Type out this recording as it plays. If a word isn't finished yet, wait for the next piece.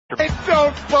I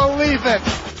don't believe it.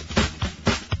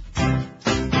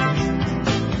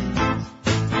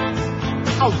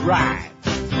 All right.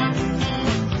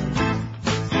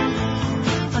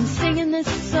 I'm singing this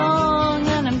song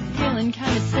and I'm feeling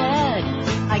kind of sad.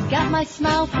 I got my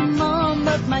smile from Mom,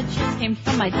 but my cheers came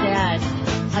from my dad.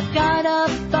 I've got a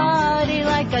body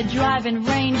like a driving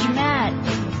range mat.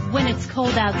 When it's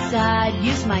cold outside,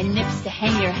 use my nips to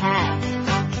hang your hat.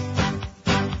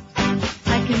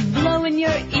 I can blow in your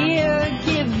ear,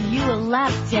 give you a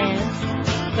lap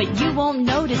dance, but you won't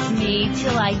notice me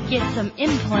till I get some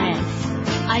implants.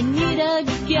 I need a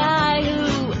guy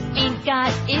who ain't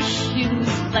got issues,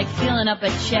 like feeling up a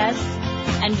chest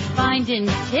and finding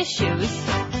tissues.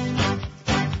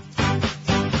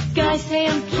 Guys say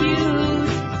I'm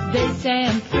cute, they say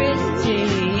I'm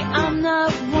pretty. I'm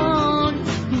not one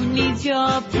who needs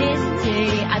your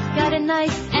pity. I've got a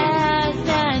nice ass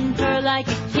and purr like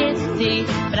a kitty,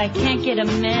 but I can't get 'em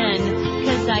in,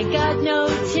 'cause I got no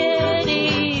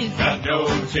titties. Got no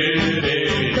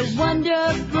titties. The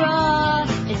Wonder Bra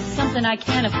is something I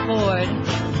can't afford.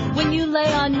 When you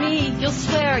lay on me, you'll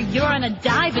swear you're on a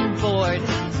diving board.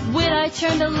 When I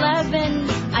turned 11,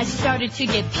 I started to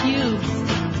get pubes.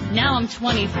 Now I'm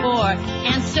 24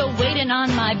 and still waiting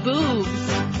on my boobs.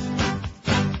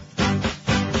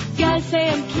 Guys say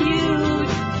I'm cute,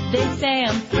 they say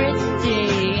I'm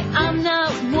pretty. I'm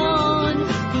not one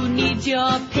who needs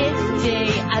your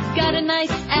pity. I've got a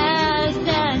nice ass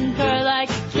and purr like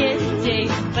a kitty,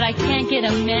 but I can't get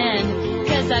 'em in,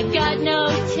 'cause I've got no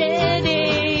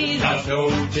titties. Got no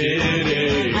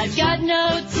titties. I've got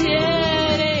no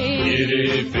titties.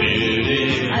 Itty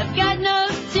bitty. I've got no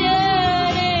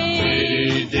titties.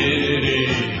 Itty ditty.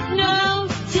 No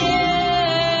titties.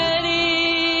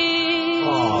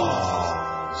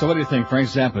 So what do you think, Frank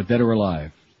Zappa, dead or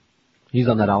alive? He's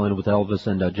on that island with Elvis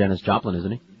and Janis Joplin,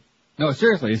 isn't he? No,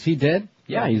 seriously, is he dead?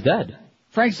 Yeah, he's dead.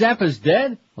 Frank Zappa's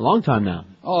dead? A long time now.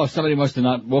 Oh, somebody must have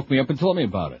not woke me up and told me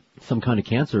about it. Some kind of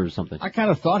cancer or something. I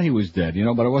kind of thought he was dead,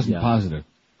 but I wasn't positive.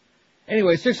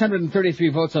 Anyway, 633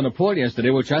 votes on the poll yesterday,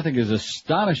 which I think is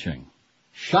astonishing.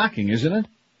 Shocking, isn't it?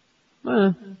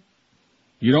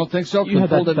 You don't think so? You had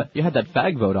that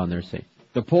fag vote on there, see.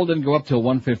 The poll didn't go up till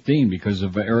 1:15 because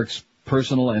of Eric's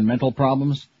personal and mental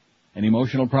problems and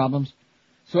emotional problems.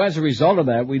 So as a result of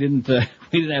that, we didn't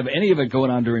have any of it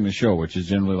going on during the show, which is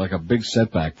generally like a big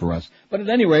setback for us. But at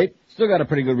any rate, still got a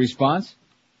pretty good response.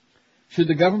 Should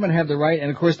the government have the right, and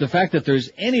of course the fact that there's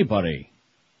anybody,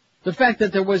 the fact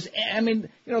that there was,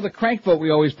 the crank vote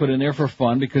we always put in there for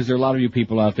fun because there are a lot of you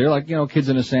people out there, like, kids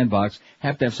in a sandbox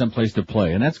have to have some place to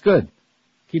play, and that's good.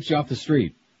 Keeps you off the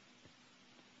street.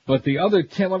 But the other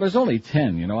 10, well, there's only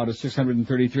 10, out of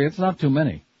 633. It's not too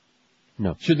many.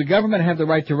 No. Should the government have the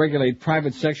right to regulate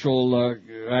private sexual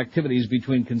activities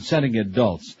between consenting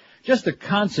adults? Just the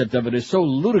concept of it is so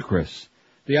ludicrous.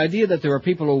 The idea that there are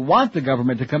people who want the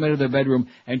government to come into their bedroom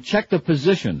and check the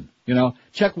position,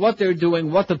 check what they're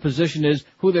doing, what the position is,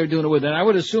 who they're doing it with. And I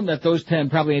would assume that those 10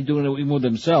 probably ain't doing it even with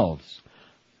themselves.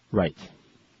 Right.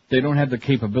 They don't have the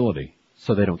capability.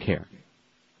 So they don't care.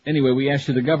 Anyway, we asked,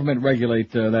 should the government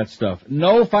regulate that stuff?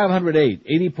 No, 508,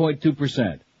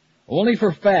 80.2%. Only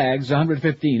for fags,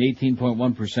 115,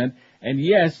 18.1%. And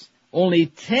yes, only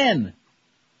 10,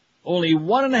 only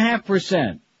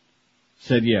 1.5%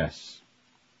 said yes.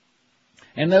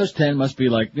 And those 10 must be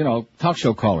like, talk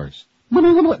show callers.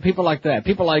 People like that.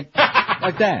 People like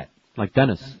that. Like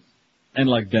Dennis. And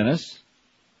like Dennis.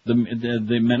 The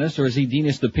menace, or is he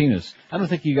Dennis the penis? I don't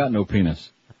think he got no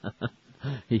penis.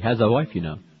 He has a wife,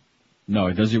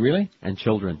 No, does he really? And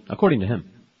children, according to him.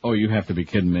 Oh, you have to be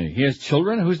kidding me. He has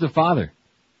children? Who's the father?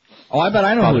 Oh, I bet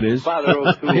I know who it is. Father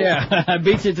O'Toole. Yeah, I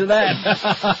beat you to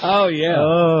that. Oh,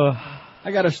 yeah.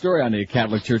 I got a story on the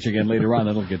Catholic Church again later on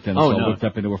that'll get Dennis all whipped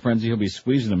up into a frenzy. He'll be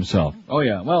squeezing himself. Oh,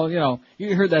 yeah. Well,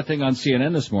 you heard that thing on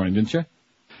CNN this morning, didn't you?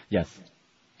 Yes.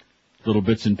 Little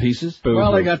bits and pieces. Boom.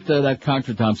 Well, they got that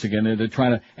contretemps again. They're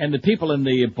trying to, and the people in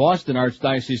the Boston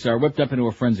Archdiocese are whipped up into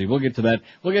a frenzy. We'll get to that.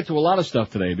 We'll get to a lot of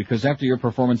stuff today because after your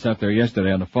performance out there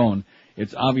yesterday on the phone,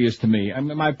 it's obvious to me. I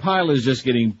mean, my pile is just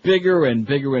getting bigger and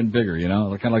bigger and bigger,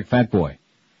 kind of like Fat Boy.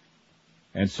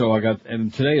 And so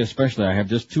and today especially, I have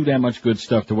just too damn much good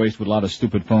stuff to waste with a lot of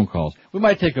stupid phone calls. We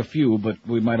might take a few, but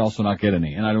we might also not get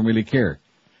any, and I don't really care.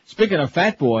 Speaking of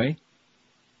Fat Boy,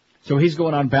 so he's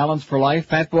going on balance for life,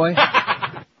 Fat Boy?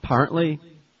 Apparently.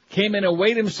 Came in and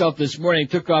weighed himself this morning,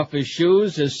 took off his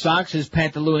shoes, his socks, his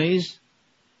pantaloons,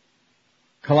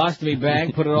 colostomy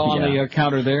bag, put it all on the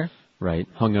counter there. Right,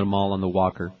 hung them all on the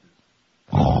walker.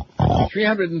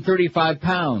 335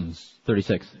 pounds.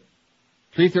 36.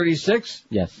 336?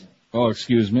 Yes. Oh,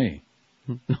 excuse me.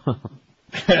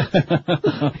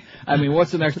 I mean,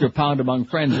 what's an extra pound among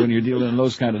friends when you're dealing in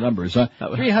those kind of numbers, huh?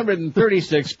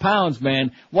 336 pounds,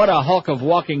 man. What a hulk of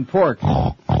walking pork.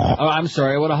 Oh, I'm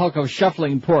sorry, what a hulk of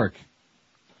shuffling pork.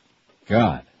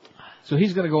 God. So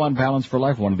he's going to go on Balance for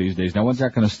Life one of these days. Now, when's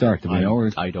that going to start? Do we know?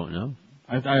 I don't know.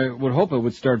 I would hope it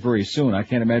would start very soon. I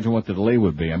can't imagine what the delay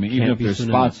would be. I mean, even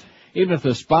if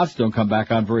the spots don't come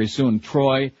back on very soon,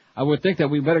 Troy, I would think that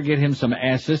we better get him some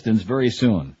assistance very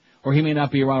soon. Or he may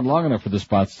not be around long enough for the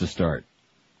spots to start.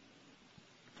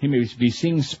 He may be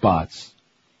seeing spots,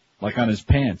 like on his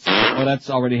pants. Oh, that's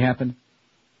already happened?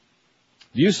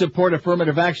 Do you support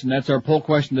affirmative action? That's our poll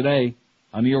question today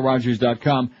on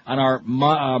NeilRogers.com, on our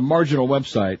marginal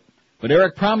website. But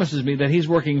Eric promises me that he's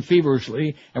working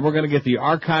feverishly, and we're going to get the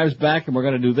archives back, and we're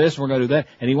going to do this, and we're going to do that,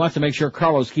 and he wants to make sure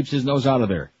Carlos keeps his nose out of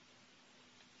there.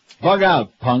 Bug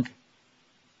out, punk.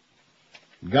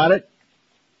 Got it?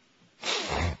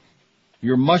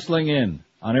 You're muscling in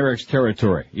on Eric's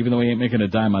territory, even though he ain't making a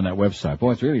dime on that website.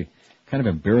 Boy, it's really kind of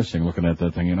embarrassing looking at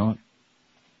that thing, you know what?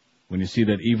 When you see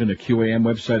that even the QAM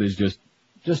website is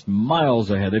just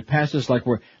miles ahead. They pass us like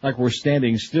we're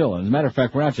standing still. And as a matter of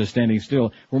fact, we're not just standing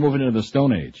still. We're moving into the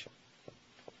Stone Age.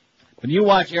 But you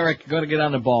watch Eric going to get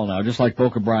on the ball now, just like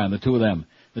Boca Brian, the two of them.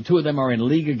 The two of them are in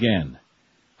league again.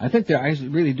 I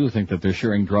really do think that they're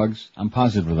sharing drugs. I'm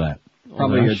positive of that.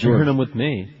 Probably you're sharing them with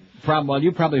me. Well,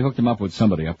 you probably hooked him up with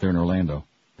somebody up there in Orlando.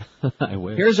 I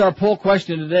wish. Here's our poll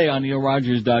question today on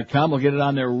NeilRogers.com. We'll get it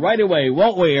on there right away,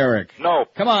 won't we, Eric? No.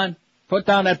 Come on. Put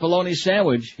down that bologna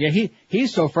sandwich. Yeah,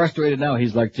 he's so frustrated now.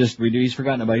 He's like he's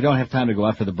forgotten about it. He don't have time to go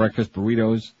out for the breakfast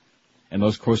burritos and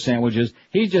those croissant sandwiches.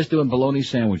 He's just doing bologna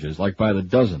sandwiches, like by the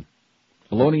dozen.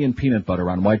 Bologna and peanut butter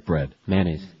on white bread.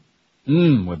 Mayonnaise.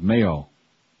 With mayo.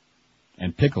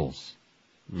 And pickles.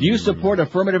 Do you support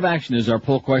affirmative action is our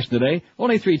poll question today.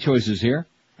 Only 3 choices here.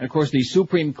 And of course the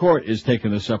Supreme Court is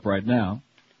taking this up right now.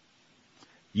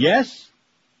 Yes,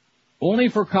 only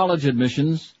for college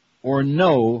admissions, or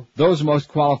no, those most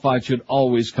qualified should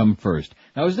always come first.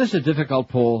 Now, is this a difficult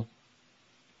poll?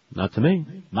 Not to me.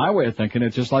 My way of thinking,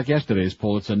 it's just like yesterday's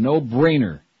poll. It's a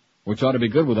no-brainer, which ought to be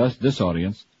good with us, this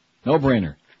audience.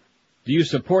 No-brainer. Do you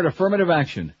support affirmative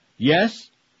action? Yes,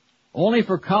 only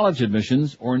for college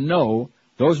admissions, or no,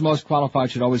 those most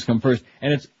qualified should always come first.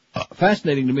 And it's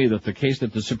fascinating to me that the case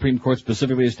that the Supreme Court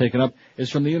specifically has taken up is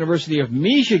from the University of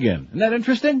Michigan. Isn't that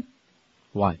interesting?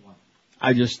 Why?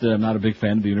 I just am not a big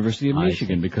fan of the University of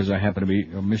Michigan because I happen to be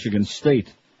a Michigan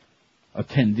State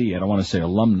attendee. I don't want to say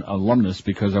alumnus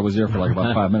because I was there for like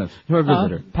about 5 minutes. You're a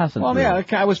visitor. Passing through. Yeah,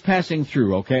 I was passing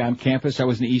through, okay, on campus. I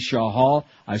was in East Shaw Hall.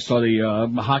 I saw the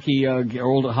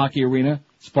old hockey arena,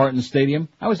 Spartan Stadium.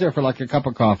 I was there for like a cup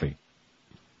of coffee.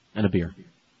 And a beer.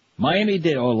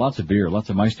 Miami-Dade, lots of beer, lots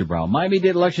of Meisterbrow.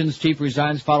 Miami-Dade elections chief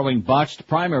resigns following botched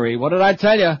primary. What did I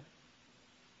tell you?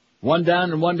 1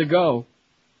 down and 1 to go.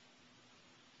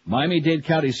 Miami-Dade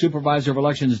County Supervisor of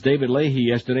Elections David Leahy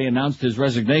yesterday announced his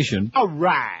resignation. All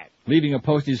right. Leaving a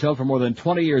post he's held for more than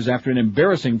 20 years after an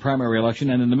embarrassing primary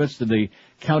election and in the midst of the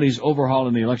county's overhaul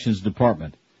in the elections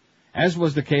department. As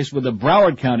was the case with the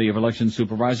Broward County of Elections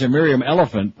Supervisor Miriam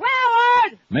Elephant.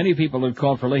 Broward! Many people had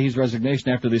called for Leahy's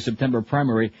resignation after the September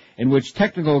primary, in which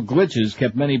technical glitches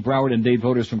kept many Broward and Dade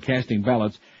voters from casting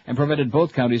ballots and prevented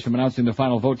both counties from announcing the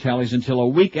final vote tallies until a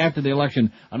week after the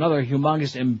election. Another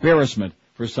humongous embarrassment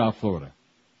for South Florida.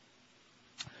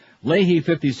 Leahy,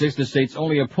 56, the state's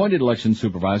only appointed election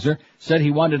supervisor, said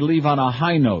he wanted to leave on a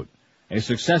high note, a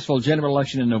successful general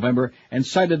election in November, and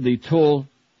cited the toll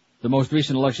the most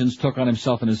recent elections took on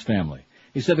himself and his family.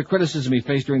 He said the criticism he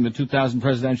faced during the 2000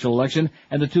 presidential election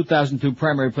and the 2002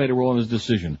 primary played a role in his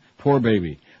decision. Poor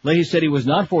baby. Leahy said he was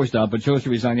not forced out, but chose to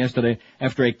resign yesterday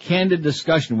after a candid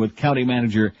discussion with county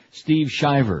manager Steve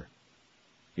Shiver.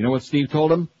 You know what Steve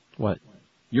told him? What?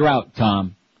 You're out,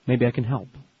 Tom. Maybe I can help.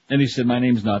 And he said, my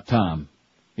name's not Tom.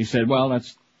 He said, well,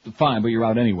 that's fine, but you're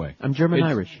out anyway. I'm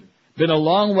German-Irish. Been a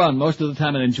long run, most of the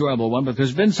time an enjoyable one, but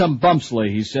there's been some bumps,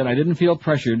 Leahy said. I didn't feel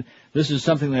pressured. This is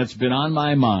something that's been on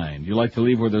my mind. You like to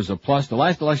leave where there's a plus. The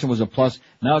last election was a plus.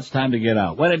 Now it's time to get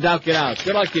out. When in doubt, get out.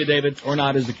 Good luck to you, David, or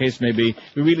not, as the case may be.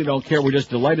 We really don't care. We're just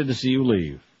delighted to see you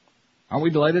leave. Aren't we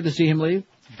delighted to see him leave?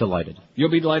 Delighted. You'll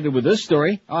be delighted with this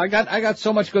story. Oh, I got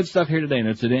so much good stuff here today, and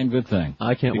it's a damn good thing.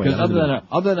 I can't wait. Because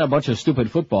other than a bunch of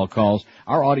stupid football calls,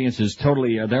 our audience is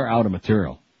totally, they're out of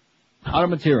material. Out of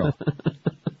material.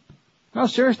 No,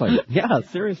 seriously. Yeah,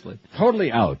 seriously.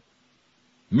 Totally out.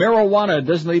 Marijuana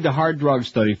doesn't lead to hard drug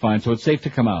study find, so it's safe to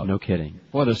come out. No kidding.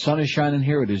 Boy, the sun is shining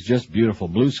here. It is just beautiful.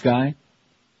 Blue sky.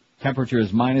 Temperature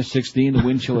is minus 16. The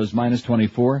wind chill is minus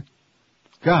 24.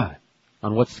 God.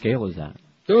 On what scale is that?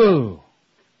 Ooh.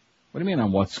 What do you mean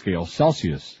on what scale?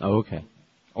 Celsius. Oh, okay.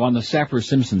 Oh, on the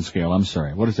Saffir-Simpson scale, I'm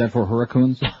sorry. What is that for,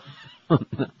 hurricanes? No.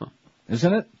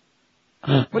 Isn't it?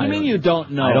 What do you mean you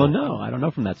don't know? I don't know. I don't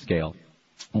know from that scale.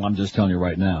 Well, I'm just telling you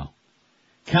right now.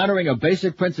 Countering a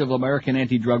basic principle of American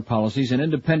anti-drug policies, an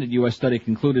independent U.S. study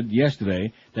concluded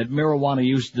yesterday that marijuana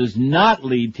use does not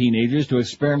lead teenagers to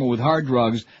experiment with hard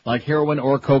drugs like heroin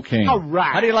or cocaine. All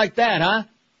right. How do you like that, huh?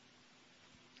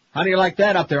 How do you like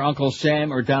that up there, Uncle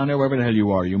Sam, or down there, wherever the hell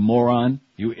you are, you moron?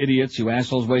 You idiots, you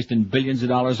assholes wasting billions of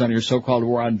dollars on your so-called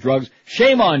war on drugs.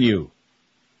 Shame on you!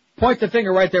 Point the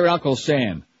finger right there at Uncle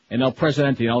Sam and El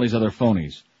Presidente and all these other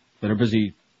phonies that are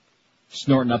busy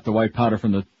snorting up the white powder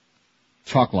from the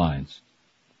chalk lines.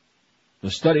 The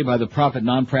study by the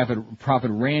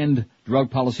non-profit Rand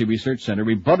Drug Policy Research Center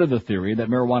rebutted the theory that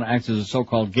marijuana acts as a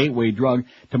so-called gateway drug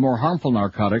to more harmful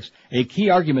narcotics, a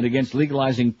key argument against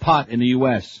legalizing pot in the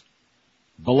U.S.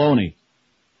 Baloney.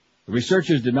 The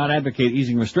researchers did not advocate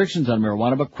easing restrictions on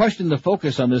marijuana, but questioned the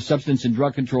focus on this substance in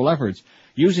drug control efforts.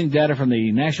 Using data from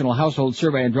the National Household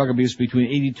Survey on Drug Abuse between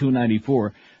 82 and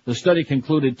 94, the study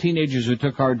concluded teenagers who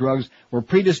took hard drugs were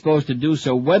predisposed to do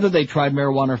so whether they tried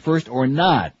marijuana first or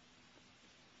not.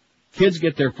 Kids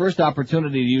get their first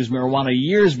opportunity to use marijuana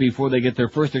years before they get their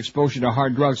first exposure to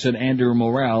hard drugs, said Andrew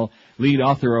Morrell, lead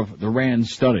author of the RAND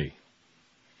study.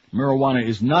 Marijuana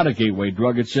is not a gateway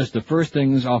drug, it's just the first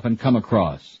things often come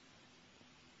across.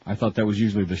 I thought that was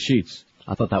usually the sheets.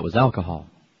 I thought that was alcohol.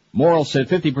 Morrell said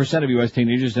 50% of U.S.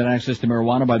 teenagers had access to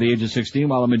marijuana by the age of 16,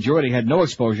 while a majority had no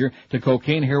exposure to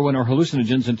cocaine, heroin, or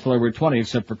hallucinogens until they were 20,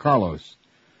 except for Carlos.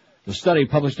 The study,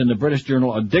 published in the British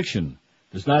journal Addiction,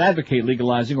 does not advocate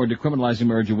legalizing or decriminalizing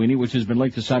marijuana, which has been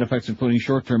linked to side effects including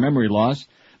short-term memory loss.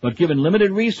 But given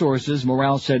limited resources,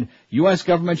 Morrell said, U.S.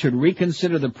 government should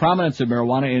reconsider the prominence of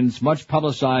marijuana in its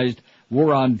much-publicized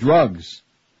war on drugs.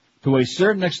 To a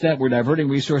certain extent, we're diverting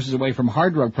resources away from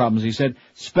hard drug problems, he said.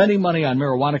 Spending money on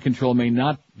marijuana control may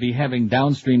not be having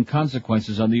downstream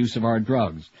consequences on the use of hard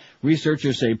drugs.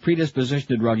 Researchers say predisposition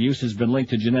to drug use has been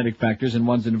linked to genetic factors in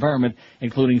one's environment,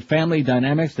 including family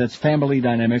dynamics,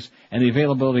 and the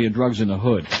availability of drugs in the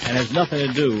hood, and has nothing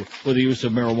to do with the use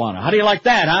of marijuana. How do you like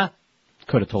that, huh?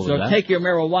 Could have told her that. So take your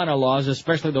marijuana laws,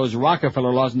 especially those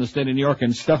Rockefeller laws in the state of New York,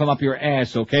 and stuff them up your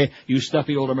ass, okay? You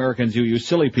stuffy old Americans, you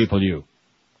silly people, you.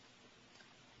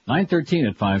 9:13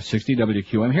 at 560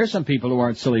 WQM. Here's some people who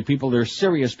aren't silly people. They're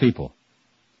serious people.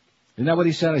 Isn't that what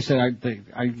he said? I said,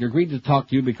 I agreed to talk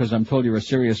to you because I'm told you're a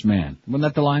serious man. Wasn't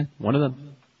that the line? One of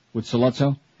them. With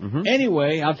Saluzzo? Mm-hmm.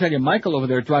 Anyway, I'll tell you, Michael over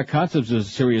there at Dry Concepts is a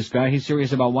serious guy. He's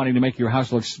serious about wanting to make your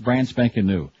house look brand spanking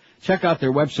new. Check out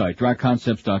their website,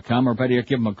 dryconcepts.com, or better yet,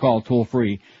 give them a call toll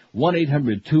free,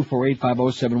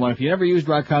 1-800-248-5071. If you never used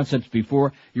Dry Concepts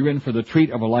before, you're in for the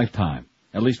treat of a lifetime.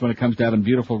 At least when it comes to having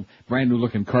beautiful,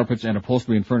 brand-new-looking carpets and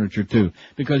upholstery and furniture, too.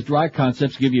 Because Dry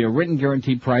Concepts give you a written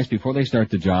guaranteed price before they start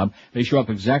the job. They show up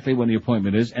exactly when the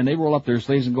appointment is, and they roll up their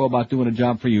sleeves and go about doing a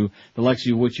job for you, the likes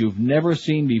of which you've never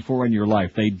seen before in your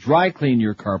life. They dry clean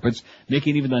your carpets,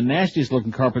 making even the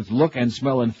nastiest-looking carpets look and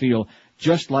smell and feel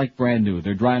just like brand new.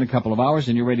 They're dry in a couple of hours,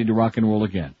 and you're ready to rock and roll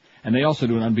again. And they also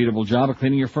do an unbeatable job of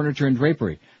cleaning your furniture and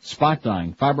drapery, spot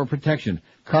dyeing, fiber protection,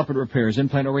 carpet repairs,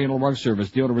 implant oriental rug service,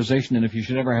 deodorization, and if you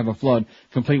should ever have a flood,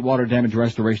 complete water damage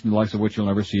restoration, the likes of which you'll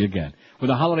never see again. With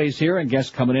the holidays here and guests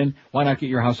coming in, why not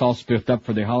get your house all spiffed up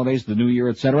for the holidays, the new year,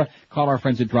 etc.? Call our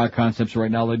friends at Dry Concepts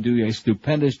right now. They do a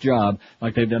stupendous job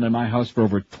like they've done in my house for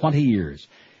over 20 years.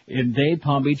 In Dade,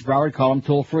 Palm Beach, Broward, call them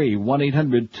toll free,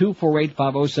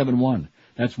 1-800-248-5071.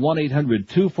 That's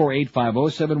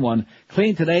 1-800-248-5071.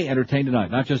 Clean today, entertain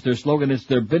tonight. Not just their slogan, it's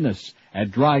their business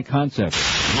at Dry Concepts.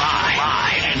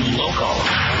 Live and local.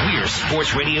 We're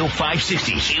Sports Radio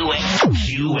 560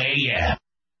 QAM.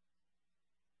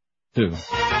 Two.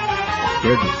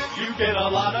 You get a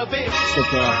lot of it.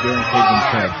 Slipped off during Cajun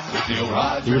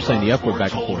Tag. You were saying the F word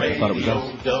back and forth. I thought it was us.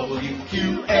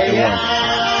 It was.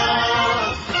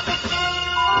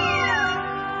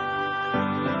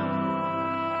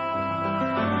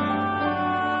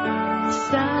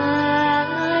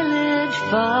 Silent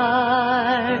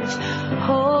fart,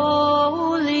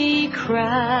 holy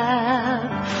crap,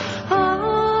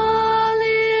 all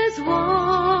is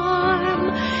warm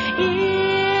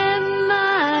in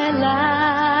my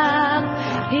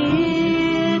lap.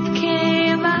 It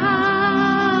came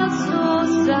out so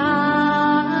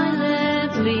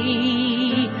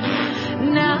silently,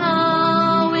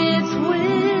 now it's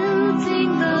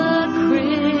wilting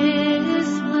the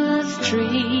Christmas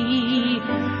tree.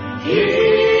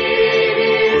 It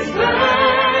is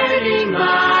burning my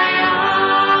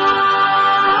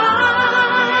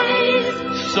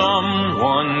eyes.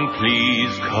 Someone please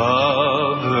Please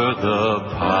cover the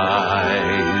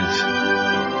pies.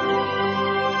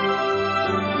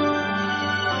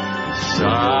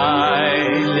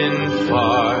 Silent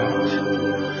fart,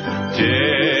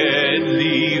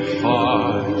 deadly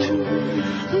fart.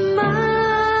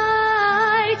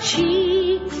 My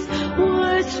cheeks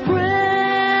were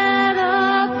spread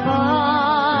apart.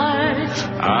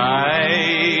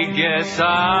 I guess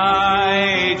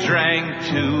I drank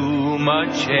too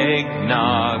much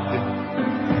eggnog.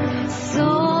 So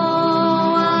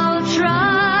I'll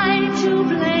try to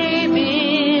blame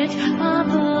it on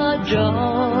the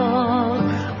dog.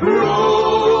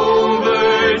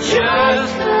 Rover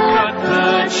just cut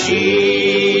the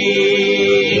cheese.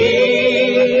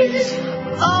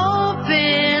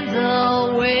 Open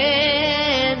the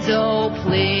window,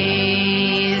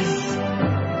 please.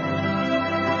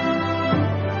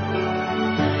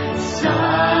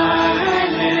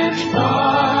 Silent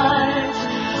fart,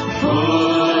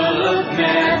 full of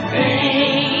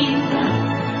methane.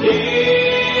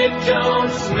 It don't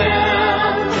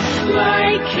smell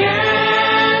like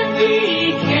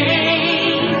candy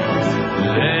canes.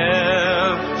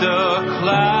 Left a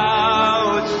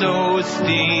cloud so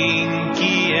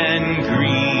stinky and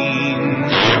green.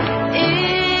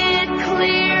 It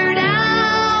cleared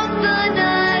out the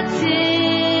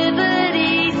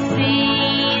nativity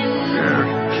scene.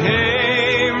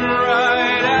 Came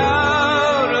right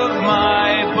out of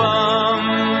my bum.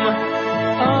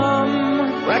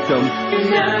 Rectum.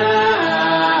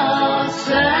 Now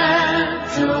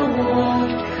Santa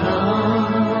won't come.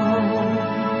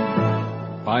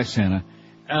 Bye, Santa.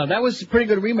 That was a pretty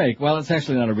good remake. Well, it's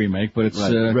actually not a remake, but it's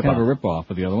Right, kind rip-off. of a rip-off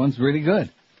of the other ones. Really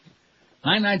good.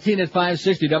 919 at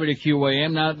 560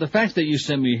 WQAM. Now, the fact that you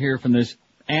sent me here from this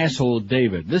asshole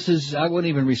David, I wouldn't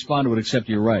even respond to it except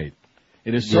you're right.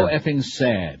 It is so effing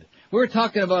sad. We were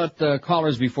talking about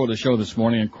callers before the show this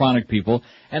morning and chronic people,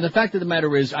 and the fact of the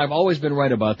matter is I've always been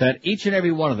right about that. Each and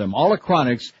every one of them, all the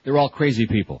chronics, they're all crazy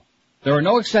people. There are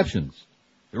no exceptions.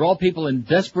 They're all people in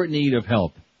desperate need of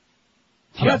help.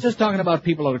 I'm not just talking about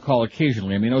people that call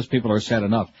occasionally. I mean, those people are sad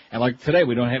enough. And like today,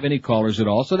 we don't have any callers at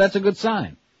all, so that's a good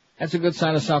sign. That's a good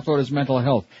sign of South Florida's mental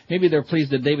health. Maybe they're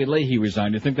pleased that David Leahy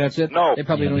resigned. You think that's it? No. They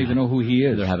probably don't even know who he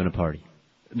is. They're having a party.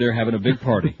 They're having a big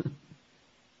party.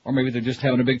 Or maybe they're just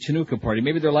having a big Chinooka party.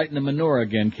 Maybe they're lighting the menorah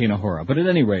again, Kanahora. But at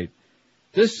any rate,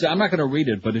 I'm not going to read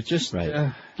it, but it's just...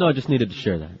 Right. No, I just needed to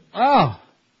share that.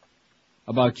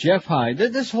 About Jeff High.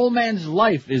 This whole man's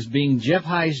life is being Jeff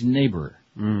High's neighbor.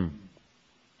 Mm.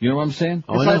 You know what I'm saying?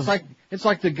 Oh, I know. It's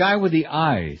like the guy with the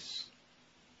eyes.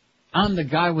 I'm the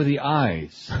guy with the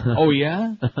eyes. Oh,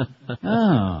 yeah?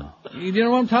 Oh. You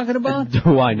know what I'm talking about?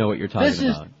 Do I know what you're talking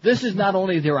about? This is not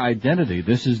only their identity,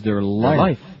 this is their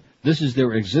life. This is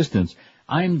their existence.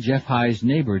 I'm Jeff High's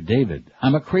neighbor, David.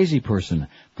 I'm a crazy person.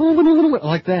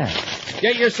 Like that.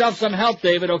 Get yourself some help,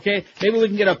 David, okay? Maybe we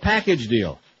can get a package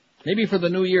deal. Maybe for the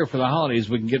new year, for the holidays,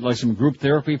 we can get like some group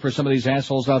therapy for some of these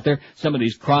assholes out there, some of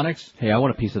these chronics. Hey, I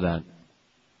want a piece of that.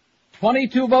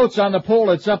 22 votes on the poll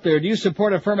that's up there. Do you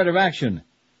support affirmative action?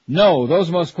 No,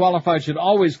 those most qualified should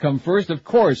always come first. Of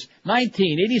course,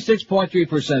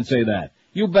 86.3% say that.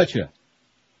 You betcha.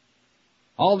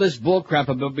 All this bullcrap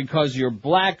about because you're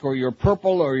black or you're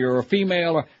purple or you're a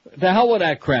female or the hell with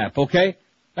that crap, okay?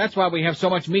 That's why we have so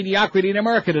much mediocrity in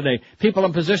America today. People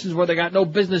in positions where they got no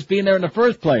business being there in the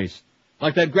first place.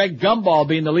 Like that Greg Gumball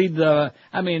being the lead,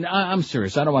 I'm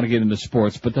serious. I don't want to get into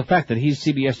sports, but the fact that he's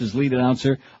CBS's lead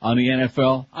announcer on the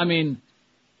NFL, I mean,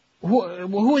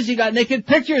 who has he got naked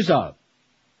pictures of?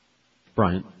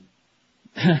 Bryant.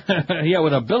 Yeah,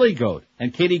 with a billy goat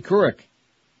and Katie Couric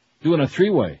doing a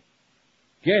three-way.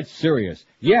 Get serious.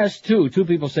 Yes, two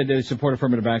people said they support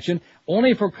affirmative action.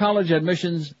 Only for college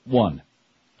admissions, 1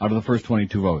 out of the first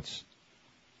 22 votes.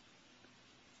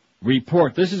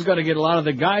 Report. This is going to get a lot of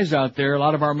the guys out there, a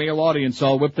lot of our male audience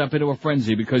all whipped up into a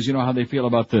frenzy because you know how they feel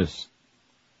about this.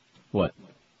 What?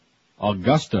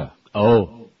 Augusta.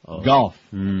 Oh. Golf.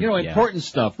 Important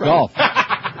stuff. Right. Golf.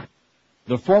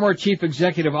 The former chief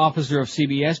executive officer of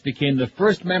CBS became the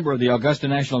first member of the Augusta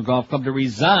National Golf Club to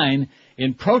resign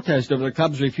in protest over the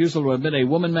club's refusal to admit a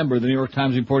woman member, the New York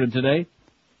Times reported today.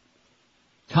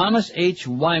 Thomas H.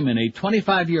 Wyman, a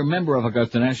 25-year member of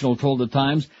Augusta National, told the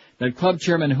Times that club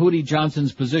chairman Hootie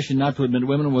Johnson's position not to admit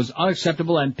women was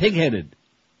unacceptable and pig-headed.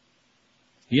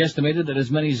 He estimated that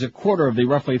as many as a quarter of the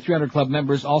roughly 300 club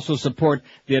members also support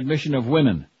the admission of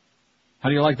women. How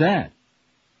do you like that?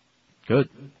 Good.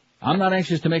 I'm not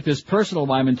anxious to make this personal,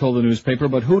 Wyman told the newspaper,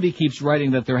 but Hootie keeps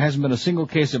writing that there hasn't been a single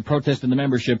case of protest in the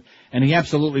membership, and he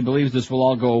absolutely believes this will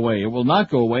all go away. It will not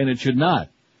go away, and it should not.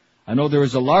 I know there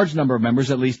is a large number of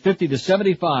members, at least 50 to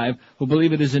 75, who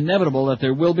believe it is inevitable that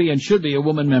there will be and should be a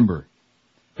woman member.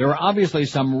 There are obviously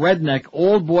some redneck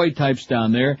old boy types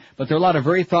down there, but there are a lot of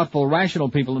very thoughtful, rational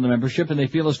people in the membership, and they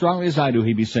feel as strongly as I do,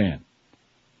 he'd be saying.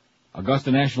 Augusta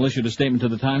National issued a statement to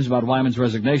the Times about Wyman's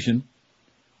resignation.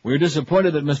 We are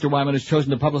disappointed that Mr. Wyman has chosen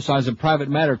to publicize a private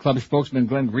matter, club spokesman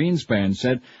Glenn Greenspan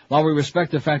said. While we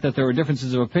respect the fact that there are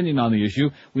differences of opinion on the issue,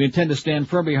 we intend to stand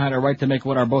firm behind our right to make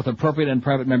what are both appropriate and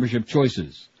private membership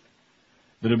choices.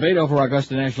 The debate over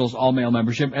Augusta National's all-male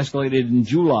membership escalated in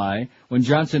July when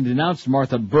Johnson denounced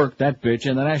Martha Burke, that bitch,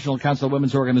 and the National Council of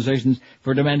Women's Organizations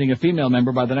for demanding a female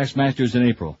member by the next Masters in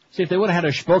April. See, if they would have had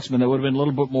a spokesman that would have been a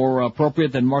little bit more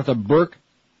appropriate than Martha Burke,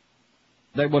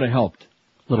 that would have helped.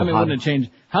 Little hotter. Wouldn't have changed.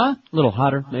 Huh? A little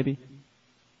hotter, maybe.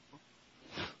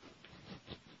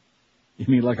 You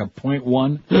mean like a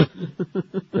 .1?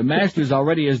 The Masters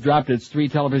already has dropped its 3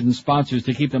 television sponsors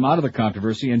to keep them out of the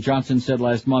controversy, and Johnson said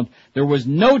last month there was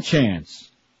no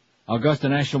chance Augusta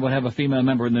National would have a female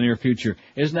member in the near future.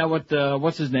 Isn't that what,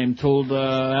 what's his name told,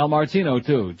 Al Martino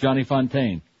too, Johnny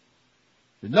Fontaine?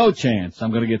 No chance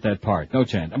I'm gonna get that part. No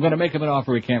chance. I'm gonna make him an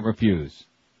offer he can't refuse.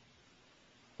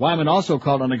 Wyman also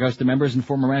called on Augusta members and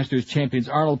former Masters champions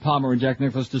Arnold Palmer and Jack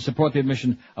Nicklaus to support the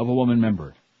admission of a woman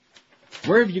member.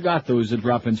 Where have you got those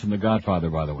drop-ins from The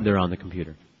Godfather, by the way? They're on the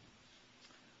computer.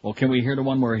 Well, can we hear the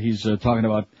one where he's talking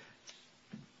about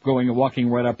going and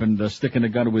walking right up and sticking a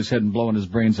gun to his head and blowing his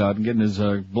brains out and getting his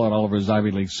blood all over his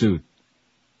Ivy League suit?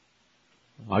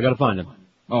 I gotta find him.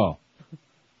 Oh.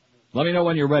 Let me know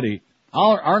when you're ready.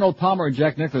 Arnold Palmer and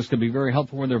Jack Nicklaus could be very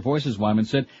helpful with their voices, Wyman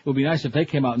said. It would be nice if they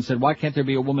came out and said, why can't there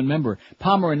be a woman member?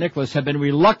 Palmer and Nicklaus have been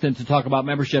reluctant to talk about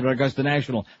membership at Augusta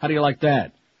National. How do you like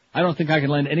that? I don't think I can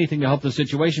lend anything to help the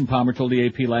situation, Palmer told the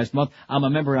AP last month. I'm a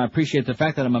member and I appreciate the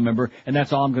fact that I'm a member, and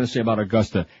that's all I'm going to say about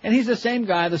Augusta. And he's the same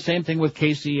guy, the same thing with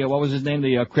Casey, what was his name,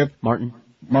 the Crip?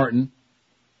 Martin.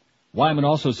 Wyman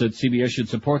also said CBS should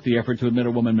support the effort to admit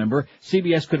a woman member.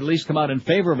 CBS could at least come out in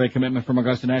favor of a commitment from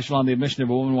Augusta National on the admission of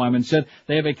a woman. Wyman said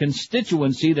they have a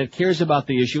constituency that cares about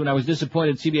the issue, and I was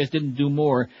disappointed CBS didn't do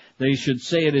more. They should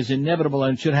say it is inevitable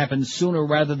and it should happen sooner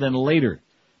rather than later.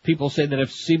 People say that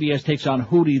if CBS takes on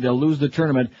Hootie, they'll lose the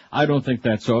tournament. I don't think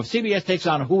that's so. If CBS takes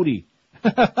on Hootie...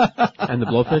 And the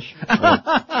Blowfish?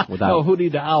 No,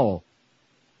 Hootie the Owl.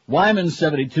 Wyman,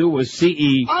 72, was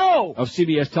CE of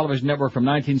CBS Television Network from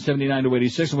 1979 to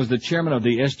 86 and was the chairman of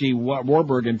the S.G.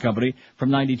 Warburg and Company from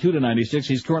 92 to 96.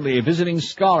 He's currently a visiting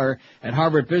scholar at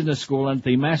Harvard Business School and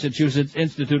the Massachusetts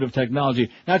Institute of Technology.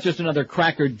 Not just another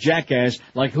cracker jackass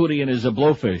like Hootie and his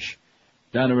Blowfish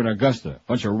down there in Augusta.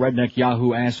 Bunch of redneck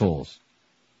Yahoo assholes.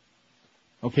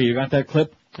 Okay, you got that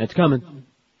clip? It's coming.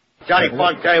 Johnny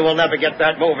Fontaine will never get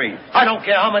that movie. I don't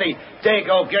care how many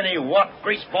Dago, Guinea, what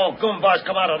greaseball goombas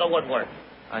come out of the woodwork.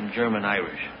 I'm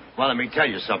German-Irish. Well, let me tell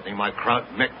you something, my Kraut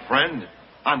Mick friend.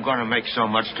 I'm going to make so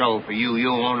much trouble for you, you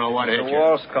won't know what hit you. The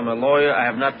walls come a lawyer. I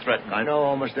have not threatened. I know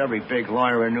almost every big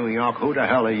lawyer in New York. Who the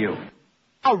hell are you?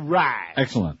 All right.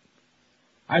 Excellent.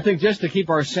 I think just to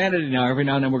keep our sanity now, every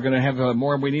now and then we're going to have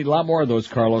more. We need a lot more of those,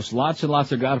 Carlos. Lots and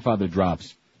lots of Godfather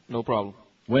drops. No problem.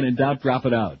 When in doubt, drop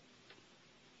it out.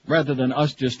 Rather than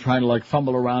us just trying to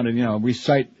fumble around and,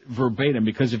 recite verbatim,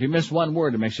 because if you miss one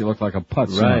word, it makes you look like a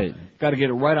putz. Right. Got to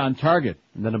get it right on target.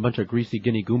 And then a bunch of greasy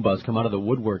Guinea Goombas come out of the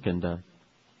woodwork and,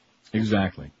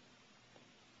 Exactly.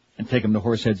 And take them to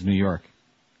Horseheads, New York.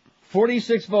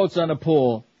 46 votes on the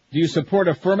poll. Do you support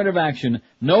affirmative action?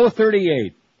 No,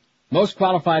 38. Most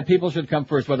qualified people should come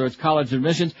first, whether it's college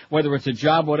admissions, whether it's a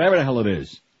job, whatever the hell it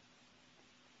is.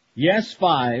 Yes,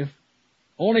 5.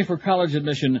 Only for college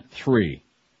admission, 3.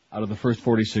 Out of the first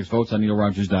 46 votes on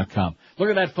NeilRogers.com. Look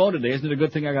at that phone today. Isn't it a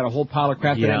good thing I got a whole pile of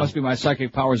crap today? It must be my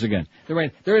psychic powers again.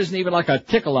 There isn't even like a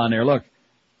tickle on there. Look.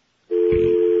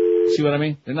 See what I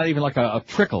mean? They're not even like a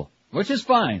trickle, which is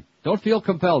fine. Don't feel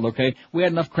compelled, okay? We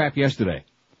had enough crap yesterday.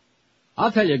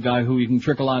 I'll tell you a guy who you can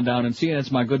trickle on down and see, and it's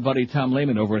my good buddy Tom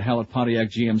Lehman over at Hallett Pontiac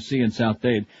GMC in South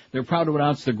Dade. They're proud to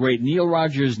announce the great Neil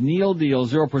Rogers Neil Deal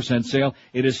 0% sale.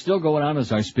 It is still going on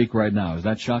as I speak right now. Is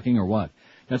that shocking or what?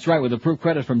 That's right. With approved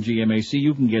credit from GMAC,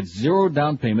 you can get 0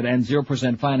 down payment and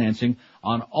 0% financing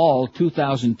on all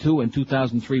 2002 and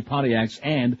 2003 Pontiacs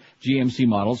and GMC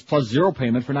models, plus 0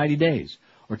 payment for 90 days.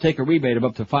 Or take a rebate of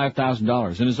up to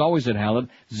 $5,000. And as always at Hallett,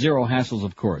 0 hassles,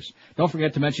 of course. Don't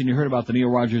forget to mention you heard about the Neil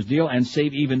Rogers deal and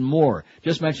save even more.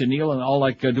 Just mention Neil and I'll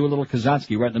do a little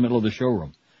Kazatsky right in the middle of the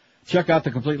showroom. Check out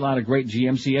the complete line of great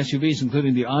GMC SUVs,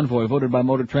 including the Envoy, voted by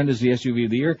Motor Trend as the SUV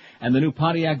of the year, and the new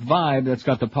Pontiac Vibe that's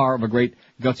got the power of a great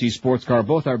gutsy sports car.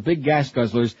 Both are big gas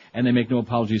guzzlers, and they make no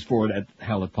apologies for it at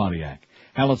Hallett Pontiac.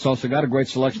 Hallett's also got a great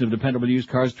selection of dependable used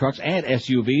cars, trucks, and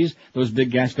SUVs, those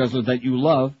big gas guzzlers that you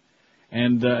love.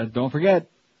 And don't forget,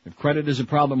 if credit is a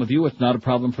problem with you, it's not a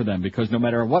problem for them, because no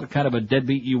matter what kind of a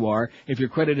deadbeat you are, if your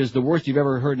credit is the worst you've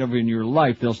ever heard of in your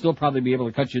life, they'll still probably be able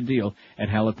to cut you a deal at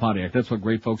Hallett Pontiac. That's what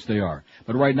great folks they are.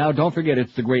 But right now, don't forget,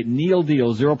 it's the great Neil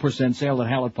Deal, 0% sale at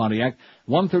Hallett Pontiac,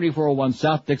 13401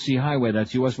 South Dixie Highway.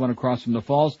 That's US 1 across from the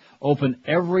Falls, open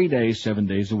every day, 7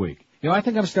 days a week. You know, I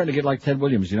think I'm starting to get like Ted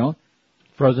Williams, you know?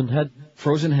 Frozen head?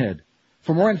 Frozen head.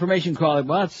 For more information, call it,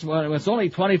 it's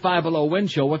only 25 below wind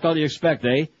chill. What do you expect,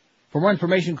 eh? For more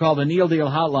information, call the Neil Deal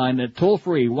hotline at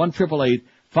toll-free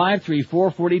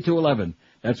 1-888-534-4211.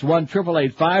 That's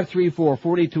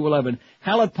 1-888-534-4211.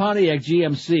 Hallett Pontiac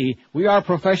GMC. We are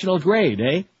professional grade,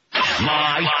 eh?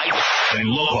 Live and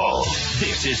local.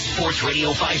 This is Sports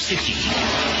Radio 560.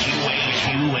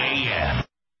 QAM.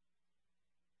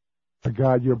 My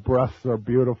God, your breasts are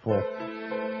beautiful.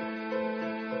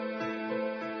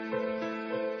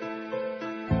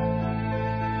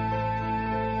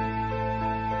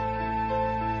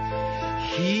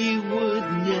 He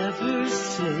would never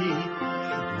say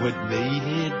what made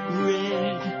it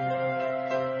red,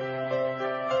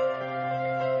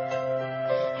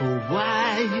 or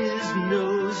why his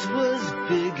nose was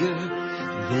bigger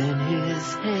than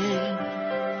his head.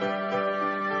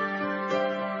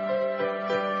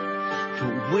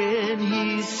 But when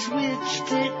he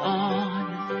switched it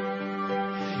on,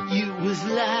 it was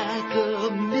like a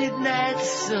midnight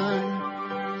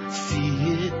sun.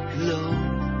 See it glow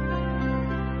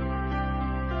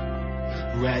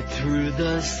right through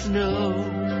the snow.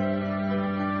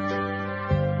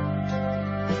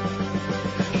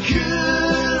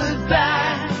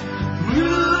 Goodbye,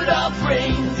 Rudolph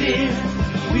reindeer.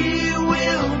 We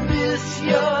will miss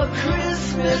your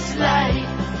Christmas light.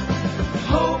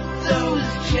 Hope those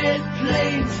jet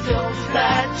planes don't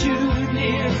fly too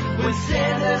near when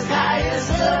Santa's high as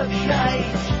a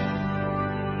kite.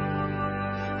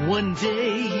 One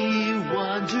day he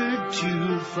wandered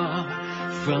too far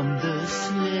from the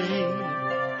sleigh.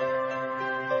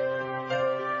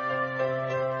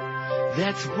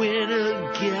 That's when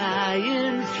a guy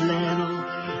in flannel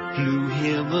blew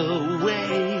him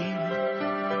away.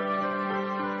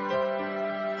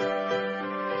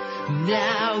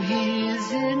 Now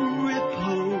he's in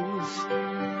repose.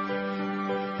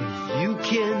 You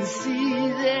can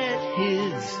see that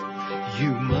his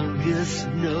humongous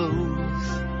nose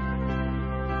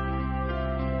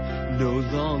no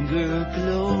longer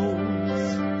glows.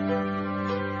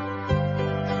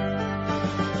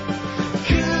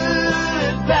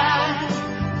 Goodbye,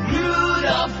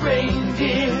 Rudolph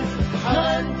reindeer.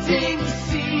 Hunting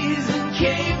season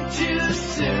came too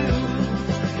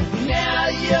soon. Now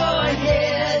your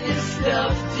head is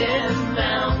stuffed and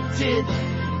mounted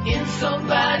in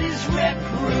somebody's rec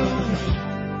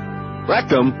room.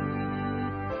 Rectum.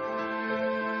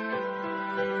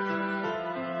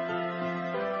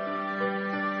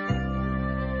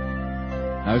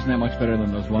 Now, isn't that much better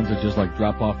than those ones that just like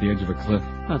drop off the edge of a cliff?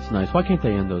 That's nice. Why can't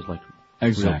they end those like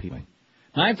Exactly. real people?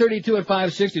 9:32 at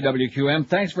 560 WQM.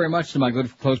 Thanks very much to my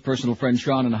good close personal friend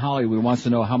Sean in Hollywood, who wants to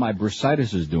know how my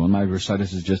bursitis is doing. My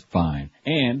bursitis is just fine.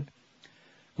 And,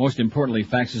 most importantly,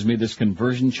 faxes me this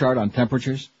conversion chart on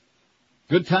temperatures.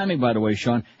 Good timing, by the way,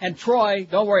 Sean. And Troy,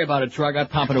 don't worry about it, Troy. I got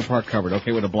Pompano Park covered,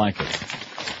 okay, with a blanket.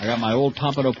 I got my old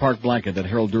Pompano Park blanket that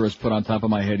Harold Duras put on top of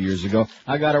my head years ago.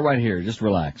 I got it right here. Just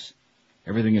relax.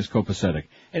 Everything is copacetic.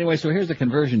 Anyway, so here's the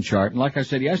conversion chart. And like I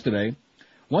said yesterday,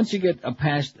 once you get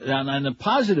past on the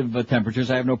positive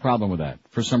temperatures, I have no problem with that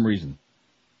for some reason,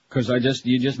 because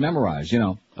you just memorize, you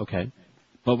know. Okay.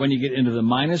 But when you get into the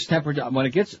minus temperature, when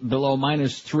it gets below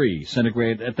 -3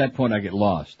 centigrade, at that point I get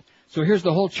lost. So here's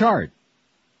the whole chart,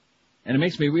 and it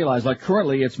makes me realize, like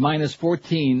currently it's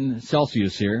 -14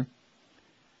 Celsius here,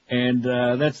 and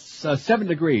that's 7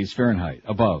 degrees Fahrenheit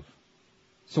above.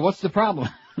 So what's the problem?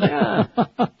 Yeah.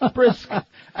 Brisk.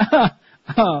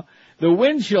 The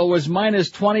wind chill was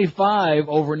 -25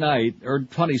 overnight, or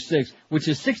 26, which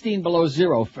is 16 below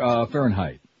zero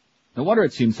Fahrenheit. No wonder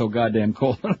it seemed so goddamn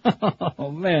cold.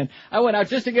 Oh, man. I went out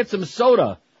just to get some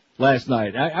soda last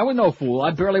night. I was no fool.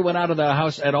 I barely went out of the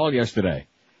house at all yesterday.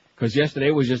 Because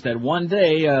yesterday was just that one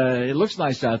day. It looks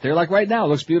nice out there. Like right now, it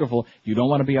looks beautiful. You don't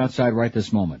want to be outside right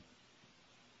this moment,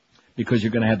 because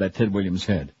you're going to have that Ted Williams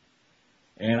head.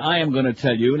 And I am going to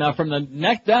tell you, now from the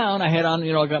neck down, I had on,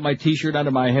 I got my t-shirt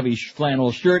under my heavy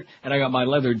flannel shirt, and I got my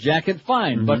leather jacket,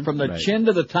 fine. Mm-hmm. But from the chin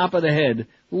to the top of the head,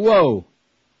 whoa,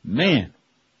 man,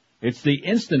 it's the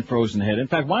instant frozen head. In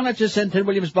fact, why not just send Ted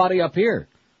Williams' body up here?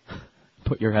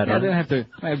 Put your head Yeah, on they don't it.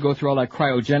 have to go through all that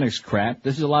cryogenics crap.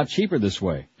 This is a lot cheaper this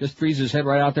way. Just freeze his head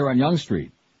right out there on Young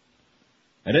Street.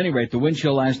 At any rate, the wind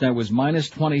chill last night was minus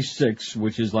 26,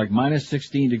 which is like minus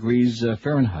 16 degrees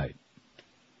Fahrenheit.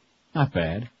 Not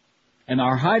bad. And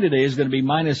our high today is going to be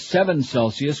minus 7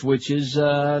 Celsius, which is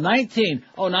 19.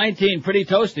 Oh, 19, pretty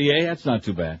toasty, eh? That's not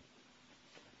too bad.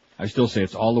 I still say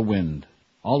it's all the wind.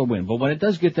 All the wind. But when it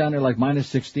does get down there like minus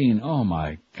 16, oh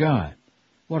my God.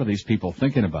 What are these people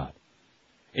thinking about?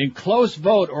 In close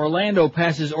vote, Orlando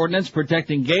passes ordinance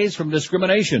protecting gays from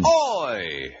discrimination.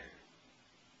 Oi!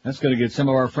 That's going to get some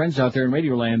of our friends out there in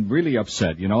Radioland really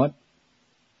upset, you know what?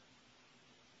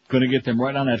 Going to get them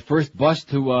right on that first bus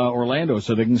to Orlando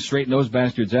so they can straighten those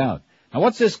bastards out. Now,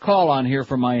 what's this call on here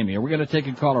from Miami? Are we going to take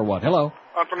a call or what? Hello?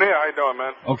 I'm from here. How you doing,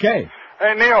 man? Okay.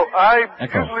 Hey, Neil, I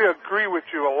Echo. usually agree with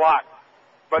you a lot,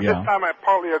 but Yeah. this time I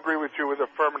partly agree with you with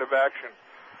affirmative action.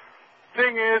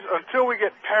 Thing is, until we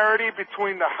get parity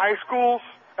between the high schools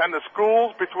and the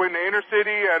schools, between the inner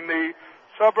city and the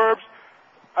suburbs,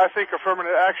 I think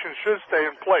affirmative action should stay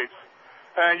in place.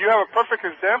 And you have a perfect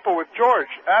example with George.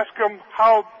 Ask him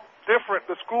how different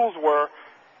the schools were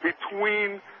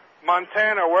between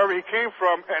Montana, wherever he came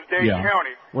from, and Dade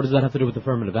County. What does that have to do with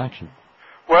affirmative action?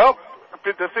 Well,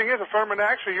 the thing is, affirmative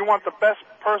action, you want the best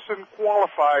person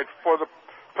qualified for the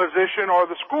position or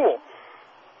the school.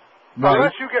 Right.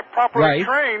 Unless you get properly Right.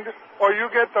 trained or you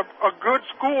get a good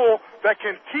school that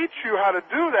can teach you how to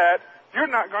do that, you're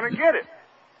not going to get it.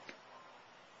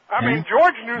 I mean,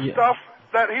 George knew stuff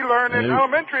that he learned in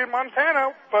elementary in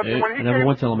Montana, but when he I never came,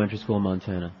 went to elementary school in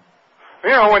Montana. you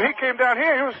know, when he came down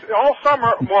here, he was all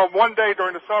summer, well, one day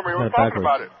during the summer, he was Got it talking backwards.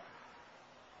 about it.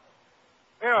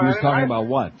 You know, He was and talking about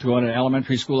what? To go to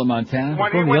elementary school in Montana?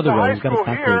 When he Going the went other to way, high he's got it school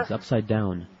backwards, here, upside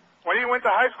down. when he went to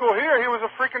high school here, he was a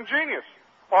freaking genius.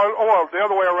 Or the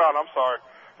other way around, I'm sorry.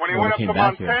 When he Well, went he up to came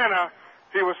back here. Montana,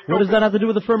 he was stupid. What does that have to do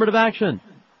with affirmative action?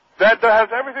 That has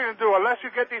everything to do. Unless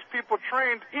you get these people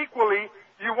trained equally,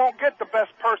 you won't get the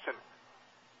best person.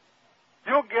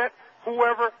 You'll get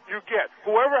whoever you get.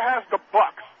 Whoever has the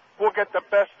bucks will get the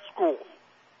best schools.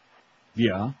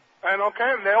 Yeah. And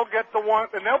they'll get the one,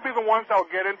 and they'll be the ones that'll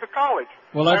get into college.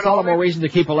 Well, that's And all the more these- reason to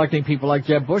keep electing people like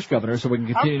Jeb Bush governor so we can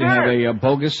continue to have a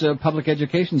bogus public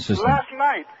education system. Last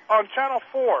night on Channel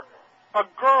 4, a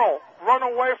girl run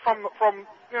away from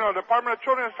Department of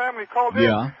Children and Family called in.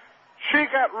 Yeah. She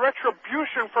got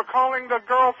retribution for calling the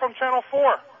girl from Channel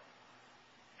 4,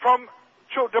 from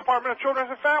Department of Children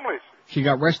and Families. She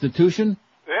got restitution?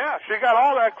 Yeah, she got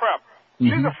all that crap.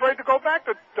 She's Mhm. afraid to go back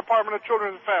to Department of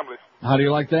Children and Families. How do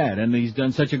you like that? And he's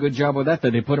done such a good job with that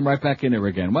they put him right back in there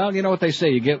again. Well, you know what they say,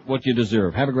 you get what you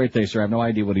deserve. Have a great day, sir. I have no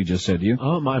idea what he just said to you.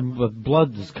 Oh, my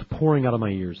blood is pouring out of my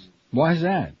ears. Why is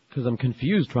that? Because I'm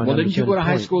confused trying Well, to didn't you understand go to his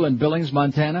high point. school in Billings,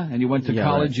 Montana, and you went to Yeah,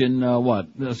 college in,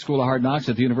 the School of Hard Knocks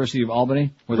at the University of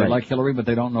Albany, where they Right. like Hillary, but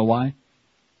they don't know why?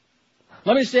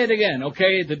 Let me say it again,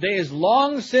 okay? The day is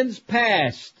long since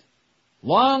past.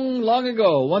 Long, long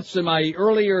ago, once in my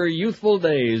earlier youthful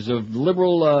days of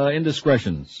liberal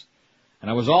indiscretions. And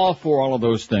I was all for all of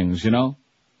those things, you know?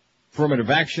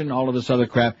 Affirmative action, all of this other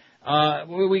crap.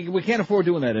 We can't afford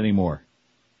doing that anymore.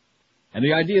 And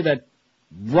the idea that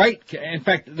in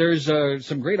fact, there's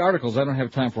some great articles, I don't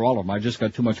have time for all of them, I just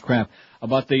got too much crap,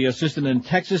 about the system in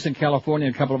Texas and California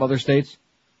and a couple of other states.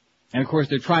 And of course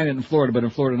they're trying it in Florida, but in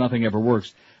Florida nothing ever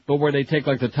works. But where they take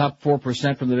like the top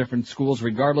 4% from the different schools,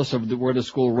 regardless of where the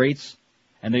school rates,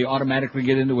 and they automatically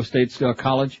get into a state's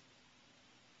college.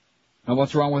 Now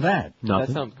what's wrong with that? Nothing.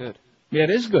 That sounds good. Yeah, it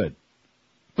is good.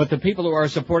 But the people who are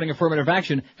supporting affirmative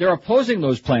action, they're opposing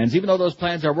those plans, even though those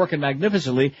plans are working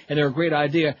magnificently and they're a great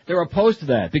idea. They're opposed to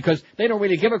that because they don't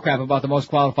really give a crap about the most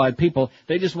qualified people.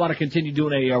 They just want to continue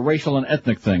doing a racial and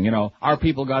ethnic thing. You know, our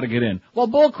people got to get in. Well,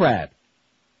 bull crap.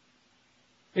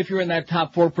 If you're in that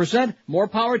top 4%, more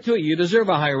power to you. You deserve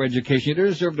a higher education. You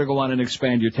deserve to go on and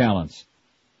expand your talents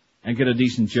and get a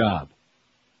decent job.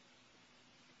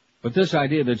 But this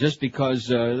idea that just because,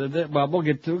 we'll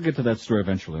get to that story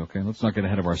eventually, okay? Let's not get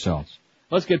ahead of ourselves.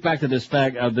 Let's get back to this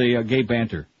the gay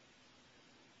banter.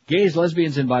 Gays,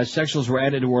 lesbians, and bisexuals were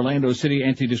added to Orlando City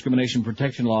Anti-Discrimination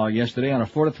Protection Law yesterday on a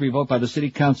 4-3 vote by the City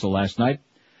Council last night.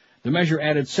 The measure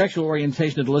added sexual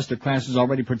orientation to the list of classes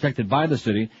already protected by the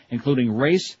city, including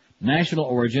race, national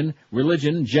origin,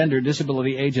 religion, gender,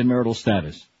 disability, age, and marital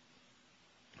status.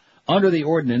 Under the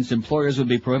ordinance, employers would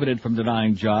be prohibited from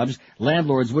denying jobs,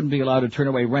 landlords wouldn't be allowed to turn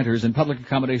away renters, and public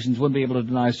accommodations wouldn't be able to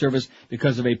deny service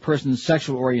because of a person's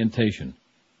sexual orientation.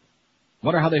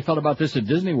 Wonder how they felt about this at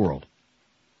Disney World.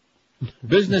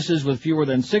 Businesses with fewer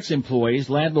than 6 employees,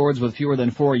 landlords with fewer than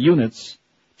 4 units,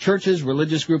 churches,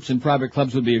 religious groups, and private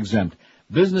clubs would be exempt.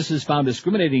 Businesses found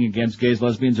discriminating against gays,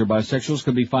 lesbians, or bisexuals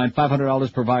could be fined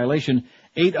 $500 per violation.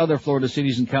 8 other Florida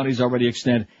cities and counties already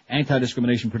extend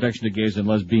anti-discrimination protection to gays and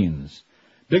lesbians.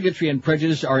 Bigotry and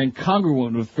prejudice are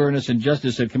incongruent with fairness and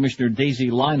justice, said Commissioner Daisy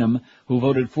Lynham, who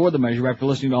voted for the measure after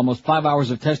listening to almost 5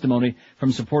 hours of testimony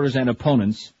from supporters and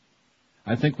opponents.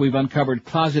 I think we've uncovered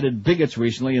closeted bigots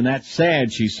recently, and that's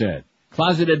sad, she said.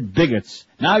 Closeted bigots.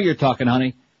 Now you're talking,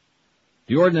 honey.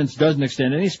 The ordinance doesn't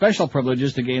extend any special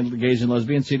privileges to gays and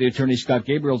lesbians. City Attorney Scott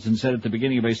Gabrielson said at the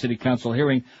beginning of a city council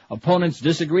hearing. Opponents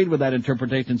disagreed with that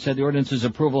interpretation and said the ordinance's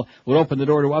approval would open the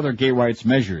door to other gay rights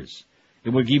measures. It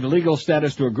would give legal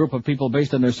status to a group of people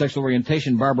based on their sexual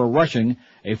orientation. Barbara Rushing,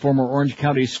 a former Orange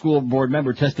County School Board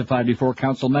member, testified before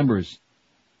council members.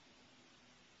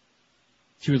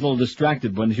 She was a little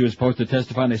distracted when she was supposed to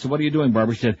testify, and they said, "What are you doing,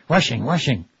 Barbara?" She said,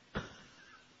 rushing.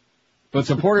 But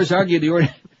supporters argued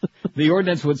the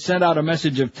ordinance would send out a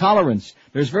message of tolerance.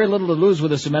 There's very little to lose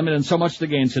with this amendment and so much to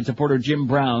gain, said supporter Jim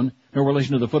Brown, no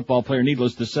relation to the football player,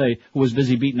 needless to say, who was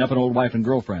busy beating up an old wife and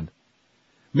girlfriend.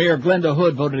 Mayor Glenda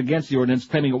Hood voted against the ordinance,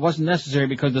 claiming it wasn't necessary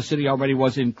because the city already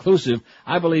was inclusive.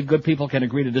 I believe good people can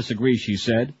agree to disagree, she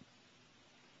said.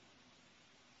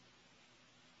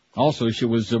 Also, she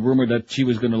was rumored that she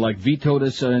was going to, veto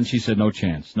this, and she said, no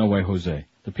chance. No way, Jose.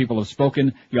 The people have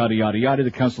spoken, yada, yada, yada.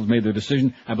 The council has made their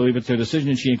decision. I believe it's their decision,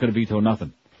 and she ain't going to veto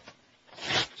nothing.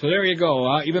 So there you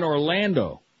go. Even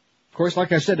Orlando. Of course,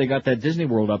 like I said, they got that Disney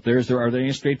World up there. Are there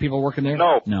any straight people working there?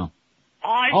 No.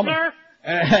 Eisner?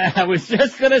 I was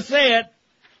just going to say it.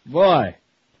 Boy.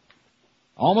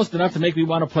 Almost enough to make me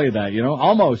want to play that,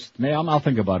 Almost. I'll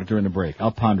think about it during the break.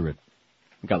 I'll ponder it.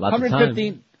 We got lots of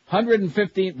time.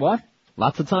 115, what?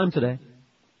 Lots of time today.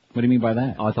 What do you mean by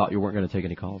that? Oh, I thought you weren't going to take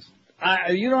any calls.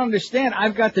 You don't understand.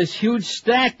 I've got this huge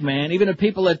stack, man. Even the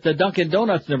people at the Dunkin'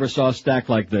 Donuts never saw a stack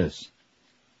like this.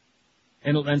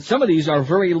 And some of these are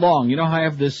very long. You know how I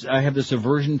have this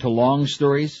aversion to long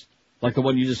stories? Like the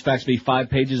one you just faxed me 5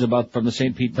 pages about from the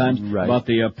St. Pete Times, right, about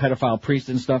the pedophile priest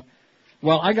and stuff.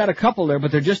 Well, I got a couple there,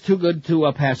 but they're just too good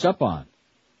to pass up on.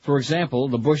 For example,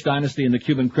 the Bush dynasty and the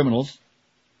Cuban criminals.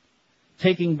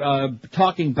 Talking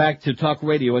back to talk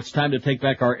radio, it's time to take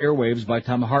back our airwaves by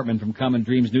Tom Hartman from Common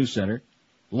Dreams News Center.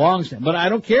 But I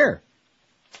don't care.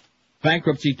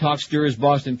 Bankruptcy talk stirs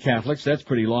Boston Catholics. That's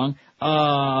pretty long.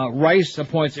 Rice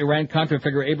appoints Iran-Contra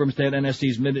figure Abrams to head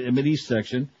NSC's Mideast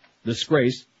section.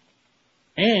 Disgrace.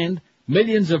 And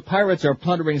millions of pirates are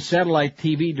plundering satellite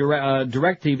TV,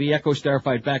 direct TV, EchoStar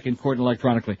fight back in court and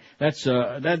electronically. That's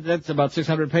about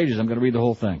 600 pages. I'm going to read the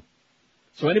whole thing.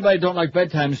 So anybody don't like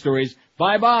bedtime stories,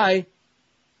 bye-bye.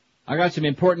 I got some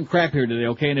important crap here today,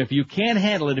 okay? And if you can't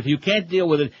handle it, if you can't deal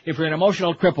with it, if you're an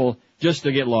emotional cripple, just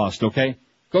to get lost, okay?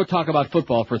 Go talk about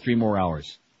football for 3 more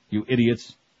hours, you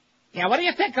idiots. Yeah, what do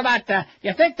you think about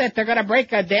you think that they're going to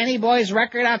break a Danny Boy's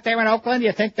record out there in Oakland?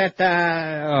 You think that,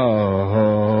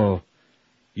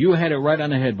 You had it right on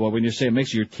the head, boy. When you say it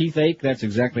makes your teeth ache, that's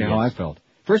exactly how I felt.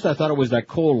 First I thought it was that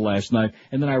cold last night,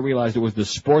 and then I realized it was the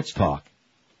sports talk.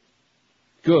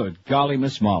 Good golly,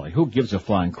 Miss Molly, who gives a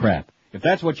flying crap? If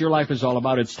that's what your life is all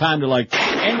about, it's time to,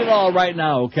 end it all right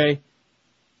now, okay?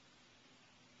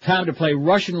 Time to play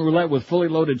Russian roulette with fully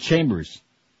loaded chambers.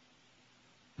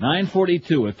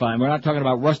 9:42 at 5. We're not talking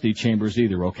about rusty chambers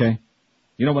either, okay?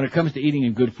 When it comes to eating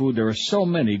and good food, there are so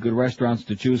many good restaurants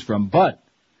to choose from, but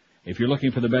if you're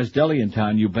looking for the best deli in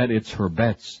town, you bet it's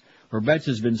Herbett's. Herbett's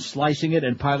has been slicing it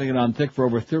and piling it on thick for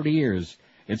over 30 years.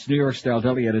 It's New York-style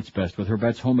deli at its best with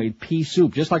Herbett's homemade pea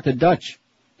soup, just like the Dutch,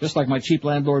 just like my cheap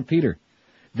landlord Peter.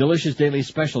 Delicious daily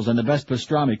specials and the best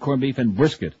pastrami, corned beef, and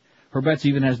brisket. Herbett's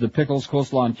even has the pickles,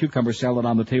 coleslaw, and cucumber salad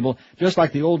on the table, just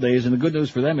like the old days, and the good news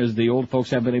for them is the old folks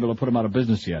haven't been able to put them out of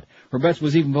business yet. Herbett's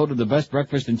was even voted the best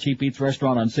breakfast and cheap eats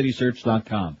restaurant on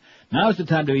citysearch.com. Now's the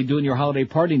time to be doing your holiday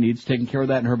party needs. Taking care of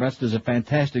that, and Herbett's does a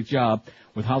fantastic job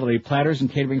with holiday platters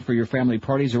and catering for your family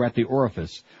parties or at the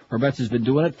orifice. Herbett's has been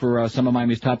doing it for some of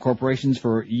Miami's top corporations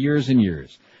for years and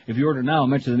years. If you order now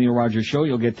and mention the Neil Rogers Show,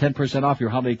 you'll get 10% off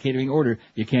your holiday catering order.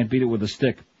 You can't beat it with a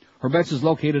stick. Herbett's is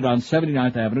located on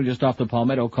 79th Avenue, just off the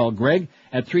Palmetto. Call Greg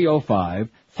at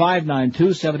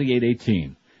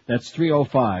 305-592-7818. That's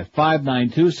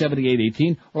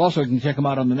 305-592-7818. Or also you can check them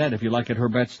out on the net if you like at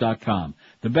Herbett's.com.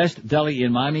 The best deli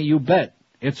in Miami, you bet.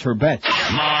 It's Herbett's.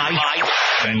 Live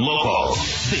and local.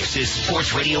 This is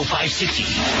Sports Radio 560.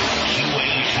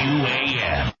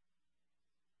 QAQAM.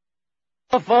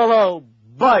 Buffalo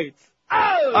bites.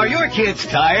 Oh! Are your kids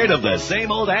tired of the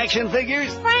same old action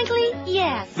figures? Frankly,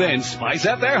 yeah. Yes. Then spice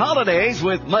up their holidays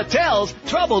with Mattel's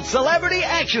Troubled Celebrity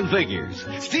Action Figures.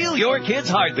 Steal your kid's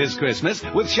heart this Christmas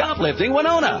with Shoplifting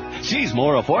Winona. She's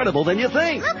more affordable than you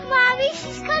think. Look, Mommy,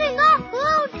 she's cutting off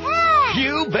Blue Ted.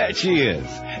 You bet she is.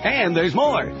 And there's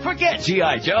more. Forget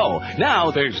G.I. Joe.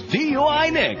 Now there's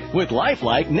DUI Nick with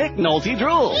lifelike Nick Nolte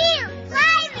drool. Ew,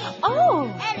 slimy. Oh.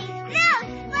 And he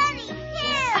smells funny,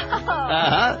 too.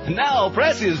 Uh-huh. Now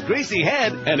press his greasy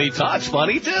head, and he talks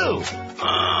funny, too.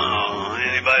 Oh,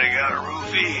 anybody got a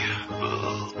roofie?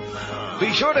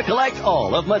 Be sure to collect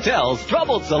all of Mattel's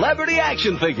Troubled Celebrity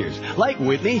Action Figures, like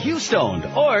Whitney Houston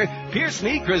or Pierce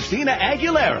Me Christina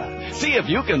Aguilera. See if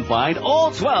you can find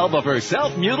all 12 of her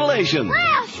self-mutilations.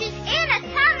 Wow, she's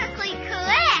anatomically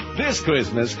correct. This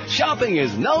Christmas, shopping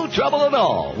is no trouble at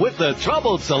all with the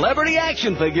Troubled Celebrity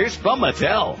Action Figures from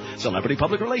Mattel. Celebrity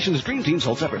Public Relations Dream Team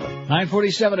sold separately.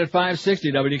 947 at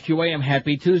 560 WQAM.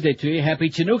 Happy Tuesday to you.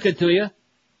 Happy Chinooka to you.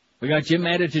 We got Jim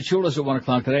Chichulas at 1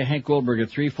 o'clock today. Hank Goldberg at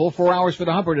 3. Full 4 hours for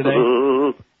the humper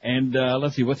today. And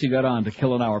let's see, what's he got on to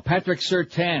kill an hour? Patrick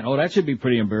Surtain. Oh, that should be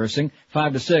pretty embarrassing.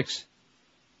 5 to 6.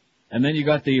 And then you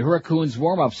got the Hurricanes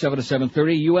warm-up, 7 to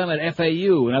 7:30. UM at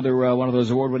FAU, another one of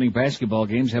those award-winning basketball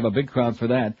games. Have a big crowd for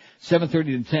that.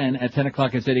 7:30 to 10. At 10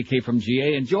 o'clock, it's Eddie K from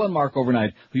GA. And Joe and Mark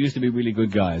overnight, who used to be really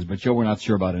good guys, but Joe we're not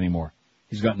sure about anymore.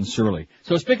 He's gotten surly.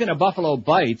 So speaking of Buffalo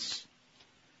Bites,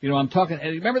 you know, I'm talking,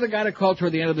 remember the guy that called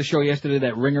toward the end of the show yesterday,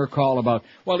 that ringer call about,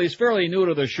 well, he's fairly new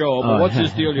to the show, but what's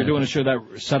his deal? You're doing a show,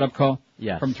 that setup call?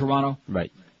 Yes. From Toronto?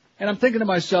 Right. And I'm thinking to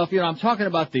myself, you know, I'm talking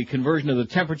about the conversion of the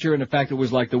temperature and the fact it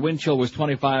was like the wind chill was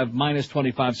minus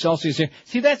 25 Celsius here.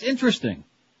 See, that's interesting.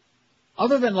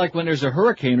 Other than like when there's a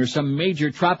hurricane or some major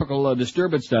tropical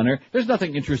disturbance down there, there's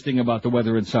nothing interesting about the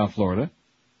weather in South Florida.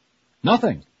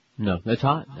 Nothing. No, it's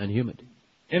hot and humid.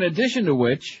 In addition to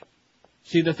which,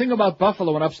 see, the thing about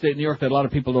Buffalo and upstate New York that a lot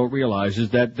of people don't realize is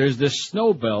that there's this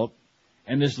snow belt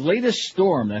and this latest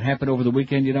storm that happened over the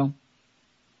weekend, you know,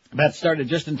 that started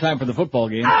just in time for the football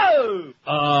game.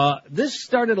 Oh! This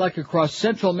started like across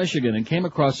central Michigan and came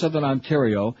across southern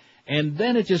Ontario, and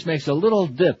then it just makes a little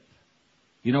dip.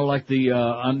 You know, like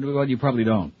well, you probably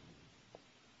don't.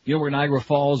 You know where Niagara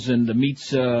Falls and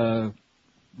meets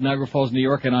Niagara Falls, New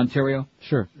York and Ontario?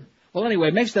 Sure. Well, anyway,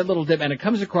 it makes that little dip, and it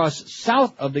comes across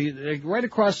south of right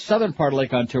across southern part of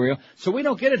Lake Ontario, so we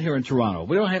don't get it here in Toronto.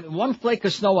 We don't have one flake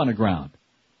of snow on the ground.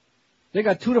 They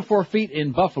got 2 to 4 feet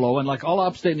in Buffalo, and like all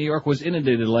upstate New York was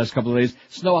inundated the last couple of days,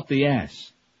 snow up the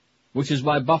ass. Which is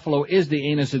why Buffalo is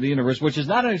the anus of the universe, which is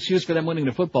not an excuse for them winning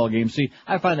the football game. See,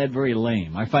 I find that very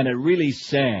lame. I find it really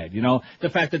sad, you know, the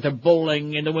fact that they're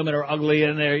bowling and the women are ugly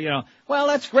and they're, you know, well,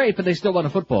 that's great, but they still won a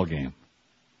football game.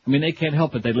 I mean, they can't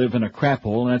help it. They live in a crap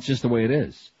hole, and that's just the way it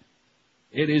is.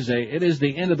 It is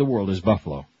the end of the world, is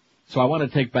Buffalo. So I want to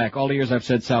take back all the years I've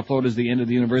said South Florida is the end of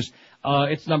the universe.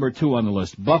 It's number 2 on the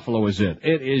list. Buffalo is it.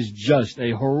 It is just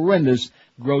a horrendous,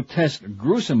 grotesque,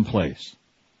 gruesome place.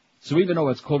 So even though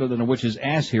it's colder than a witch's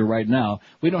ass here right now,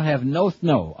 we don't have no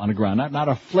snow on the ground. Not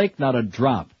a flake, not a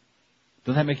drop.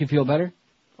 Does that make you feel better?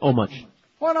 Oh, much.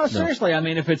 Well, no, seriously. I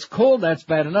mean, if it's cold, that's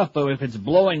bad enough. But if it's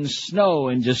blowing snow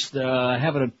and just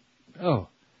having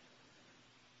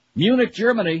Munich,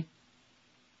 Germany.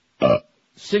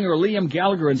 Singer Liam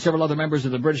Gallagher and several other members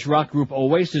of the British rock group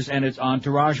Oasis and its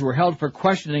entourage were held for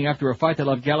questioning after a fight that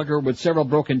left Gallagher with several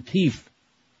broken teeth.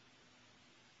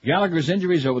 Gallagher's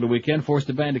injuries over the weekend forced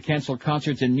the band to cancel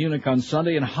concerts in Munich on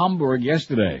Sunday and Hamburg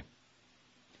yesterday.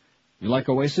 You like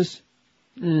Oasis?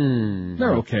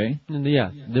 They're okay. Yeah,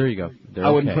 there you go.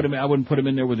 I wouldn't put them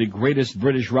in there with the greatest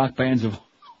British rock bands of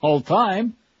all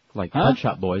time. Like Pet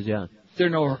Shop Boys, yeah. They're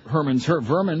no Herman's Hurt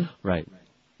Vermin. Right.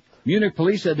 Munich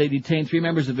police said they detained 3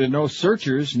 members of their No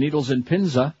Searchers, Needles and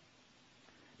Pinza.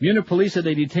 Munich police said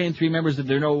they detained 3 members of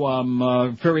their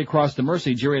No Ferry Across the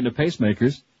Mersey, Jerry and the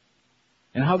Pacemakers.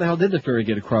 And how the hell did the ferry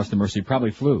get across the Mersey? Probably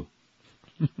flew.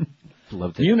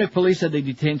 Loved it. Munich police said they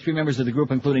detained 3 members of the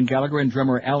group, including Gallagher and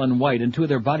drummer Alan White, and 2 of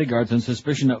their bodyguards on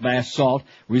suspicion of assault,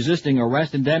 resisting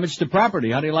arrest, and damage to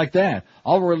property. How do you like that?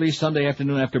 All were released Sunday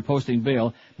afternoon after posting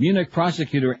bail. Munich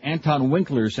prosecutor Anton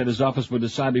Winkler said his office would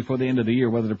decide before the end of the year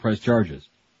whether to press charges.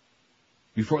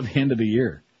 Before the end of the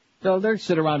year. So they'll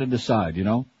sit around and decide, you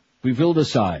know. We will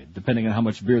decide, depending on how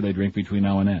much beer they drink between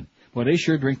now and then. Well, they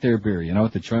sure drink their beer, you know,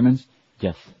 at the Troymans.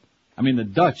 Yes. I mean, the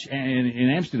Dutch in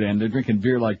Amsterdam, they're drinking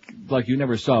beer like you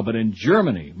never saw. But in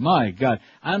Germany, my God,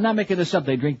 I'm not making this up.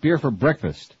 They drink beer for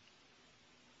breakfast.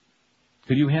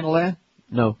 Could you handle that?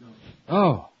 No.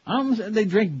 Oh, they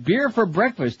drink beer for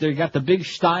breakfast. They got the big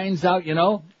steins out, you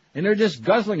know, and they're just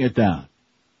guzzling it down.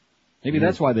 Maybe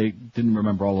that's why they didn't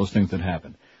remember all those things that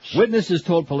happened. Witnesses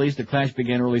told police the clash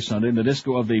began early Sunday in the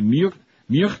disco of the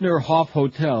Münchnerhof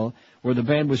Hotel, where the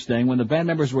band was staying. When the band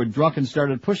members were drunk and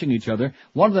started pushing each other,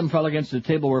 one of them fell against a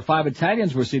table where 5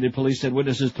 Italians were seated, police said.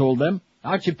 Witnesses told them.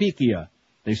 Archipicchia,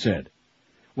 they said.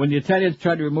 When the Italians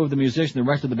tried to remove the musician, the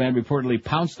rest of the band reportedly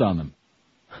pounced on them.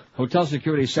 Hotel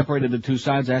security separated the two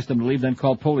sides, asked them to leave, then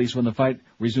called police when the fight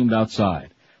resumed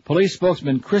outside. Police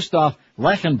spokesman Christoph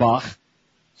Reichenbach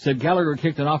said Gallagher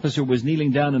kicked an officer who was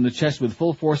kneeling down in the chest with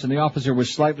full force and the officer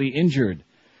was slightly injured.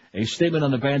 A statement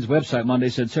on the band's website Monday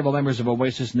said several members of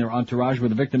Oasis and their entourage were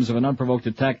the victims of an unprovoked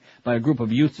attack by a group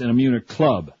of youths in a Munich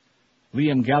club.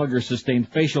 Liam Gallagher sustained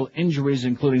facial injuries,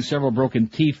 including several broken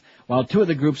teeth, while 2 of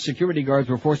the group's security guards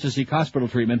were forced to seek hospital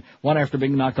treatment, one after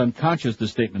being knocked unconscious, the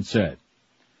statement said.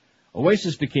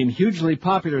 Oasis became hugely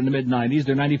popular in the mid-90s.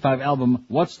 Their 95 album,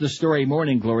 What's the Story,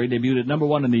 Morning Glory, debuted at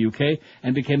 #1 in the UK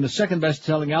and became the second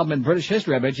best-selling album in British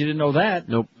history. I bet you didn't know that.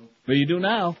 Nope. But you do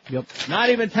now. Yep. Not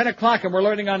even 10 o'clock and we're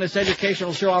learning on this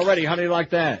educational show already. How do you like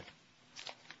that?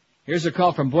 Here's a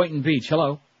call from Boynton Beach.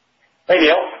 Hello. Hey,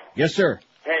 Neil. Yes, sir.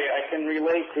 Hey, I can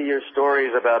relate to your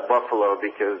stories about Buffalo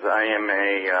because I am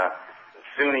a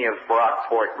SUNY of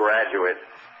Brockport graduate,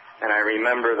 and I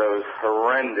remember those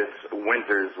horrendous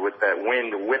winters with that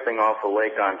wind whipping off of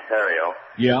Lake Ontario.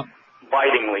 Yeah.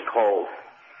 Bitingly cold.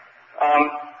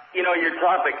 Your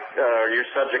topic, your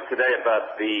subject today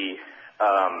about the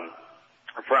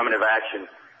affirmative action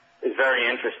is very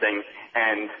interesting,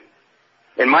 and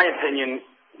in my opinion,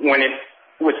 when it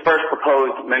was first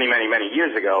proposed many, many, many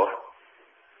years ago,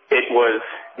 it was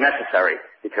necessary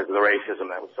because of the racism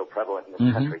that was so prevalent in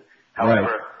this country.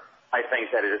 However, I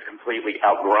think that it has completely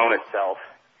outgrown itself,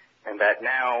 and that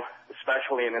now,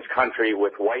 especially in this country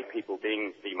with white people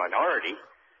being the minority,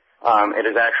 it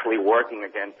is actually working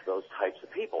against those types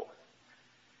of people.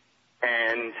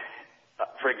 And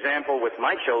for example, with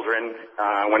my children,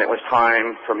 when it was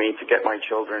time for me to get my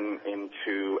children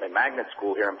into a magnet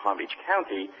school here in Palm Beach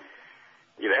County,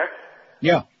 you there?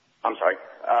 Yeah. I'm sorry.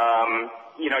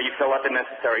 You fill out the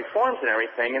necessary forms and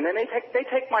everything, and then they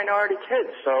take minority kids.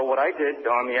 So what I did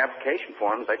on the application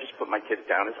forms, I just put my kids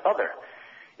down as other,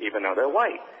 even though they're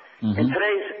white. In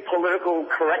today's political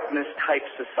correctness type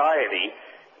society,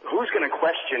 who's going to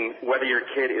question whether your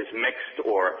kid is mixed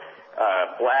or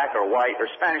black or white or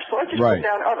Spanish? So I just put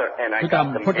down other, and I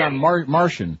got them. Put down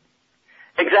Martian.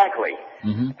 Exactly.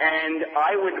 And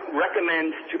I would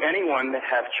recommend to anyone that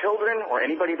have children or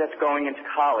anybody that's going into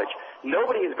college,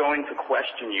 nobody is going to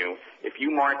question you if you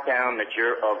mark down that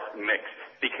you're of mixed.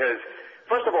 Because,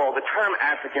 first of all, the term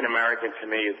African American to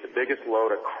me is the biggest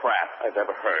load of crap I've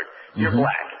ever heard. You're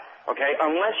black, okay?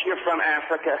 Unless you're from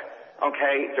Africa,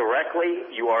 okay,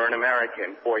 directly, you are an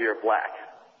American or you're black.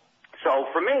 So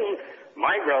for me,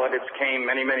 my relatives came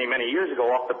many, many, many years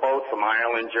ago off the boat from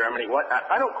Ireland, Germany.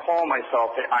 I don't call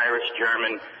myself an Irish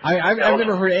German. I've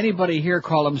never heard anybody here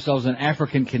call themselves an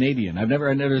African Canadian.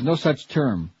 There's no such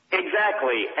term.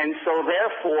 Exactly. And so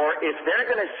therefore, if they're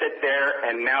going to sit there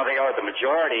and now they are the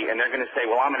majority and they're going to say,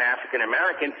 well, I'm an African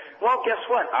American, well, guess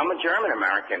what? I'm a German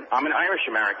American. I'm an Irish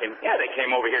American. Yeah, they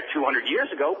came over here 200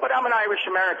 years ago, but I'm an Irish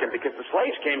American because the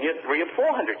slaves came here 300 or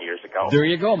 400 years ago. There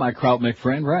you go, my Krautmik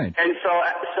friend, right. And so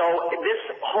this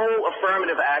whole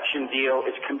affirmative action deal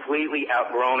is completely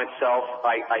outgrown itself.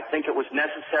 I think it was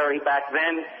necessary back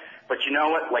then, but you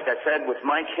know what? Like I said, with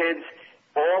my kids,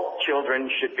 all children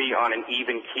should be on an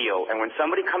even keel. And when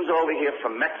somebody comes over here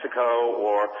from Mexico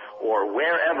or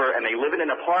wherever and they live in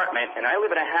an apartment, and I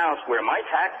live in a house where my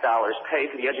tax dollars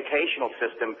pay for the educational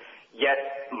system,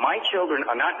 yet my children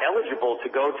are not eligible to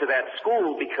go to that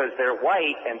school because they're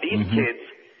white, and these kids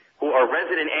who are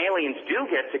resident aliens do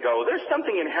get to go, there's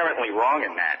something inherently wrong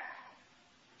in that.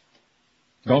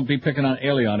 Don't be picking on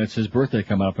Elion. It's his birthday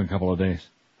coming up in a couple of days.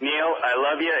 Neil, I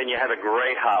love you, and you have a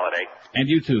great holiday. And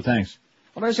you too, thanks.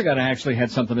 Well, there's a guy that actually had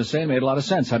something to say and made a lot of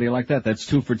sense. How do you like that? That's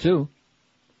 2 for 2.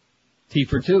 T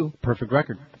for 2. Perfect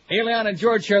record. Elion and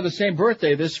George share the same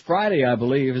birthday this Friday, I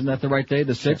believe. Isn't that the right day,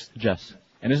 the 6th? Yes.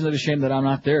 And isn't it a shame that I'm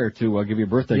not there to give you a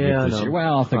birthday gift this year?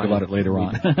 Well, I'll think about it later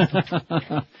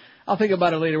on. I'll think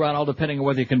about it later on, all depending on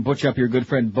whether you can butch up your good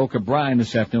friend Boca Brian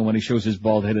this afternoon when he shows his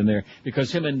bald head in there.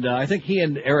 Because him and, I think he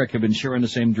and Eric have been sharing the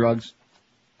same drugs.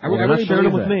 Well, they're not sharing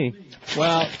them with me.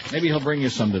 Well, maybe he'll bring you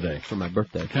some today. For my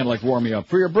birthday. Kind of like warm you up.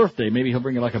 For your birthday, maybe he'll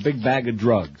bring you like a big bag of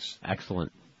drugs.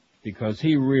 Excellent. Because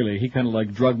he kind of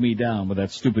like drugged me down with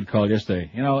that stupid call yesterday.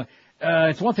 You know,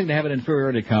 it's one thing to have an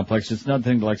inferiority complex. It's another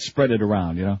thing to like spread it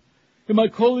around, you know. Am I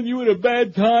calling you at a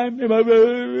bad time? Am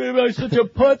I such a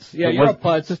putz? Yeah, you're a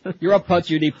putz. You're a putz.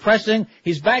 You're depressing.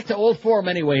 He's back to old form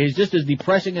anyway. He's just as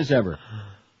depressing as ever.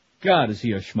 God, is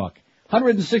he a schmuck.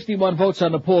 161 votes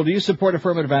on the poll. Do you support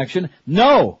affirmative action?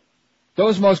 No.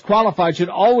 Those most qualified should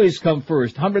always come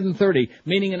first. 130,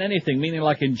 meaning in anything, meaning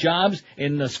like in jobs,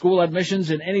 in the school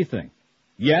admissions, in anything.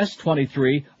 Yes,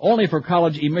 23, only for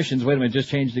college emissions. Wait a minute, just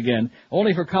changed again.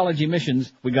 Only for college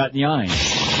emissions, we got 9. Live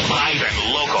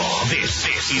and local. This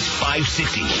is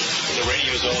 560. The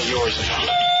radio's all yours now.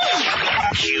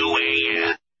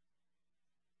 QAM.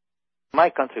 My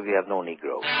country, we have no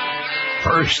Negro.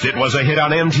 First, it was a hit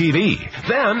on MTV,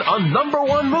 then a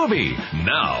 #1 movie.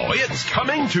 Now it's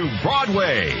coming to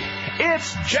Broadway.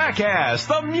 It's Jackass,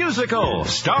 the musical,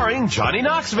 starring Johnny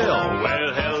Knoxville.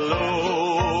 Well,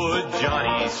 hello,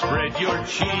 Johnny, spread your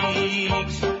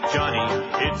cheeks. Johnny,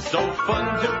 it's so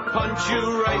fun to punch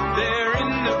you right there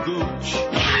in the gooch.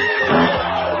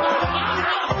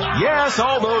 Yes,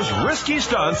 all those risky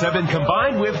stunts have been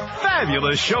combined with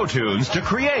fabulous show tunes to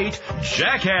create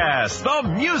Jackass, the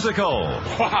musical.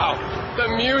 Wow, the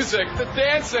music, the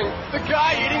dancing, the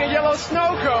guy eating a yellow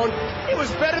snow cone. It was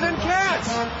better than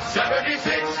Cats.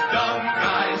 76 dumb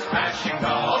guys crashing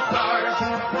golf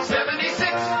cars.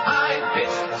 76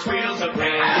 high-pitched squeals of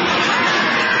pain.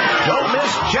 Don't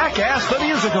miss Jackass the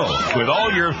Musical, with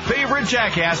all your favorite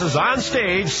jackasses on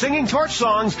stage singing torch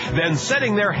songs, then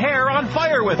setting their hair on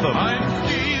fire with them. I'm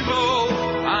Steve-O,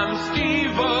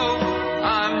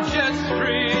 I'm just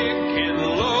freaking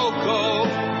loco.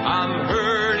 I'm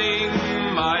hurting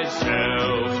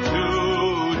myself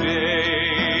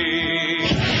today.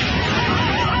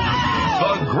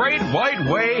 The Great White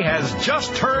Way has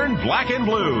just turned black and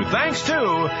blue thanks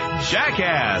to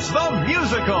Jackass the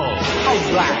Musical.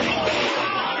 All right.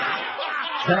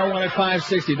 10:01 at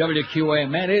 560 WQA.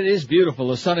 Man, it is beautiful.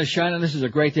 The sun is shining. This is a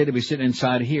great day to be sitting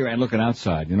inside here and looking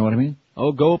outside. You know what I mean?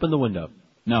 Oh, go open the window.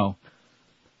 No.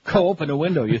 Go open the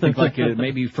window. You think like it may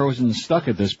be frozen and stuck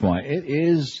at this point. It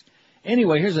is.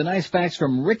 Anyway, here's a nice fax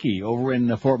from Ricky over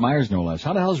in Fort Myers, no less.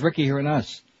 How the hell is Ricky hearing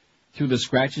us? Through the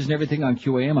scratches and everything on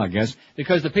QAM, I guess.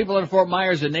 Because the people in Fort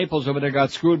Myers and Naples over there got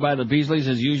screwed by the Beasleys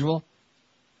as usual.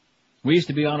 We used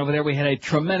to be on over there. We had a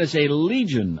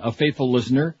legion of faithful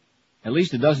listener. At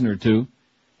least a dozen or two.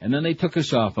 And then they took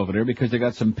us off over there because they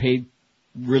got some paid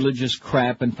religious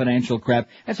crap and financial crap.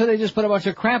 And so they just put a bunch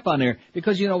of crap on there.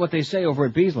 Because you know what they say over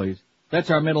at Beasley's.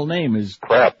 That's our middle name is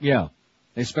crap. Yeah.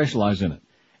 They specialize in it.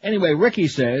 Anyway, Ricky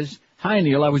says, "Hi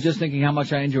Neil, I was just thinking how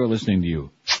much I enjoy listening to you.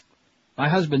 My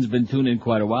husband's been tuned in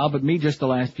quite a while, but me just the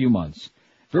last few months.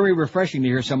 Very refreshing to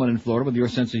hear someone in Florida with your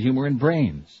sense of humor and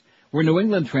brains. We're New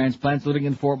England transplants living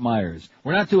in Fort Myers.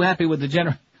 We're not too happy with the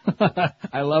general..."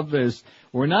 I love this.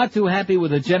 "We're not too happy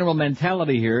with the general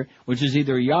mentality here, which is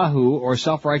either Yahoo or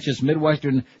self-righteous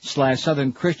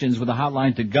Midwestern/Southern Christians with a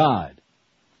hotline to God.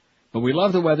 But we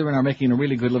love the weather and are making a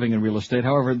really good living in real estate.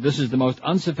 However, this is the most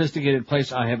unsophisticated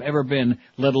place I have ever been,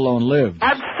 let alone lived.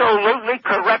 Absolutely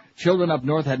correct. Children up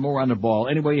north had more on the ball.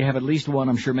 Anyway, you have at least one,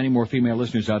 I'm sure many more female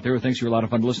listeners out there who thinks you're a lot of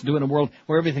fun to listen to in a world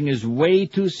where everything is way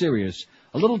too serious.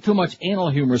 A little too much anal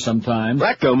humor sometimes.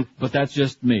 Rectum. But that's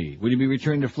just me. Will you be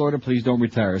returning to Florida? Please don't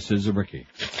retire," says Ricky.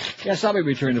 Yes, I'll be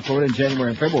returning to Florida in January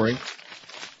and February.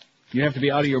 You have to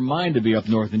be out of your mind to be up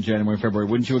north in January and February,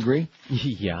 wouldn't you agree?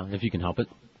 Yeah, if you can help it.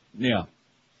 Yeah.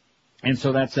 And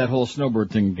so that's that whole snowbird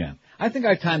thing again. I think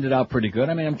I timed it out pretty good.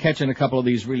 I mean, I'm catching a couple of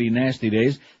these really nasty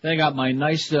days. Then I got my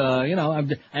nice, and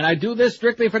I do this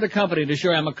strictly for the company to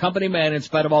show I'm a company man in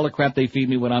spite of all the crap they feed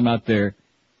me when I'm not there.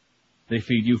 They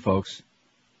feed you folks.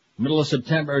 Middle of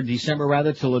September, or December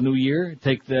rather, till the new year.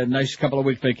 Take the nice couple of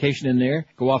week vacation in there.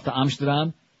 Go off to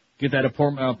Amsterdam. Get that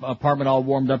apartment all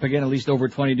warmed up again, at least over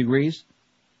 20 degrees.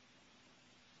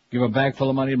 Give a bag full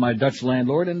of money to my Dutch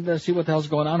landlord and see what the hell's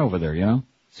going on over there, you know?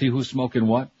 See who's smoking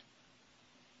what.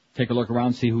 Take a look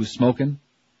around, see who's smoking.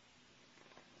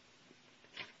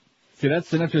 See,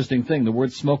 that's an interesting thing. The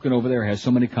word smoking over there has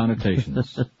so many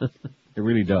connotations. It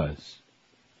really does.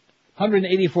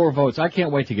 184 votes. I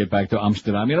can't wait to get back to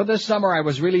Amsterdam. You know, this summer I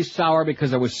was really sour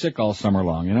because I was sick all summer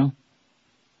long, you know?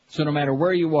 So no matter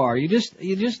where you are, you're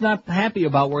just not happy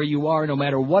about where you are no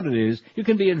matter what it is. You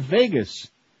can be in Vegas,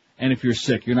 and if you're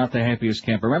sick, you're not the happiest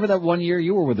camper. Remember that one year?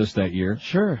 You were with us that year.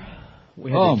 Sure.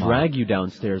 We had to drag you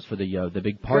downstairs for the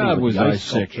big party. God, with was I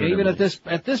sick. Even at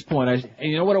this point,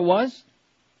 and you know what it was?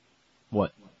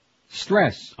 What?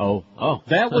 Stress. Oh.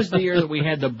 That was the year that we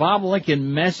had the Bob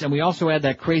Lincoln mess, and we also had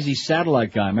that crazy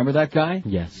satellite guy. Remember that guy?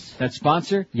 Yes. That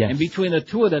sponsor? Yes. And between the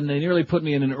two of them, they nearly put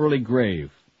me in an early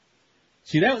grave.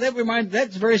 See,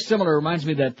 that's very similar. It reminds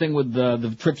me of that thing with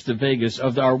the trips to Vegas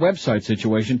of our website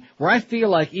situation, where I feel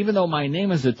like even though my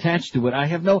name is attached to it, I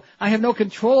have no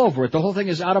control over it. The whole thing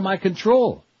is out of my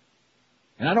control.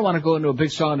 And I don't want to go into a big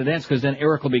song and dance because then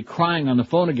Eric will be crying on the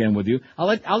phone again with you. I'll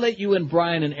let you and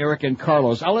Brian and Eric and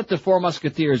Carlos, I'll let the four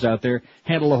musketeers out there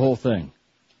handle the whole thing.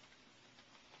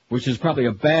 which is probably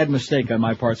a bad mistake on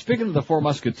my part. Speaking of the Four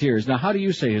Musketeers, now how do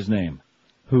you say his name?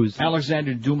 Who's?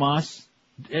 Alexander Dumas.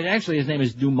 Actually, his name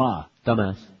is Dumas.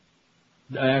 Dumbass.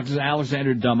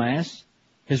 Alexander Dumas.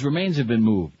 His remains have been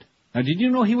moved. Now, did you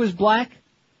know he was black?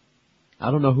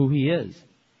 I don't know who he is.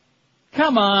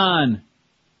 Come on!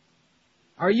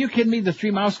 Are you kidding me? The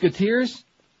Three Musketeers?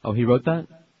 Oh, he wrote that?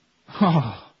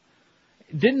 Oh.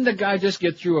 Didn't the guy just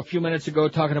get through a few minutes ago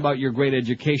talking about your great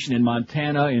education in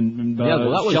Montana, in yeah,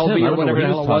 well, that was Shelby him. or whatever the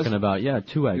hell it was? Talking about. Yeah,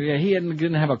 two eggs. Yeah, he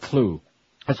didn't have a clue.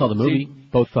 I saw the movie,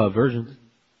 both versions.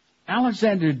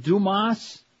 Alexander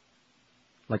Dumas?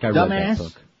 Like I read Dumbass? that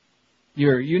book.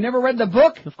 You never read the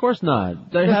book? Of course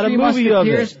not. They the had a Three movie of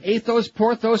Musketeers, it. Athos,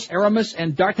 Porthos, Aramis,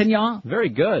 and D'Artagnan? Very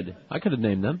good. I could have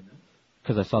named them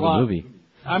because I saw the movie.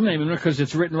 I'm naming them because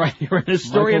it's written right here in the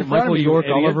story in front Michael of me, York,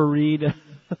 you idiot. Oliver Reed.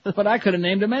 But I could have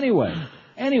named them anyway.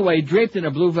 Anyway, draped in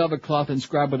a blue velvet cloth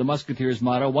inscribed with the Musketeers'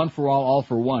 motto, one for all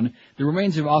for one, the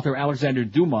remains of author Alexander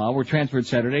Dumas were transferred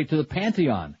Saturday to the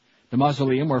Pantheon, the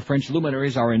mausoleum where French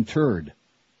luminaries are interred.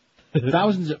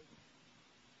 Thousands of...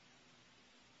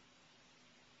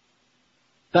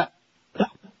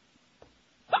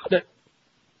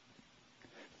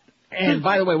 And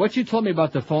by the way, what you told me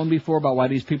about the phone before, about why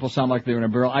these people sound like they're in a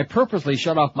barrel, I purposely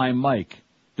shut off my mic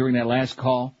during that last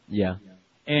call. Yeah.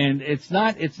 And it's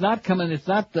not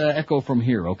the echo from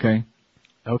here, okay?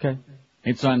 Okay.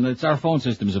 It's our phone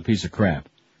system is a piece of crap.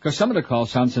 Because some of the calls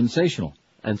sound sensational.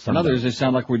 And some others, they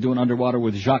sound like we're doing Underwater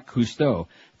with Jacques Cousteau.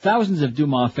 Thousands of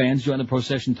Dumas fans joined the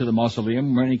procession to the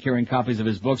mausoleum, many carrying copies of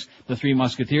his books, The Three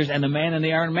Musketeers, and The Man in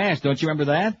the Iron Mask. Don't you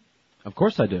remember that? Of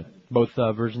course I do. Both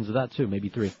versions of that, too. Maybe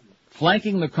three.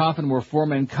 Flanking the coffin were four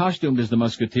men costumed as the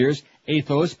Musketeers,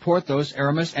 Athos, Porthos,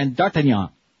 Aramis, and D'Artagnan.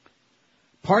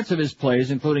 Parts of his plays,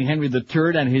 including Henry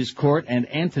III and His Court and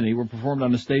Antony, were performed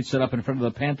on a stage set up in front of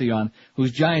the Pantheon,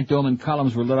 whose giant dome and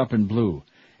columns were lit up in blue.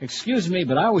 Excuse me,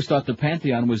 but I always thought the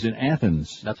Pantheon was in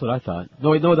Athens. That's what I thought.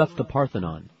 No, that's the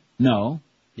Parthenon. No.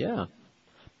 Yeah.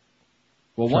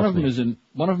 Well, one of them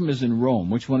is in Rome.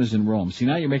 Which one is in Rome? See,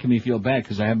 now you're making me feel bad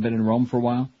because I haven't been in Rome for a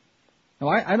while. No,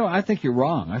 I think you're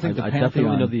wrong. I think the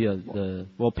Pantheon. Definitely know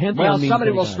the Pantheon. Well, means somebody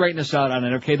will straighten us out on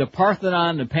it. Okay, the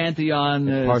Parthenon, the Pantheon,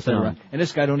 Parthenon. And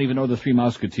this guy don't even know the Three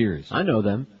Musketeers. I know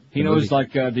them. He knows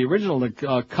like the original,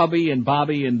 Cubby and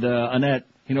Bobby and Annette.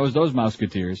 He knows those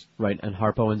Musketeers. Right, and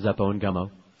Harpo and Zeppo and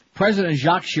Gummo. President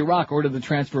Jacques Chirac ordered the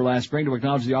transfer last spring to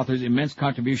acknowledge the author's immense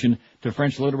contribution to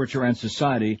French literature and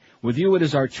society. With you, it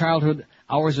is our childhood,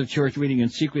 hours of church reading in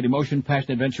secret, emotion,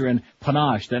 passion, adventure, and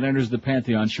panache that enters the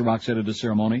Pantheon, Chirac said at the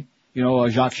ceremony. You know,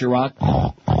 Jacques Chirac,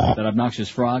 that obnoxious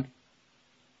frog?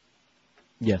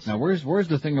 Yes. Now, where's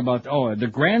the thing about, the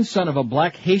grandson of a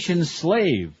black Haitian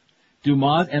slave.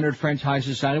 Dumas entered French high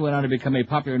society, went on to become a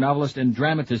popular novelist and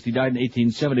dramatist. He died in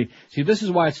 1870. See, this is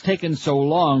why it's taken so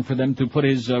long for them to put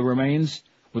his remains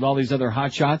with all these other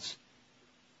hotshots.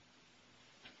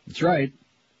 That's right.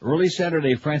 Early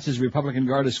Saturday, France's Republican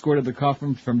Guard escorted the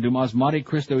coffin from Dumas' Monte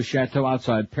Cristo chateau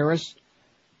outside Paris.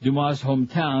 Dumas'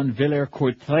 hometown,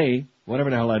 Villers-Cotterêts, whatever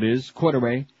the hell that is,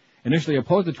 Cotterêts, initially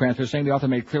opposed the transfer, saying the author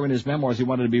made clear in his memoirs he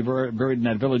wanted to be buried in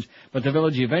that village, but the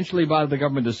village eventually bowed to the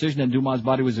government decision, and Dumas'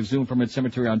 body was exhumed from its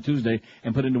cemetery on Tuesday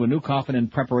and put into a new coffin in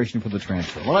preparation for the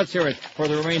transfer. Well, let's hear it for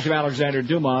the remains of Alexander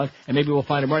Dumas, and maybe we'll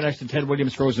find him right next to Ted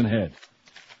Williams' frozen head.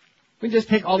 We can just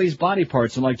take all these body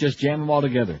parts and, just jam them all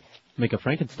together. Make a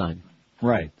Frankenstein.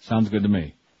 Right. Sounds good to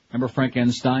me. Remember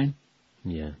Frankenstein?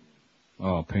 Yeah.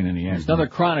 Oh, pain in the ass. Another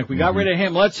chronic. We got rid of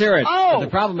him. Let's hear it. Oh! But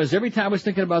the problem is, every time I was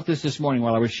thinking about this morning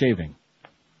while I was shaving,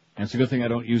 and it's a good thing I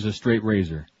don't use a straight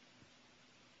razor.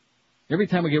 Every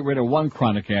time we get rid of one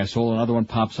chronic asshole, another one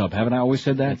pops up. Haven't I always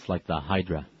said that? It's like the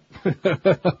Hydra.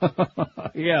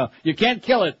 Yeah. You can't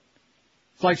kill it.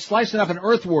 It's like slicing up an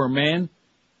earthworm, man.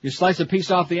 You slice a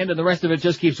piece off the end and the rest of it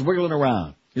just keeps wiggling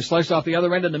around. You slice off the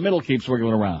other end and the middle keeps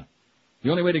wiggling around. The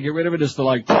only way to get rid of it is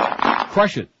to,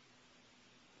 crush it.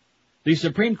 The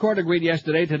Supreme Court agreed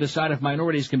yesterday to decide if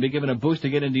minorities can be given a boost to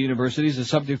get into universities, a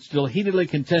subject still heatedly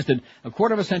contested a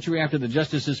quarter of a century after the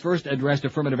justices first addressed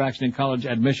affirmative action in college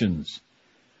admissions.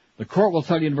 The court will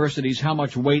tell universities how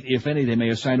much weight, if any, they may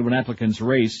assign to an applicant's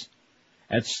race.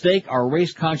 At stake are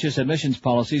race-conscious admissions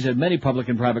policies at many public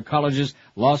and private colleges,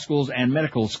 law schools, and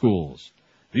medical schools.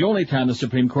 The only time the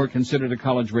Supreme Court considered a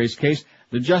college race case,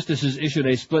 the justices issued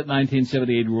a split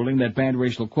 1978 ruling that banned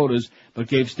racial quotas but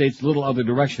gave states little other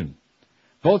direction.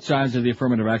 Both sides of the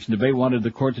affirmative action debate wanted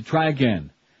the court to try again.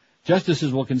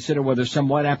 Justices will consider whether some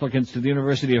white applicants to the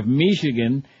University of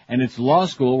Michigan and its law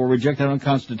school were rejected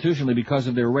unconstitutionally because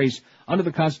of their race under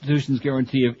the Constitution's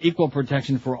guarantee of equal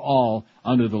protection for all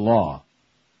under the law.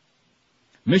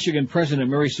 Michigan President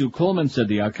Mary Sue Coleman said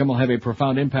the outcome will have a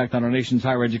profound impact on our nation's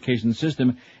higher education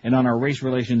system and on our race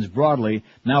relations broadly.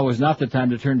 Now is not the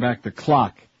time to turn back the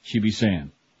clock, she be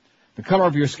saying. The color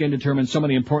of your skin determines so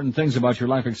many important things about your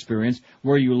life experience,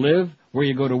 where you live, where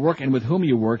you go to work, and with whom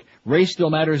you work. Race still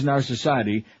matters in our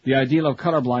society. The ideal of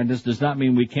colorblindness does not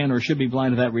mean we can or should be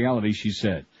blind to that reality, she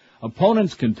said.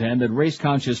 Opponents contend that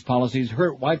race-conscious policies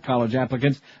hurt white college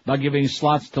applicants by giving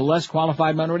slots to less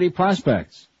qualified minority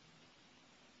prospects.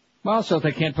 Well, so if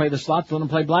they can't play the slots, let them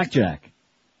play blackjack.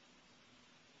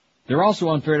 They're also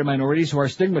unfair to minorities who are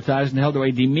stigmatized and held to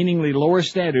a demeaningly lower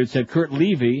standard, said Kurt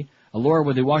Levy, a lawyer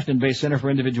with the Washington-based Center for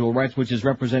Individual Rights, which is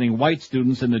representing white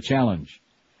students in the challenge.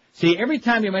 See, every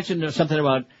time you mention something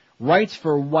about rights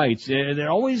for whites, it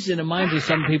always in the minds of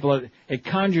some people, it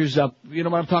conjures up, you know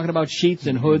what I'm talking about, sheets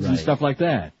and hoods and stuff like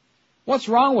that. What's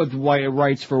wrong with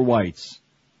rights for whites?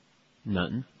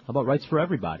 Nothing. How about rights for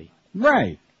everybody?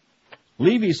 Right.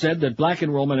 Levy said that black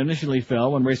enrollment initially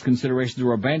fell when race considerations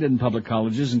were abandoned in public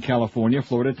colleges in California,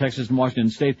 Florida, Texas, and Washington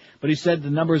State, but he said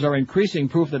the numbers are increasing,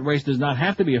 proof that race does not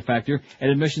have to be a factor at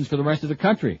admissions for the rest of the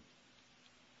country.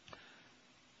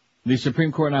 The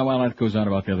Supreme Court now, well, that goes on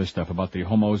about the other stuff, about the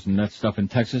homos and that stuff in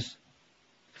Texas.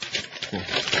 Cool.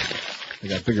 They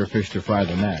got bigger fish to fry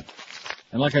than that.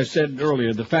 And like I said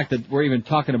earlier, the fact that we're even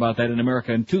talking about that in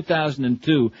America in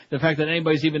 2002, the fact that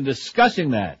anybody's even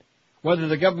discussing that, whether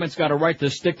the government's got a right to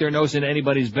stick their nose into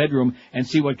anybody's bedroom and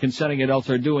see what consenting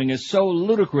adults are doing, is so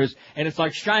ludicrous, and it's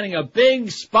like shining a big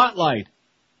spotlight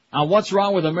on what's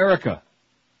wrong with America,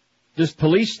 this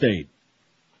police state,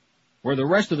 where the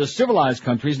rest of the civilized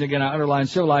countries, and again I underline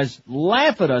civilized,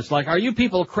 laugh at us like, are you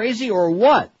people crazy or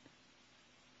what?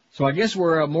 So I guess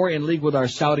we're more in league with our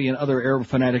Saudi and other Arab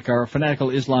fanatical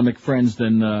Islamic friends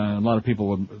than a lot of people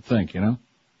would think, you know?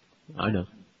 I know.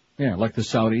 Yeah, like the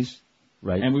Saudis.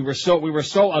 Right. And we were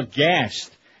so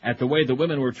aghast at the way the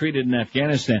women were treated in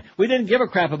Afghanistan. We didn't give a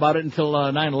crap about it until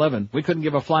 9/11. We couldn't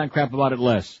give a flying crap about it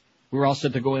less. We were all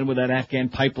set to go in with that Afghan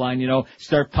pipeline, you know,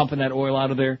 start pumping that oil out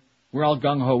of there. We're all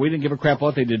gung-ho. We didn't give a crap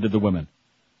what they did to the women.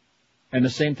 And the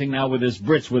same thing now with this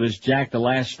Brits, with this Jack the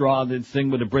Last Straw, the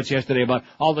thing with the Brits yesterday about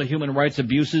all the human rights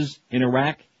abuses in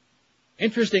Iraq.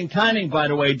 Interesting timing, by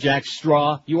the way, Jack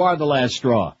Straw. You are the last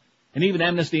straw. And even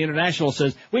Amnesty International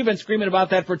says, we've been screaming about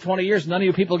that for 20 years. None of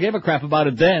you people gave a crap about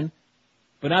it then.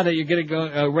 But now that you're getting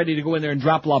ready to go in there and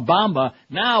drop La Bamba,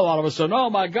 now all of a sudden, oh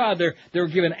my God, they're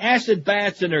giving acid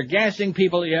baths and they're gassing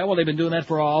people. Yeah, well, they've been doing that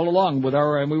for all along with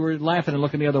and we were laughing and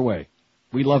looking the other way.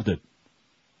 We loved it.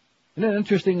 Isn't it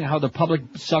interesting how the public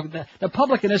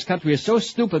in this country is so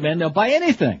stupid, man, they'll buy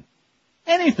anything.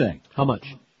 Anything. How much?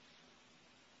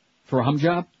 For a hum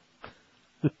job?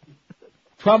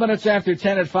 12 minutes after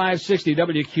 10 at 560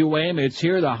 WQAM. It's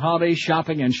here, the holiday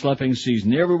shopping and schlepping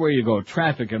season. Everywhere you go,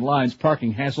 traffic and lines,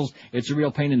 parking hassles, it's a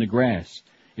real pain in the grass.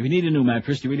 If you need a new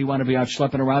mattress, do you really want to be out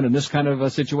schlepping around in this kind of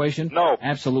a situation? No.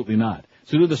 Absolutely not.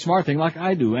 So do the smart thing like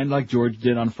I do and like George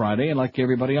did on Friday and like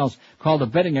everybody else. Call the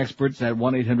bedding experts at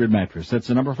 1-800-MATTRESS. That's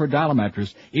the number for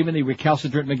Dial-A-Mattress. Even the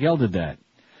recalcitrant Miguel did that.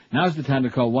 Now's the time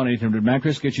to call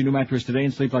 1-800-MATTRESS. Get your new mattress today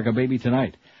and sleep like a baby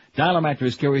tonight.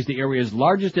 Dial-A-Mattress carries the area's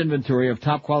largest inventory of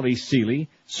top-quality Sealy,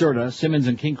 Serta, Simmons,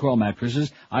 and King Coil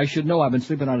mattresses. I should know. I've been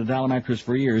sleeping on a Dial-A-Mattress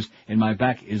for years, and my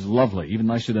back is lovely, even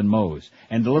nicer than Moe's.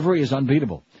 And delivery is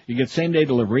unbeatable. You get same-day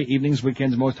delivery, evenings,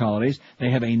 weekends, most holidays. They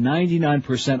have a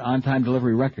 99% on-time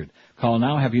delivery record. Call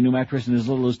now, have your new mattress in as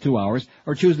little as 2 hours,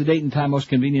 or choose the date and time most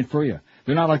convenient for you.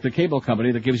 They're not like the cable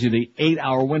company that gives you the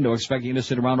 8-hour window expecting you to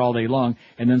sit around all day long,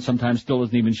 and then sometimes still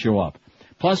doesn't even show up.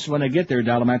 Plus, when they get there,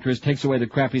 Dial-A-Mattress takes away the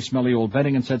crappy, smelly old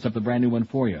bedding and sets up the brand new one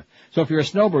for you. So if you're a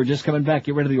snowbird just coming back,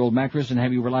 get rid of the old mattress and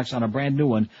have you relax on a brand new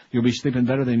one. You'll be sleeping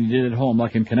better than you did at home,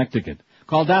 like in Connecticut.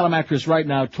 Call Dial-A-Mattress right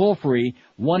now, toll-free,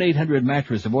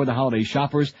 1-800-MATTRESS. Avoid the holiday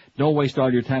shoppers. Don't waste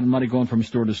all your time and money going from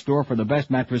store to store. For the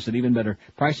best mattress at even better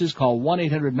prices, call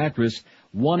 1-800-MATTRESS,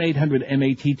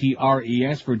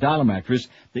 1-800-MATTRES for Dial-A-Mattress,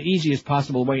 the easiest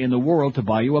possible way in the world to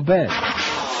buy you a bed.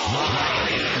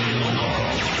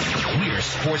 We're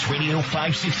Sports Radio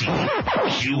 560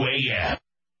 QAM.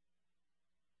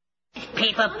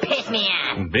 People piss me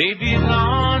off. Baby,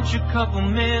 launch a couple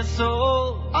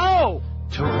missiles. Oh!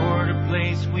 Toward a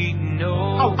place we know.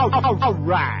 All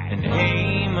right. And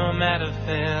aim 'em at a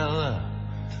fella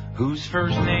whose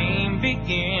first name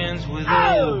begins with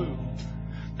O.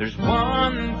 There's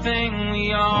one thing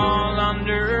we all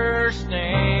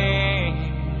understand.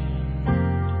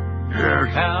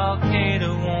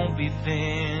 Al-Qaeda won't be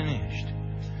finished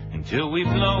until we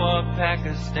blow up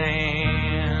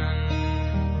Pakistan.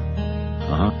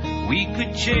 We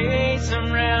could chase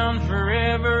them round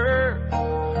forever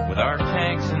with our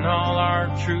tanks and all our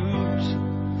troops.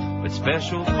 But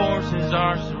special forces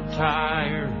are so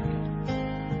tired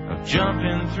of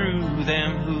jumping through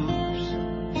them hoops.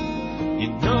 You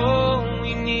know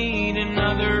we need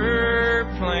another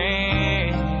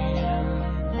plan.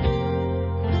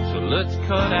 So let's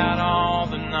cut out all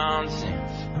the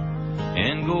nonsense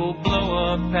and go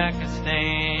blow up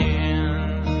Pakistan.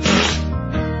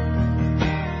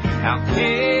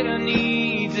 Al-Qaeda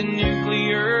needs a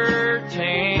nuclear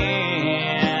tan.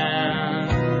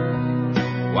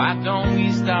 Why don't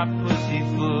we stop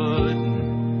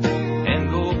pussyfooting and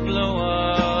go blow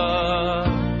up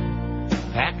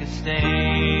Pakistan?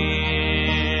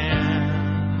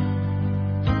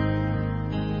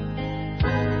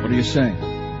 What are you saying?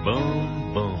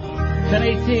 Boom, boom.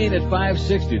 10:18 at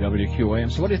 560 WQAM.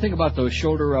 So what do you think about those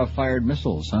shoulder-fired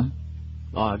missiles, huh?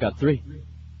 Oh, I got 3.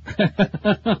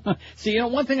 See,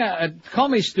 one thing, call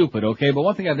me stupid, okay, but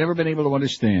one thing I've never been able to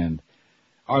understand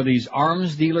are these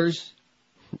arms dealers.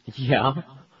 Yeah.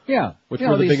 Yeah. Which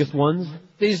were the biggest ones?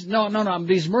 These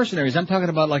mercenaries. I'm talking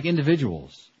about like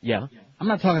individuals. Yeah. I'm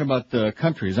not talking about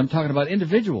countries. I'm talking about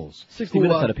individuals. 60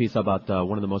 Minutes had a piece about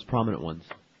one of the most prominent ones.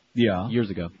 Yeah. Years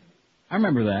ago. I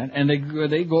remember that. And they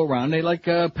go around, they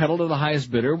pedal to the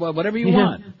highest bidder, whatever you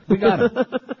want. We got them.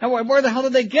 And where the hell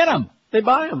did they get them? They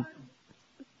buy them.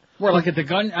 Where, like at the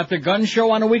gun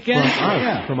show on a weekend?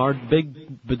 From our big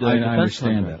I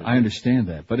understand that. I understand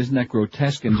that. But isn't that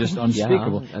grotesque and just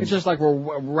unspeakable? Yeah, it's just like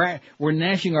we're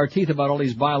gnashing our teeth about all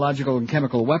these biological and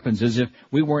chemical weapons as if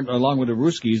we weren't, along with the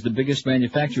Ruskies, the biggest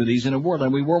manufacturer of these in the world.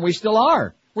 And we still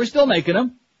are. We're still making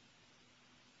them.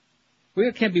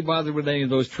 We can't be bothered with any of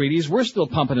those treaties. We're still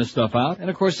pumping this stuff out. And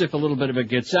of course, if a little bit of it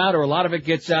gets out or a lot of it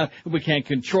gets out, we can't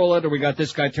control it, or we got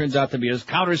this guy turns out to be his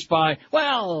counter spy,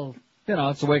 well,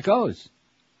 it's the way it goes.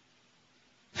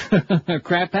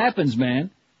 Crap happens,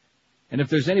 man. And if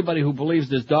there's anybody who believes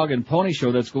this dog and pony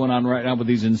show that's going on right now with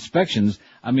these inspections,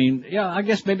 I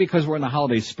guess maybe because we're in the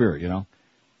holiday spirit,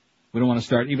 We don't want to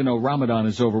start, even though Ramadan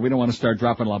is over, we don't want to start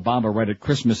dropping La Bamba right at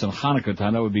Christmas and Hanukkah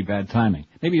time. That would be bad timing.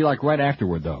 Maybe right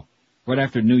afterward, though. Right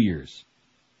after New Year's.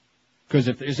 Because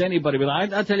if there's anybody,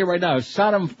 I'll tell you right now, if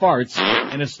Saddam farts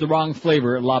and it's the wrong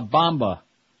flavor, La Bamba,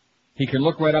 he can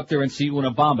look right up there and see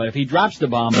Una Bamba. If he drops the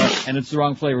Bamba and it's the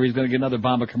wrong flavor, he's going to get another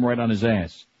Bamba come right on his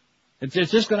ass. It's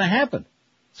just going to happen.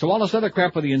 So all this other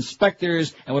crap with the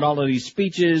inspectors and with all of these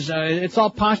speeches, it's all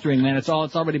posturing, man. It's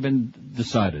already been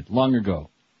decided long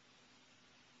ago.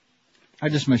 I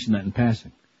just mentioned that in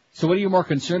passing. So what are you more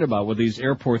concerned about with these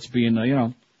airports being,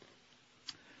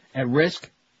 at risk?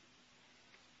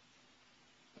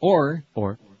 Or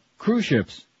cruise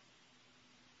ships?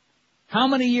 How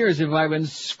many years have I been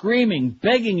screaming,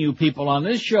 begging you people on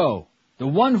this show, the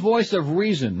one voice of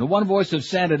reason, the one voice of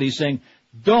sanity, saying,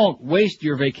 don't waste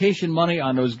your vacation money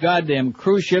on those goddamn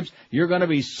cruise ships. You're going to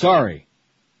be sorry.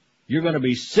 You're going to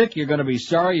be sick. You're going to be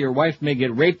sorry. Your wife may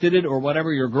get raped in it or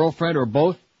whatever, your girlfriend or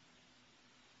both.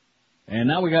 And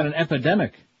now we got an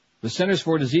epidemic. The Centers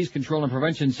for Disease Control and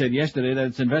Prevention said yesterday that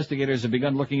its investigators have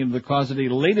begun looking into the cause of the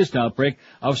latest outbreak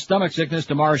of stomach sickness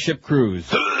to Mars ship crews.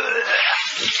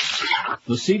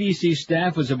 The CDC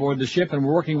staff was aboard the ship and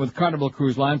were working with Carnival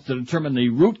Cruise Lines to determine the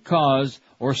root cause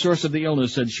or source of the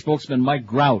illness, said spokesman Mike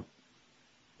Grout.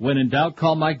 When in doubt,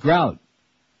 call Mike Grout.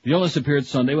 The illness appeared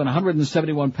Sunday when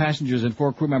 171 passengers and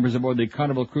 4 crew members aboard the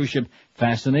Carnival cruise ship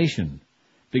Fascination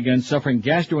began suffering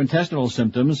gastrointestinal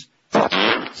symptoms,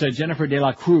 said Jennifer De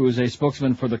La Cruz, a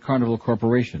spokesman for the Carnival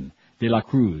Corporation. De La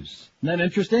Cruz. Isn't that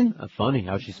interesting? Funny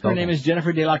how she spelled Her name is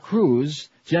Jennifer De La Cruz,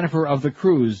 Jennifer of the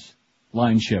Cruise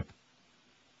Line ship.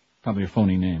 Probably a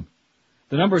phony name.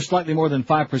 The number is slightly more than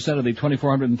 5% of the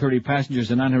 2,430 passengers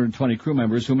and 920 crew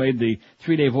members who made the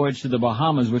 3-day voyage to the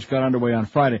Bahamas, which got underway on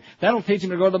Friday. That'll teach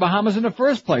them to go to the Bahamas in the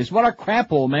first place. What a crap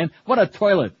hole, man. What a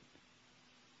toilet.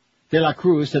 De La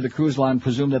Cruz said the cruise line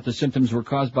presumed that the symptoms were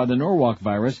caused by the Norwalk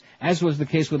virus, as was the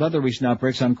case with other recent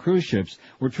outbreaks on cruise ships.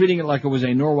 We're treating it like it was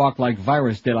a Norwalk-like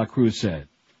virus, De La Cruz said.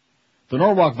 The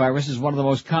Norwalk virus is one of the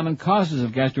most common causes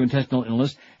of gastrointestinal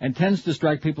illness and tends to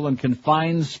strike people in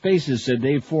confined spaces, said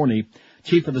Dave Forney,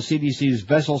 chief of the CDC's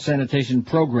Vessel Sanitation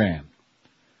Program.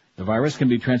 The virus can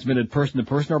be transmitted person to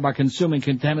person or by consuming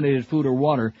contaminated food or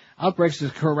water. Outbreaks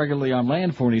occur regularly on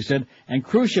land, Forney said, and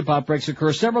cruise ship outbreaks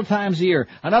occur several times a year.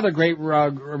 Another great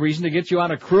reason to get you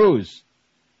on a cruise.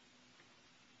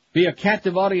 Be a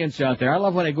captive audience out there. I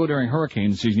love when they go during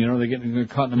hurricane season. They get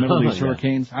caught in the middle of these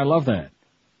hurricanes. I love that.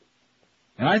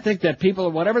 And I think that people,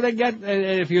 whatever they get,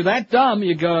 if you're that dumb,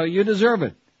 you deserve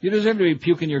it. You deserve to be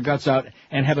puking your guts out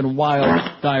and having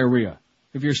wild diarrhea.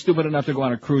 If you're stupid enough to go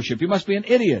on a cruise ship, you must be an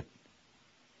idiot.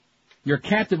 your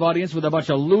captive audience with a bunch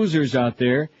of losers out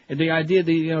there, and the idea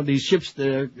that, these ships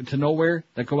to nowhere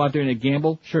that go out there and they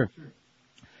gamble. Sure.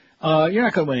 You're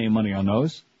not going to win any money on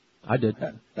those. I did.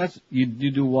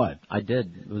 You do what? I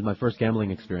did. It was my first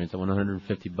gambling experience. I won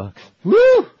 $150.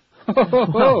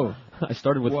 Woo! I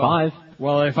started with 5.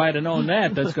 Well, if I'd have known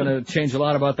that's going to change a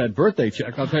lot about that birthday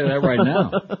check. I'll tell you that right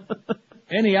now.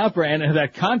 Any opera and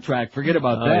that contract, forget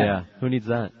about that. Yeah. Who needs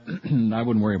that? I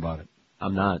wouldn't worry about it.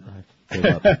 I'm not. I gave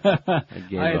up. I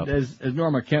gave up. As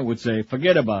Norma Kent would say,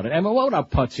 forget about it. I mean, what a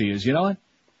putz he is, you know what?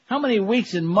 How many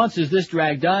weeks and months is this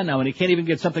dragged on now, and he can't even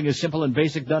get something as simple and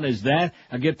basic done as that?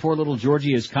 I'll get poor little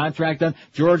Georgie his contract done.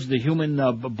 George, the human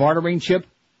bartering chip.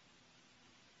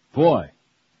 Boy,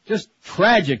 just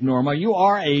tragic, Norma. You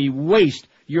are a waste.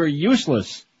 You're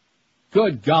useless.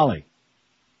 Good golly.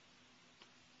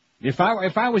 If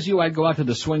I was you, I'd go out to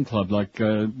the swing club, like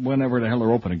whenever the hell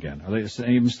they're open again. Are they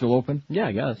even still open? Yeah,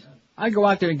 I guess. I'd go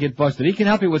out there and get busted. He can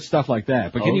help you with stuff like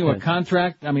that, but getting you a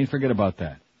contract, I mean, forget about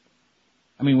that.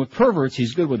 I mean, with perverts,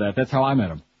 he's good with that. That's how I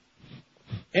met him.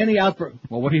 Any outbreak,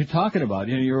 well, what are you talking about?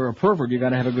 You're a pervert. You got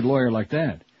to have a good lawyer like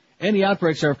that. Any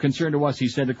outbreaks are of concern to us, he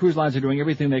said. The cruise lines are doing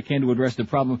everything they can to address the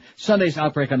problem. Sunday's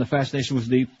outbreak on the Fascination was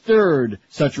the 3rd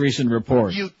such recent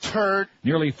report. You turd.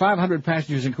 Nearly 500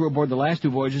 passengers and crew aboard the last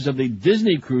 2 voyages of the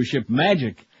Disney cruise ship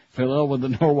Magic fell ill with the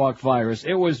Norwalk virus.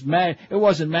 It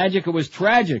wasn't magic, it was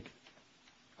tragic.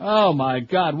 Oh my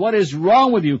God, what is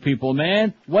wrong with you people,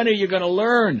 man? When are you going to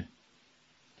learn?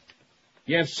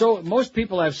 Most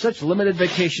people have such limited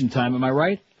vacation time, am I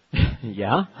right?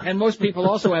 Yeah. And most people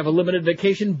also have a limited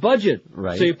vacation budget.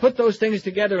 Right. So you put those things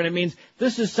together and it means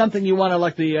this is something you want to,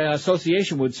 like the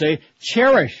association would say,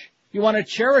 cherish. You want to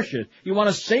cherish it. You want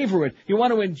to savor it. You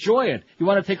want to enjoy it. You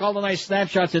want to take all the nice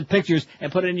snapshots and pictures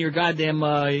and put it in your goddamn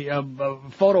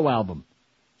photo album.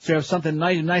 So you have something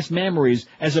nice memories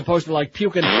as opposed to like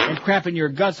puking and crapping your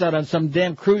guts out on some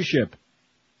damn cruise ship.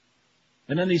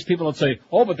 And then these people will say,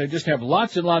 oh, but they just have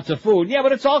lots and lots of food. Yeah,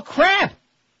 but it's all crap.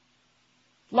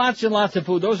 Lots and lots of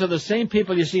food. Those are the same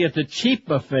people you see at the cheap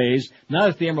buffets, not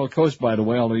at the Emerald Coast, by the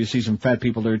way, although you see some fat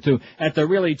people there too, at the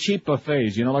really cheap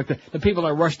buffets, like the people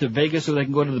that rush to Vegas so they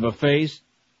can go to the buffets.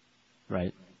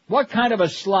 Right. What kind of a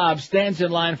slob stands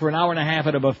in line for an hour and a half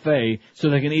at a buffet so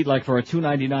they can eat like for a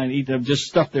 $2.99, just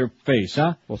stuff their face,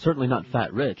 huh? Well, certainly not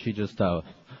Fat Rich. He just, No,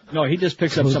 he just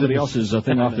picks up somebody else's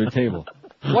thing off their table.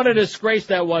 What a disgrace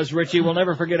that was, Richie. We'll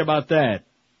never forget about that.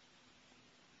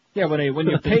 Yeah, when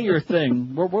you pay your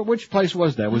thing, which place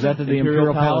was that? Was that the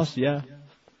Imperial Palace? Yeah.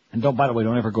 And by the way,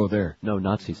 don't ever go there. No,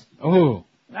 Nazis. Oh.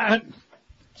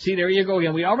 See, there you go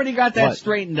again. We already got that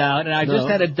straightened out, and I just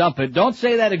had to dump it. Don't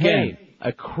say that again. Hey,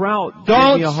 a kraut.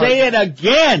 Don't say it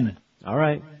again. All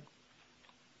right.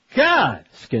 God.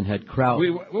 Skinhead kraut.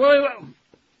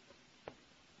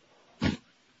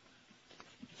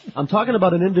 I'm talking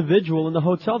about an individual in the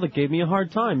hotel that gave me a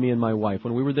hard time, me and my wife,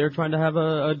 when we were there trying to have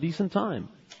a decent time.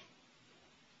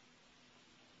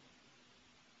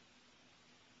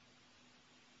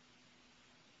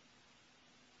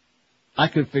 I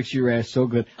could fix your ass so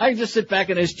good. I can just sit back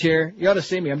in this chair. You ought to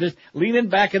see me. I'm just leaning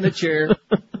back in the chair,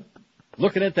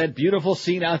 looking at that beautiful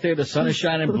scene out there. The sun is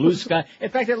shining, blue sky.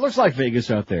 In fact, it looks like Vegas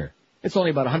out there. It's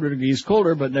only about 100 degrees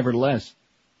colder, but nevertheless.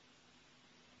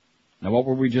 Now, what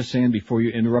were we just saying before you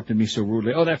interrupted me so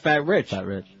rudely? Oh, that Fat Rich. Fat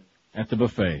Rich. At the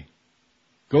buffet.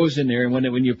 Goes in there, and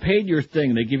when you paid your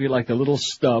thing, they give you like a little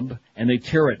stub, and they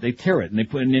tear it,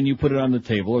 and then you put it on the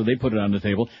table, or they put it on the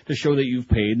table, to show that you've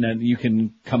paid, and that you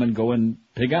can come and go and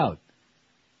pig out.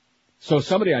 So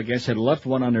somebody, I guess, had left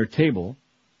one on their table,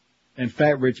 and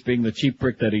Fat Rich, being the cheap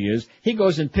prick that he is, he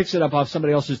goes and picks it up off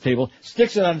somebody else's table,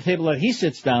 sticks it on the table that he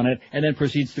sits down at, and then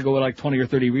proceeds to go with like 20 or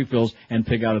 30 refills and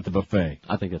pig out at the buffet.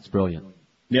 I think that's brilliant.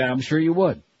 Yeah, I'm sure you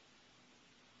would.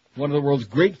 One of the world's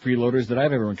great freeloaders that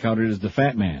I've ever encountered is the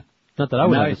Fat Man. Not that I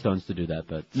would have the stones to do that,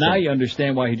 but... Now you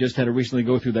understand why he just had to recently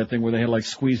go through that thing where they had to like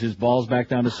squeeze his balls back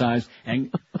down to size.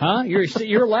 And, huh?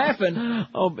 You're laughing.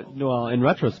 Oh, but, well, in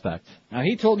retrospect. Now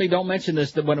he told me don't mention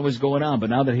this when it was going on, but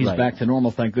now that he's back to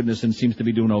normal, thank goodness, and seems to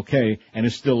be doing okay, and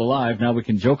is still alive, now we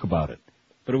can joke about it.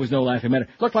 But it was no laughing matter.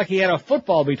 Looked like he had a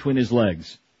football between his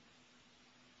legs.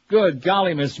 Good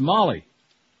golly, Miss Molly.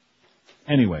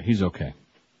 Anyway, he's okay.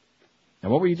 Now,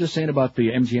 what were you just saying about the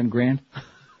MGM Grand?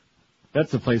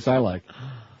 That's the place I like.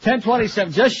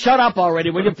 1027. Just shut up already,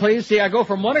 will you please? See, I go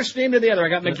from one extreme to the other. I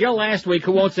got McGill last week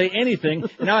who won't say anything,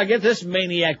 and now I get this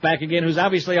maniac back again who's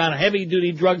obviously on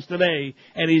heavy-duty drugs today,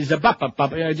 and he's I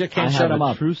just can't shut him up. I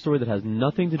have a true story that has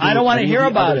nothing to do I don't with want to hear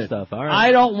about it. Stuff. All right.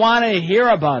 I don't want to hear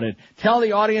about it. Tell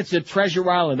the audience at Treasure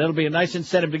Island. That'll be a nice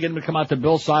incentive to get them to come out to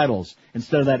Bill Seidel's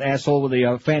instead of that asshole with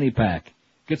the fanny pack.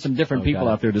 Get some different people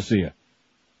out there to see you.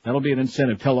 That'll be an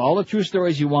incentive. Tell all the true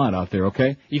stories you want out there,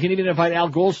 okay? You can even invite Al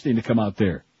Goldstein to come out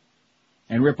there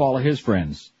and rip all of his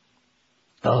friends.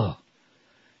 Oh.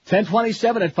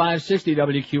 1027 at 560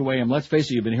 WQAM. Let's face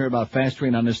it, you've been hearing about Fast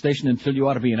Train on this station until you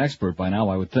ought to be an expert by now,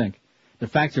 I would think. The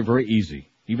facts are very easy.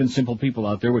 Even simple people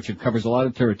out there, which it covers a lot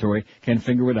of territory, can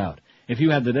figure it out. If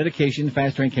you have the dedication,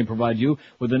 Fast Train can provide you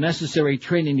with the necessary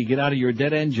training to get out of your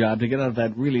dead-end job, to get out of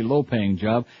that really low-paying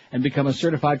job, and become a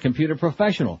certified computer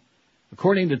professional.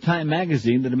 According to Time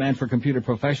Magazine, the demand for computer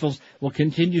professionals will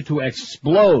continue to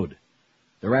explode.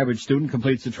 Their average student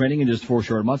completes the training in just 4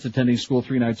 short months, attending school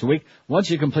 3 nights a week. Once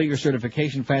you complete your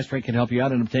certification, Fast Train can help you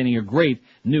out in obtaining a great,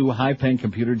 new, high-paying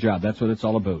computer job. That's what it's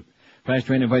all about. Fast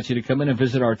Train invites you to come in and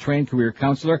visit our trained career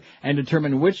counselor and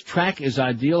determine which track is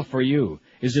ideal for you.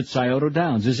 Is it Scioto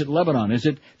Downs? Is it Lebanon? Is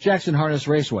it Jackson Harness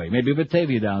Raceway? Maybe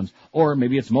Batavia Downs? Or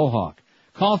maybe it's Mohawk.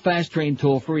 Call Fast Train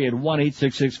toll-free at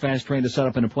 1-866-FAST-TRAIN to set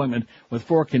up an appointment. With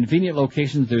 4 convenient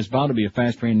locations, there's bound to be a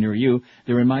Fast Train near you.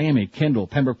 They're in Miami, Kendall,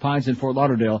 Pembroke Pines, and Fort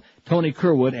Lauderdale. Tony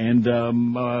Kerwood and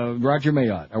Roger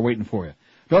Mayotte are waiting for you.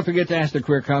 Don't forget to ask the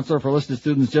career counselor for a list of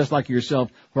students just like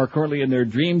yourself who are currently in their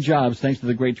dream jobs thanks to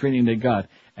the great training they got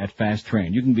at Fast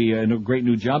Train. You can be in a great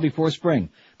new job before spring.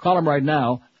 Call them right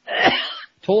now,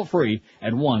 toll-free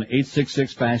at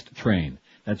 1-866-FAST-TRAIN.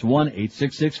 That's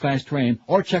 1-866-FAST-TRAIN,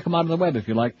 or check them out on the web if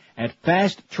you like at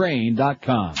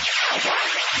fasttrain.com.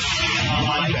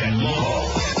 Live and local.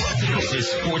 This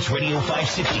is Sports Radio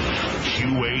 560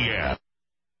 QAM.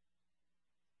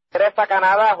 Regresa a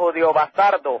Canadá, judío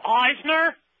bastardo.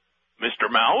 Eisner? Mr.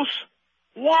 Mouse?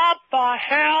 What the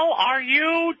hell are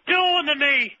you doing to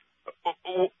me?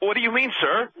 What do you mean,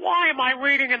 sir? Why am I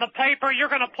reading in the paper you're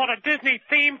going to put a Disney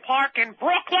theme park in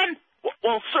Brooklyn?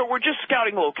 Well, sir, we're just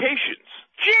scouting locations.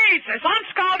 Jesus, I'm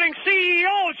scouting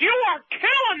CEOs. You are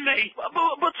killing me.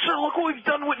 But sir, look what we've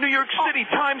done with New York City,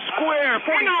 Times Square,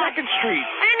 42nd Street.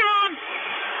 Hang on.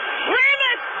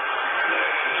 Remus!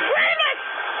 Remus!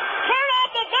 Turn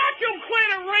off the vacuum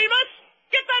cleaner, Remus!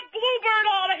 Get that bluebird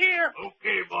out of here!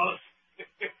 Okay, boss.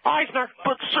 Eisner.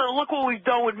 But sir, look what we've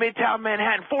done with Midtown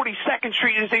Manhattan. 42nd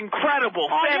Street is incredible.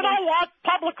 You know what?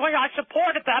 Publicly I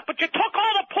supported that, but you took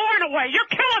all the porn away. You're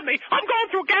killing me. I'm going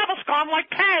through Gaviscon like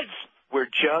Pez. We're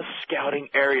just scouting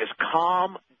areas.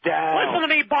 Calm down. Listen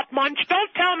to me, Butt Munch.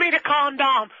 Don't tell me to calm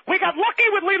down. We got lucky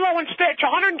with Lilo and Stitch,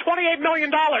 $128 million.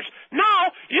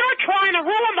 Now, you're trying to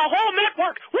ruin the whole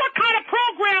network. What kind of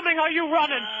programming are you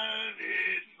running?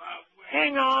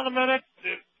 Hang on a minute.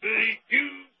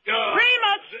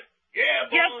 Remus! Yeah,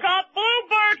 boss. You got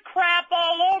bluebird crap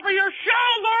all over your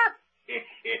shoulder.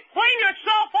 Clean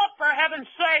yourself up, for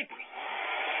heaven's sake.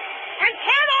 And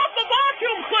turn off the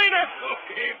vacuum cleaner.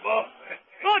 Okay, boss.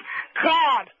 Good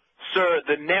God. Sir,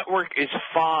 the network is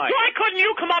fine. Why couldn't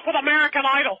you come up with American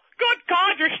Idol? Good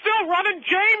God, you're still running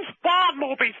James Bond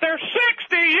movies. They're 60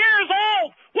 years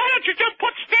old. Why don't you just put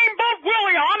Steamboat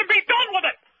Willie on and be done with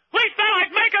it? At least then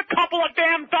I'd make a couple of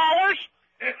damn dollars.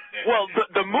 Well,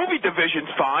 the movie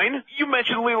division's fine. You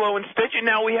mentioned Lilo and Stitch, and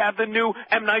now we have the new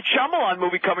M. Night Shyamalan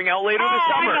movie coming out later this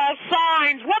summer. I know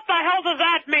signs. What the hell does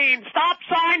that mean? Stop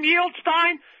sign, yield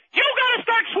sign? You gotta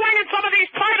start swinging some of these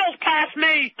titles past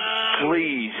me.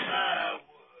 Please.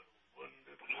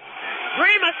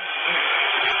 Remus.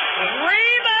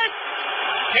 Remus.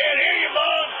 Can't hear you,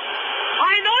 boss.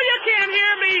 I know you can't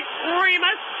hear me,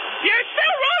 Remus. You're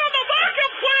still running the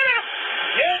vacuum cleaner.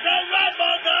 Yes, that's right,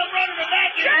 boss. I'm running the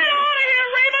vacuum. Get out of here,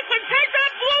 Remus, and take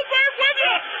that bluebird with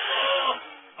you.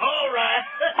 All right.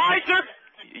 Eisner.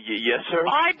 Yes, sir?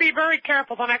 I'd be very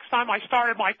careful the next time I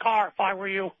started my car if I were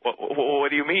you. What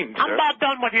do you mean, sir? I'm about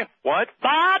done with you. What?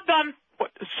 About done.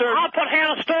 What, sir? I'll put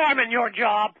Hannah Storm in your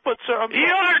job. But, sir, I'm sorry.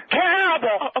 You're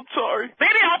terrible. I'm sorry.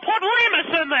 Maybe I'll put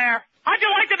Remus in there. How'd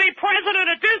you like to be president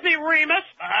of Disney, Remus?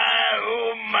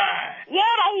 Oh, my. What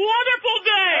a wonderful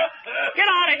day. Get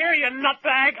out of here, you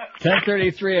nutbag.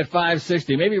 1033 at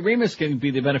 560. Maybe Remus can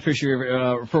be the beneficiary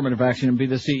of affirmative action and be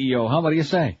the CEO. Huh? What do you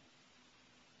say?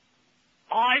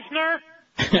 Eisner?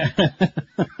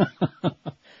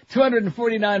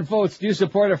 249 votes. Do you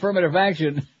support affirmative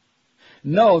action?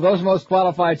 No, those most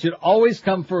qualified should always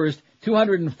come first.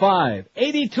 205.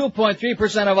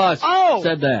 82.3% of us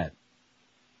said that.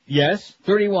 Yes,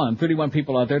 31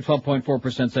 people out there,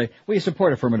 12.4% say we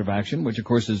support affirmative action, which of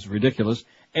course is ridiculous.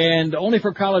 And only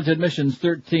for college admissions,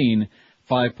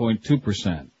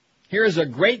 5.2%. Here's a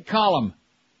great column.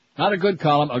 Not a good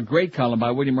column, a great column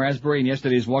by William Raspberry in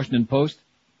yesterday's Washington Post.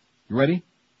 You ready?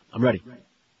 I'm ready.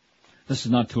 This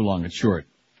is not too long, it's short.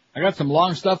 I got some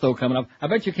long stuff though coming up. I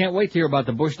bet you can't wait to hear about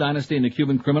the Bush dynasty and the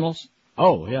Cuban criminals.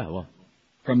 Oh, yeah, well.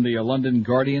 From the London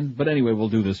Guardian. But anyway, we'll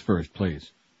do this first,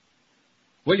 please.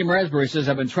 William Raspberry says,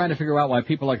 I've been trying to figure out why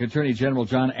people like Attorney General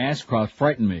John Ashcroft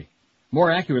frighten me. More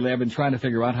accurately, I've been trying to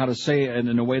figure out how to say it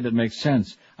in a way that makes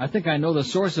sense. I think I know the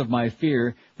source of my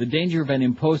fear, the danger of an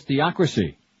imposed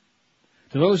theocracy.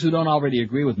 To those who don't already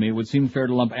agree with me, it would seem fair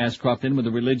to lump Ashcroft in with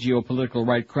the religio-political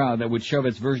right crowd that would shove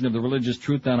its version of the religious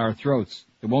truth down our throats.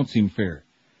 It won't seem fair.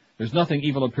 There's nothing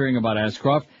evil appearing about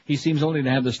Ashcroft. He seems only to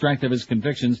have the strength of his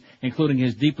convictions, including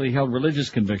his deeply held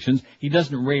religious convictions. He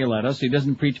doesn't rail at us. He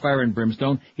doesn't preach fire and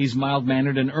brimstone. He's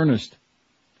mild-mannered and earnest.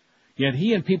 Yet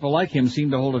he and people like him seem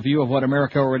to hold a view of what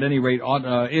America, or at any rate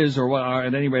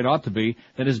ought to be,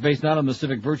 that is based not on the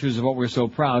civic virtues of what we're so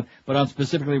proud, but on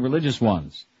specifically religious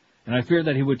ones. And I fear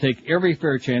that he would take every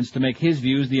fair chance to make his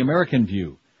views the American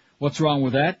view. What's wrong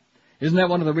with that? Isn't that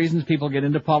one of the reasons people get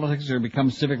into politics or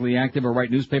become civically active or write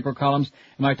newspaper columns?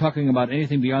 Am I talking about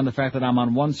anything beyond the fact that I'm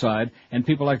on one side and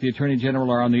people like the Attorney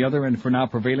General are on the other and for now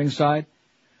prevailing side?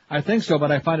 I think so,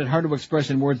 but I find it hard to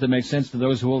express in words that make sense to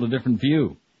those who hold a different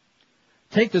view.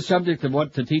 Take the subject of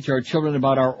what to teach our children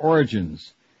about our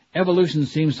origins. Evolution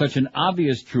seems such an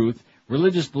obvious truth,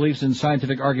 religious beliefs and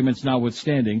scientific arguments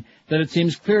notwithstanding, that it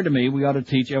seems clear to me we ought to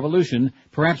teach evolution,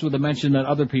 perhaps with the mention that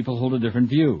other people hold a different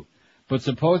view. But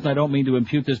suppose, and I don't mean to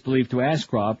impute this belief to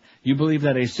Ashcroft, you believe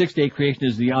that a six-day creation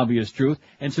is the obvious truth,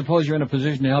 and suppose you're in a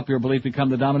position to help your belief become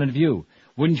the dominant view.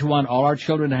 Wouldn't you want all our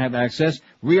children to have access,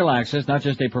 real access, not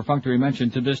just a perfunctory mention,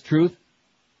 to this truth?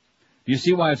 You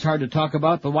see why it's hard to talk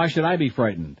about, but why should I be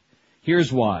frightened?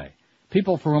 Here's why.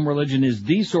 People for whom religion is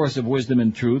the source of wisdom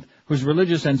and truth, whose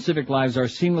religious and civic lives are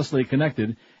seamlessly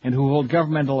connected, and who hold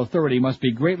governmental authority must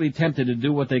be greatly tempted to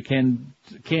do what they can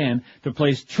to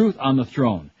place truth on the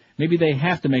throne. Maybe they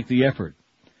have to make the effort.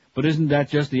 But isn't that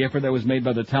just the effort that was made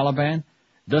by the Taliban?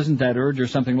 Doesn't that urge or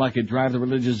something like it drive the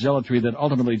religious zealotry that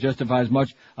ultimately justifies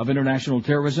much of international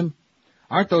terrorism?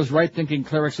 Aren't those right-thinking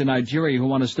clerics in Nigeria who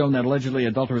want to stone that allegedly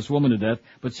adulterous woman to death,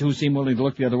 but who seem willing to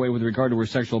look the other way with regard to her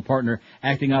sexual partner,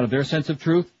 acting out of their sense of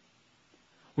truth?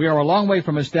 We are a long way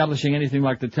from establishing anything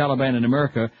like the Taliban in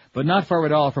America, but not far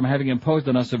at all from having imposed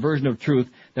on us a version of truth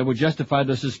that would justify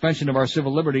the suspension of our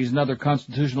civil liberties and other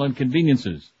constitutional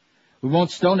inconveniences. We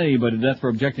won't stone anybody to death for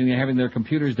objecting to having their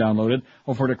computers downloaded,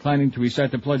 or for declining to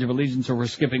recite the Pledge of Allegiance, or for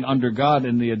skipping under God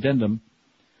in the addendum.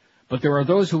 But there are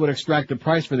those who would extract a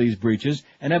price for these breaches,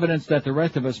 and evidence that the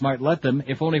rest of us might let them,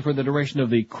 if only for the duration of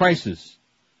the crisis.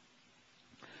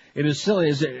 Is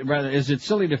it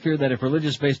silly to fear that if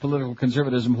religious-based political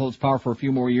conservatism holds power for a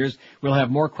few more years, we'll have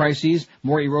more crises,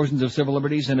 more erosions of civil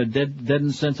liberties, and a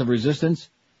deadened sense of resistance?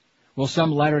 Will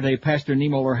some latter-day Pastor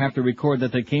Niemöller have to record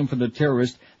that they came for the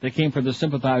terrorists, they came for the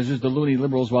sympathizers, the loony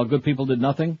liberals, while good people did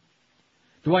nothing?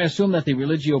 Do I assume that the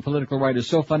religio-political right is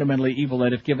so fundamentally evil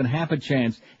that if given half a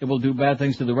chance, it will do bad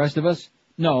things to the rest of us?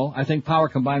 No, I think power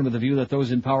combined with the view that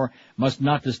those in power must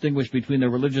not distinguish between their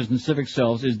religious and civic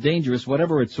selves is dangerous,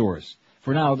 whatever its source.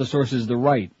 For now, the source is the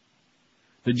right.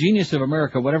 The genius of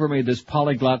America, whatever made this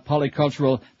polyglot,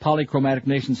 polycultural, polychromatic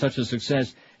nation such a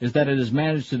success, is that it has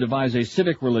managed to devise a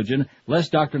civic religion, less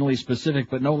doctrinally specific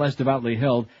but no less devoutly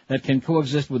held, that can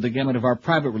coexist with the gamut of our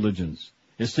private religions.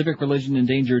 Is civic religion in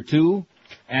danger too?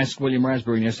 Asked William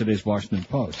Raspberry in yesterday's Washington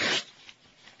Post.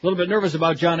 A little bit nervous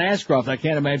about John Ashcroft. I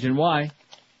can't imagine why.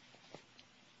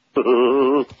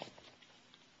 The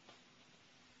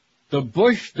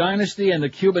Bush dynasty and the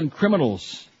Cuban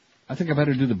criminals. I think I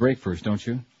better do the break first, don't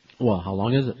you? Well, how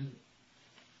long is it?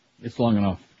 It's long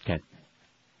enough. Okay.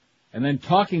 And then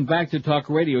talking back to talk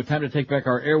radio, time to take back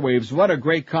our airwaves. What a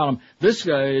great column. This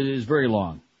is very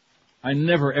long. I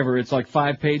never ever, it's like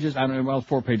 5 pages,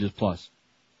 4 pages plus,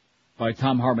 by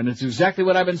Tom Hartman. It's exactly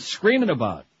what I've been screaming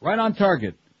about. Right on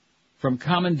target. From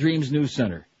Common Dreams News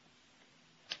Center.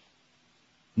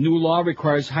 New law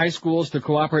requires high schools to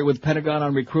cooperate with Pentagon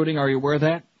on recruiting. Are you aware of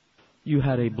that? You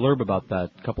had a blurb about that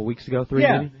a couple weeks ago,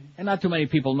 maybe? And not too many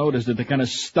people noticed it. They kind of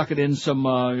stuck it in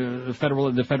the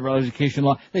federal education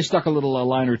law. They stuck a little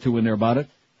line or two in there about it.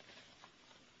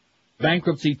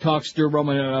 Bankruptcy talks stir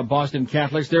Roman Boston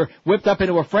Catholics. They're whipped up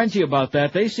into a frenzy about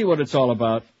that. They see what it's all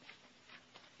about.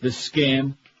 This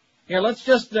scam. Here, let's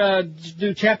just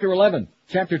do Chapter 11.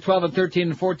 Chapter 12 and 13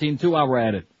 and 14, 2 while we're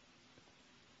at it.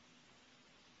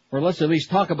 Or let's at least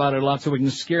talk about it a lot so we can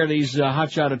scare these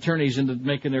hotshot attorneys into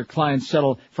making their clients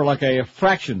settle for like a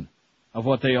fraction of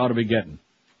what they ought to be getting.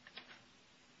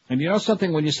 And you know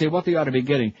something, when you say what they ought to be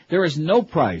getting, there is no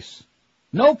price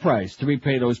to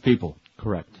repay those people.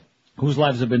 Correct. Whose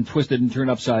lives have been twisted and turned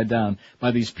upside down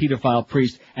by these pedophile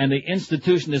priests and the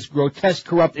institution, this grotesque,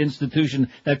 corrupt institution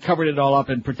that covered it all up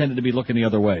and pretended to be looking the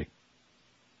other way.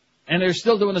 And they're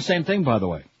still doing the same thing, by the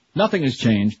way. Nothing has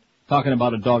changed. Talking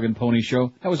about a dog and pony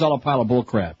show. That was all a pile of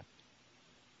bullcrap.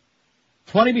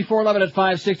 20 before 11 at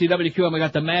 560 WQM. We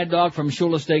got the Mad Dog from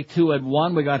Shula Steak 2 at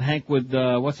 1. We got Hank with,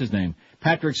 what's his name?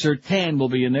 Patrick Surtain will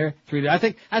be in there. 3. I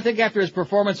think after his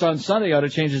performance on Sunday, he ought to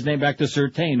change his name back to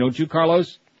Surtain. Don't you,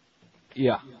 Carlos?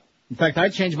 Yeah. In fact, I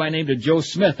changed my name to Joe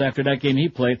Smith after that game he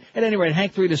played. At any rate,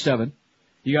 Hank 3 to 7.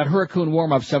 You got Hurricane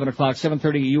warm-up 7 o'clock,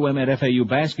 7:30 UM at FAU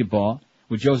basketball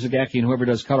with Joe Zagacki and whoever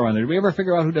does color on there. Did we ever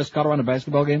figure out who does color on the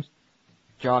basketball games?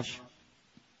 Josh.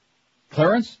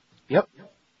 Clarence? Yep.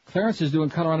 Clarence is doing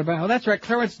color on the basketball. Oh, that's right.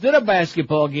 Clarence did a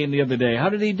basketball game the other day. How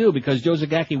did he do? Because Joe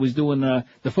Zagacki was doing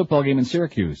the football game in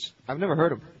Syracuse. I've never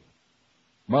heard him.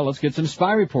 Well, let's get some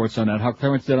spy reports on that, how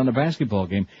Clarence did on the basketball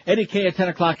game. Eddie K at 10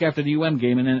 o'clock after the UM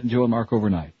game, and then Joe and Mark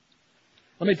overnight.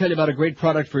 Let me tell you about a great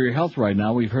product for your health right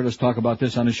now. We've heard us talk about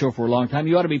this on the show for a long time.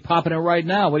 You ought to be popping it right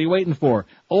now. What are you waiting for?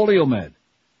 Oleomed.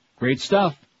 Great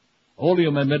stuff.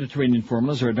 Oleomed Mediterranean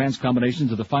formulas are advanced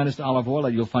combinations of the finest olive oil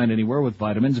that you'll find anywhere with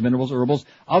vitamins, minerals, herbals,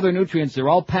 other nutrients. They're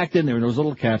all packed in there in those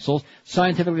little capsules,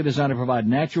 scientifically designed to provide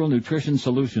natural nutrition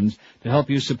solutions to help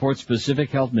you support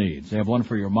specific health needs. They have one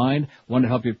for your mind, one to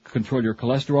help you control your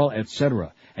cholesterol,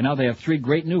 etc. And now they have 3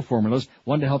 great new formulas,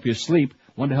 one to help you sleep,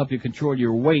 one to help you control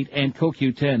your weight, and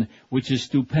CoQ10, which is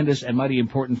stupendous and mighty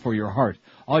important for your heart.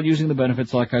 All using the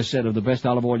benefits, like I said, of the best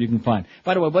olive oil you can find.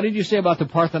 By the way, what did you say about the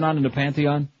Parthenon and the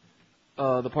Pantheon?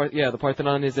 The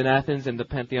Parthenon is in Athens and the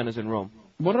Pantheon is in Rome.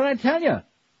 What did I tell you?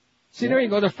 See, there you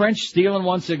go, the French stealing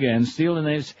once again,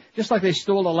 just like they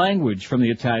stole the language from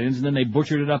the Italians and then they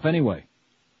butchered it up anyway.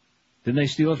 Didn't they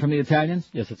steal it from the Italians?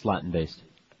 Yes, it's Latin-based.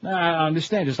 I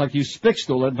understand, just like you Spics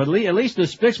stole it, but at least the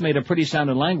Spics made a pretty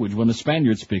sounding language when the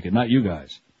Spaniards speak it, not you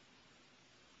guys.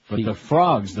 But the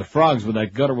frogs with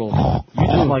that guttural... You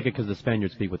don't like it because the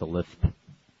Spaniards speak with a lisp.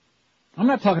 I'm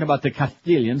not talking about the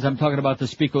Castilians. I'm talking about the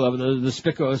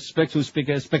Spics who speak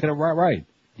it right.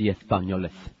 The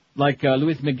Españoles. Like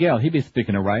Luis Miguel, he be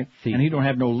speaking it right, and he don't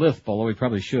have no lisp, although he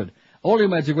probably should.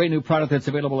 Oleomed's a great new product that's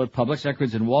available at Publix,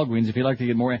 Eckerd's, and Walgreens if you'd like to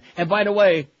get more. And by the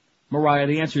way, Mariah,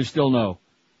 the answer is still no.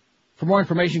 For more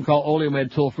information, call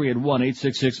Oleomed toll-free at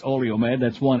 1-866-OLEOMED.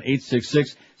 That's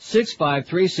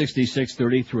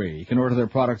 1-866-653-6633. You can order their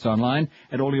products online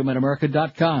at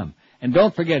oleomedamerica.com. And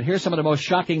don't forget, here's some of the most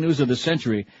shocking news of the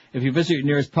century. If you visit your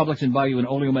nearest Publix and buy you an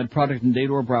Oleomed product in Dade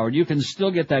or Broward, you can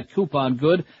still get that coupon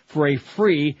good for a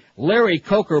free Larry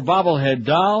Coker bobblehead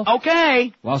doll.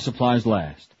 Okay. While supplies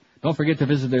last. Don't forget to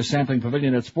visit their sampling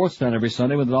pavilion at Sportstown every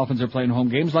Sunday when the Dolphins are playing home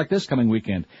games like this coming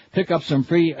weekend. Pick up some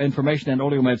free information and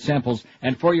Oleomed samples,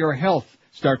 and for your health,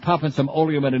 start popping some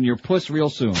Oleomed in your puss real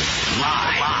soon.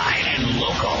 Live and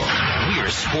local.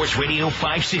 We're Sports Radio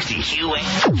 560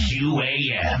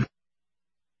 QAM.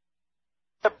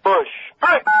 Bush.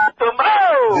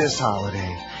 This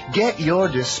holiday, get your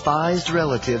despised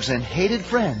relatives and hated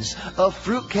friends a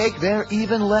fruitcake they're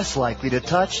even less likely to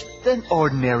touch than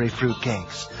ordinary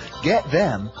fruitcakes. Get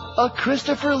them a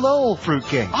Christopher Lowell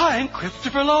fruitcake. I'm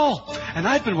Christopher Lowell, and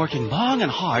I've been working long and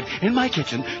hard in my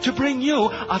kitchen to bring you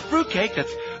a fruitcake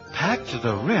that's packed to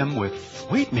the rim with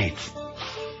sweetmeats.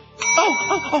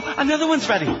 Oh, another one's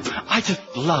ready. I just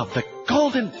love the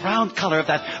golden brown color of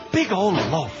that big old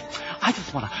loaf. I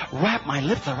just want to wrap my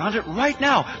lips around it right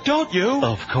now, don't you?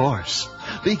 Of course,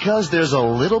 because there's a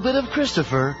little bit of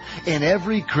Christopher in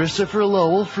every Christopher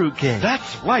Lowell fruitcake.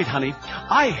 That's right, honey.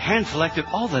 I hand-selected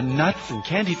all the nuts and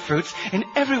candied fruits in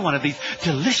every one of these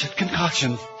delicious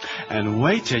concoctions. And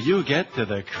wait till you get to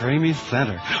the creamy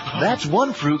center. That's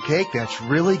one fruitcake that's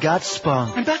really got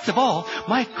spunk. And best of all,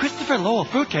 my Christopher Lowell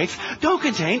fruitcakes don't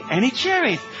contain any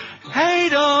cherries.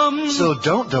 Hate 'em! So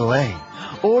don't delay.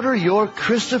 Order your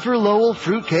Christopher Lowell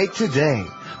fruitcake today,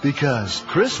 because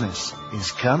Christmas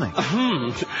is coming.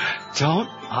 Don't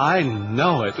I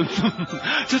know it?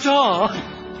 Ta-ta!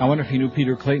 I wonder if you knew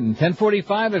Peter Clayton.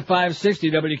 10:45 at 560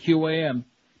 WQAM.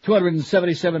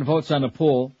 277 votes on the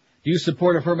poll. Do you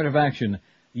support affirmative action?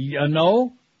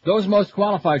 No? Those most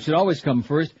qualified should always come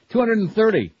first.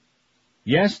 230.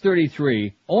 Yes,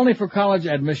 33. Only for college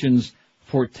admissions,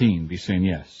 14 be saying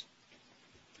yes.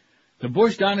 The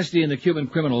Bush dynasty and the Cuban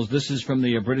criminals. This is from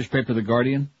the British paper The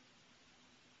Guardian.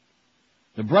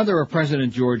 The brother of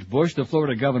President George Bush, the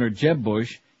Florida governor Jeb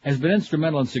Bush, has been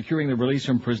instrumental in securing the release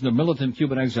from prison of militant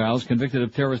Cuban exiles convicted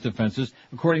of terrorist offenses,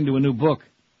 according to a new book.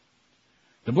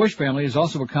 The Bush family has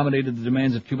also accommodated the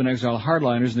demands of Cuban exile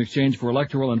hardliners in exchange for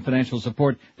electoral and financial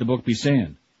support, the book be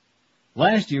saying.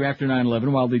 Last year, after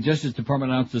 9/11, while the Justice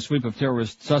Department announced the sweep of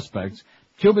terrorist suspects,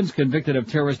 Cubans convicted of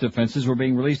terrorist offenses were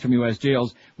being released from U.S.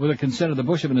 jails with the consent of the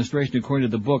Bush administration, according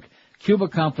to the book Cuba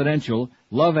Confidential,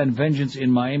 Love and Vengeance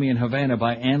in Miami and Havana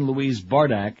by Anne Louise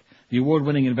Bardak, the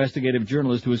award-winning investigative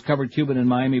journalist who has covered Cuban and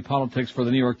Miami politics for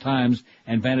the New York Times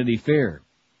and Vanity Fair.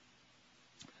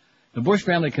 The Bush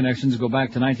family connections go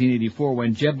back to 1984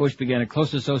 when Jeb Bush began a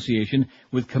close association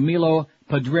with Camilo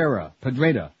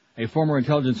Pedrera, a former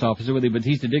intelligence officer with the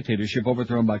Batista dictatorship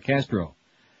overthrown by Castro.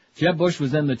 Jeb Bush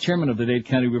was then the chairman of the Dade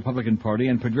County Republican Party,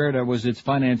 and Pedrera was its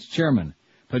finance chairman.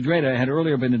 Pedrera had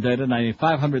earlier been indicted on a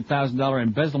 $500,000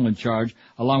 embezzlement charge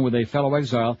along with a fellow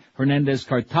exile, Hernandez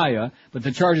Cartaya, but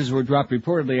the charges were dropped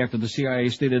reportedly after the CIA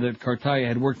stated that Cartaya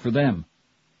had worked for them.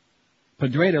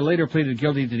 Pedrera later pleaded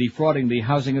guilty to defrauding the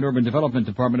Housing and Urban Development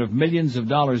Department of millions of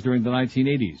dollars during the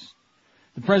 1980s.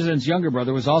 The president's younger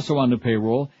brother was also on the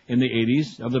payroll in the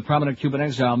 80s of the prominent Cuban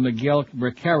exile Miguel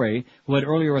Recarey, who had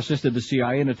earlier assisted the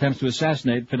CIA in attempts to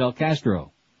assassinate Fidel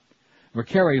Castro.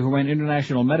 Recarey, who ran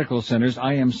International Medical Centers,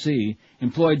 IMC,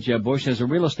 employed Jeb Bush as a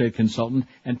real estate consultant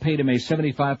and paid him a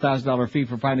 $75,000 fee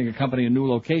for finding a company a new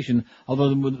location, although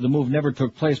the move never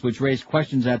took place, which raised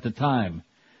questions at the time.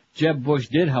 Jeb Bush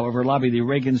did, however, lobby the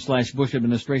Reagan/Bush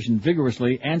administration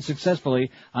vigorously and successfully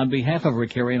on behalf of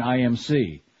Recarey and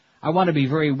IMC. I want to be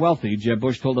very wealthy, Jeb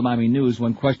Bush told the Miami News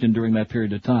when questioned during that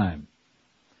period of time.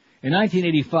 In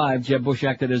 1985, Jeb Bush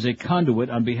acted as a conduit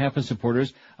on behalf of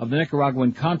supporters of the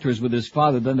Nicaraguan Contras with his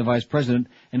father, then the vice president,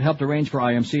 and helped arrange for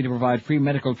IMC to provide free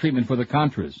medical treatment for the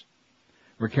Contras.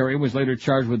 Recarey was later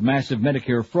charged with massive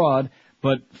Medicare fraud,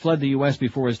 but fled the U.S.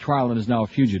 before his trial and is now a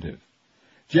fugitive.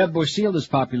 Jeb Bush sealed his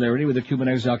popularity with the Cuban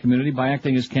exile community by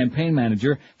acting as campaign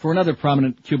manager for another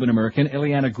prominent Cuban-American,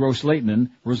 Ileana Gross-Lehtinen,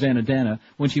 Rosanna Dana,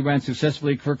 when she ran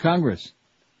successfully for Congress.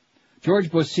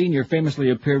 George Bush Sr.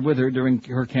 famously appeared with her during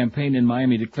her campaign in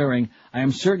Miami, declaring, "I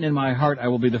am certain in my heart I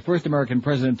will be the first American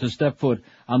president to step foot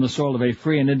on the soil of a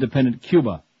free and independent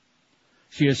Cuba."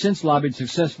 She has since lobbied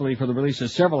successfully for the release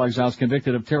of several exiles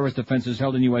convicted of terrorist offenses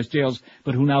held in U.S. jails,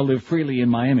 but who now live freely in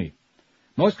Miami.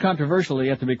 Most controversially,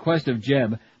 at the request of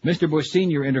Jeb, Mr. Bush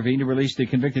Sr. intervened to release the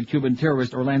convicted Cuban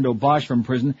terrorist Orlando Bosch from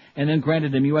prison and then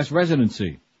granted him U.S.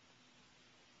 residency.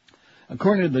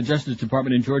 According to the Justice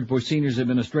Department in George Bush Sr.'s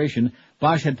administration,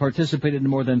 Bosch had participated in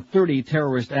more than 30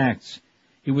 terrorist acts.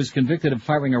 He was convicted of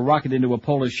firing a rocket into a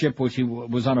Polish ship which he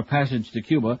was on a passage to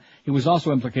Cuba. He was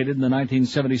also implicated in the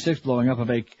 1976 blowing up of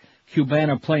a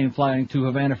Cubana plane flying to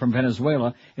Havana from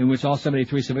Venezuela, in which all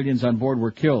 73 civilians on board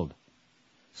were killed.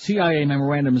 CIA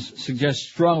memorandums suggest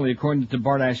strongly, according to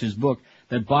Bardash's book,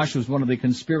 that Bosch was one of the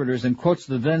conspirators and quotes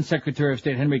the then Secretary of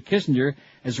State Henry Kissinger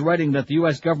as writing that the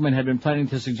U.S. government had been planning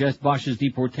to suggest Bosch's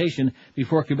deportation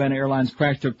before Cubana Airlines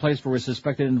crash took place for his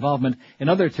suspected involvement in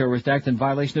other terrorist acts in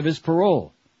violation of his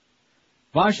parole.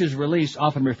 Bosch's release,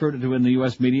 often referred to in the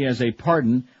U.S. media as a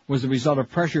pardon, was the result of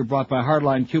pressure brought by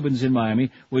hardline Cubans in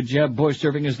Miami, with Jeb Bush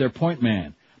serving as their point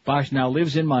man. Bosch now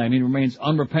lives in Miami and remains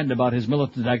unrepentant about his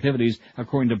militant activities,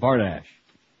 according to Bardash.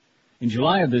 In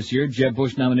July of this year, Jeb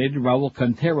Bush nominated Raul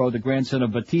Quintero, the grandson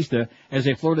of Batista, as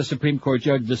a Florida Supreme Court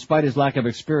judge despite his lack of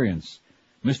experience.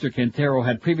 Mr. Quintero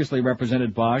had previously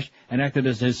represented Bosch and acted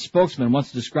as his spokesman,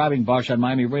 once describing Bosch on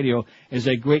Miami radio as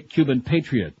a great Cuban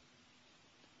patriot.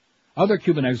 Other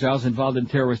Cuban exiles involved in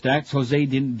terrorist acts, Jose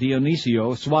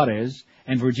Dionisio Suarez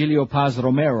and Virgilio Paz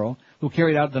Romero, who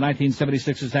carried out the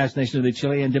 1976 assassination of the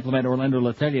Chilean diplomat Orlando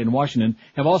Letelier in Washington,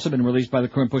 have also been released by the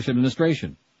current Bush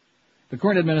administration. The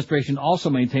current administration also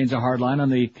maintains a hard line on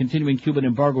the continuing Cuban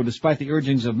embargo despite the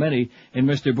urgings of many in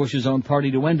Mr. Bush's own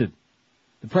party to end it.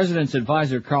 The president's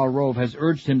advisor, Karl Rove, has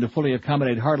urged him to fully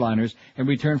accommodate hardliners in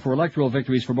return for electoral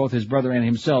victories for both his brother and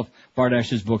himself,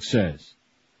 Bardash's book says.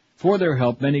 For their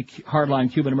help, many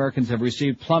hardline Cuban Americans have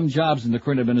received plum jobs in the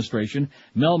current administration.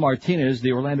 Mel Martinez,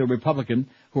 the Orlando Republican,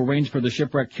 who arranged for the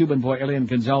shipwrecked Cuban boy Elian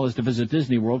Gonzalez to visit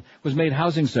Disney World, was made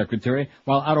housing secretary,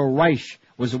 while Otto Reich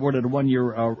was awarded a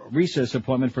one-year recess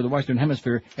appointment for the Western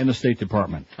Hemisphere in the State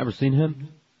Department. Ever seen him?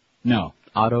 No.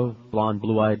 Otto, blonde,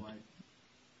 blue-eyed,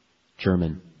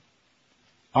 German.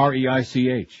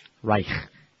 R-E-I-C-H. Reich.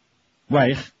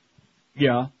 Reich.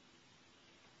 Yeah.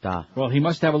 Da. Well, he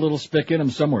must have a little spick in him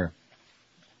somewhere.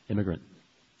 Immigrant.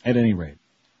 At any rate.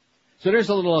 So there's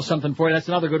a little something for you. That's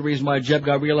another good reason why Jeb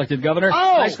got reelected governor.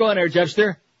 Oh! Nice going there,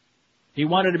 Jebster. He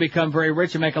wanted to become very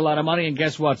rich and make a lot of money, and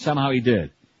guess what? Somehow he did.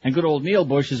 And good old Neil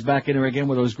Bush is back in there again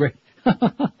with those great...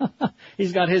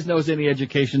 He's got his nose in the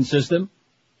education system.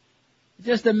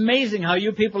 Just amazing how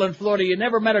you people in Florida, you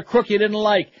never met a crook you didn't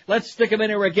like. Let's stick him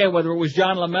in here again, whether it was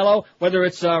John LaMello, whether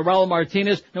it's Raul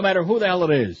Martinez, no matter who the hell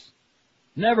it is.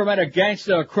 Never met a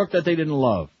gangster or crook that they didn't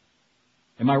love.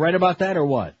 Am I right about that or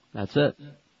what? That's it.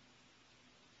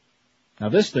 Now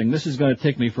this is going to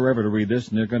take me forever to read this,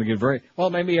 and they're going to get very... Well,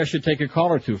 maybe I should take a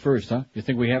call or two first, huh? You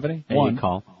think we have any? One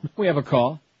call. We have a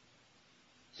call.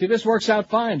 See, this works out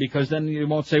fine, because then you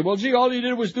won't say, well, gee, all you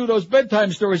did was do those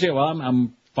bedtime stories. Yeah, well,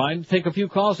 I'm fine to take a few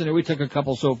calls, and we took a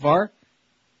couple so far.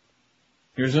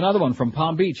 Here's another one from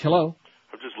Palm Beach. Hello.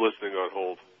 I'm just listening on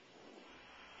hold.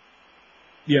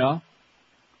 Yeah.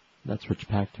 That's Rich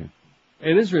Pachter.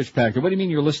 It is Rich Pachter. What do you mean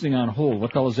you're listening on hold?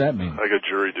 What the hell does that mean? I got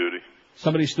jury duty.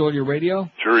 Somebody stole your radio?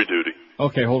 Jury duty.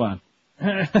 Okay, hold on.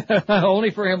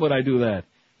 Only for him would I do that.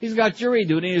 He's got jury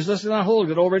duty and he's listening on hold.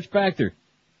 Good old Rich Pachter.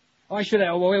 Oh, I should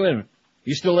have. Oh, wait a minute.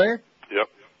 You still there? Yep.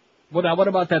 What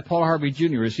about that Paul Harvey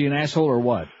Jr.? Is he an asshole or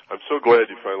what? I'm so glad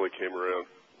you finally came around.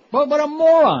 What a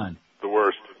moron. The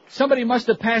worst. Somebody must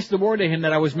have passed the word to him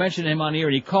that I was mentioning him on here,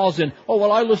 and he calls in, oh,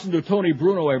 well, I listen to Tony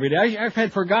Bruno every day. I've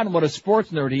had forgotten what a sports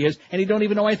nerd he is, and he don't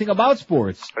even know anything about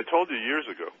sports. I told you years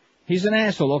ago. He's an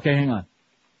asshole. Okay, hang on.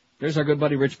 There's our good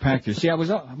buddy Rich Pachter. See, I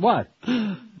was, what?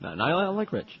 No, I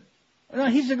like Rich. No,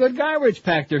 he's a good guy, Rich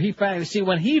Pachter. See,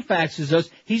 when he faxes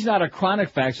us, he's not a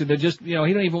chronic faxer that just, he don't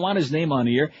even want his name on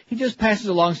the air. He just passes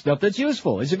along stuff that's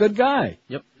useful. He's a good guy.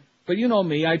 Yep. But you know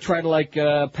me, I try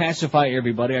to pacify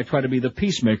everybody. I try to be the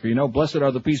peacemaker, Blessed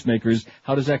are the peacemakers.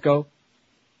 How does that go?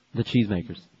 The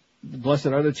cheesemakers. Blessed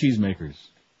are the cheesemakers.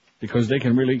 Because they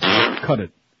can really cut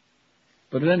it.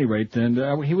 But at any rate,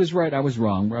 and he was right, I was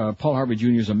wrong. Paul Harvey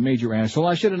Jr. is a major asshole.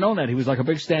 I should have known that. He was like a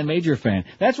big Stan Major fan.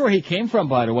 That's where he came from,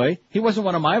 by the way. He wasn't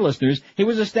one of my listeners. He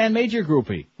was a Stan Major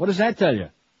groupie. What does that tell you?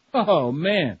 Oh,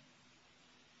 man.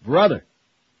 Brother.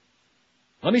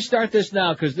 Let me start this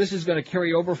now, because this is going to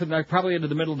carry over for probably into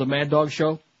the middle of the Mad Dog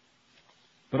show.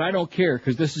 But I don't care,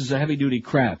 because this is a heavy-duty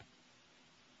crap.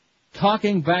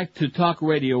 Talking back to talk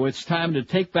radio, it's time to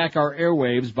take back our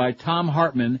airwaves by Tom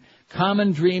Hartman,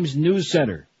 Common Dreams News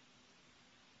Center.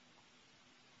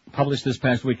 Published this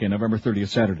past weekend, November 30th,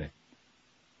 Saturday.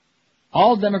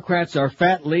 All Democrats are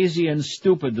fat, lazy, and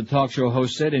stupid, the talk show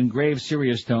host said in grave,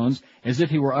 serious tones, as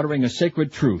if he were uttering a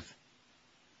sacred truth.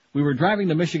 We were driving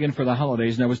to Michigan for the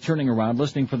holidays, and I was turning around,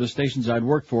 listening for the stations I'd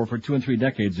worked for 2 and 3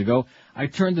 decades ago. I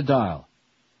turned the dial.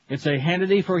 It's a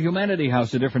Hannity for Humanity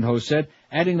house, a different host said,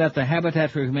 adding that the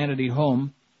Habitat for Humanity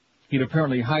home he'd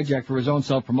apparently hijacked for his own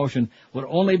self-promotion would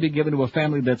only be given to a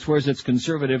family that swears it's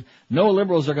conservative. No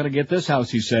liberals are going to get this house,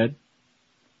 he said.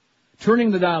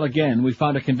 Turning the dial again, we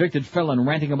found a convicted felon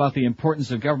ranting about the importance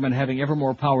of government having ever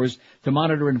more powers to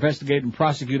monitor, investigate, and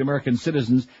prosecute American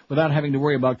citizens without having to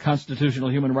worry about constitutional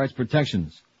human rights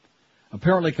protections.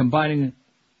 Apparently combining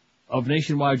of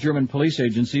nationwide German police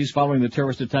agencies following the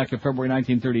terrorist attack of February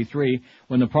 1933,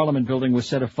 when the Parliament building was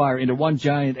set afire, into one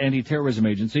giant anti-terrorism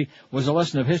agency, was a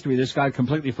lesson of history this guy had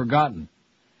completely forgotten.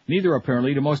 Neither,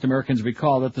 apparently, do most Americans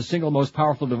recall that the single most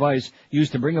powerful device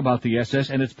used to bring about the SS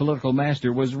and its political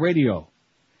master was radio.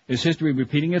 Is history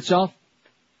repeating itself?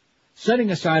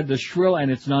 Setting aside the shrill and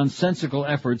its nonsensical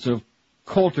efforts of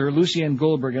Coulter, Lucien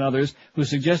Goldberg, and others who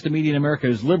suggest the media in America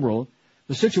is liberal,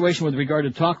 the situation with regard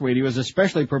to talk radio is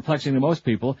especially perplexing to most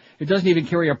people. It doesn't even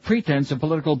carry a pretense of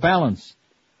political balance.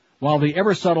 While the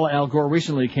ever-subtle Al Gore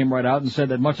recently came right out and said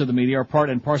that much of the media are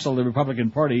part and parcel of the Republican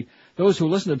Party, those who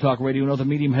listen to talk radio know the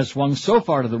medium has swung so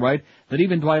far to the right that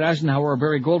even Dwight Eisenhower or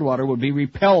Barry Goldwater would be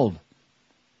repelled.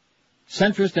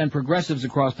 Centrists and progressives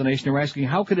across the nation are asking,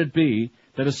 how could it be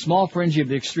that a small fringe of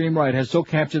the extreme right has so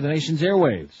captured the nation's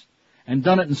airwaves, and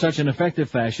done it in such an effective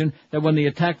fashion that when they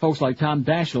attack folks like Tom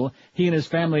Daschle, he and his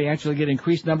family actually get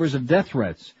increased numbers of death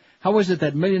threats? How is it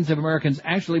that millions of Americans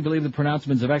actually believe the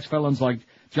pronouncements of ex-felons like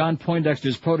John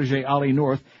Poindexter's protege Ollie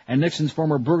North and Nixon's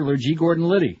former burglar G. Gordon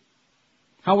Liddy?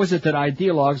 How is it that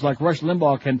ideologues like Rush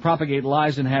Limbaugh can propagate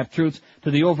lies and half-truths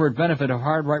to the overt benefit of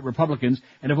hard-right Republicans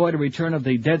and avoid a return of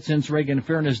the dead-since-Reagan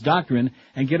fairness doctrine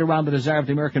and get around the desire of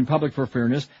the American public for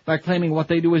fairness by claiming what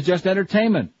they do is just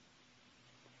entertainment?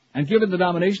 And given the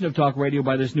domination of talk radio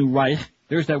by this new Reich,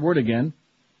 there's that word again,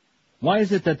 why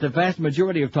is it that the vast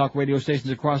majority of talk radio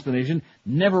stations across the nation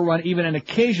never run even an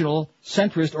occasional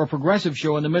centrist or progressive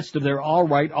show in the midst of their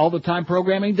all-right, all-the-time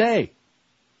programming day?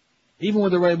 Even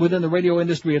within the radio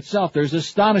industry itself, there's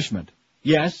astonishment.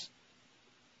 Yes,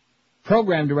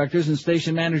 program directors and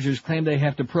station managers claim they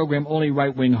have to program only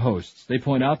right-wing hosts. They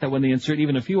point out that when they insert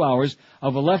even a few hours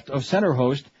of a left-of-center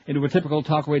host into a typical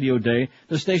talk radio day,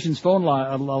 the station's phone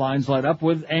lines light up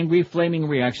with angry, flaming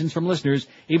reactions from listeners.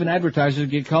 Even advertisers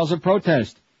get calls of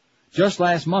protest. Just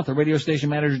last month, a radio station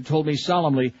manager told me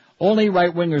solemnly, only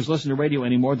right-wingers listen to radio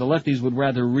anymore. The lefties would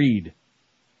rather read.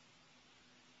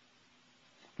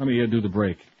 Let me do the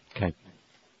break. Okay.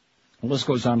 The list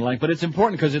goes on like, but it's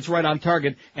important because it's right on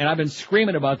target, and I've been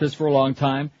screaming about this for a long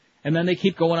time, and then they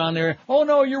keep going on there, oh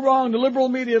no, you're wrong, the liberal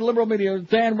media,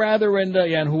 Dan Rather,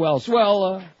 and who else?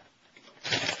 Well,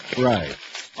 right.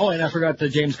 Oh, and I forgot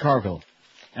James Carville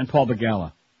and Paul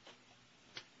Begala.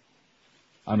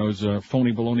 On those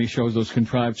phony baloney shows, those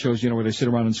contrived shows, where they sit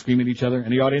around and scream at each other,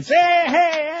 and the audience,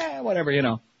 hey, whatever,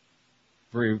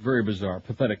 Very, very bizarre.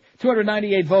 Pathetic.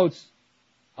 298 votes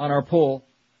on our poll.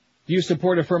 Do you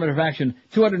support affirmative action?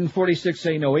 246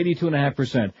 say no,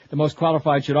 82.5%. The most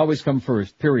qualified should always come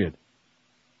first, period.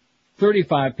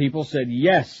 35 people said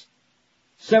yes.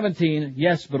 17,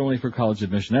 yes, but only for college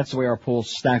admission. That's the way our poll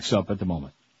stacks up at the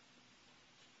moment.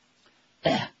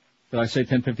 Did I say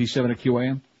 10:57 at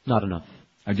QAM? Not enough.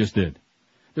 I just did.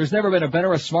 There's never been a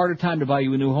better or smarter time to buy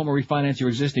you a new home or refinance your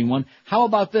existing one. How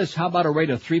about this? How about a rate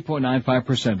of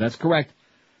 3.95%? That's correct.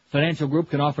 Financial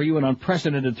Group can offer you an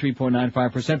unprecedented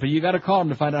 3.95%, but you got to call them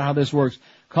to find out how this works.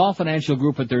 Call Financial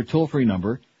Group at their toll-free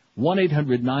number,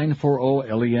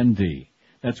 1-800-940-LEND.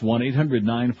 That's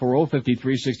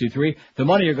 1-800-940-5363. The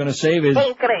money you're going to save is,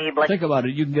 think about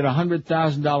it, you can get a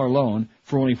 $100,000 loan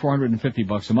for only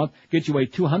 $450 a month, get you a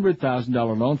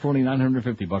 $200,000 loan for only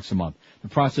 $950 a month. The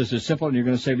process is simple, and you're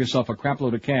going to save yourself a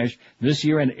crapload of cash this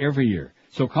year and every year.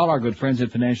 So call our good friends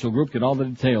at Financial Group, get all the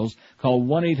details. Call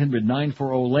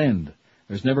 1-800-940-LEND.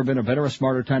 There's never been a better or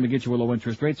smarter time to get you a low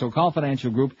interest rate, so call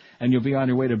Financial Group and you'll be on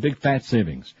your way to big fat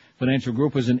savings. Financial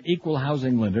Group is an equal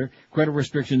housing lender. Credit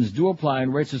restrictions do apply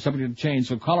and rates are subject to change,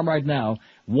 so call them right now,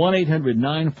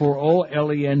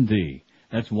 1-800-940-LEND.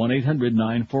 That's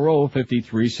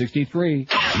 1-800-940-5363.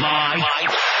 Live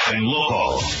and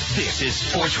local. This is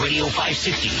Sports Radio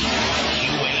 560.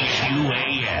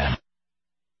 QAM.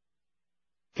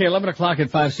 Okay, 11 o'clock at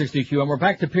 560 QM. We're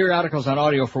back to periodicals on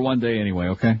audio for one day anyway,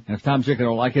 okay? And if Tom Jicken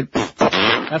don't like it,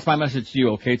 that's my message to you,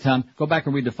 okay, Tom? Go back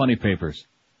and read the funny papers.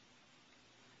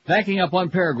 Backing up one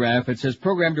paragraph, it says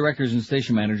program directors and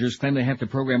station managers claim they have to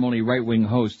program only right-wing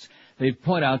hosts. They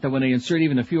point out that when they insert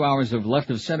even a few hours of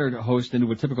left-of-center host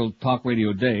into a typical talk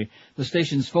radio day, the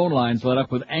station's phone lines light up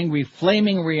with angry,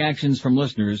 flaming reactions from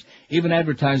listeners. Even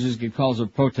advertisers get calls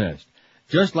of protest.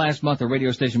 Just last month, a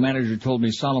radio station manager told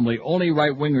me solemnly, only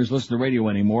right-wingers listen to radio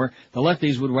anymore. The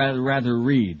lefties would rather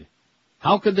read.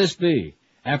 How could this be?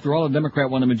 After all, a Democrat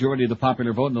won the majority of the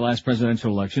popular vote in the last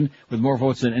presidential election, with more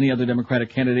votes than any other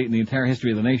Democratic candidate in the entire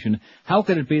history of the nation. How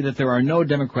could it be that there are no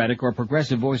Democratic or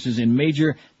progressive voices in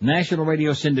major national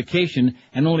radio syndication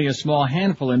and only a small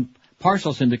handful in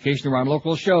partial syndication around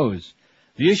local shows?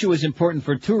 The issue is important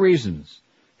for two reasons.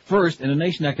 First, in a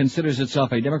nation that considers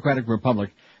itself a democratic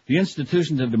republic, the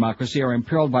institutions of democracy are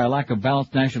imperiled by a lack of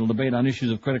balanced national debate on issues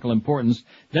of critical importance.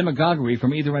 Demagoguery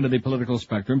from either end of the political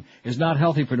spectrum is not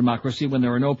healthy for democracy when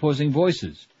there are no opposing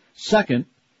voices. Second,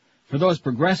 for those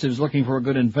progressives looking for a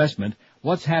good investment,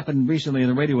 what's happened recently in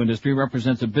the radio industry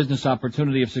represents a business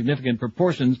opportunity of significant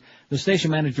proportions. The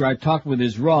station manager I talked with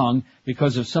is wrong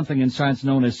because of something in science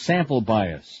known as sample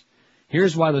bias.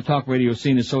 Here's why the talk radio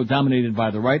scene is so dominated by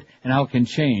the right and how it can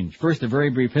change. First, a very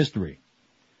brief history.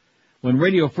 When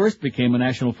radio first became a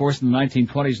national force in the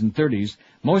 1920s and 30s,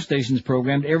 most stations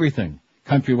programmed everything.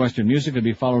 Country western music would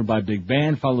be followed by big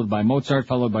band, followed by Mozart,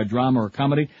 followed by drama or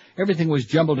comedy. Everything was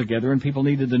jumbled together and people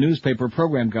needed the newspaper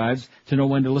program guides to know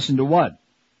when to listen to what.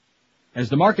 As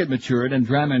the market matured and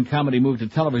drama and comedy moved to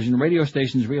television, radio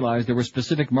stations realized there were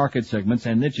specific market segments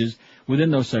and niches within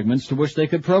those segments to which they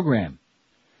could program.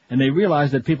 And they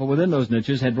realized that people within those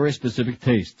niches had very specific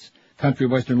tastes. Country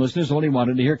western listeners only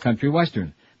wanted to hear country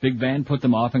western. Big band put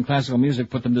them off and classical music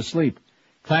put them to sleep.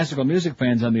 Classical music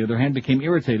fans, on the other hand, became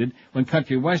irritated when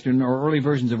country western or early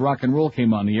versions of rock and roll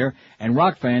came on the air, and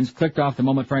rock fans clicked off the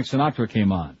moment Frank Sinatra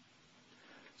came on.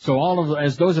 So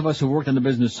as those of us who worked in the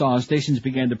business saw, stations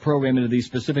began to program into these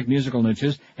specific musical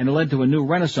niches, and it led to a new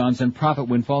renaissance and profit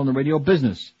windfall in the radio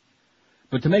business.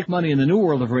 But to make money in the new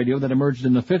world of radio that emerged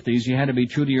in the 50s, you had to be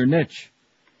true to your niche.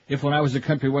 If when I was a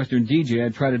country western DJ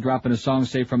I'd try to drop in a song,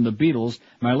 say, from the Beatles,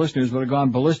 my listeners would have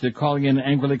gone ballistic, calling in and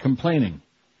angrily complaining.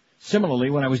 Similarly,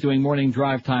 when I was doing morning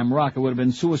drive time rock, it would have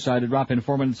been suicide to drop in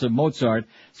 4 minutes of Mozart.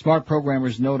 Smart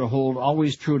programmers know to hold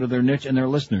always true to their niche and their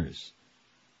listeners.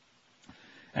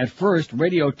 At first,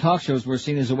 radio talk shows were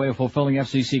seen as a way of fulfilling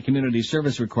FCC community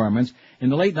service requirements. In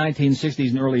the late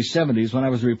 1960s and early 70s, when I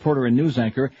was a reporter and news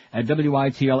anchor at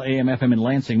WITL AM/FM in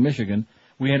Lansing, Michigan,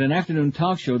 we had an afternoon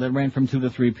talk show that ran from 2 to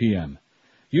 3 p.m.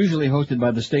 Usually hosted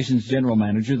by the station's general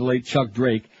manager, the late Chuck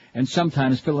Drake, and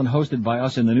sometimes fill-in hosted by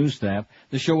us in the news staff.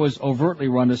 The show was overtly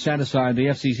run to satisfy the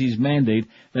FCC's mandate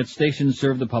that stations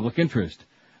serve the public interest.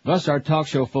 Thus, our talk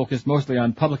show focused mostly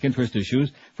on public interest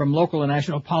issues, from local and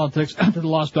national politics to the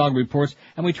Lost Dog reports,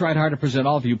 and we tried hard to present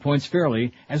all viewpoints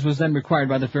fairly, as was then required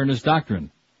by the Fairness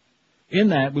Doctrine. In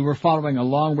that, we were following a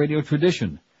long radio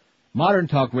tradition. Modern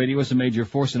talk radio as a major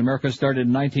force in America started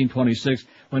in 1926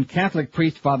 when Catholic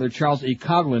priest Father Charles E.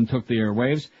 Coughlin took the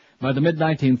airwaves. By the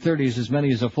mid-1930s, as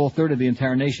many as a full third of the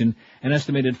entire nation, an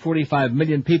estimated 45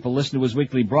 million people listened to his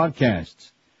weekly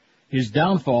broadcasts. His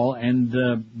downfall and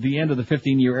the end of the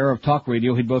 15-year era of talk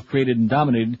radio he'd both created and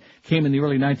dominated came in the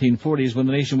early 1940s when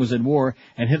the nation was at war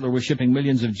and Hitler was shipping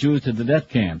millions of Jews to the death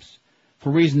camps.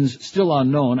 For reasons still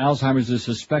unknown, Alzheimer's is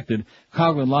suspected,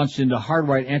 Coughlin launched into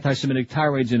hard-right anti-Semitic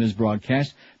tirades in his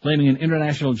broadcast, blaming an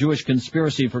international Jewish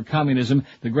conspiracy for communism,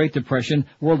 the Great Depression,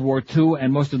 World War II,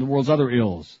 and most of the world's other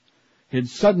ills.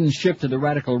 His sudden shift to the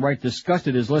radical right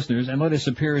disgusted his listeners and led his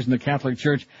superiors in the Catholic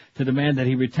Church to demand that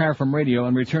he retire from radio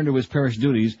and return to his parish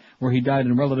duties, where he died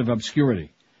in relative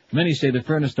obscurity. Many say the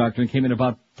Fairness Doctrine came in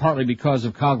about partly because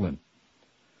of Coughlin.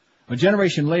 A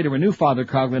generation later, a new Father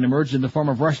Coughlin emerged in the form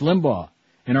of Rush Limbaugh,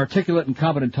 an articulate and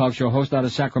competent talk show host out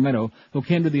of Sacramento who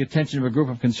came to the attention of a group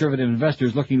of conservative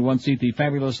investors looking to unseat the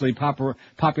fabulously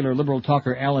popular liberal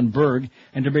talker Alan Berg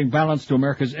and to bring balance to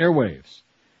America's airwaves.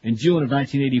 In June of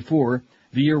 1984,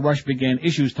 the year Rush began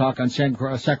Issues Talk on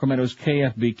Sacramento's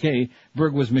KFBK,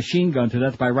 Berg was machine-gunned to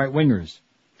death by right-wingers.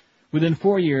 Within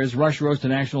 4 years, Rush rose to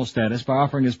national status by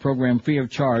offering his program free of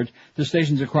charge to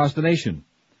stations across the nation.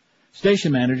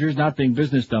 Station managers, not being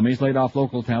business dummies, laid off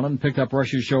local talent and picked up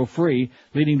Rush's show free,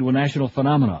 leading to a national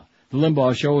phenomenon. The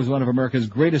Limbaugh Show was one of America's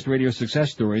greatest radio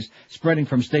success stories, spreading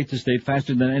from state to state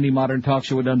faster than any modern talk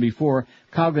show had done before.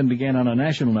 Coughlin began on a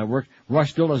national network.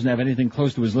 Rush still doesn't have anything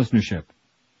close to his listenership.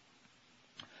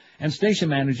 And station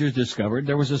managers discovered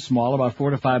there was a small, about 4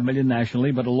 to 5 million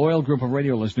nationally, but a loyal group of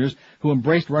radio listeners who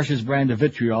embraced Rush's brand of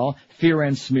vitriol, fear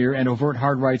and smear, and overt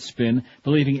hard-right spin,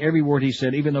 believing every word he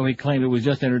said, even though he claimed it was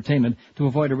just entertainment, to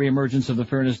avoid a reemergence of the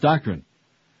Fairness Doctrine.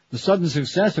 The sudden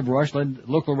success of Rush led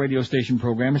local radio station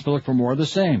programmers to look for more of the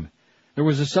same. There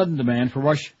was a sudden demand for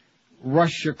Rush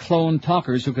clone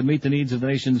talkers who could meet the needs of the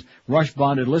nation's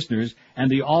Rush-bonded listeners, and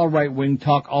the all-right-wing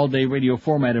talk all-day radio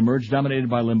format emerged, dominated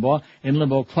by Limbaugh and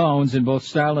Limbaugh clones in both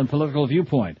style and political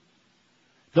viewpoint.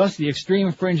 Thus, the extreme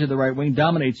fringe of the right wing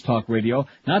dominates talk radio,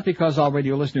 not because all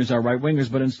radio listeners are right-wingers,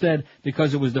 but instead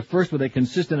because it was the first with a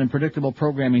consistent and predictable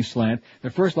programming slant, the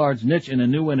first large niche in a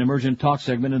new and emergent talk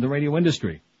segment in the radio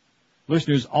industry.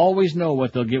 Listeners always know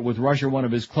what they'll get with Rush or one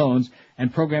of his clones,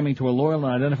 and programming to a loyal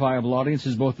and identifiable audience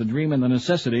is both the dream and the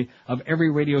necessity of every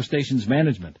radio station's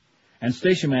management. And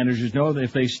station managers know that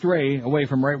if they stray away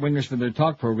from right-wingers for their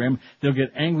talk program, they'll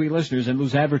get angry listeners and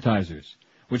lose advertisers.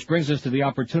 Which brings us to the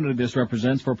opportunity this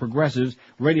represents for progressives,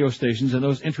 radio stations, and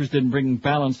those interested in bringing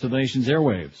balance to the nation's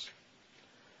airwaves.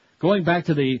 Going back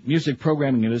to the music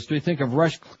programming industry, think of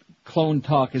Rush clone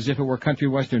talk as if it were country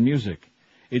western music.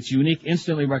 It's unique,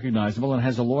 instantly recognizable, and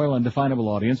has a loyal and definable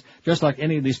audience, just like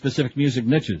any of these specific music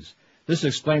niches. This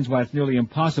explains why it's nearly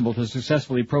impossible to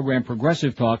successfully program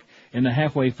progressive talk in the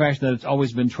halfway fashion that it's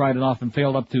always been tried and often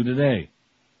failed up to today.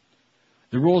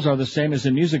 The rules are the same as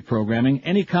in music programming.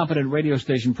 Any competent radio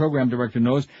station program director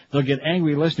knows they'll get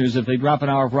angry listeners if they drop an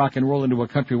hour of rock and roll into a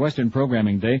country western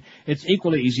programming day. It's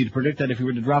equally easy to predict that if you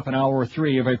were to drop an hour or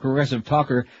 3 of a progressive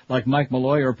talker like Mike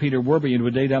Malloy or Peter Werby into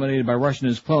a day dominated by Rush and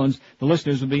his clones, the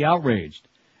listeners would be outraged.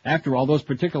 After all, those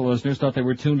particular listeners thought they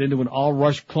were tuned into an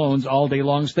all-Rush clones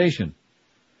all-day-long station.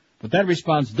 But that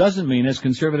response doesn't mean, as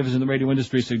conservatives in the radio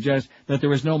industry suggest, that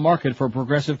there is no market for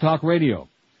progressive talk radio.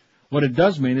 What it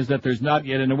does mean is that there's not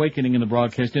yet an awakening in the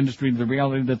broadcast industry to the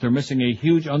reality that they're missing a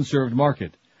huge unserved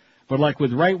market. But like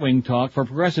with right-wing talk, for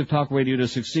progressive talk radio to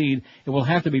succeed, it will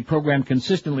have to be programmed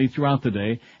consistently throughout the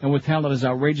day and with talent as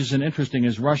outrageous and interesting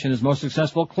as Rush and his most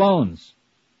successful clones.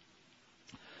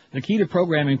 The key to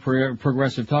programming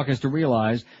progressive talk is to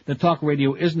realize that talk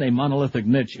radio isn't a monolithic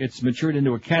niche. It's matured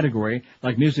into a category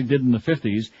like music did in the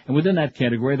 50s, and within that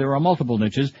category there are multiple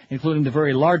niches, including the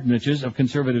very large niches of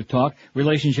conservative talk,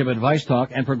 relationship advice talk,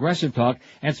 and progressive talk,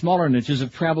 and smaller niches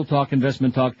of travel talk,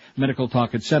 investment talk, medical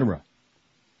talk, etc.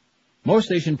 Most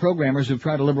station programmers who've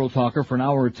tried a liberal talker for an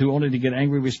hour or two only to get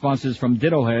angry responses from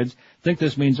ditto heads think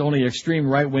this means only extreme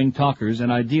right-wing talkers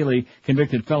and ideally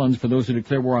convicted felons, for those who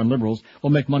declare war on liberals,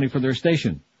 will make money for their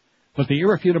station. But the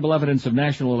irrefutable evidence of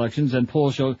national elections and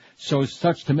polls shows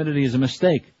such timidity is a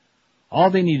mistake. All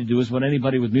they need to do is what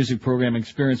anybody with music program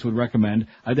experience would recommend,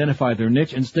 identify their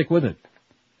niche and stick with it.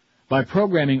 By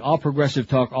programming all progressive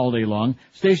talk all day long,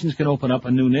 stations can open up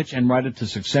a new niche and ride it to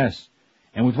success.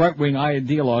 And with right-wing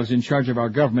ideologues in charge of our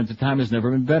government, the time has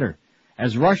never been better.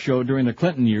 As Rush showed during the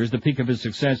Clinton years, the peak of his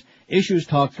success, Issues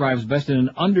Talk thrives best in an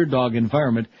underdog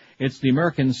environment. It's the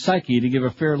American psyche to give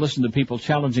a fair listen to people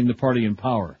challenging the party in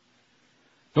power.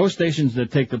 Those stations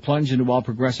that take the plunge into all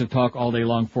progressive talk all day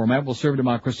long format will serve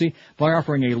democracy by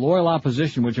offering a loyal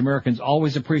opposition which Americans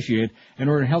always appreciate and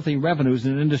earn healthy revenues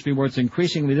in an industry where it's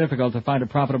increasingly difficult to find a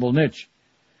profitable niche.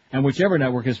 And whichever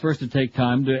network is first to take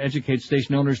time to educate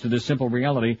station owners to this simple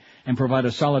reality and provide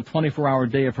a solid 24-hour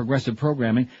day of progressive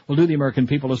programming will do the American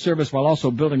people a service while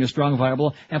also building a strong,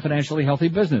 viable, and financially healthy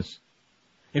business.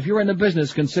 If you're in the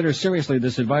business, consider seriously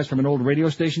this advice from an old radio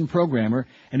station programmer,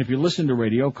 and if you listen to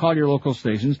radio, call your local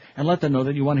stations and let them know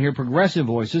that you want to hear progressive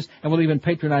voices and will even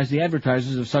patronize the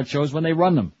advertisers of such shows when they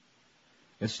run them.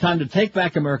 It's time to take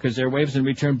back America's airwaves and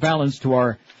return balance to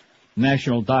our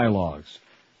national dialogues.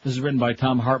 This is written by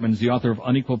Tom Hartman, the author of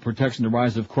Unequal Protection, The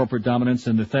Rise of Corporate Dominance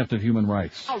and the Theft of Human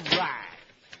Rights. All right.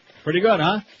 Pretty good,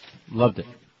 huh? Loved it.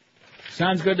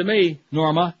 Sounds good to me,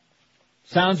 Norma.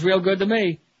 Sounds real good to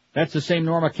me. That's the same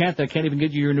Norma Kent that can't even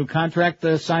get you your new contract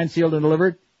signed, sealed, and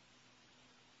delivered.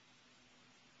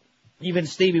 Even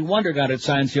Stevie Wonder got it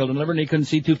signed, sealed, and delivered, and he couldn't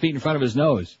see 2 feet in front of his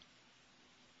nose.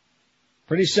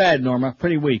 Pretty sad, Norma.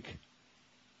 Pretty weak.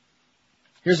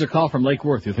 Here's a call from Lake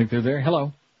Worth. You think they're there?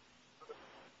 Hello.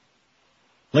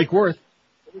 Lake Worth.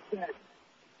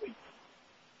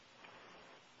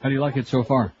 How do you like it so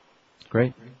far?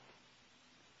 Great.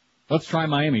 Let's try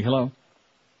Miami. Hello.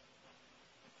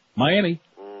 Miami.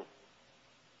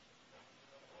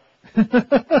 All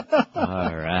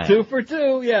right. 2 for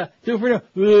 2, yeah. 2 for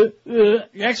 2.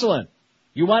 Excellent.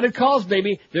 You wanted calls,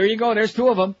 baby. There you go. There's 2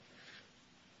 of them.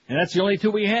 And that's the only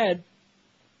 2 we had.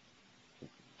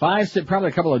 Probably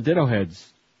a couple of ditto heads.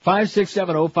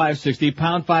 5670560,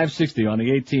 pound 560 on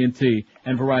the AT&T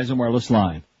and Verizon wireless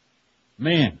line.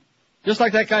 Man, just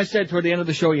like that guy said toward the end of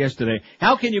the show yesterday,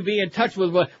 how can you be in touch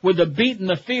with the beat and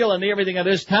the feel and the everything of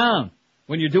this town?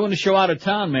 When you're doing the show out of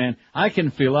town, man, I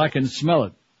can feel it, I can smell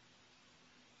it.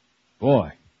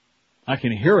 Boy, I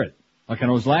can hear it, like on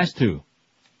those last 2.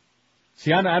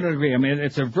 See, I don't agree. I mean,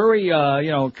 it's a very,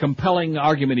 compelling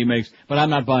argument he makes, but I'm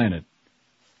not buying it.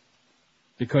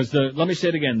 Because let me say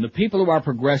it again, the people who are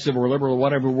progressive or liberal,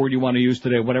 whatever word you want to use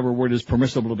today, whatever word is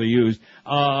permissible to be used,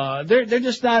 they're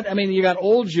just not, I mean, you got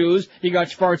old Jews, you got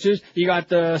Schwarzers, you got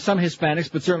some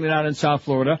Hispanics, but certainly not in South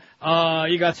Florida,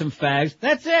 you got some fags.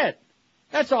 That's it.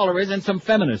 That's all there is, and some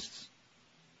feminists.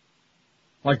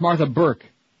 Like Martha Burke.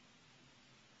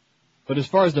 But as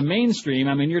far as the mainstream,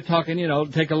 I mean, you're talking,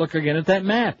 take a look again at that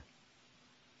map.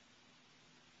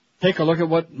 Take a look at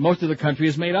what most of the country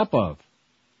is made up of.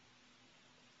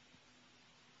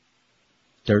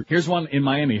 Dirt. Here's one in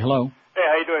Miami. Hello. Hey,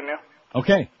 how you doing, Neil?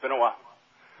 Okay. It's been a while.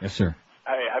 Yes, sir.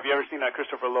 Hey, have you ever seen that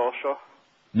Christopher Lowell show?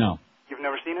 No. You've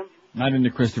never seen him? Not into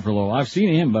Christopher Lowell. I've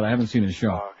seen him, but I haven't seen his show.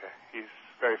 Oh, okay. He's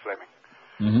very flaming.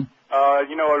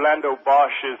 Mm-hmm. Orlando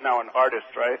Bosch is now an artist,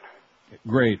 right?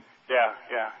 Great. Yeah.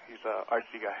 He's an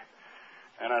artsy guy.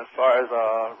 And as far as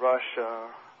Rush,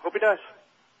 hope he does.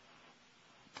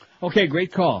 Okay,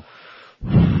 great call.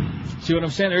 See what I'm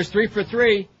saying? There's 3 for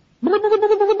 3.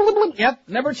 Yep,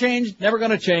 never changed, never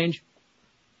gonna change.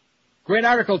 Great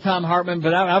article, Tom Hartman,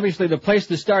 but obviously the place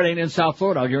to start ain't in South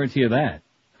Florida, I'll guarantee you that.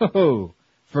 Oh,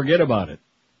 forget about it.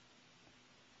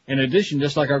 In addition,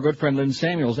 just like our good friend Lynn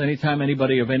Samuels, anytime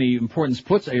anybody of any importance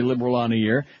puts a liberal on the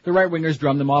air, the right-wingers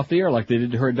drum them off the air like they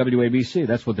did to her at WABC.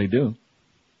 That's what they do.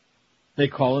 They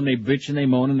call and they bitch and they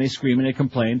moan and they scream and they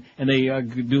complain and they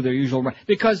do their usual...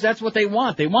 Because that's what they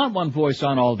want. They want one voice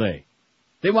on all day.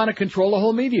 They want to control the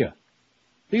whole media.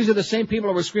 These are the same people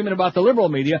who were screaming about the liberal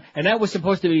media, and that was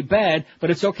supposed to be bad,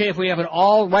 but it's okay if we have an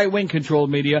all right-wing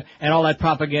controlled media and all that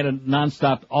propaganda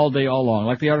nonstop all day, all long,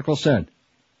 like the article said.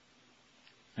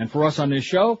 And for us on this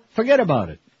show, forget about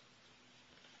it.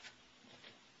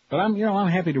 But I'm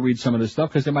happy to read some of this stuff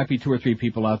because there might be 2 or 3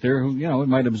 people out there who,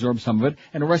 might absorb some of it,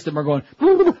 and the rest of them are going,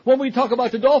 when we talk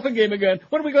about the Dolphin game again,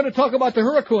 when are we going to talk about the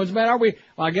Hurricanes, man? Are we?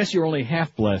 Well, I guess you're only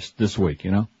half blessed this week,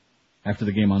 after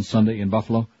the game on Sunday in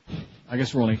Buffalo. I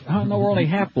guess we're only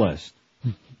half blessed.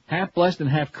 Half blessed and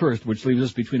half cursed, which leaves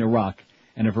us between a rock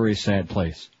and a very sad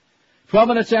place. 12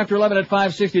 minutes after 11 at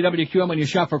 560 WQM. When you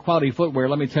shop for quality footwear,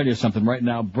 let me tell you something right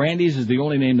now. Brandy's is the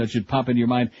only name that should pop into your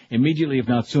mind immediately, if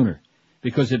not sooner.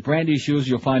 Because at Brandy's shoes,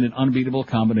 you'll find an unbeatable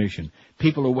combination.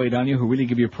 People who wait on you, who really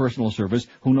give you personal service,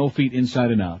 who know feet inside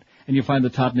and out. And you find the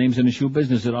top names in the shoe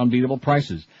business at unbeatable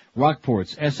prices.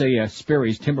 Rockports, SAS,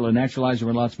 Sperry's, Timberland, Naturalizer,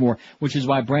 and lots more, which is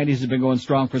why Brandy's has been going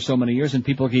strong for so many years, and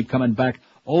people keep coming back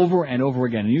over and over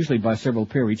again, and usually buy several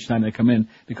pair each time they come in,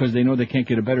 because they know they can't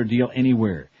get a better deal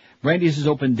anywhere. Brandy's is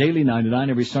open daily 9 to 9,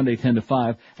 every Sunday 10 to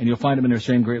 5, and you'll find them in their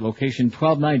same great location,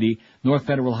 1290 North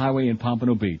Federal Highway in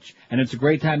Pompano Beach. And it's a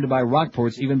great time to buy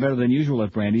Rockports, even better than usual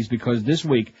at Brandy's, because this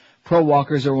week, Pro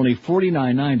Walkers are only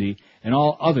 $49.90, and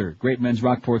all other great men's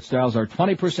Rockport styles are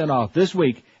 20% off this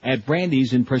week at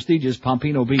Brandy's in prestigious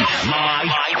Pompano Beach.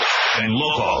 Live and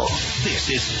local. This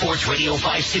is Sports Radio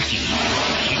 560.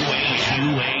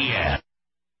 QAM.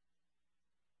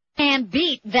 And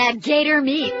beat that gator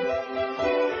meat.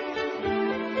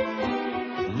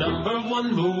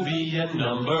 #1 movie and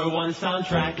 #1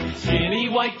 soundtrack. Skinny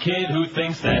white kid who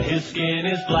thinks that his skin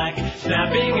is black.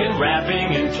 Snapping and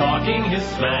rapping and talking his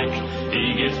smack.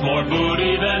 He gets more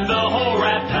booty than the whole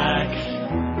Rat Pack.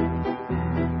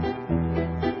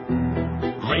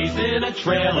 Raised in a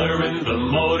trailer in the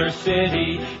Motor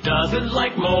City. Doesn't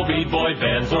like Moby, boy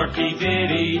bands, or P.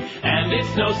 Diddy. And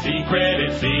it's no secret,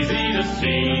 it's easy to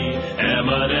see.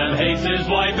 Eminem hates his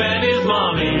wife and his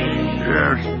mommy.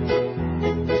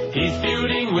 He's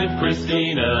feuding with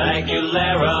Christina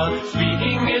Aguilera,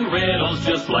 speaking in riddles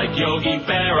just like Yogi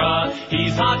Berra.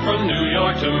 He's hot from New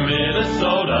York to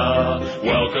Minnesota.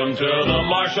 Welcome to the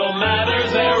Marshall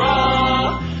Mathers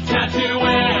era. Tattoo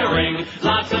wearing,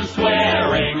 lots of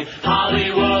swearing,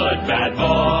 Hollywood bad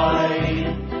boy.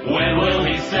 When will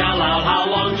he sell out? How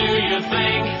long do you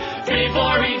think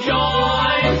before he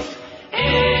joins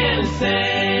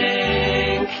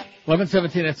NSYNC?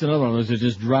 11:17, that's another one of those that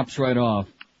just drops right off.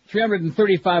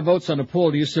 335 votes on the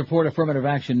poll. Do you support affirmative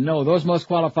action? No. Those most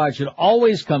qualified should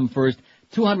always come first.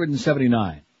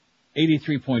 279.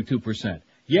 83.2%.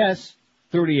 Yes.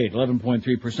 38.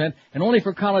 11.3%. And only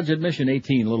for college admission,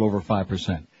 18. A little over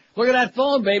 5%. Look at that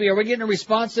phone, baby. Are we getting a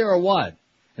response there or what?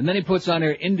 And then he puts on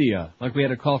there India. Like we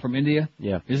had a call from India?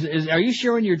 Yeah. Are you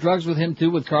sharing your drugs with him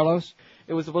too, with Carlos?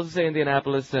 It was supposed to say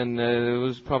Indianapolis, and it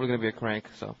was probably going to be a crank,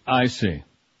 so. I see.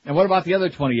 And what about the other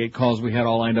 28 calls we had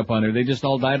all lined up on there? They just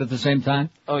all died at the same time?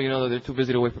 Oh, you know, they're too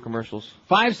busy to wait for commercials.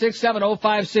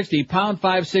 5670560, pound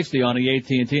 560 on the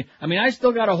AT&T. I mean, I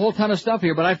still got a whole ton of stuff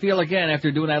here, but I feel again, after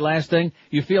doing that last thing,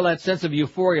 you feel that sense of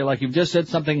euphoria, like you've just said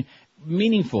something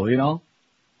meaningful, you know?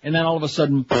 And then all of a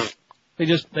sudden, they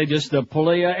just pull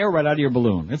the air right out of your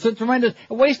balloon. It's a tremendous,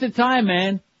 a waste of time,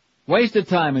 man. Wasted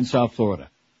time in South Florida.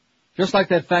 Just like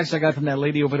that fax I got from that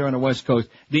lady over there on the West Coast.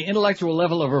 The intellectual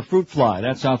level of her fruit fly.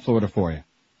 That's South Florida for you.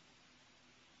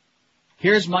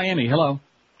 Here's Miami. Hello.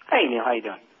 Hey, Neil. How you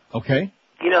doing? Okay.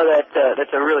 You know,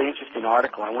 that's a really interesting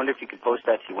article. I wonder if you could post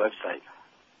that to your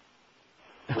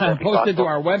website. Post it to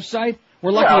our website?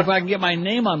 We're lucky if I can get my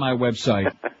name on my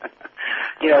website.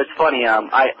 You know, it's funny.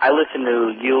 I listen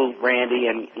to you, Randy,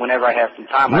 and whenever I have some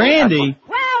time. Randy?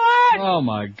 Oh,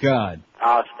 my God.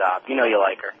 I'll stop. You know you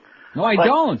like her. No, I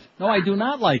don't. No, I do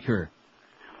not like her.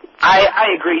 I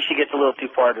agree she gets a little too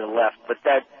far to the left, but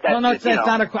that's that's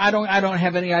not I don't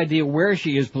have any idea where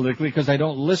she is politically because I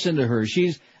don't listen to her.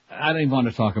 I don't even want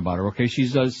to talk about her, okay?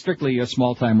 She's strictly a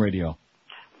small-time radio.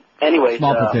 Anyways,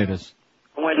 small potatoes.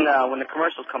 When the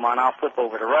commercials come on, I'll flip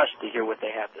over to Rush to hear what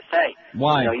they have to say.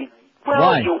 Why?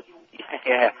 Why?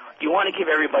 You want to give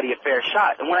everybody a fair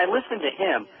shot. And when I listen to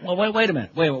him... Well, wait a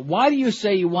minute. Wait. Why do you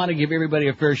say you want to give everybody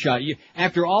a fair shot?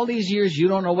 After all these years, you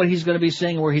don't know what he's going to be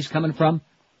saying or where he's coming from?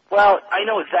 Well, I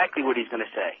know exactly what he's going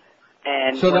to say.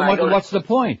 And so then what's the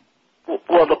point?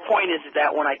 Well, the point is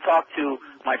that when I talk to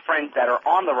my friends that are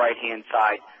on the right-hand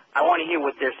side, I want to hear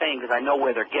what they're saying because I know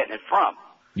where they're getting it from.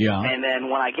 Yeah. And then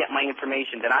when I get my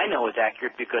information that I know is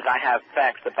accurate because I have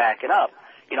facts to back it up,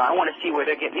 you know, I want to see where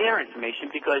they're getting their information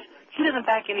because he doesn't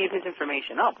back any of his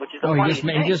information up, which is the funniest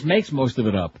thing. He just makes most of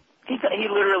it up. He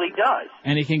literally does.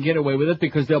 And he can get away with it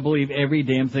because they'll believe every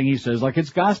damn thing he says like it's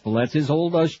gospel. That's his whole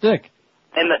shtick.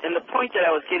 And the point that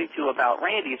I was getting to about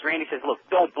Randy is Randy says, look,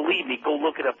 don't believe me, go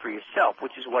look it up for yourself,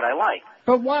 which is what I like.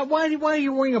 But why are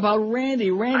you worrying about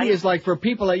Randy? Randy is like for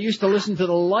people that used to listen to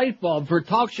the Light Bulb, for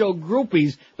talk show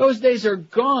groupies. Those days are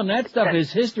gone. That stuff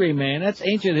is history, man. That's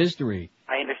ancient history.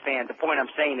 I understand. The point I'm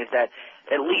saying is that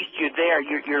at least you're there,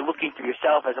 you're looking for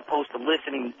yourself as opposed to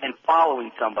listening and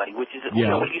following somebody, which is, you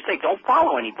know, what you say, don't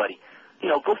follow anybody. You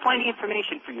know, go find the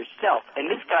information for yourself. And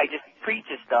this guy just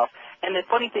preaches stuff. And the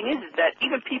funny thing is that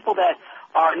even people that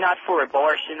are not for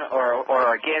abortion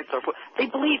or against they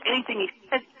believe anything he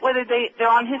says, whether they're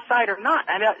on his side or not.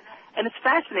 And it's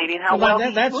fascinating how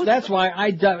that's why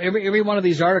every one of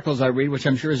these articles I read, which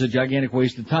I'm sure is a gigantic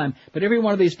waste of time, but every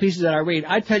one of these pieces that I read,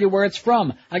 I tell you where it's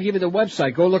from. I give you the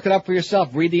website. Go look it up for yourself.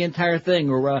 Read the entire thing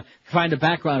or find a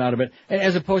background out of it,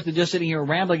 as opposed to just sitting here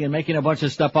rambling and making a bunch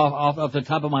of stuff off the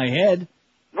top of my head.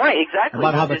 Right, exactly.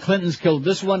 About how the Clintons killed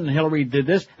this one and Hillary did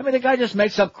this. I mean, the guy just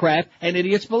makes up crap and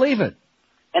idiots believe it.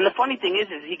 And the funny thing is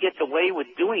he gets away with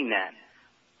doing that.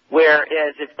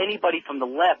 Whereas if anybody from the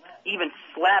left even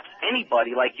slaps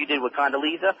anybody like you did with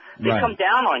Condoleezza, they come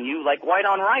down on you like white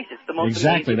on rice. It's the most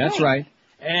exactly. amazing That's thing. right.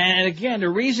 And again, the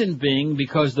reason being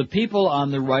because the people on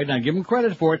the right, and I give them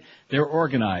credit for it, they're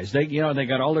organized. They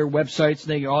got all their websites.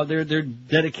 They're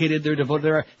dedicated. They're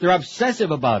devoted. They're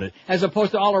obsessive about it, as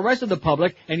opposed to all the rest of the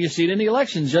public. And you see it in the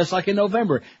elections, just like in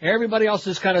November. Everybody else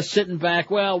is kind of sitting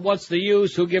back. Well, what's the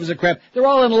use? Who gives a crap? They're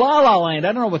all in la-la land.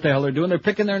 I don't know what the hell they're doing. They're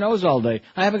picking their nose all day.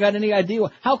 I haven't got any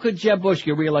idea. How could Jeb Bush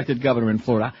get reelected governor in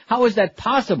Florida? How is that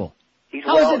possible?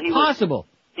 How is it possible?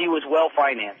 He was well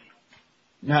financed.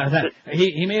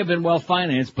 He may have been well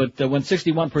financed, but when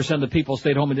 61% of the people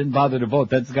stayed home and didn't bother to vote,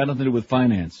 that's got nothing to do with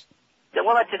finance.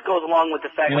 Well, that just goes along with the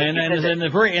fact.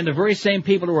 And the very same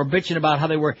people who were bitching about how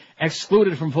they were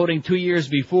excluded from voting 2 years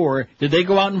before, did they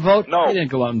go out and vote? No, they didn't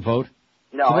go out and vote.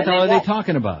 No, so what the hell are they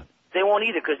talking about? They won't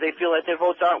either because they feel that their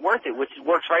votes aren't worth it, which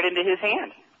works right into his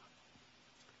hand.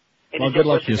 Well, good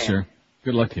luck to you, sir.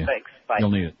 Good luck to you. Thanks. Bye. You'll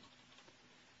need it.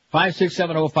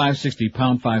 5670560,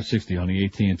 pound 560 on the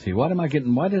AT&T. Why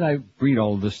did I read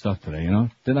all of this stuff today, you know?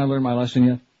 Didn't I learn my lesson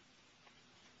yet?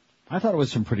 I thought it was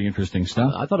some pretty interesting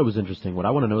stuff. I thought it was interesting. What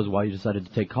I want to know is why you decided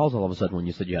to take calls all of a sudden when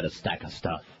you said you had a stack of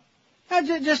stuff.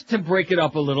 Just to break it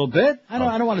up a little bit. I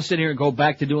don't want to sit here and go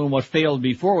back to doing what failed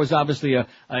before. It was obviously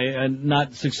a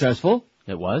not successful.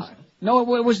 It was?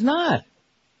 No, it was not.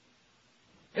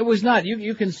 It was not.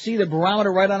 You can see the barometer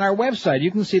right on our website.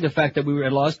 You can see the fact that we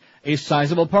had lost a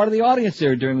sizable part of the audience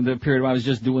there during the period when I was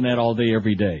just doing that all day,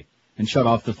 every day, and shut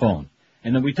off the phone.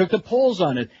 And then we took the polls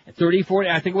on it. 30, 40,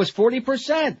 I think it was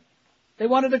 40%. They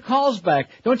wanted the calls back.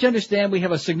 Don't you understand? We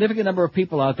have a significant number of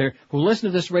people out there who listen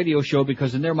to this radio show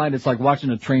because in their mind it's like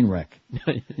watching a train wreck.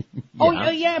 Yeah. Oh,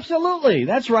 yeah, absolutely.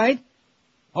 That's right.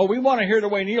 Oh, we want to hear the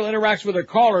way Neil interacts with the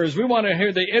callers. We want to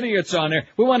hear the idiots on there.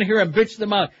 We want to hear him bitch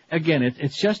them out. Again,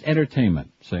 it's just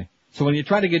entertainment, see? So when you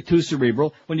try to get too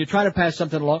cerebral, when you try to pass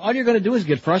something along, all you're going to do is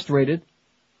get frustrated.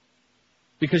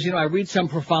 Because, I read some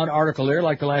profound article there,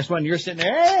 like the last one, you're sitting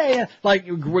there, hey,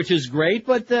 which is great,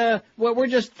 but, we're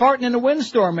just farting in a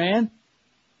windstorm, man.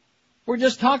 We're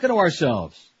just talking to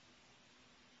ourselves.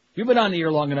 You've been on the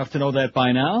air long enough to know that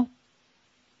by now.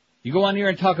 You go on here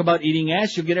and talk about eating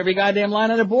ass, you'll get every goddamn line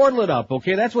on the board lit up,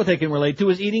 okay? That's what they can relate to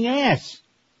is eating ass.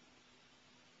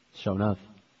 Sure enough.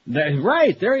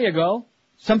 Right, there you go.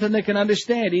 Something they can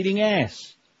understand, eating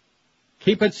ass.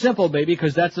 Keep it simple, baby,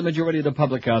 because that's the majority of the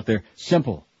public out there.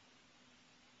 Simple.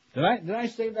 Did I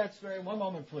save that story? One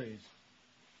moment, please.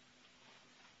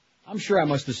 I'm sure I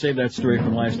must have saved that story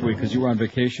from last week because you were on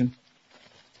vacation.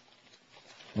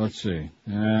 Let's see.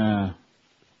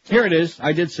 Here it is.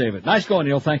 I did save it. Nice going,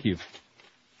 Neil. Thank you.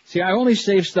 See, I only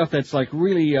save stuff that's like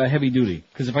really heavy duty.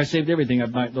 Because if I saved everything,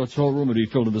 this whole room would be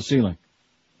filled to the ceiling.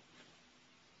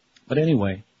 But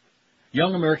anyway,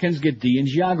 young Americans get D in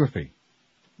geography.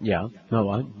 Yeah.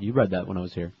 No, you read that when I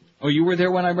was here. Oh, you were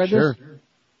there when I read this? Sure.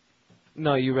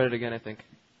 No, you read it again, I think.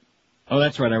 Oh,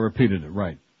 that's right. I repeated it.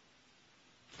 Right.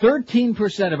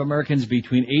 13% of Americans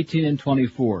between 18 and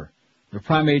 24, the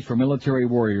prime age for military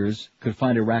warriors, could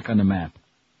find Iraq on the map.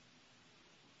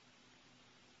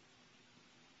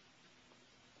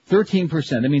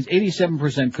 13%. That means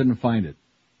 87% couldn't find it.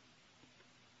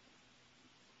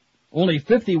 Only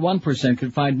 51%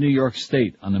 could find New York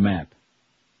State on the map.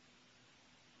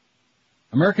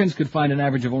 Americans could find an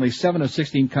average of only 7 of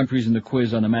 16 countries in the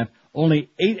quiz on the map. Only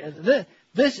 8.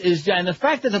 This is, and the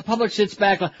fact that the public sits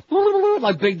back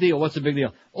like big deal. What's the big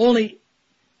deal? Only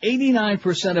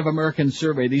 89% of Americans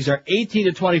surveyed. These are 18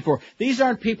 to 24. These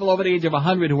aren't people over the age of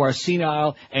 100 who are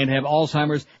senile and have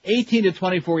Alzheimer's. 18 to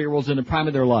 24-year-olds in the prime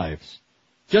of their lives.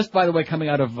 Just, by the way, coming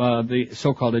out of the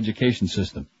so-called education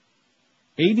system.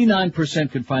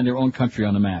 89% could find their own country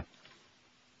on the map.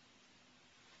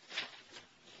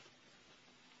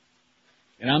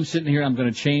 And I'm sitting here, I'm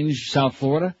going to change South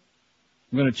Florida.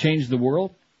 I'm going to change the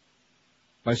world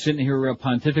by sitting here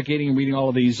pontificating and reading all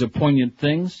of these poignant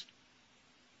things.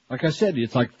 Like I said,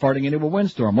 it's like farting into a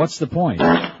windstorm. What's the point?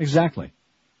 Exactly.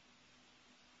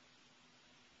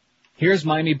 Here's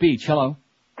Miami Beach. Hello.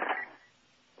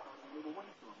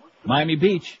 Miami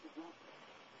Beach.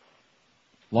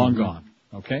 Long gone.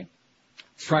 Okay.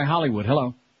 Let's try Hollywood.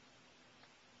 Hello.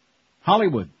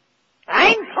 Hollywood.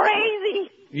 I'm crazy.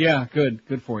 Yeah, good.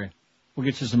 Good for you. We'll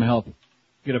get you some help.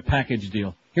 Get a package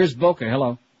deal. Here's Boca.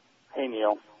 Hello. Hey,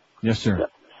 Neil. Yes, sir.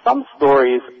 Some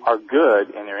stories are good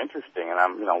and they're interesting, and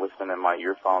I'm, listening in my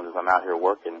earphones as I'm out here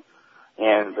working.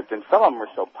 But then some of them are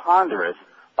so ponderous.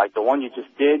 like the one you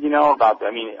just did, about,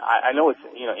 I know it's,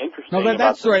 interesting. No,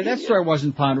 that story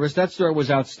wasn't ponderous. That story was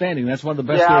outstanding. That's one of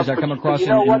the best stories I've come across. But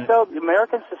you know what, though?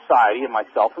 American society, and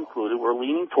myself included, we're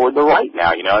leaning toward the right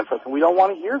now, and so we don't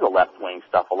want to hear the left-wing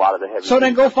stuff, a lot of the heavy. So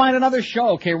then go find another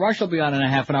show. Okay, Rush will be on in a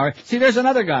half an hour. See, there's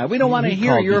another guy. We don't want to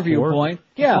hear your viewpoint.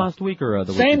 Yeah. Last week or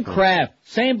the same week before. crap.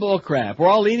 Same bull crap. We're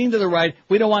all leaning to the right.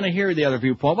 We don't want to hear the other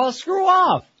viewpoint. Well, screw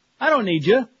off. I don't need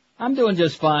you. I'm doing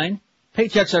just fine.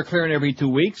 Paychecks are clearing every 2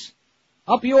 weeks.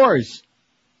 Up yours.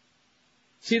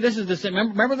 See, this is the same.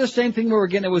 Remember the same thing we were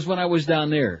getting? It was when I was down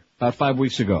there about 5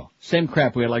 weeks ago. Same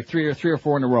crap. We had like three or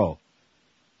four in a row.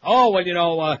 Oh,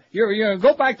 well, you're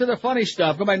go back to the funny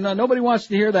stuff. Go back. No, nobody wants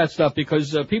to hear that stuff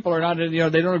because people are not,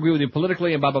 they don't agree with you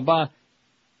politically and blah blah blah.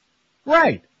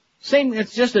 Right. Same.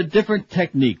 It's just a different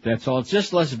technique. That's all. It's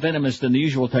just less venomous than the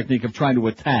usual technique of trying to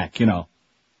attack.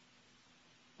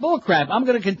 Bullcrap. I'm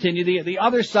going to continue. The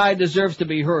other side deserves to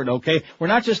be heard, okay? We're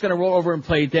not just going to roll over and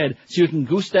play dead so you can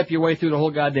goose-step your way through the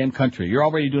whole goddamn country. You're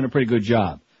already doing a pretty good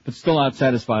job, but still not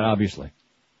satisfied, obviously.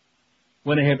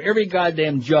 When they have every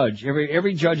goddamn judge,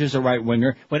 every judge is a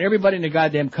right-winger, when everybody in the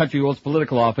goddamn country who holds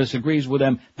political office agrees with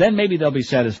them, then maybe they'll be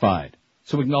satisfied.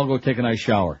 So we can all go take a nice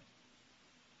shower.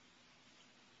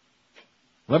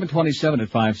 11:27 at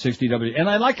 560 W. And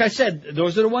like I said,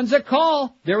 those are the ones that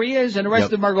call. There he is, and the rest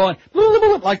of them are going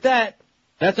like that.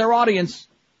 That's our audience.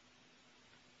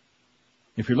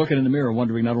 If you're looking in the mirror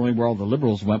wondering not only where all the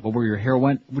liberals went, but where your hair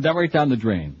went, right down the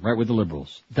drain, right with the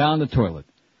liberals. Down the toilet.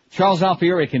 Charles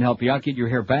Alfieri can help you out, get your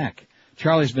hair back.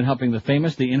 Charlie's been helping the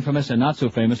famous, the infamous, and not so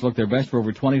famous look their best for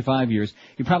over 25 years.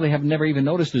 You probably have never even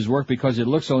noticed his work because it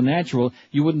looks so natural,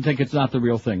 you wouldn't think it's not the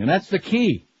real thing. And that's the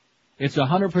key. It's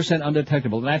 100%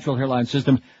 undetectable. The natural hairline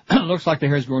system looks like the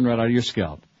hair's growing right out of your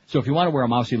scalp. So if you want to wear a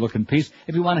mousy-looking piece,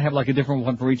 if you want to have like a different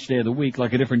one for each day of the week,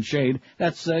 like a different shade,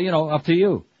 that's, up to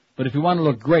you. But if you want to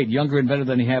look great, younger and better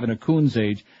than you have in a coon's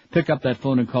age, pick up that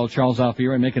phone and call Charles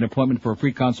Alfieri and make an appointment for a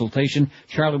free consultation.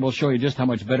 Charlie will show you just how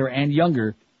much better and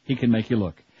younger he can make you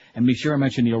look. And be sure to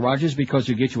mention Neil Rogers because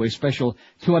he'll get you a special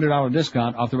 $200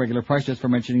 discount off the regular price just for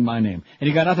mentioning my name. And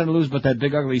you got nothing to lose but that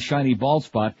big, ugly, shiny bald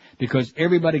spot because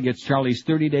everybody gets Charlie's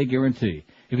 30-day guarantee.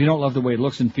 If you don't love the way it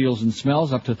looks and feels and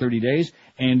smells up to 30 days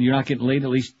and you're not getting laid at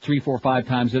least 3, 4, 5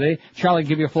 times a day, Charlie will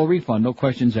give you a full refund, no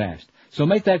questions asked. So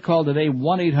make that call today,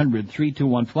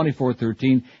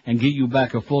 1-800-321-2413, and get you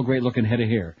back a full, great-looking head of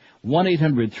hair.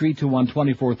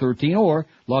 1-800-321-2413, or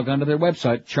log on to their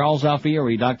website,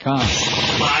 charlesalfieri.com.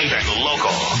 Live and local,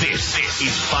 this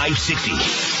is 560.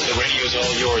 The radio's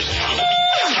all yours now.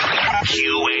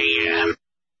 QAM.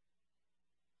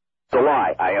 It's a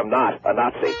lie. I am not a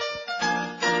Nazi.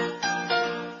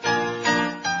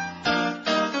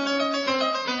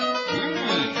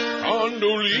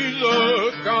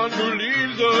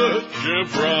 Condoleezza,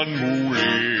 Chevron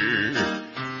Mooley.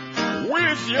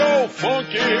 With your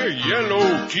funky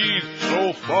yellow teeth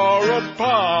so far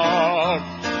apart.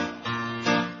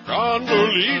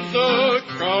 Condoleezza,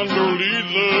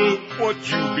 what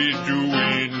you be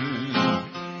doing?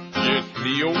 Yes,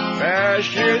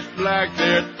 neo-fascist like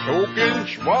that token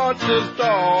Schwarz's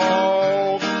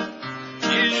dog.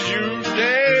 Is you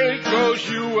dead 'cause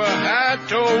you a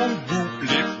high-toned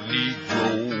boot-lipped Negro?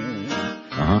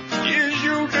 Is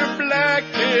you the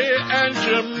blackie and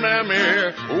your mammy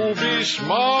who be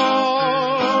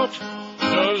smart?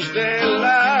 Does they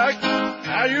like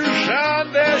how you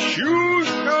shine their shoes,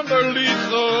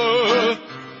 Condoleezza?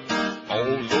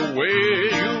 All the way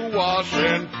you wash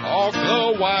and park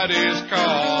the whitest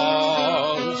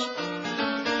cars.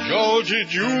 Georgie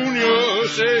Jr.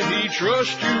 say he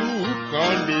trusts you,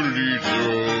 Condoleezza.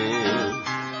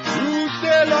 You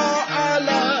sell our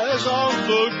allies on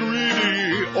the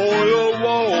greedy oil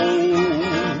wall,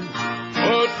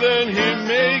 but then he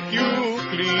make you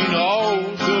clean all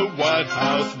the White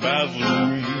House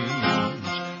bathrooms,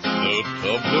 the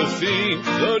tub, the sink,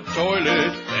 the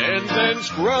toilet, and then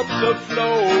scrub the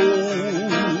floor.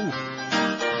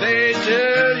 They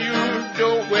tell you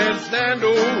don't wear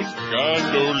sandals,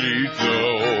 Condoleezza.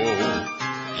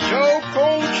 Your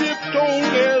cold chip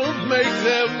toenails make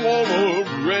them wanna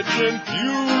retch and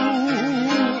fuse.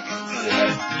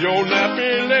 Your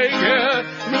nappy leg hair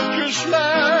look just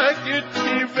like it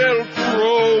be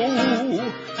Velcro.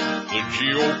 The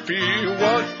GOP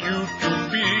want you to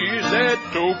be that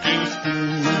token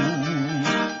spoon.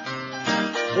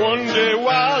 One day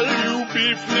while you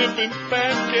be flipping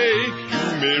pancakes, you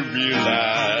may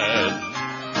realize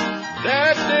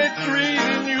that they're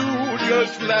treating you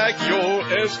just like your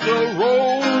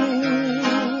Escarole.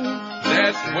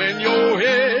 That's when your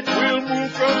head will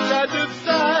move from side to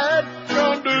side,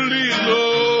 Condoleezza.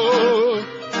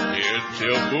 And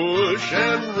tell Bush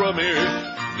and rummy.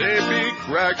 They be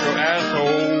crack your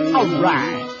asshole. All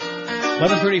right.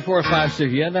 11:34,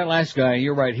 5:60. Yeah, that last guy,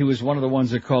 you're right. He was one of the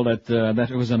ones that called it, that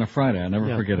it was on a Friday. I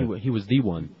never forget it. He was the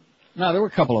one. No, there were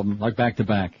a couple of them, like back to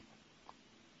back.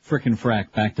 Frickin'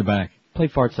 frack, back to back. Play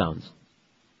fart sounds.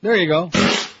 There you go.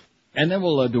 And then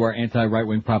we'll do our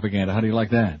anti-right-wing propaganda. How do you like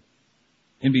that?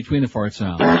 In between the fart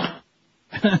sounds.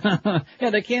 Yeah,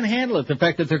 they can't handle it. The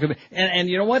fact that they're going to be, and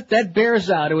you know what? That bears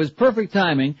out. It was perfect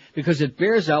timing because it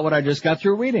bears out what I just got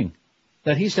through reading.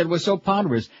 That he said was so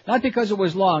ponderous. Not because it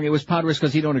was long, it was ponderous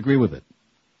because he don't agree with it.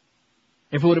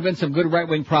 If it would have been some good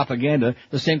right-wing propaganda,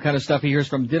 the same kind of stuff he hears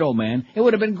from Ditto Man, it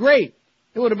would have been great.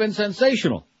 It would have been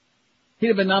sensational. He'd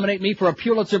have been nominating me for a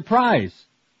Pulitzer Prize.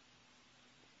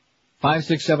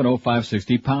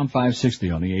 5670560, pound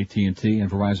 560 on the AT&T and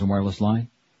Verizon wireless line.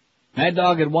 Mad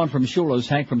Dog at 1 from Shula's,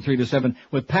 Hank from 3 to 7,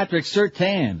 with Patrick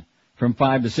Surtan from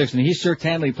 5 to 6, and he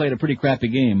certainly played a pretty crappy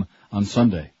game on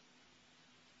Sunday.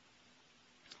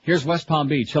 Here's West Palm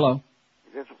Beach. Hello.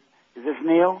 Is this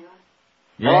Neil?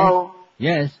 Yeah. Hello?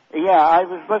 Yes. Yeah, I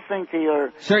was listening to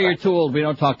your... Sir, you're too old. We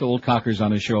don't talk to old cockers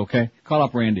on this show, okay? Call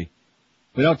up Randy.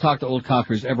 We don't talk to old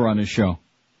cockers ever on this show.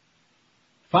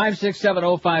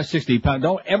 5670560.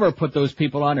 Don't ever put those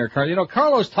people on there, Carlos. You know,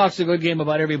 Carlos talks a good game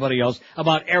about everybody else,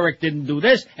 about Eric didn't do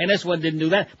this, and this one didn't do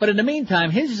that. But in the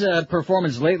meantime, his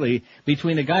performance lately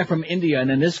between the guy from India and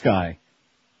then this guy,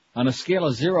 on a scale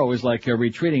of 0 is like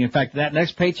retreating. In fact, that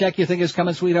next paycheck you think is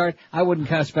coming, sweetheart, I wouldn't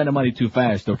kind of spend the money too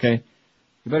fast, okay?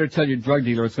 You better tell your drug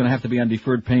dealer it's going to have to be on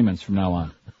deferred payments from now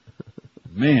on.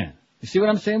 Man, you see what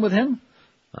I'm saying with him?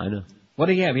 I know. What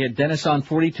did he have? He had Dennis on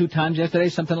 42 times yesterday,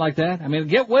 something like that? I mean,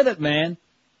 get with it, man.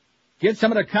 Get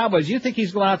some of the Cowboys. You think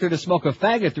he's going out there to smoke a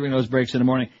faggot during those breaks in the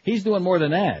morning. He's doing more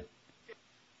than that.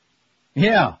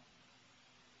 Yeah.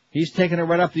 He's taking it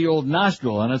right up the old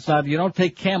nostril, and it's not, you don't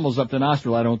take camels up the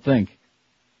nostril, I don't think.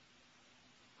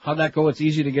 How'd that go? It's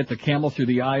easy to get the camel through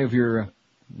the eye of your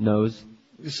nose.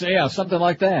 So, yeah, something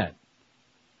like that.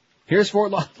 Here's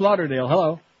Fort Lauderdale.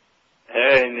 Hello.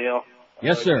 Hey, Neil.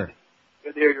 Yes, sir.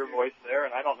 Good to hear your voice there,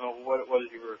 and I don't know what it was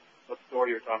what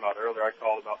story you were talking about earlier. I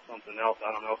called about something else.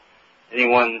 I don't know.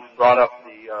 Anyone brought up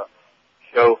the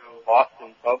show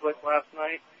Boston Public last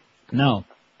night? No.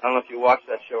 I don't know if you watched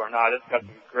that show or not. It's got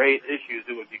some great issues.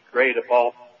 It would be great if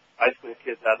all high school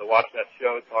kids had to watch that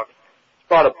show. It's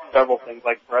brought up several things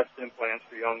like breast implants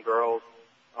for young girls,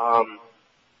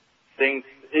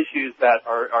 issues that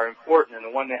are important. And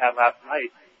the one they had last night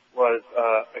was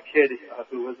a kid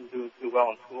who wasn't doing too well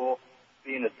in school,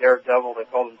 being a daredevil. They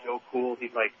called him Joe Cool.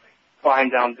 He'd climb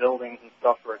down buildings and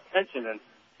stuff for attention. And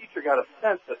the teacher got a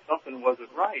sense that something wasn't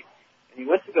right. And he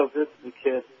went to go visit the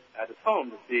kid at his home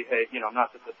to see, hey,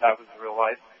 not that this happens in real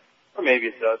life, or maybe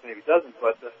it does, maybe it doesn't,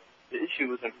 but the issue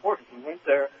was important. He went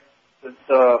there. His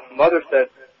mother said,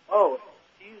 oh,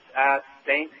 he's at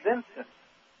St. Vincent.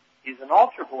 He's an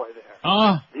altar boy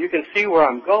there. You can see where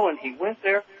I'm going. He went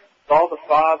there, saw the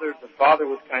father. The father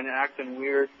was kind of acting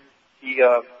weird.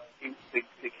 The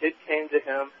kid came to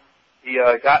him. He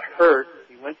got hurt.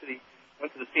 He went to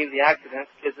the scene of the accident.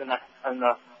 The kid's in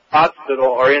the hospital,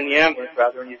 or in the ambulance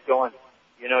rather, and he's going,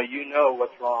 you know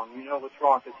what's wrong. You know what's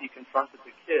wrong, because he confronted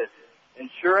the kid. And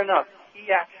sure enough,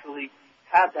 he actually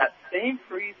had that same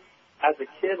priest as a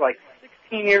kid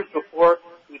 16 years before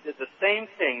who did the same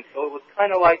thing. So it was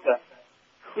kind of like a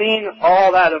clean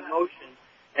all that emotion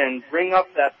and bring up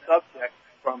that subject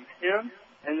from him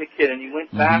and the kid. And he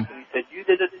went back and he said, you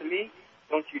did it to me.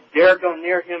 Don't you dare go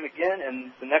near him again.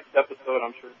 And the next episode,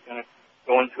 I'm sure it's going to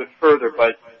go into it further.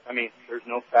 But, I mean, there's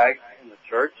no fags in the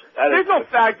church. There's no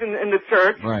fags in the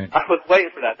church. Right. I was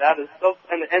waiting for that. That is so,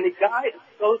 and the guy is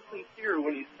so sincere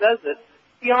when he says it.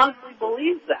 He honestly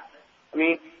believes that. I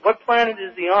mean, what planet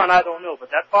is he on? I don't know.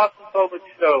 But that Boston Public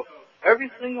show, every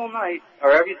single night,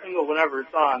 or every single whenever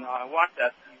it's on, I watch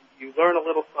that. You learn a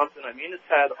little something. I mean, it's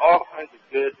had all kinds of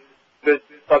good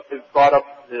stuff. They've brought up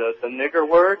the nigger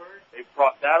word. They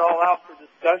brought that all out for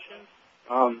discussion.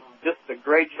 Just a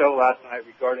great show last night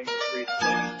regarding the priest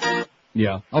thing.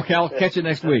 Yeah. Okay, I'll catch you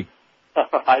next week.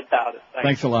 I doubt it.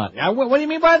 Thanks a lot. What do you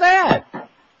mean by that?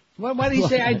 Why did he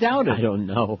say I doubt it? I don't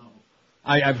know.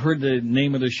 I've heard the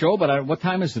name of the show, but what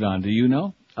time is it on? Do you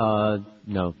know?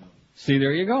 No. See,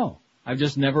 there you go. I've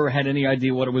just never had any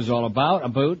idea what it was all about,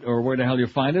 or where the hell you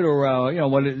find it, or,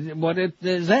 what it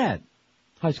is that.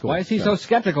 High school. Why is he so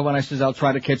skeptical when I says I'll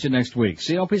try to catch it next week?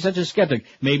 See, don't be such a skeptic.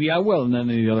 Maybe I will, and then on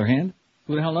the other hand,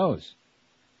 who the hell knows?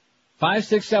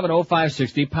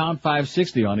 5670560, pound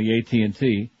 560 on the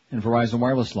AT&T and Verizon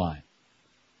wireless line.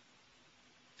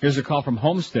 Here's a call from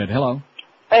Homestead. Hello.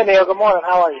 Hey, Neil. Good morning.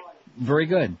 How are you? Very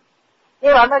good.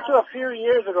 Yeah, I met you a few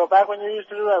years ago, back when you used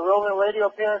to do that roving radio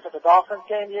appearance at the Dolphins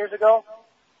game years ago.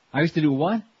 I used to do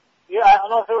what? Yeah, I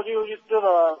don't know if it was you who used to do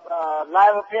the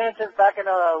live appearances back in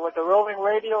with the roving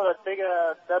radio, that big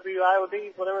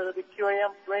WIOD, whatever, the big QAM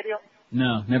radio.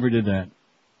 No, never did that.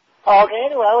 Oh, okay,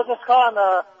 anyway, I was just calling,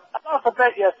 I lost a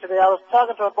bet yesterday. I was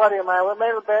talking to a buddy of mine. We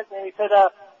made a bet, and he said,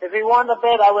 if he won the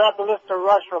bet, I would have to listen to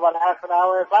Rush for about half an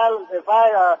hour. If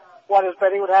I won his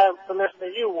bet, he would have to listen to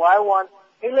you. Well, I won.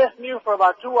 He listened to you for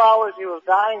about 2 hours. He was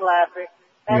dying laughing.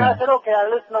 And I said, okay, I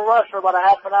listened to Rush for about a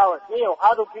half an hour. Neil,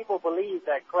 how do people believe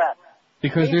that crap?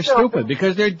 Because they're stupid.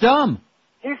 Because they're dumb.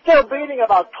 He's still beating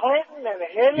about Clinton and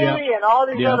Hillary and all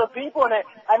these other people. And I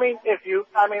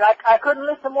couldn't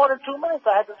listen more than 2 minutes.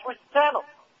 I had to switch the channel.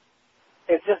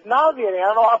 It's just nauseating. I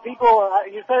don't know how people,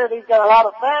 you said that he's got a lot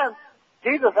of fans.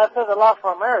 Jesus, that says a lot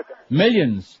for America.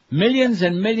 Millions. Millions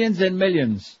and millions and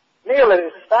millions. Neil, it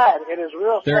is sad. It is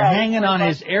real sad. They're hanging on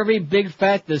his every big,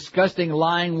 fat, disgusting,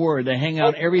 lying word. They hang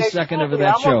on every second of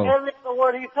that show. Every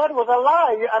word he said was a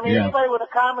lie. I mean, anybody with a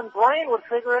common brain would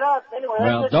figure it out. Anyway,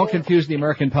 well, don't confuse the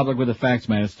American public with the facts,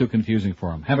 man. It's too confusing for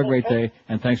them. Have a great day,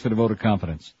 and thanks for the vote of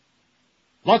confidence.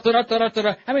 I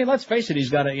mean, let's face it,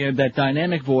 he's got that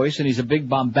dynamic voice, and he's a big,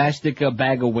 bombastic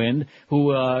bag of wind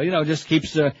who, just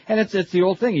keeps, and it's the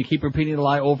old thing. You keep repeating the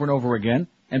lie over and over again,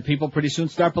 and people pretty soon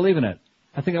start believing it.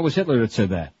 I think it was Hitler that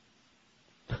said that.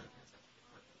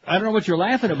 I don't know what you're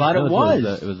laughing about. No, it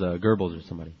was Goebbels or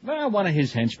somebody. Well, one of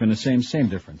his henchmen, the same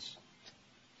difference.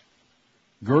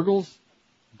 Gurgles?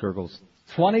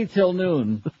 20 till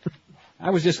noon.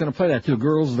 I was just going to play that too.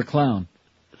 Gurgles the Clown.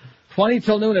 20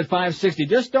 till noon at 560.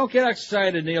 Just don't get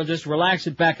excited, Neil. Just relax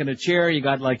it back in the chair. You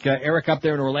got Eric up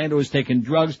there in Orlando who's taking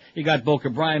drugs. You got Boca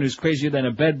Brian who's crazier than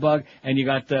a bedbug. And you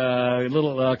got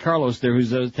little Carlos there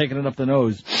who's taking it up the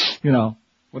nose. You know,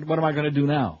 what am I going to do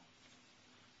now?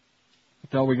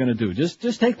 What are we going to do?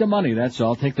 Just take the money, that's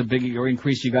all. Take the big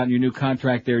increase you got in your new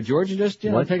contract there, George, and just,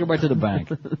 take it right to the bank.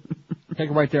 Take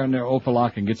it right there in their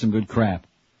Ophalak and get some good crap.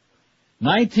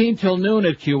 19 till noon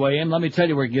at QAM. Let me tell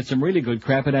you where you get some really good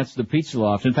crap, and that's the Pizza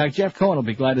Loft. In fact, Jeff Cohen will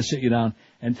be glad to sit you down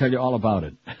and tell you all about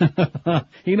it.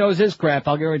 He knows his crap,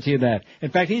 I'll guarantee you that. In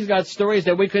fact, he's got stories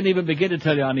that we couldn't even begin to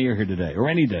tell you on the air here today, or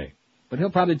any day. But he'll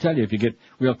probably tell you if you get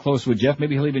real close with Jeff.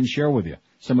 Maybe he'll even share with you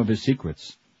some of his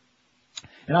secrets.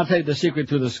 And I'll tell you the secret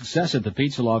to the success at the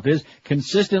Pizza Loft is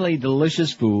consistently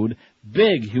delicious food,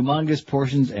 big, humongous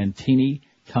portions, and teeny,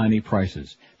 tiny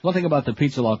prices. One thing about the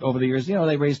Pizza Loft over the years,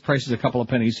 they raised prices a couple of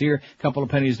pennies here, a couple of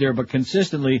pennies there, but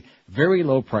consistently very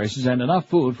low prices and enough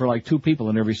food for like 2 people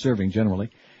in every serving generally.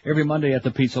 Every Monday at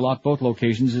the Pizza Loft, both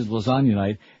locations, is lasagna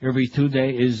night. Every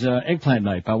Tuesday is eggplant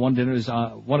night. Buy one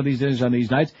of these dinners on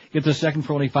these nights, get the second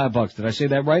for only $5. Did I say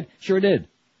that right? Sure did.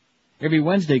 Every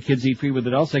Wednesday, kids eat free with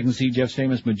adults. They can see Jeff's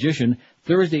famous magician.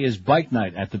 Thursday is bike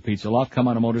night at the Pizza Loft. Come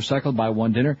on a motorcycle, buy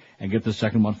one dinner, and get the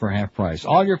second one for half price.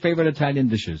 All your favorite Italian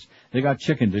dishes. They got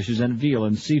chicken dishes and veal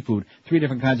and seafood. 3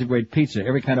 different kinds of great pizza.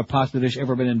 Every kind of pasta dish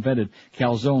ever been invented.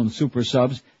 Calzone, super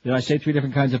subs. Did I say 3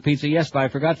 different kinds of pizza? Yes, but I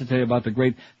forgot to tell you about the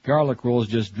great garlic rolls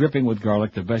just dripping with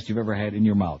garlic, the best you've ever had in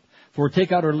your mouth. For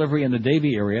takeout or delivery in the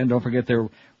Davie area, and don't forget they're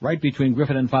right between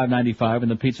Griffin and 595 in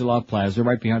the Pizza Loft Plaza,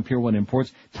 right behind Pier 1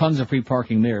 Imports. Tons of free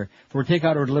parking there. For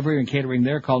takeout or delivery and catering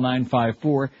there, call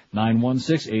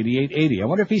 954-916-8880. I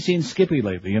wonder if he's seen Skippy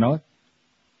lately, you know?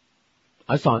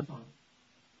 I saw him.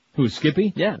 Who,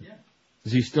 Skippy? Yeah.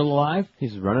 Is he still alive?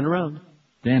 He's running around.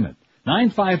 Damn it.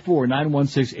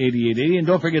 954-916-8880. And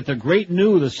don't forget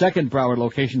the second Broward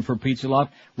location for Pizza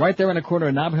Loft, right there in the corner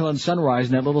of Nob Hill and Sunrise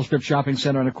in that little strip shopping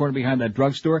center in the corner behind that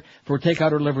drugstore. For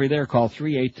takeout or delivery there, call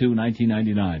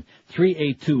 382-1999.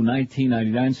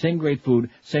 382-1999. Same great food,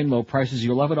 same low prices.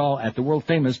 You'll love it all at the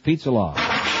world-famous Pizza Loft.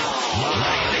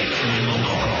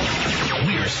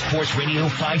 We're Sports Radio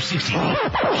 560.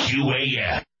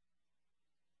 QAM.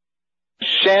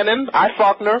 Shannon,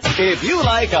 Faulkner. If you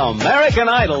like American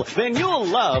Idol, then you'll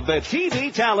love the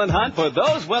TV talent hunt for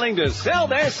those willing to sell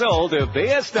their soul to be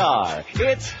a star.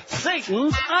 It's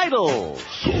Satan's Idol.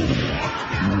 So, you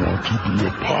want to be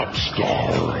a pop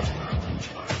star?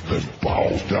 Then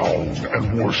bow down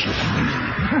and worship me.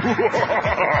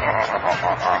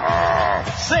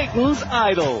 Satan's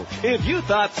Idol. If you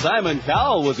thought Simon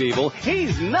Cowell was evil,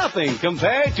 he's nothing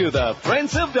compared to the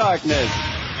Prince of Darkness.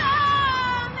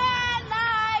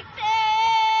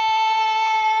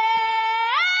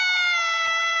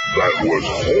 That was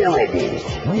horrible.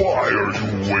 Why are you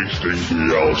wasting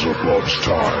Beelzebub's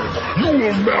time? You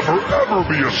will never, ever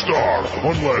be a star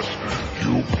unless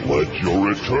you pledge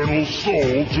your eternal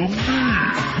soul to me.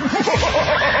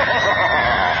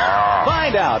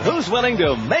 Find out who's willing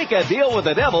to make a deal with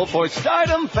the devil for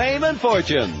stardom, fame, and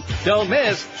fortune. Don't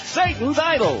miss Satan's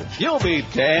Idol. You'll be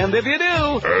damned if you do.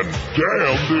 And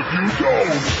damned if you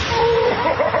don't.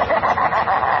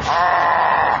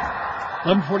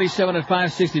 11:47 at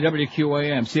 560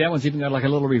 WQAM. See, that one's even got like a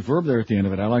little reverb there at the end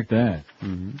of it. I like that.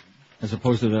 Mm-hmm. As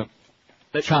opposed to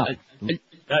the chop.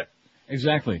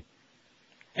 Exactly.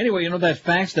 Anyway, you know that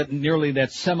fax, that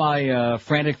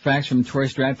semi-frantic fax from Troy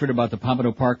Stratford about the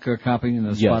Pompano Park copy and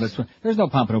the spot? Yes. There's no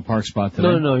Pompano Park spot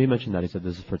today. No, he mentioned that. He said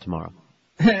this is for tomorrow.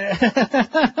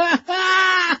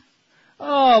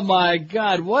 Oh my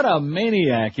God, what a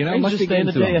maniac! You know, He's must just be staying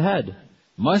getting the to day him. ahead.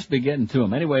 Must be getting to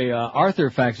him. Anyway, Arthur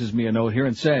faxes me a note here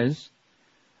and says,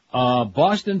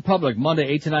 Boston Public, Monday,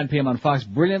 8 to 9 p.m. on Fox,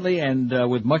 brilliantly and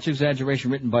with much exaggeration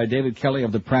written by David Kelly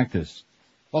of The Practice.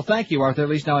 Well, thank you, Arthur. At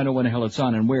least now I know when the hell it's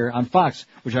on and where. On Fox,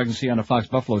 which I can see on the Fox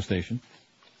Buffalo station.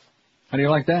 How do you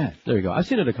like that? There you go. I've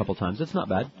seen it a couple times. It's not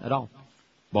bad at all.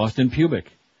 Boston Pubic.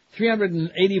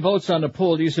 380 votes on the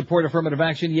poll. Do you support affirmative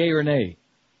action, yay or nay?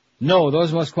 No,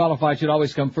 those most qualified should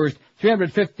always come first.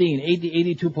 315,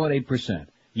 82.8%.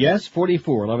 Yes,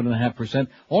 44, 11.5%.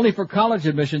 Only for college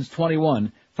admissions,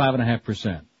 21,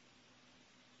 5.5%.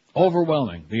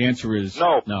 Overwhelming. The answer is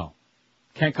no.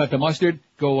 Can't cut the mustard?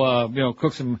 Go,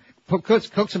 cook some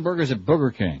burgers at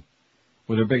Burger King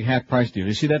with their big half price deal.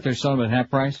 You see that they're selling them at half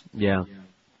price? Yeah.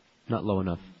 Not low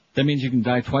enough. That means you can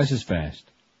die twice as fast.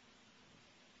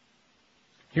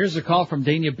 Here's a call from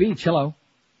Dania Beach. Hello.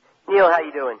 Neil, how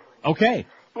you doing? Okay.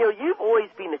 Neil, you've always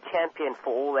been the champion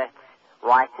for all that's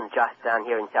right and just down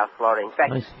here in South Florida. In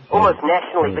fact, almost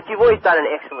nationally, but you've always done an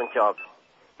excellent job.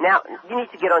 Now, you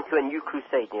need to get onto a new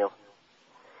crusade, Neil.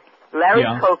 Larry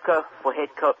Coker for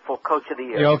Coach of the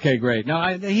Year. Yeah, okay, great.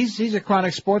 No, he's a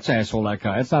chronic sports asshole, that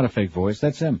guy. That's not a fake voice.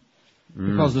 That's him.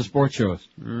 He calls the sports shows.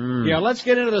 Yeah, let's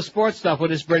get into the sports stuff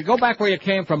with this break. Go back where you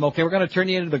came from, okay? We're going to turn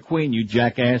you into the queen, you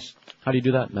jackass. How do you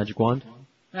do that? Magic wand?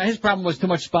 Now, his problem was too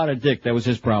much spotted dick. That was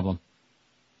his problem.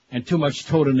 And too much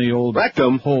toad in the old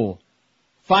rectum hole.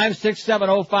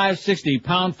 5670560,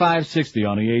 pound 560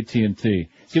 on the AT&T.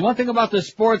 See, one thing about the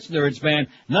sports nerds, man,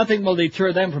 nothing will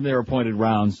deter them from their appointed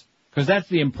rounds. Because that's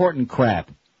the important crap.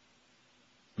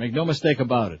 Make no mistake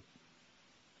about it.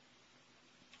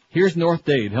 Here's North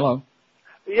Dade. Hello.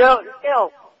 Yo.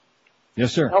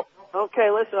 Yes, sir. Oh,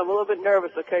 okay, listen, I'm a little bit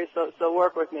nervous, okay, so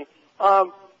work with me.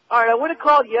 All right, I would have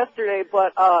called yesterday,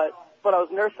 but I was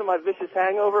nursing my vicious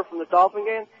hangover from the Dolphin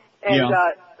game. And,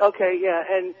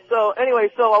 and so anyway,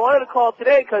 so I wanted to call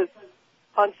today because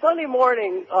on Sunday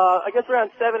morning, I guess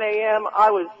around 7 a.m.,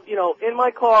 I was, in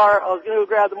my car, I was going to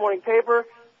grab the morning paper,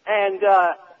 and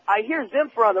I hear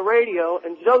Zimfer on the radio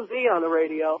and Josie on the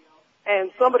radio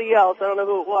and somebody else, I don't know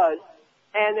who it was,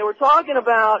 and they were talking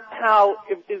about how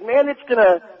if Manich going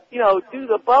to, do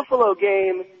the Buffalo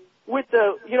game with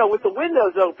the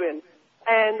windows open,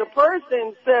 and the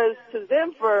person says to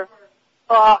Zimfer,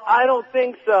 I don't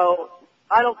think so.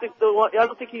 I don't think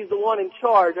he's the one in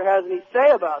charge or has any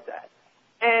say about that.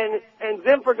 And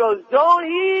Zimfer goes, don't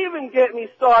even get me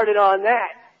started on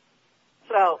that.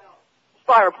 So,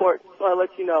 Spy Report, so I'll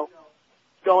let you know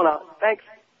what's going on. Thanks.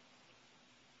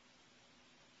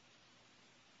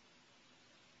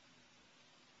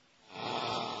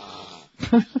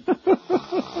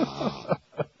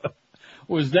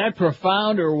 Was that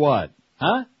profound or what?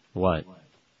 Huh? What?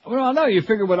 Well, no, you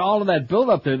figured with all of that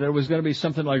build-up there was going to be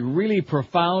something like really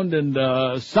profound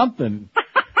and something.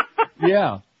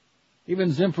 Yeah. Even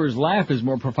Zimfer's laugh is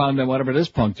more profound than whatever this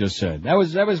punk just said. That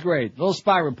was great. Little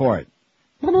Spy Report.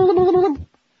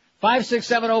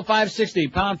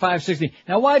 5670560, pound 560.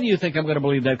 Now, why do you think I'm going to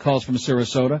believe that call's from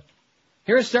Sarasota?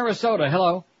 Here's Sarasota.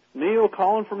 Hello. Neil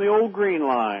calling from the old Green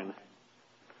Line.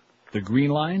 The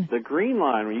Green Line? The Green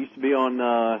Line. We used to be on,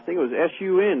 I think it was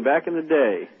SUN back in the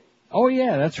day. Oh,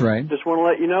 yeah, that's right. Just want to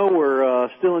let you know we're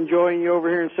still enjoying you over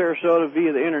here in Sarasota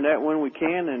via the Internet when we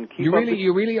can, and keep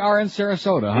you really are in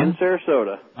Sarasota, huh? In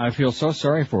Sarasota. I feel so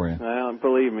sorry for you. Well,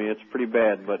 believe me, it's pretty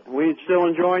bad, but we're still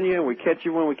enjoying you, and we catch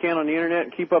you when we can on the Internet,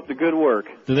 and keep up the good work.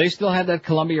 Do they still have that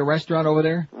Columbia restaurant over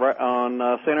there? Right on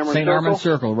St. Armand Circle? St. Armand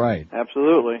Circle, right.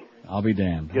 Absolutely. I'll be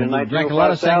damned. Get a nice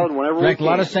salad whenever we can. Drank a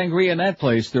lot of sangria in that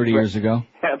place 30 years ago.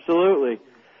 Absolutely.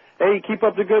 Hey, keep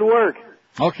up the good work.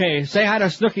 Okay, say hi to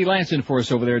Snooky Lanson for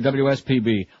us over there at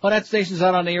WSPB. Oh, that station's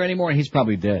not on the air anymore, and he's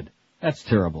probably dead. That's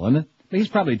terrible, isn't it? He's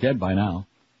probably dead by now.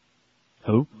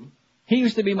 Who? He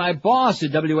used to be my boss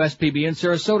at WSPB in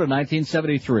Sarasota,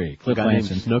 1973. Cliff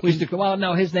Lanson. We used to, well,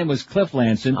 no, his name was Cliff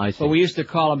Lanson, but we used to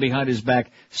call him behind his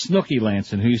back Snooky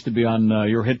Lanson, who used to be on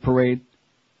Your Hit Parade,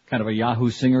 kind of a Yahoo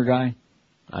singer guy.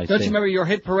 Don't you remember Your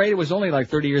Hit Parade? It was only like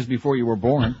 30 years before you were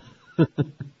born.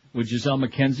 with Giselle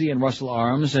McKenzie and Russell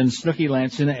Arms and Snooki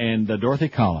Lanson and Dorothy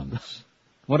Collins.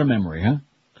 What a memory, huh?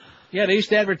 Yeah, they used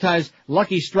to advertise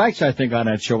Lucky Strikes, I think, on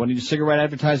that show. When the cigarette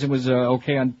advertising was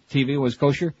okay on TV, was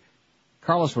kosher.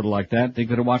 Carlos would have liked that. They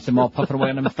could have watched them all puffing away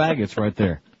on them faggots right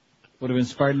there. Would have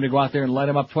inspired him to go out there and light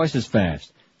him up twice as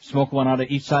fast. Smoke one out of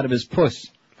each side of his puss,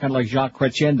 kind of like Jacques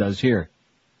Chrétien does here.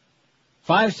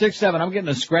 567, I'm getting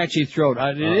a scratchy throat.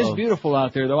 It is beautiful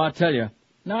out there, though, I'll tell you.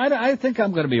 No, I think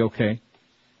I'm going to be okay.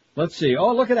 Let's see.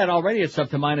 Oh, look at that. Already it's up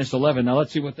to minus 11. Now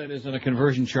let's see what that is on a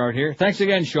conversion chart here. Thanks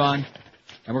again, Sean.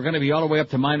 And we're going to be all the way up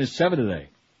to minus 7 today,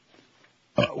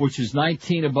 which is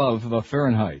 19 above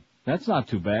Fahrenheit. That's not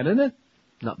too bad, isn't it?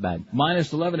 Not bad.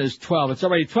 Minus 11 is 12. It's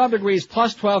already 12 degrees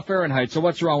plus 12 Fahrenheit. So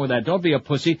what's wrong with that? Don't be a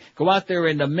pussy. Go out there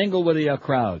and mingle with the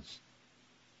crowds.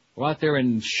 Go out there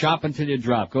and shop until you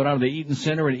drop. Go down to the Eaton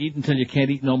Center and eat until you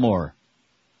can't eat no more.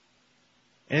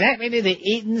 Is that really the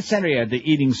Eaton Center? Yeah, the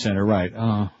Eating Center,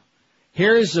 right.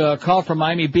 Here's a call from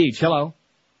Miami Beach. Hello.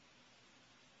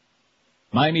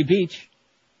 Miami Beach.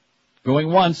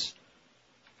 Going once.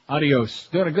 Adios.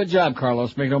 Doing a good job,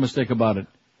 Carlos. Make no mistake about it.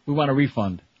 We want a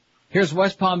refund. Here's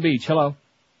West Palm Beach. Hello.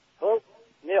 Hello,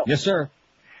 Neil. Yes, sir.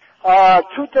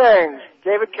 Two things.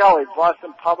 David Kelly,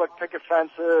 Boston Public Picket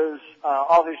Fences,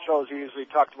 all these shows he usually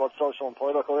talked about social and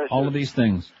political issues. All of these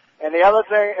things. And the other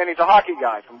thing, and he's a hockey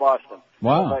guy from Boston.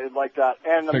 Wow. Like that.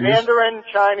 And the Mandarin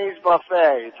Chinese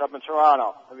Buffet, it's up in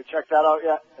Toronto. Have you checked that out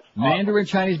yet? Mandarin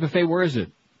Chinese Buffet, where is it?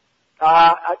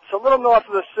 It's a little north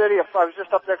of the city. I was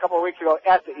just up there a couple of weeks ago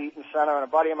at the Eaton Center, and a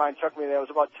buddy of mine took me there. It was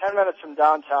about 10 minutes from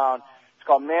downtown. It's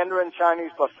called Mandarin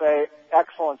Chinese Buffet.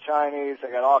 Excellent Chinese.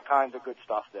 They got all kinds of good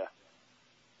stuff there.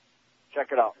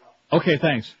 Check it out. Okay,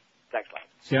 thanks. Thanks, Mike.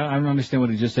 See, I don't understand what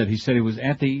he just said. He said he was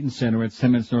at the Eaton Center. It's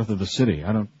 10 minutes north of the city.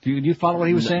 Do you follow what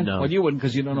he was saying? No. Well, you wouldn't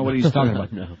because you don't know what he's talking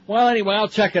about. No. Well, anyway, I'll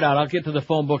check it out. I'll get to the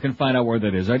phone book and find out where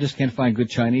that is. I just can't find good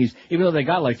Chinese, even though they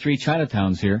got like 3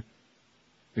 Chinatowns here.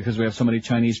 Because we have so many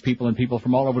Chinese people and people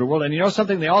from all over the world. And you know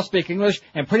something? They all speak English,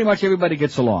 and pretty much everybody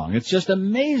gets along. It's just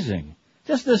amazing.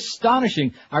 Just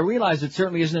astonishing. I realize it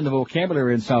certainly isn't in the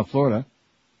vocabulary in South Florida.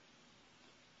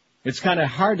 It's kind of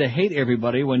hard to hate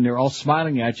everybody when they're all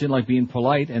smiling at you, like being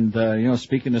polite and,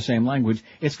 speaking the same language.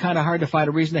 It's kind of hard to find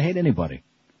a reason to hate anybody.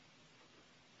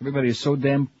 Everybody is so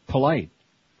damn polite.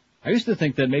 I used to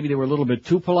think that maybe they were a little bit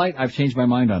too polite. I've changed my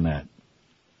mind on that.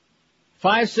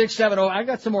 5670. I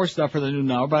got some more stuff for the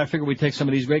noon hour, but I figure we take some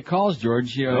of these great calls,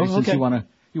 George. Since you want to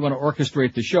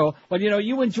orchestrate the show. But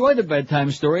you enjoy the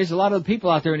bedtime stories. A lot of the people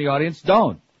out there in the audience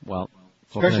don't. Well,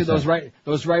 especially those right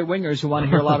wingers who want to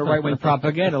hear a lot of right wing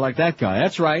propaganda like that guy.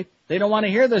 That's right. They don't want to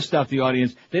hear this stuff. The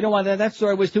audience. They don't want that. That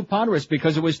story was too ponderous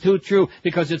because it was too true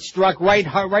because it struck right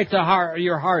to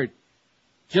your heart,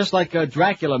 just like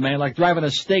Dracula, man, like driving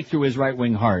a stake through his right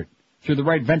wing heart, through the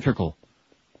right ventricle.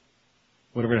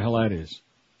 Whatever the hell that is.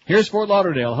 Here's Fort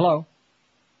Lauderdale. Hello.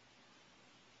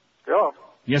 Hello.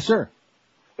 Yes, sir.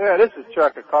 Yeah, this is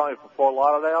Chuck. I'm calling from Fort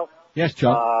Lauderdale. Yes,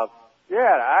 Chuck.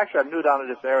 Actually, I'm new down to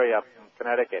this area up in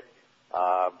Connecticut.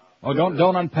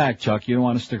 Don't unpack, Chuck. You don't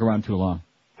want to stick around too long.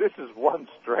 This is one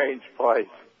strange place.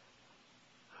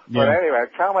 Yeah. But anyway,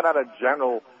 comment on a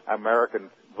general American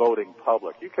voting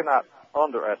public. You cannot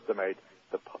underestimate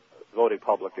the voting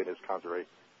public in this country.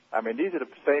 I mean, these are the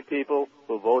same people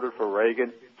who voted for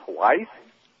Reagan twice.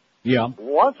 Yeah.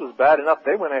 Once was bad enough.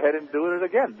 They went ahead and did it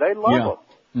again. They love him.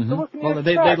 Mm-hmm. So what can you well,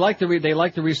 they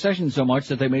liked the recession so much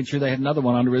that they made sure they had another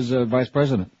one under his vice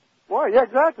president. Well, yeah,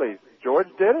 exactly. George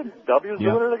did it. W's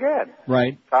doing it again.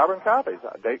 Right. Carbon copies.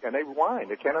 They whine.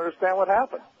 They can't understand what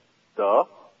happened. Duh.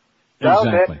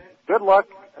 Exactly. Good luck.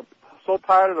 I'm so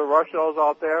tired of the Russians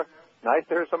out there. Nice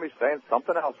to hear somebody saying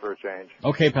something else for a change.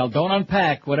 Okay, pal. Don't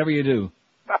unpack whatever you do.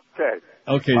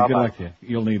 Okay, good luck to you.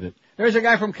 You'll need it. There's a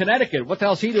guy from Connecticut. What the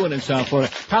hell's he doing in South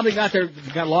Florida? Probably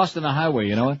got lost in the highway,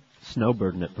 you know what?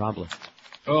 Snowbirding it, probably.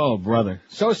 Oh, brother.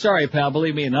 So sorry, pal.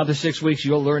 Believe me, another 6 weeks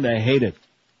you'll learn to hate it.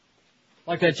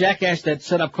 Like that jackass that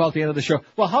set up call at the end of the show.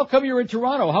 Well, how come you're in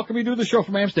Toronto? How come you do the show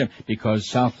from Amsterdam? Because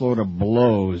South Florida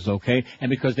blows, okay? And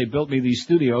because they built me these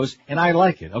studios, and I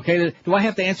like it, okay? Do I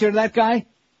have to answer to that guy?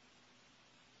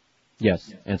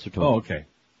 Yes, answer to him. Oh, okay.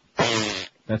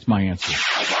 That's my answer.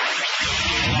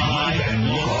 Live and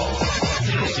local.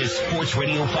 This is Sports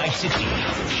Radio 560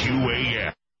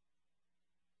 QAM.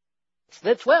 It's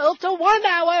the 12 to 1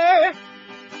 hour.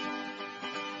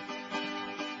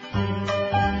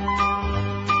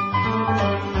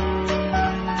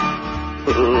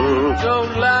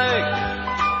 Don't like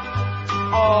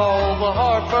all the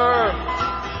heartburn.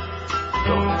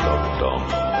 Dum, dum, dum.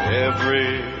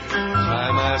 Every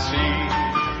time I see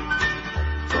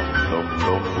dum, dum,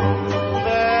 dum, dum.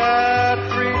 That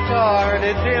retard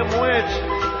horny dimwit.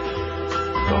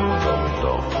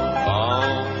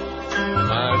 On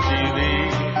my TV,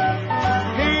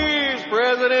 he's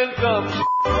President Dumb.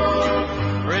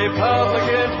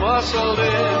 Republicans muscled in,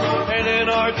 an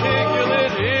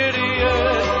inarticulate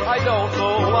idiot. I don't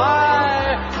know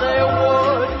why they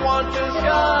would want this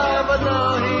guy, but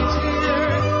now he's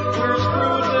here. We're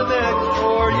screwed the next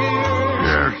 4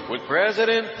 years with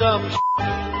President Dumb.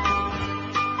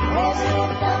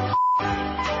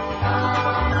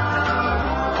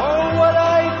 Oh, what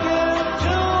I did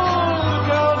to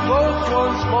count votes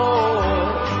once more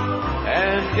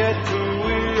and get who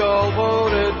we all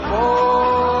voted for.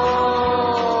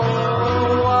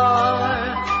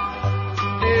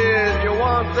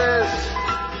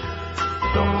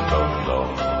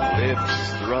 Lips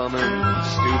thrumming,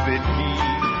 stupid key.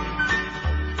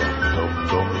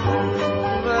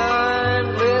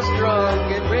 Mindless, drunk,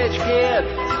 and rich kid.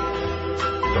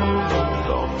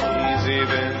 He's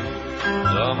even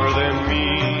dumber than me.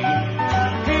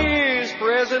 He's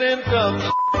President Dumb.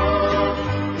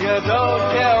 You don't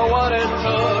care what it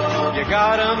took. You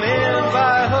got him in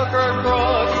by hook or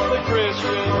crook. The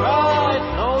Christian right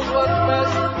knows what's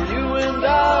best for you and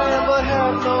I, but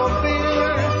have no fear.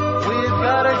 We've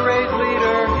got a great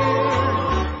leader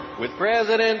here with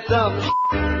President Dumb.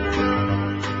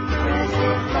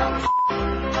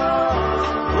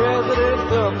 President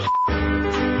Dumb.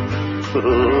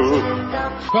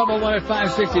 1201 at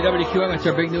 560 WQM. It's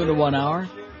our big noon to 1 hour.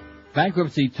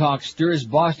 Bankruptcy talk stirs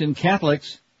Boston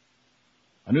Catholics.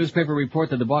 A newspaper report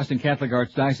that the Boston Catholic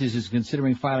Archdiocese is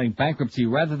considering filing bankruptcy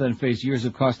rather than face years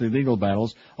of costly legal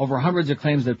battles over hundreds of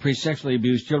claims that priests sexually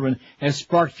abused children has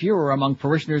sparked furor among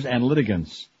parishioners and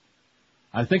litigants.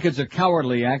 I think it's a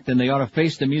cowardly act and they ought to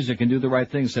face the music and do the right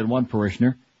thing, said one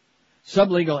parishioner.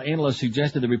 Sublegal analysts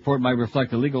suggested the report might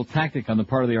reflect a legal tactic on the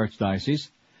part of the Archdiocese,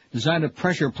 designed to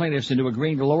pressure plaintiffs into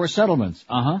agreeing to lower settlements.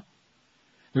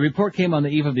 The report came on the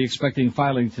eve of the expected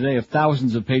filing today of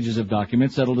thousands of pages of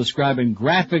documents that will describe in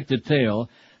graphic detail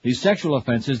the sexual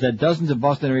offenses that dozens of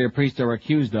Boston area priests are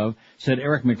accused of, said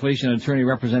Eric McLeish, an attorney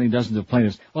representing dozens of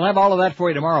plaintiffs. We'll have all of that for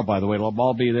you tomorrow, by the way. It'll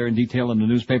all be there in detail in the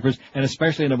newspapers, and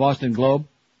especially in the Boston Globe.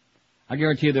 I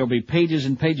guarantee you there will be pages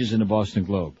and pages in the Boston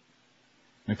Globe.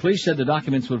 McLeish said the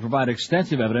documents would provide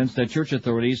extensive evidence that church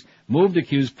authorities moved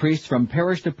accused priests from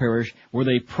parish to parish where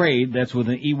they preyed, that's with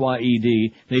an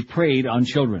E-Y-E-D, they preyed on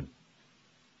children.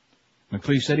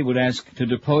 McLeish said he would ask to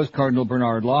depose Cardinal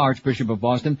Bernard Law, Archbishop of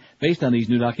Boston, based on these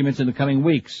new documents in the coming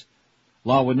weeks.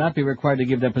 Law would not be required to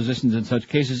give depositions in such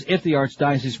cases if the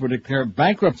Archdiocese were to declare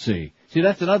bankruptcy. See,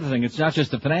 that's another thing. It's not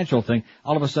just a financial thing.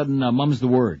 All of a sudden, mum's the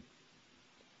word.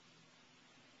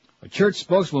 A church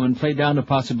spokeswoman played down the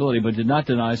possibility but did not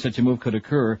deny such a move could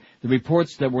occur. The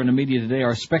reports that were in the media today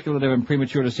are speculative and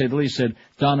premature to say the least, said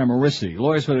Donna Marissi.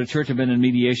 Lawyers for the church have been in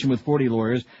mediation with 40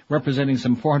 lawyers representing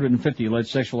some 450 alleged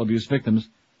sexual abuse victims.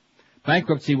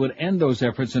 Bankruptcy would end those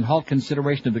efforts and halt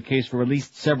consideration of the case for at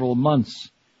least several months.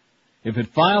 If it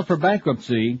filed for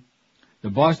bankruptcy,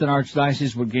 the Boston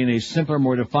Archdiocese would gain a simpler,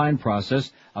 more defined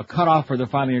process. A cutoff for the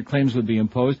filing of claims would be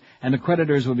imposed, and the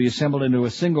creditors would be assembled into a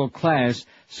single class,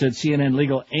 said CNN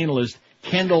legal analyst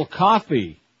Kendall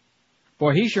Coffey.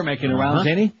 Boy, he's sure making the rounds,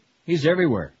 ain't he? He's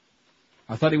everywhere.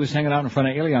 I thought he was hanging out in front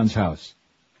of Alion's house.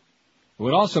 It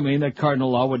would also mean that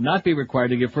Cardinal Law would not be required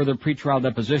to give further pretrial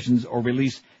depositions or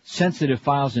release sensitive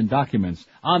files and documents.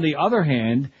 On the other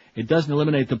hand, it doesn't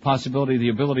eliminate the possibility of the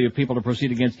ability of people to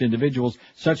proceed against individuals,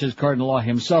 such as Cardinal Law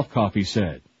himself, Coffey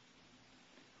said.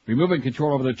 Removing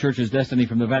control over the Church's destiny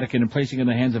from the Vatican and placing it in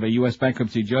the hands of a U.S.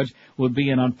 bankruptcy judge would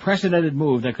be an unprecedented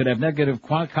move that could have negative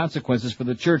consequences for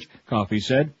the Church, Coffey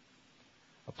said.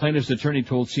 A plaintiff's attorney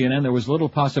told CNN there was little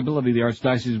possibility the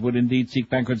Archdiocese would indeed seek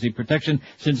bankruptcy protection,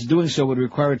 since doing so would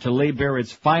require it to lay bare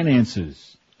its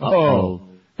finances. Oh,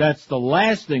 that's the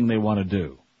last thing they want to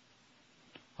do.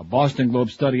 A Boston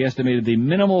Globe study estimated the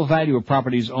minimal value of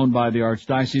properties owned by the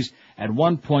Archdiocese at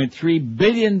 $1.3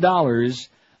 billion,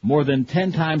 more than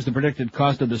 10 times the predicted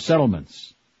cost of the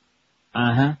settlements.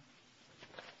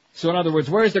 So in other words,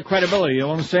 where's the credibility? You know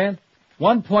what I'm saying?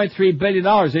 $1.3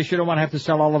 billion. They shouldn't want to have to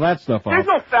sell all of that stuff off. There's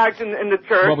no fact in the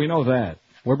church. Well, we know that.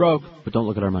 We're broke, but don't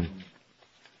look at our money.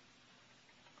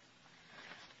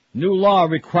 New law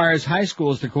requires high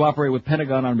schools to cooperate with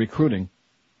Pentagon on recruiting.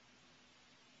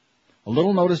 A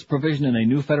little notice provision in a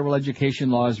new federal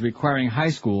education law is requiring high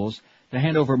schools to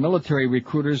hand over military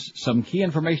recruiters some key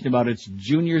information about its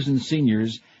juniors and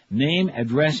seniors, name,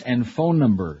 address, and phone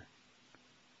number.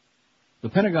 The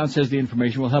Pentagon says the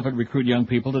information will help it recruit young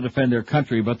people to defend their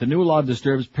country, but the new law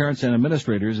disturbs parents and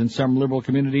administrators in some liberal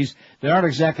communities that aren't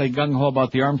exactly gung-ho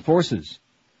about the armed forces.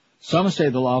 Some say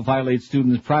the law violates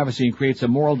students' privacy and creates a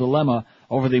moral dilemma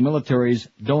over the military's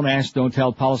don't ask, don't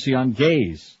tell policy on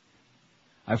gays.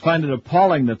 I find it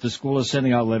appalling that the school is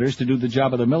sending out letters to do the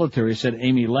job of the military, said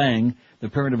Amy Lang, the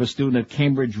parent of a student at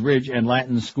Cambridge Ridge and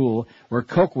Latin School, where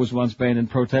Coke was once banned in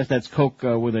protest. That's Coke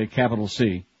with a capital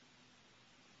C.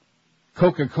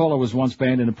 Coca-Cola was once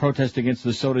banned in a protest against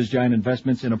the soda's giant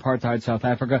investments in apartheid South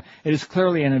Africa. It is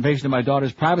clearly an invasion of my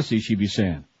daughter's privacy, she be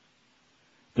saying.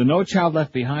 The No Child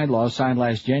Left Behind law signed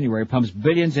last January pumps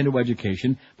billions into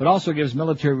education, but also gives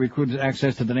military recruiters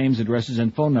access to the names, addresses,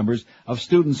 and phone numbers of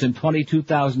students in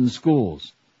 22,000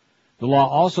 schools. The law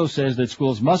also says that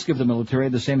schools must give the military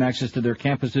the same access to their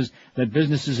campuses that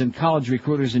businesses and college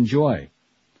recruiters enjoy.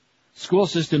 School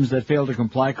systems that fail to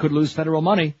comply could lose federal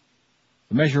money.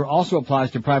 The measure also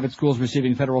applies to private schools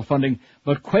receiving federal funding,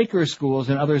 but Quaker schools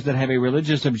and others that have a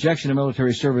religious objection to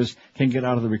military service can get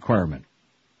out of the requirement.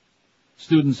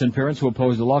 Students and parents who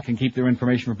oppose the law can keep their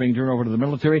information from being turned over to the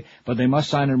military, but they must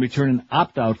sign and return an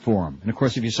opt-out form. And, of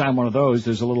course, if you sign one of those,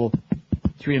 there's a little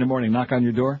 3 a.m. knock on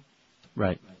your door.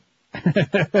 Right.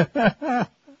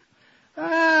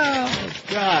 Oh,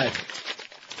 God.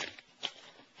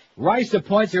 Rice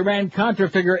appoints Iran-Contra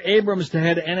figure Abrams to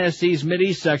head NSC's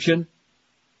Mideast section.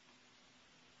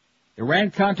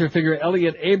 Iran-Contra figure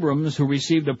Elliot Abrams, who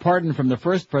received a pardon from the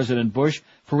first President Bush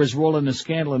for his role in the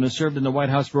scandal and has served in the White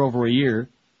House for over a year,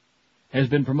 has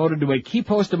been promoted to a key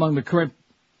post among the current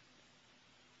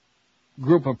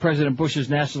group of President Bush's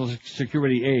national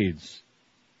security aides.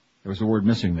 There was a word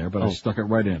missing there, but I stuck it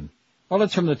right in. Well,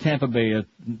 it's from the Tampa Bay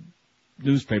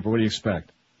newspaper. What do you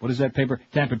expect? What is that paper?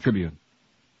 Tampa Tribune.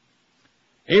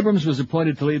 Abrams was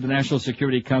appointed to lead the National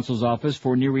Security Council's Office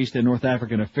for Near East and North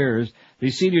African Affairs. The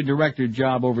senior director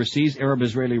job oversees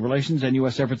Arab-Israeli relations and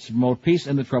U.S. efforts to promote peace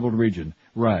in the troubled region.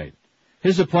 Right.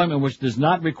 His appointment, which does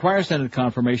not require Senate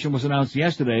confirmation, was announced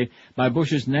yesterday by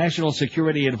Bush's National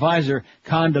Security Advisor,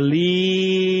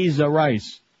 Condoleezza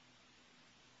Rice.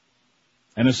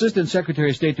 An assistant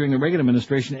secretary of state during the Reagan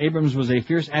administration, Abrams was a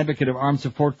fierce advocate of armed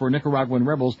support for Nicaraguan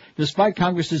rebels, despite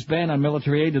Congress's ban on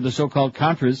military aid to the so-called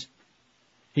Contras.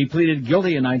 He pleaded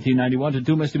guilty in 1991 to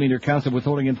 2 misdemeanor counts of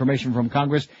withholding information from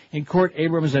Congress. In court,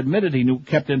 Abrams admitted he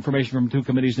kept information from 2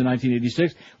 committees in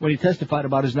 1986 when he testified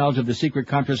about his knowledge of the secret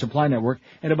Contra supply network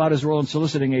and about his role in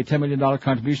soliciting a $10 million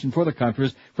contribution for the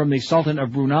Contras from the Sultan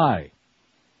of Brunei.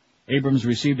 Abrams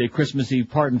received a Christmas Eve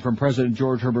pardon from President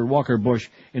George Herbert Walker Bush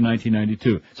in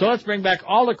 1992. So let's bring back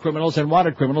all the criminals and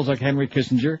wanted criminals like Henry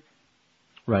Kissinger.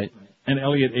 Right. And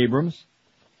Elliot Abrams.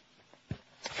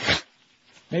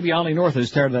 Maybe Ollie North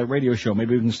is tired of that radio show.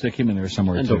 Maybe we can stick him in there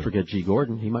somewhere, and too. Don't forget G.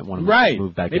 Gordon. He might want to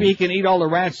move back Maybe in. he can eat all the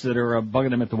rats that are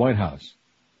bugging him at the White House.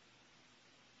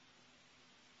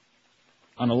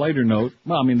 On a lighter note,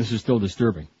 well, I mean, this is still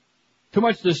disturbing. Too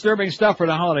much disturbing stuff for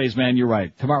the holidays, man. You're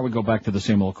right. Tomorrow we go back to the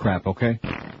same old crap, okay?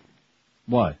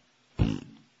 What?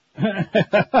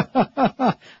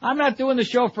 I'm not doing the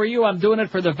show for you. I'm doing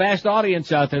it for the vast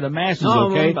audience out there, the masses,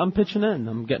 okay? I'm pitching in.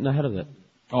 I'm getting ahead of it.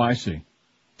 Oh, I see.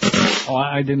 Oh,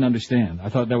 I didn't understand. I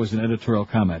thought that was an editorial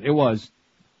comment. It was.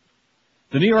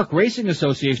 The New York Racing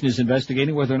Association is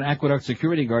investigating whether an Aqueduct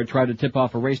security guard tried to tip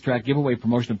off a racetrack giveaway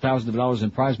promotion of thousands of dollars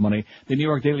in prize money. The New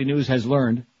York Daily News has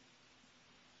learned.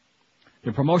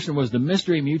 The promotion was the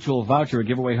Mystery Mutual voucher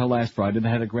giveaway held last Friday that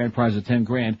had a grand prize of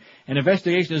 $10,000. An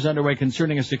investigation is underway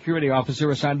concerning a security officer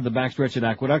assigned to the backstretch at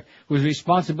Aqueduct, whose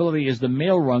responsibility is the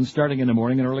mail run starting in the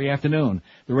morning and early afternoon.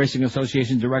 The Racing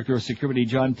Association Director of Security,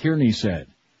 John Tierney, said.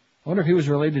 I wonder if he was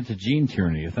related to Gene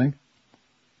Tierney, you think?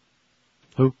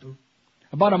 Who?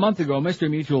 About a month ago, Mystery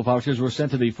Mutual vouchers were sent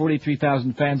to the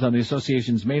 43,000 fans on the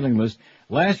association's mailing list.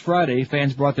 Last Friday,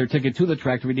 fans brought their ticket to the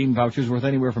track to redeem vouchers worth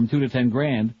anywhere from $2 to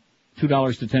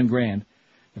 $10,000.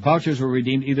 The vouchers were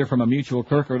redeemed either from a mutual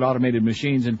clerk or at automated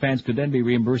machines, and fans could then be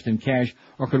reimbursed in cash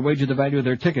or could wager the value of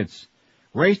their tickets.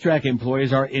 Racetrack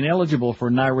employees are ineligible for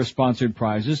NYRA-sponsored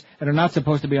prizes and are not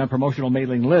supposed to be on promotional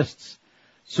mailing lists.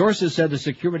 Sources said the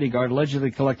security guard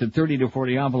allegedly collected 30 to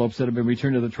 40 envelopes that had been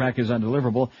returned to the track as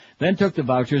undeliverable, then took the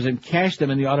vouchers and cashed them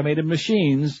in the automated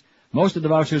machines. Most of the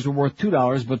vouchers were worth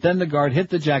 $2, but then the guard hit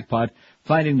the jackpot,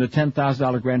 finding the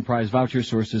 $10,000 grand prize voucher,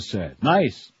 sources said.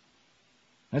 Nice.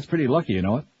 That's pretty lucky, you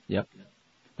know it? Yep.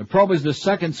 The probe is the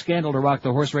second scandal to rock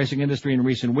the horse racing industry in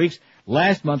recent weeks.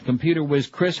 Last month, computer whiz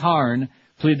Chris Harn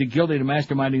pleaded guilty to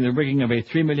masterminding the rigging of a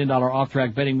 $3 million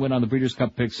off-track betting win on the Breeders'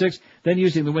 Cup Pick 6, then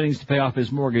using the winnings to pay off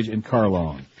his mortgage and car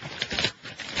loan.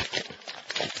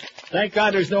 Thank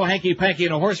God there's no hanky-panky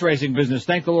in a horse racing business.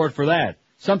 Thank the Lord for that.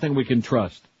 Something we can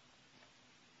trust.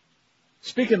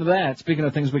 Speaking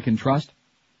of things we can trust,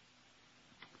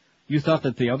 you thought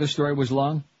that the other story was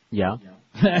long? Yeah.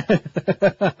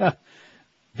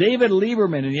 David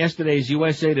Lieberman in yesterday's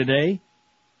USA Today.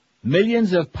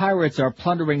 Millions of pirates are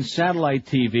plundering satellite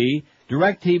TV.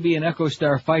 DirecTV and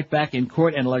EchoStar fight back in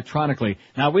court and electronically.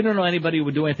 Now, we don't know anybody who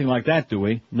would do anything like that, do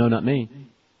we? No, not me.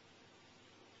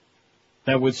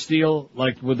 That would steal,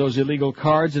 like, with those illegal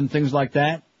cards and things like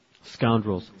that?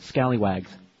 Scoundrels. Scallywags.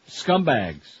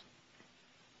 Scumbags.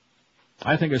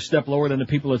 I think a step lower than the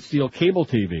people that steal cable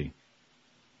TV.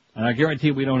 And I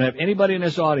guarantee we don't have anybody in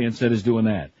this audience that is doing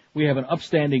that. We have an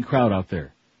upstanding crowd out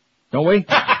there. Don't we?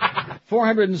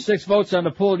 406 votes on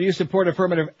the poll. Do you support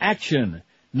affirmative action?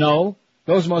 No.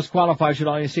 Those most qualified should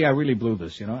all... You see, I really blew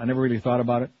this, you know. I never really thought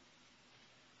about it.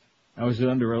 I was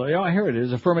under... Oh, here it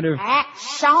is. Affirmative...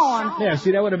 Action. Yeah, see,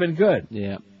 that would have been good.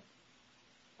 Yeah.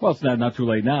 Well, it's not too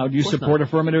late now. Do you support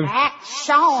affirmative...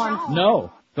 Action.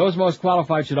 No. Those most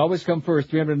qualified should always come first.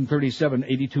 337,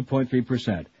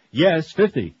 82.3%. Yes,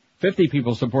 50. 50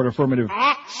 people support affirmative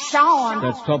action.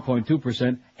 That's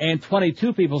 12.2%. And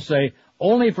 22 people say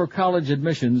only for college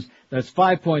admissions. That's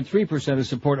 5.3% who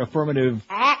support affirmative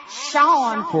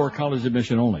action for college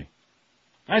admission only.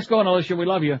 Nice going, Alicia. We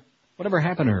love you. Whatever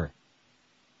happened to her?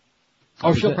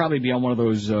 Oh, she'll probably be on one of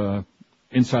those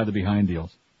inside the behind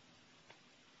deals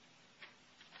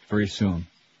very soon.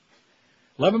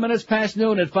 11 minutes past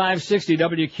noon at 560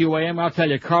 WQAM. I'll tell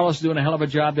you, Carlos is doing a hell of a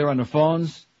job there on the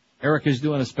phones. Eric is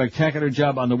doing a spectacular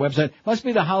job on the website. Must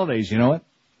be the holidays, you know it?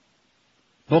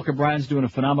 Boca Brian's doing a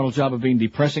phenomenal job of being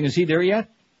depressing. Is he there yet?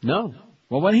 No.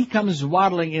 Well, when he comes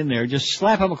waddling in there, just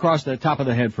slap him across the top of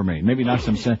the head for me. Maybe not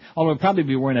some sense. Although he'll probably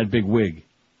be wearing that big wig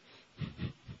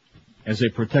as a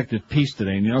protective piece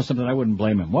today. And you know something? I wouldn't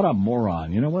blame him. What a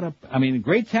moron. You know what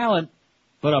great talent,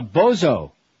 but a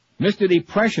bozo. Mr.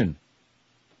 Depression.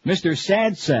 Mr.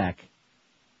 Sad Sack.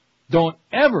 Don't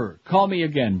ever call me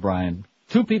again, Brian.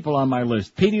 2 people on my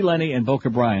list, Petey Lenny and Boca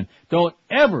Brian. Don't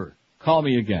ever call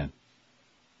me again.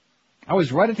 I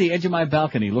was right at the edge of my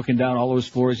balcony looking down all those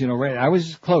floors, you know, right. I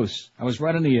was close. I was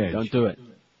right on the edge. Don't do it.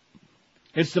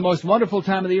 It's the most wonderful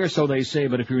time of the year, so they say,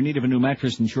 but if you're in need of a new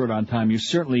mattress and short on time, you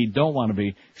certainly don't want to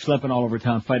be schlepping all over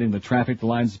town fighting the traffic, the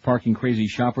lines, parking crazy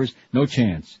shoppers. No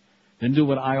chance. Then do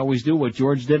what I always do, what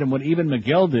George did, and what even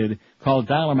Miguel did, call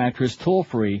Dial a Mattress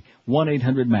toll-free,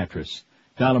 1-800-MATTRESS.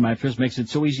 Dial a Mattress makes it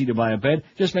so easy to buy a bed.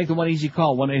 Just make the one easy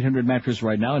call, 1-800-MATTRESS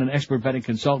right now, and an expert bedding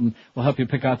consultant will help you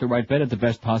pick out the right bed at the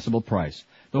best possible price.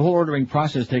 The whole ordering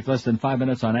process takes less than 5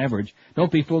 minutes on average.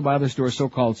 Don't be fooled by other stores'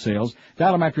 so-called sales.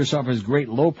 Dial a Mattress offers great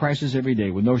low prices every day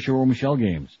with no showroom shell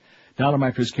games. Dial a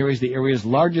Mattress carries the area's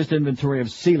largest inventory of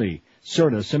Sealy,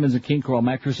 Serta, Simmons, and King Coral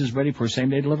mattresses ready for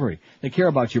same-day delivery. They care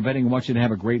about your bedding and want you to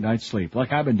have a great night's sleep,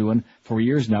 like I've been doing for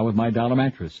years now with my Dial a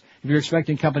Mattress. If you're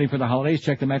expecting company for the holidays,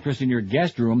 check the mattress in your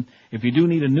guest room. If you do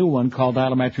need a new one, call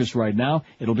Dial a Mattress right now.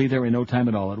 It'll be there in no time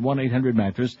at all at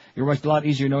 1-800-MATTRESS. You'll rest a lot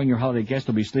easier knowing your holiday guest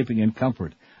will be sleeping in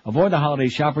comfort. Avoid the holiday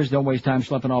shoppers. Don't waste time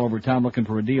schlepping all over town looking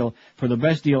for a deal. For the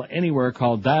best deal anywhere,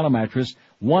 call Dial a Mattress.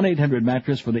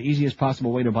 1-800-MATTRESS for the easiest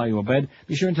possible way to buy you a bed.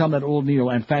 Be sure and tell them that old Neil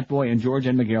and Fat Boy and George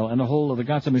and Miguel and the whole of the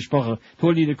Ganze Mishpacha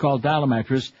told you to call Dial a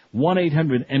Mattress.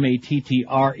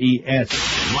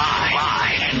 1-800-MATTRES.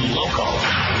 Live and local.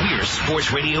 We're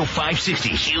Sports Radio 560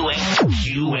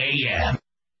 QAM.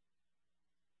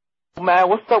 Man,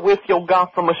 what's up with your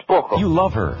Ganze Mishpacha? You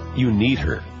love her. You need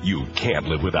her. You can't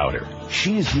live without her.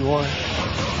 She's your...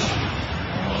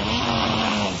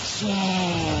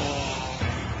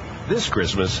 This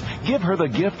Christmas, give her the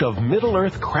gift of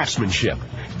Middle-earth craftsmanship.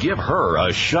 Give her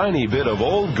a shiny bit of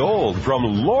old gold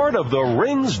from Lord of the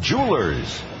Rings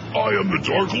Jewelers. I am the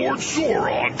Dark Lord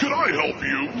Sauron. Can I help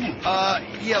you?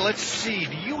 Yeah, let's see.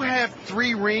 Do you have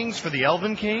 3 rings for the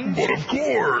Elven Kings? But of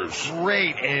course.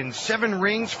 Great. And 7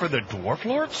 rings for the Dwarf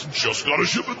Lords? Just got a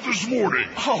shipment this morning.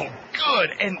 Oh, good.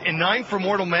 And 9 for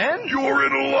mortal men? You're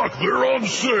in luck. They're on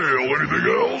sale. Anything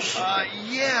else?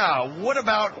 Yeah. What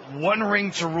about 1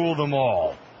 ring to rule them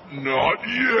all? Not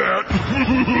yet.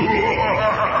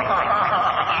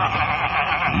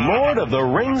 Lord of the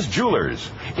Rings Jewelers.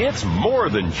 It's more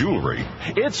than jewelry.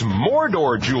 It's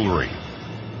Mordor jewelry.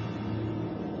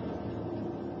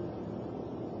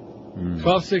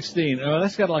 1216.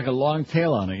 That's got like a long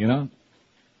tail on it, you know.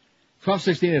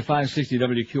 1216 at 560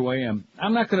 WQAM.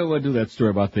 I'm not going to do that story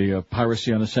about the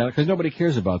piracy on the satellite because nobody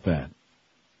cares about that.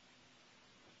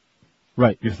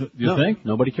 Right. You think?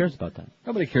 Nobody cares about that.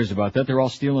 Nobody cares about that. They're all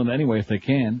stealing it anyway if they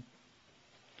can.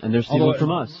 And they're stealing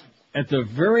from us. At the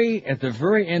very end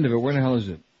of it, where the hell is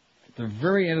it? At the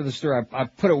very end of the story, I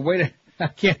put it way I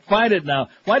can't find it now.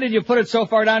 Why did you put it so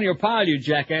far down your pile, you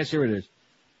jackass? Here it is.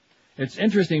 It's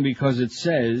interesting because it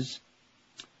says,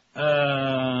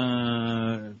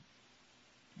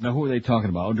 Now, who are they talking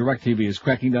about? Oh, DirecTV is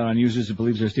cracking down on users it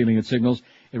believes they're stealing its signals.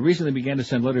 It recently began to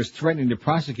send letters threatening to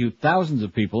prosecute thousands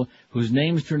of people whose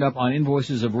names turned up on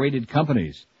invoices of rated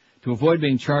companies. To avoid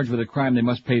being charged with a crime, they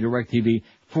must pay DirecTV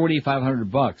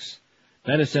 $4,500.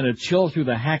 That has sent a chill through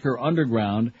the hacker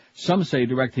underground. Some say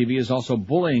DirecTV is also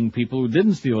bullying people who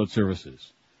didn't steal its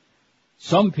services.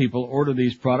 Some people order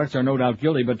these products are no doubt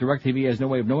guilty, but DirecTV has no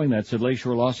way of knowing that, said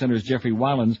Lakeshore Law Center's Jeffrey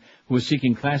Weilands, who is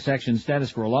seeking class action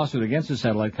status for a lawsuit against the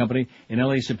satellite company in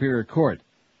L.A. Superior Court.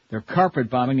 They're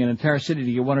carpet bombing an entire city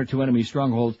to get one or two enemy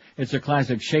strongholds. It's a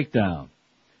classic shakedown.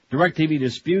 DirecTV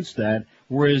disputes that,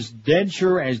 whereas dead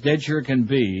sure can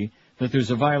be that there's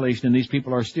a violation and these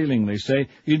people are stealing, they say.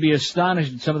 You'd be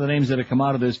astonished at some of the names that have come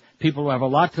out of this. People who have a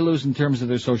lot to lose in terms of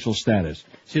their social status.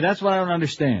 See, that's what I don't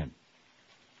understand.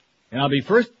 And I'll be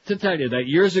first to tell you that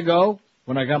years ago,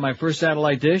 when I got my first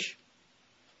satellite dish,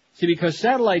 see, because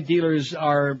satellite dealers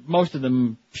are, most of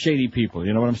them, shady people,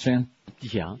 you know what I'm saying?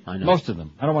 Yeah, I know. Most of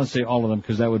them. I don't want to say all of them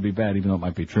because that would be bad, even though it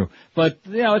might be true. But,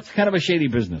 you know, it's kind of a shady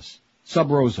business. Sub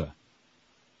rosa.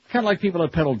 Kind of like people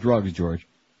that peddle drugs, George.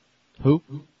 Who?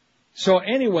 So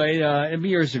anyway,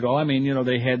 years ago, I mean, you know,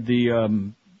 they had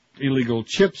the illegal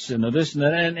chips and the this and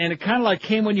that, and it kind of like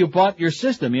came when you bought your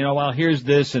system, you know, well, here's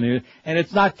this and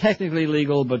it's not technically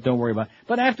legal, but don't worry about it.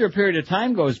 But after a period of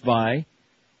time goes by,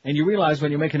 and you realize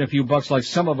when you're making a few bucks like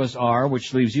some of us are,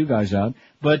 which leaves you guys out,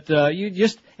 but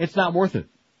it's not worth it.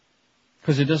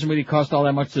 Because it doesn't really cost all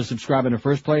that much to subscribe in the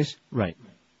first place. Right.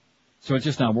 So it's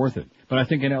just not worth it. But I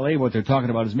think in L.A. what they're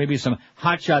talking about is maybe some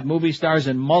hotshot movie stars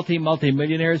and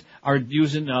multi-millionaires are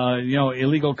using,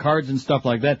 illegal cards and stuff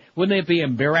like that. Wouldn't it be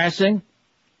embarrassing?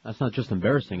 That's not just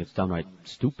embarrassing, it's downright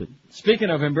stupid. Speaking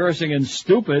of embarrassing and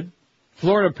stupid,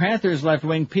 Florida Panthers left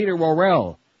wing Peter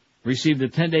Worrell received a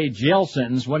 10-day jail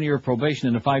sentence, 1 year of probation,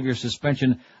 and a 5-year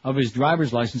suspension of his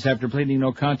driver's license after pleading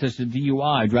no contest to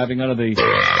DUI, driving under the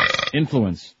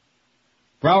influence.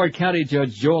 Broward County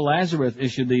Judge Joe Lazarus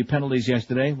issued the penalties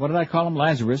yesterday. What did I call him?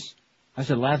 Lazarus? I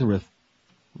said Lazarus.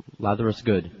 Lazarus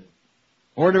good.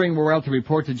 Ordering Worrell to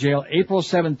report to jail April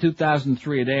 7,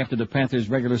 2003, a day after the Panthers'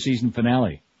 regular season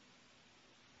finale.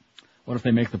 What if they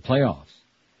make the playoffs?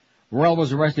 Worrell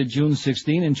was arrested June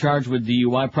 16 and charged with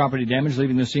DUI, property damage,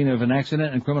 leaving the scene of an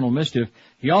accident, and criminal mischief.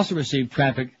 He also received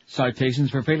traffic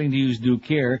citations for failing to use due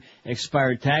care,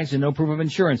 expired tags, and no proof of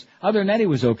insurance. Other than that, he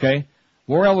was okay.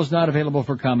 Worrell was not available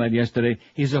for comment yesterday.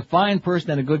 He's a fine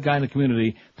person and a good guy in the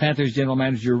community. Panthers general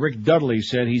manager Rick Dudley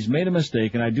said he's made a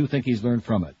mistake, and I do think he's learned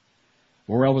from it.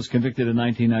 Worrell was convicted in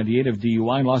 1998 of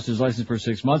DUI and lost his license for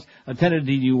 6 months, attended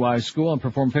DUI school, and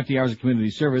performed 50 hours of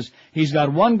community service. He's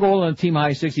got 1 goal and a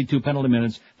team-high 62 penalty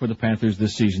minutes for the Panthers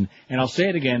this season. And I'll say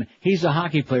it again, he's a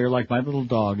hockey player like my little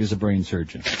dog is a brain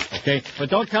surgeon. Okay? But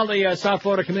don't tell the South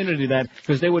Florida community that,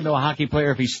 because they wouldn't know a hockey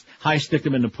player if he high-sticked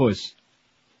him in the puss.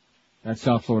 That's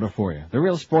South Florida for you. They're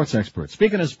real sports experts.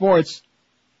 Speaking of sports,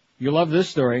 you'll love this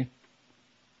story.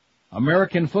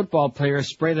 American football players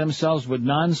spray themselves with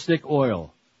non-stick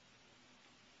oil.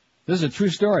 This is a true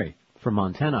story. From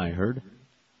Montana, I heard.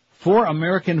 4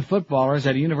 American footballers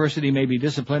at a university may be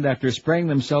disciplined after spraying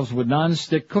themselves with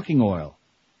non-stick cooking oil.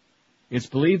 It's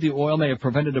believed the oil may have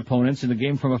prevented opponents in the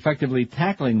game from effectively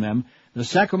tackling them. The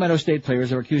Sacramento State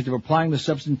players are accused of applying the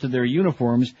substance to their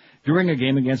uniforms during a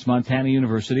game against Montana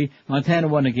University. Montana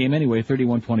won the game anyway,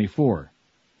 31-24.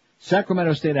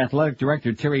 Sacramento State Athletic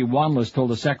Director Terry Wanless told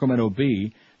the Sacramento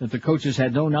Bee that the coaches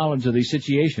had no knowledge of the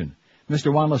situation.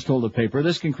 Mr. Wanless told the paper,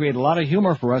 "This can create a lot of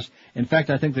humor for us. In fact,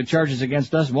 I think the charges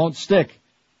against us won't stick."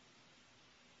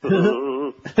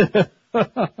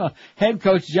 Head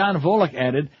coach John Volek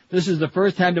added, "This is the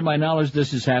first time to my knowledge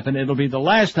this has happened. It'll be the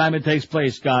last time it takes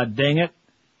place, god dang it."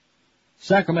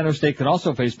 Sacramento State could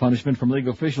also face punishment from league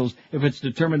officials if it's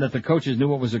determined that the coaches knew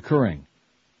what was occurring.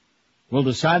 "We'll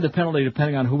decide the penalty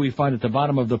depending on who we find at the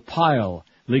bottom of the pile,"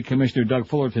 League Commissioner Doug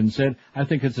Fullerton said. "I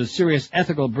think it's a serious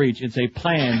ethical breach. It's a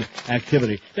planned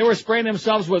activity." They were spraying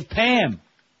themselves with Pam.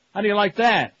 How do you like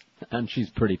that? And she's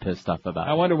pretty pissed off about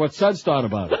it. I wonder what Suds thought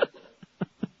about it.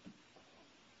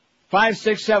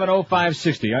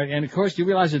 5670560. And of course, you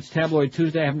realize it's Tabloid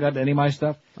Tuesday. I haven't got to any of my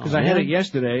stuff because I had it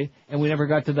yesterday, and we never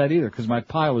got to that either because my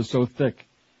pile is so thick.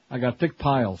 I got thick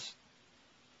piles.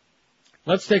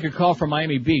 Let's take a call from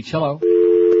Miami Beach. Hello.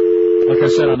 Like I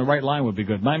said, on the right line would be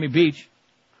good. Miami Beach.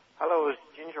 Hello, is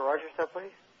Ginger Rogers there,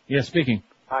 please? Yeah, speaking.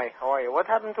 Hi, how are you? What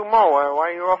happened to Mo? Why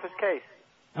are you off his case?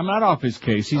 I'm not off his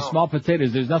case. He's small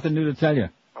potatoes. There's nothing new to tell you.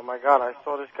 Oh my God, I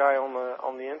saw this guy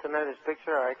on the internet, his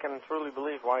picture. I can't truly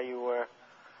believe why you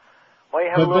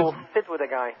have a little fit with a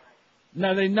guy.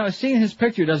 No, seeing his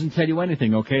picture doesn't tell you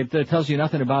anything, okay? It tells you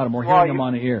nothing about him or hearing him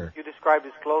on the air. You described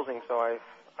his clothing, so I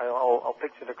I'll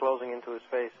picture the closing into his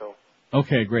face. So.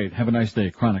 Okay, great. Have a nice day.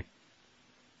 Chronic.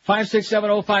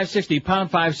 5670560, pound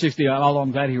 560. Although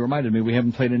I'm glad he reminded me we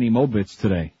haven't played any Mo Bits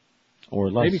today. Or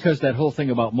less. Maybe because that whole thing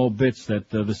about Mo Bits, that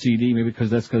the CD, maybe because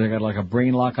that's because I got like a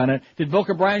brain lock on it. Did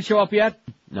Volker Bryan show up yet?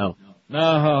 No.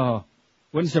 No.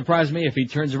 Wouldn't surprise me if he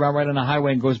turns around right on the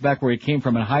highway and goes back where he came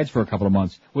from and hides for a couple of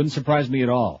months. Wouldn't surprise me at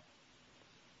all.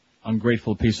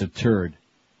 Ungrateful piece of turd.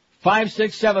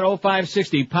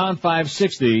 5670560, pound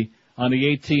 560 on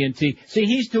the AT&T. See,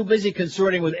 he's too busy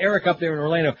consorting with Eric up there in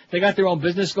Orlando. They got their own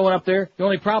business going up there. The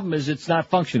only problem is it's not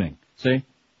functioning. See?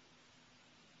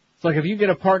 It's like if you get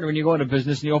a partner and you go into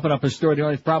business and you open up a store, the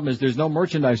only problem is there's no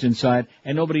merchandise inside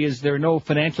and there are no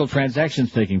financial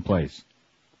transactions taking place.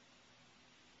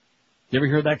 You ever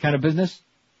heard that kind of business?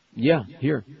 Yeah,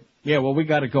 here. Yeah, well, we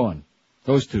got it going.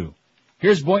 Those two.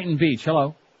 Here's Boynton Beach.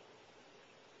 Hello.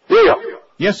 Yeah.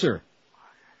 Yes, sir.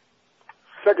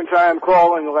 Second time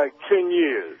calling in like 10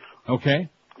 years. Okay.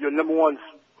 Your number one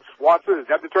Schwarzer, is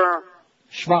that the term?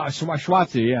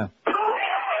 Schwarzer, yeah.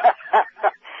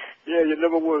 Yeah, your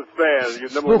number one fan. Your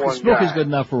number one Spook guy. is good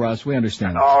enough for us. We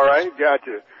understand. All right,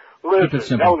 gotcha. Listen, that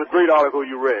simple. was a great article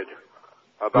you read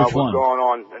about Which what's one? going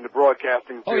on in the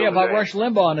broadcasting Oh, field yeah, about today. Rush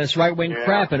Limbaugh and this right-wing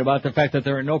crap and about the fact that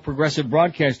there are no progressive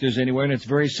broadcasters anywhere, and it's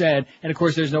very sad. And, of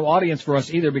course, there's no audience for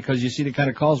us either because you see the kind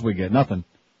of calls we get. Nothing.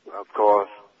 Of course.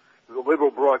 The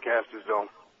liberal broadcasters don't.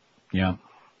 Yeah.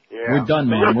 Yeah. We're done,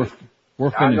 man. We're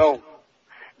finished. I know.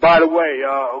 By the way,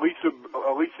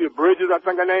 Alicia Bridges, I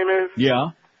think her name is.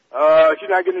 Yeah. She's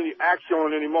not getting any action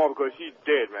on anymore because she's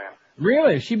dead, man.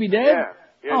 Really? She be dead? Yeah.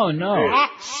 Yeah, Oh, she's no. dead.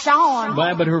 Action.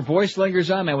 But her voice lingers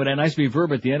on, man, with that nice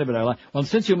reverb at the end of it. I like. Well,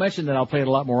 since you mentioned that, I'll play it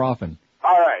a lot more often.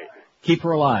 All right. Keep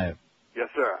her alive. Yes,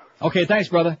 sir. Okay, thanks,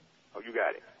 brother. Oh, you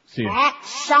got it. See you.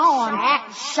 Action.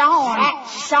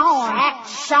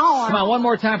 Come on, one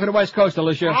more time for the West Coast,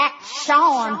 Alicia. Action.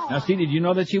 Now, see, did you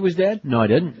know that she was dead? No, I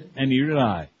didn't. And neither did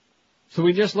I. So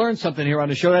we just learned something here on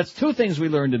the show. That's two things we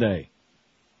learned today.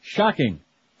 Shocking.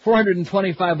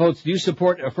 425 votes. Do you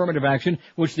support affirmative action,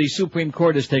 which the Supreme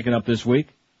Court has taken up this week?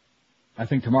 I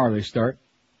think tomorrow they start.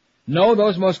 No,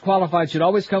 those most qualified should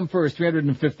always come first.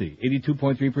 350.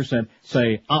 82.3%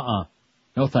 say,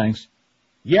 no thanks.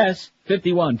 Yes,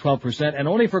 51, 12%. And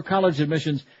only for college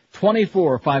admissions,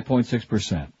 24,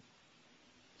 5.6%.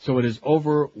 So it is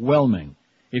overwhelming.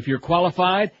 If you're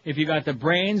qualified, if you got the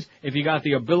brains, if you got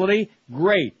the ability,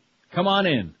 great. Come on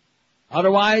in.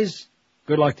 Otherwise,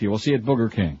 good luck to you. We'll see you at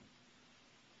Booger King.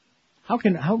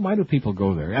 Why do people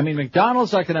go there? I mean,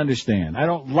 McDonald's I can understand. I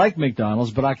don't like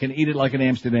McDonald's, but I can eat it like in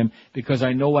Amsterdam because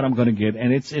I know what I'm going to get,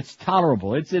 and it's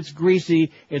tolerable. It's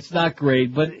greasy. It's not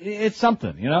great, but it's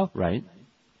something, you know? Right.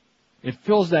 It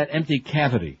fills that empty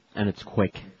cavity. And it's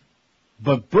quick.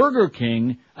 But Burger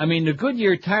King, I mean, the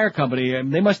Goodyear Tire Company,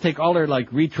 they must take all their, like,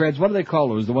 retreads. What do they call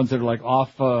those? The ones that are, like,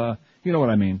 off, you know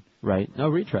what I mean? Right. No,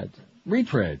 retreads.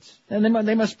 Retreads. And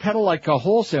they must peddle like a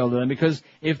wholesale to them because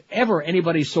if ever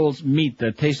anybody sold meat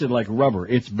that tasted like rubber,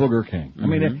 it's Burger King. I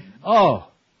mean, oh,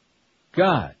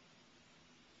 God.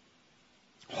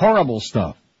 Horrible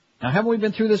stuff. Now, haven't we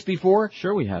been through this before?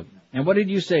 Sure we have. And what did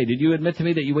you say? Did you admit to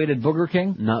me that you ate at Burger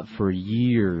King? Not for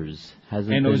years.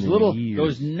 Hasn't and been those in years.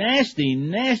 those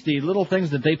nasty little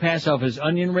things that they pass off as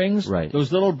onion rings. Right.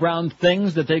 Those little brown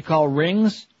things that they call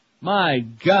rings. My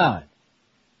God.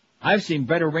 I've seen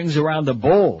better rings around the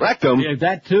bowl. Rectum. Yeah,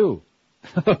 that too.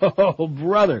 Oh,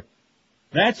 brother.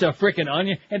 That's a frickin'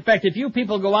 onion. In fact, if you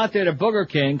people go out there to Burger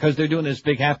King, because they're doing this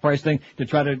big half-price thing to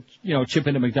try to, chip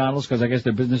into McDonald's because I guess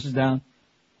their business is down.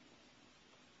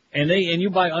 And you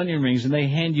buy onion rings and they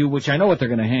hand you, which I know what they're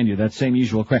going to hand you, that same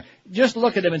usual crap. Just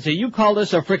look at them and say, you call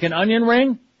this a frickin' onion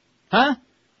ring? Huh?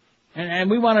 And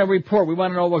we want to report. We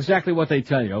want to know exactly what they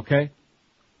tell you, okay?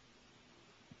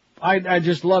 I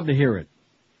just love to hear it.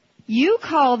 You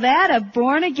call that a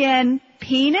born-again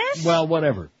penis? Well,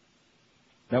 whatever.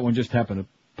 That one just happened to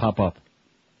pop up.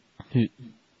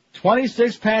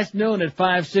 26 past noon at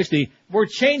 560. We're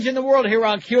changing the world here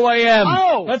on QAM.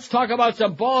 Oh! Let's talk about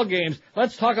some ball games.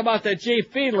 Let's talk about the Jay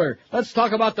Fiedler. Let's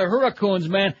talk about the Hurricanes,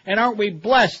 man. And aren't we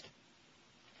blessed?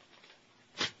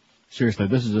 Seriously,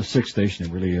 this is a sick station.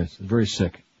 It really is. It's very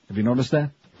sick. Have you noticed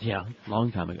that? Yeah,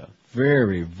 long time ago.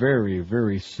 Very, very,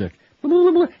 very sick.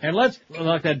 And let's,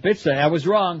 like that bitch said, I was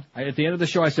wrong. At the end of the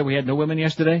show, I said we had no women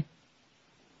yesterday.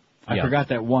 I forgot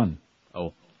that one.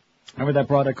 Oh. Remember that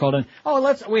broad that called in?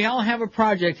 Oh, we all have a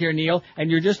project here, Neil, and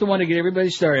you're just the one to get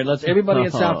everybody started. Let's everybody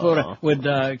in South Florida with,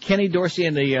 Kenny Dorsey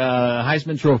and the,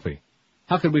 Heisman Trophy.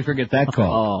 How could we forget that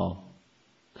call?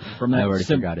 Oh. From that I already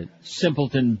forgot it.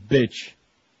 Simpleton bitch.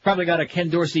 Probably got a Ken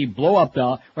Dorsey blow-up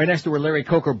doll right next to her Larry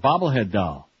Coker bobblehead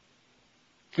doll.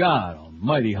 God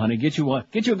almighty, honey. Get you a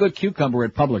good cucumber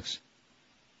at Publix.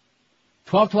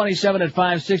 1227 at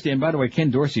 560. And by the way,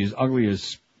 Ken Dorsey is ugly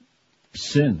as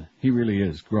sin. He really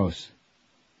is. Gross.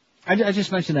 I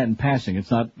just mentioned that in passing. It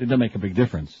doesn't make a big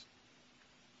difference.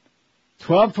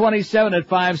 1227 at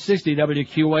 560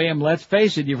 WQAM. Let's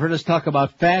face it, you've heard us talk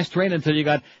about fast train until you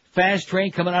got fast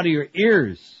train coming out of your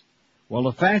ears. Well,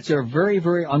 the facts are very,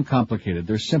 very uncomplicated.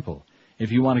 They're simple.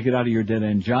 If you want to get out of your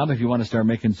dead-end job, if you want to start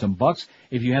making some bucks,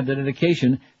 if you have the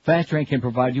dedication, Fast Train can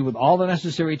provide you with all the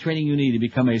necessary training you need to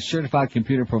become a certified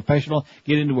computer professional,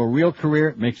 get into a real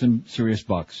career, make some serious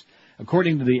bucks.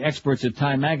 According to the experts at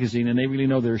Time Magazine, and they really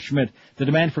know their Schmidt, the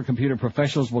demand for computer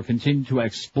professionals will continue to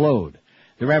explode.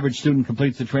 Their average student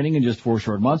completes the training in just 4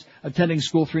 short months, attending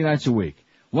school 3 nights a week.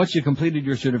 Once you've completed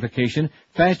your certification,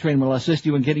 Fast Train will assist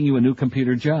you in getting you a new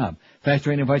computer job. Fast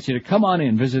Train invites you to come on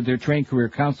in, visit their trained career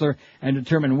counselor, and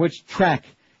determine which track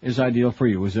is ideal for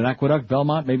you. Is it Aqueduct,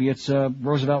 Belmont? Maybe it's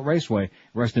Roosevelt Raceway.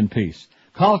 Rest in peace.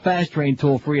 Call Fast Train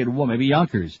toll free at maybe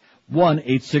Yonkers.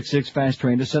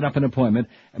 1-866-FAST-TRAIN to set up an appointment,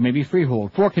 and maybe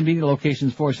Freehold. 4 convenient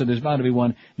locations for, so there's bound to be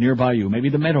one nearby you. Maybe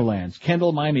the Meadowlands,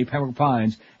 Kendall, Miami, Pembroke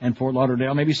Pines, and Fort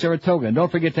Lauderdale, maybe Saratoga. And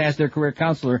don't forget to ask their career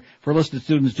counselor for a list of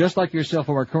students just like yourself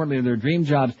who are currently in their dream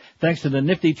jobs thanks to the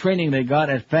nifty training they got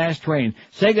at Fast Train.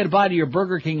 Say goodbye to your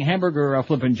Burger King hamburger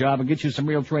flipping job and get you some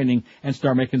real training and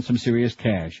start making some serious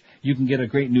cash. You can get a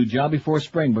great new job before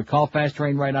spring, but call Fast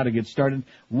Train right now to get started.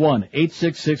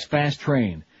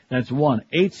 1-866-FAST-TRAIN. That's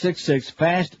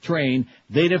 1-866-FAST-TRAIN.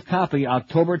 Date of copy,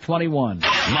 October 21.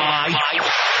 Live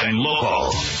and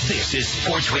local. This is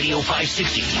Sports Radio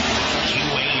 560.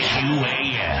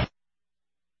 QAM.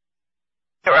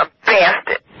 You're a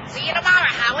bastard. See you tomorrow,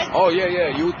 Howard. Oh,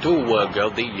 yeah, you too,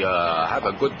 Gertie. Have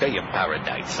a good day in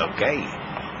paradise, okay?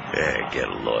 Yeah, get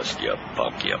lost, you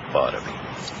punk, you're part of me.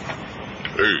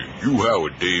 Hey, you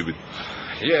Howard, David.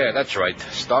 Yeah, that's right.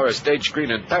 Star of stage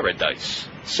screen in paradise.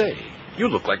 Say, you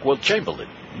look like Will Chamberlain.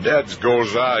 That's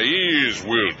 'cause I is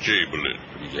Will Chamberlain.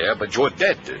 Yeah, but you're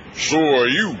dead. So are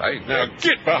you. Now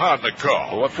get behind the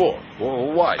car. What for?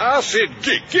 Well, why? I said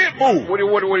get moved. What do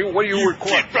you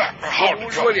require? Get back behind the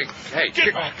car. Hey,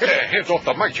 get their hands off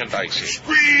the merchandise here.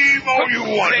 Scream all you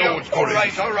want. No one's gonna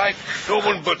all right. No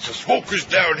one but the smokers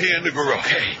down here in the garage.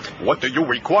 Hey, what do you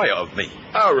require of me?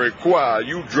 I require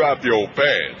you drop your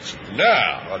pants.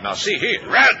 Now. Now, see here.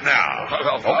 Right now.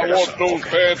 I want those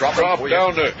pants dropped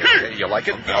down there. Here. You like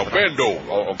it? Now bend over.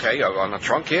 Oh, okay, on the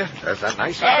trunk here? Is that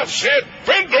nice? I said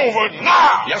bend over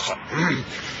now. Yes, sir.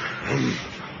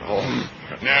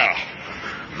 Now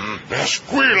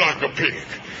squeal like a pig.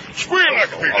 Squeal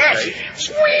like a pig. Okay. That's it.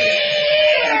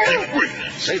 Squeal. Keep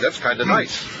squealing. Say, that's kind of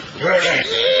nice. Now,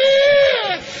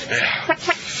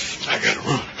 I gotta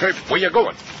run. Hey, where you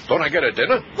going? Don't I get a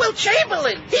dinner? Will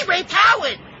Chamberlain. He raped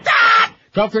Howard.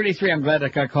 12:33. I'm glad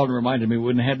that guy called and reminded me we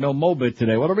wouldn't have no Mo-Bit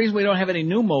today. Well, the reason we don't have any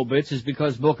new Mo-Bits is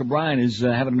because Bill O'Brien is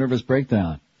having a nervous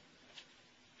breakdown.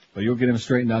 But you'll get him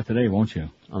straightened out today, won't you?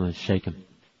 I'm going to shake him.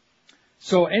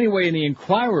 So anyway, in the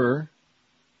Inquirer,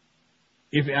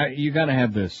 you got to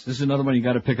have this. This is another one you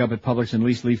got to pick up at Publix and at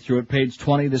least leaf through it. Page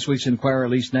 20, this week's Inquirer,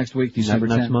 at least next week, December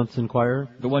 10th. Next month's Inquirer?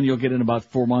 The one you'll get in about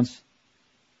 4 months.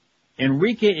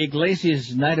 Enrique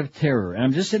Iglesias' Night of Terror. And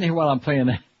I'm just sitting here while I'm playing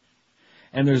that.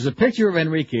 And there's a picture of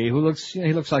Enrique who looks,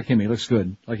 he looks like him. He looks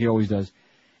good, like he always does.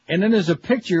 And then there's a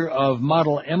picture of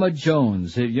model Emma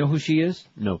Jones. You know who she is?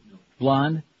 No.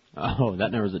 Blonde? Oh,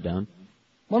 that narrows it down.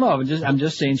 Well, no, I'm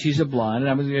just saying she's a blonde.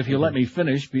 And if you let me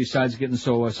finish, besides getting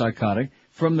so psychotic,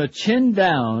 from the chin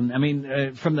down,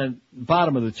 from the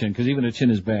bottom of the chin, because even the chin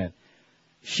is bad,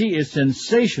 she is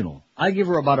sensational. I give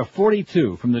her about a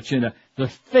 42 from the chin down. The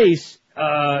face,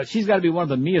 she's got to be one of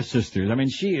the Mia sisters.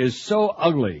 She is so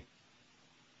ugly.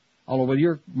 Although with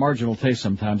your marginal taste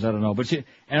sometimes, I don't know.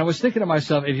 And I was thinking to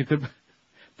myself, if you could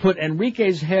put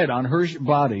Enrique's head on her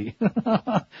body,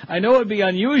 I know it'd be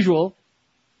unusual.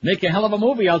 Make a hell of a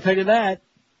movie, I'll tell you that.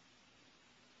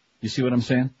 You see what I'm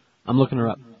saying? I'm looking her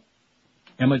up.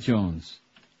 Emma Jones.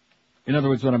 In other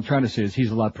words, what I'm trying to say is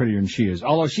he's a lot prettier than she is.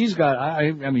 Although she's got,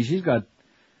 she's got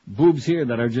boobs here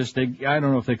that are just, I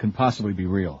don't know if they can possibly be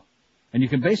real. And you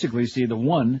can basically see the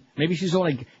one,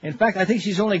 in fact, I think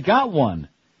she's only got one.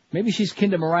 Maybe she's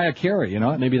kin to Mariah Carey, you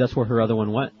know? Maybe that's where her other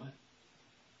one went.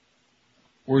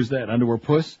 Where's that? Under her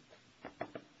puss?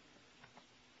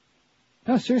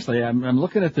 No, seriously, I'm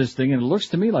looking at this thing and it looks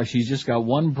to me like she's just got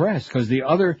one breast, because the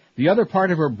other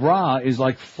part of her bra is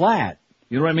like flat.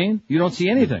 You know what I mean? You don't see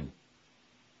anything.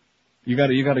 You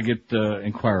gotta get,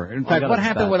 Inquirer. In fact, what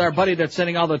happened with our buddy that's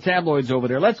sending all the tabloids over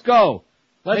there? Let's go.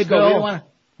 Let's go. Bill.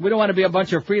 We don't want to be a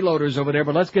bunch of freeloaders over there,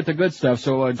 but let's get the good stuff.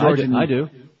 So, George I do.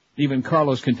 Even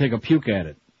Carlos can take a puke at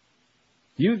it.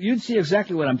 You'd see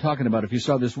exactly what I'm talking about if you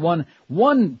saw this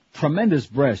one tremendous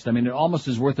breast. I mean, it almost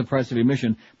is worth the price of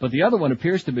admission, but the other one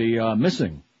appears to be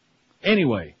missing.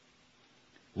 Anyway,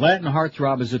 Latin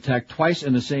heartthrob is attacked twice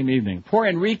in the same evening. Poor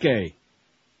Enrique.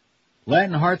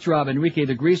 Latin heartthrob Enrique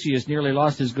the Greasiest nearly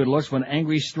lost his good looks when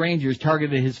angry strangers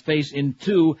targeted his face in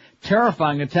 2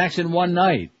 terrifying attacks in one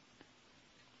night.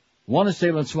 One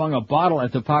assailant swung a bottle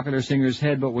at the popular singer's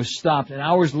head but was stopped, and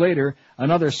hours later,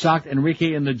 another socked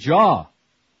Enrique in the jaw.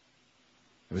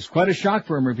 It was quite a shock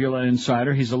for him, revealed an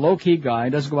insider. He's a low-key guy,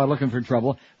 doesn't go out looking for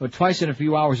trouble, but twice in a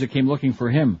few hours it came looking for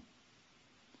him.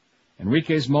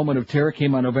 Enrique's moment of terror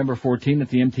came on November 14 at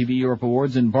the MTV Europe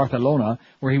Awards in Barcelona,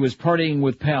 where he was partying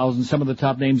with pals and some of the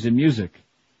top names in music.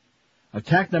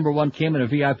 Attack number 1 came in a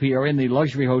VIP area in the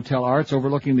luxury Hotel Arts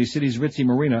overlooking the city's ritzy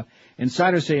marina.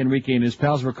 Insiders say Enrique and his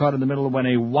pals were caught in the middle when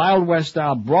a Wild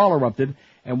West-style brawl erupted,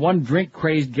 and one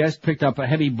drink-crazed guest picked up a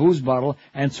heavy booze bottle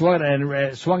and swung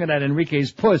it at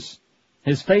Enrique's puss.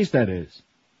 His face, that is.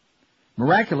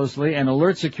 Miraculously, an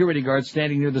alert security guard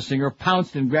standing near the singer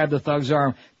pounced and grabbed the thug's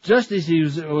arm just as he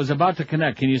was about to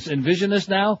connect. Can you envision this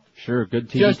now? Sure, good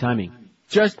TV timing.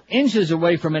 Just inches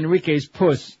away from Enrique's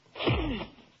puss.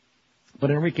 But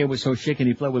Enrique was so shaken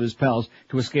he fled with his pals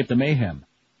to escape the mayhem.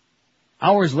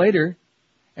 Hours later,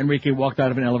 Enrique walked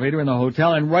out of an elevator in the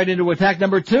hotel and right into attack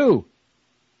number 2.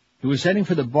 He was heading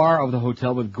for the bar of the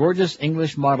hotel with gorgeous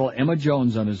English model Emma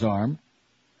Jones on his arm.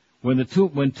 When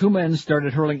two men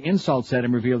started hurling insults at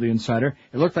him, revealed the insider,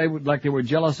 it looked like they were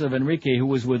jealous of Enrique, who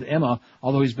was with Emma,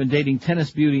 although he's been dating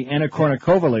tennis beauty Anna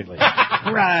Kournikova lately.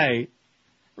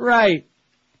 Right.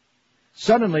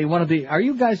 Suddenly, are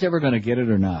you guys ever going to get it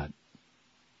or not?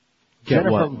 Get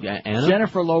what? Anna?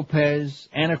 Jennifer Lopez,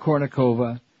 Anna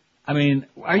Kournikova. I mean,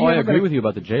 I agree with you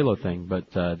about the J-Lo thing,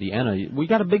 but the Anna, we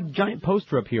got a big giant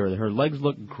poster up here. Her legs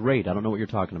look great. I don't know what you're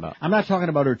talking about. I'm not talking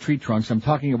about her tree trunks. I'm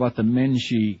talking about the men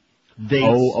she dates.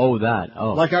 Oh, that.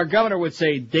 Oh. Like our governor would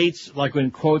say, dates, like when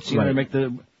quotes, you know, they make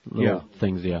the little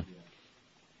things, yeah.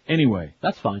 Anyway.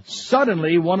 That's fine.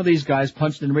 Suddenly, one of these guys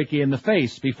punched Enrique in the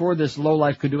face. Before this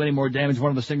lowlife could do any more damage, one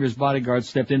of the singer's bodyguards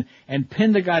stepped in and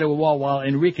pinned the guy to a wall while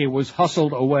Enrique was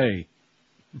hustled away.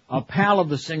 A pal of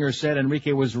the singer said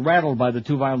Enrique was rattled by the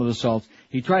 2 violent assaults.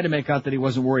 He tried to make out that he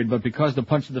wasn't worried, but because the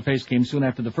punch to the face came soon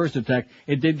after the first attack,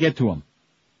 it did get to him.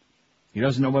 He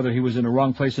doesn't know whether he was in the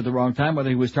wrong place at the wrong time, whether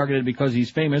he was targeted because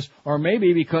he's famous, or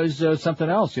maybe because something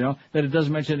else, you know, that it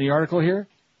doesn't mention in the article here.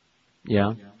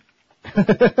 Yeah.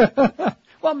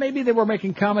 Well, maybe they were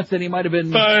making comments that he might have been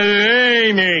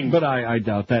blaming. But I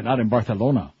doubt that. Not in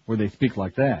Barcelona, where they speak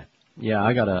like that. Yeah,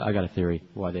 I got a theory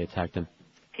why they attacked him.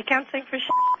 He can't sing for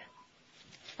shit.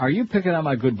 Are you picking on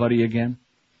my good buddy again?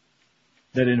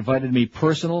 That invited me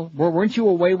personal? Weren't you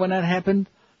away when that happened?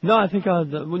 No, I think, I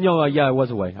was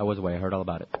away. I heard all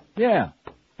about it. Yeah.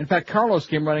 In fact, Carlos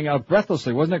came running out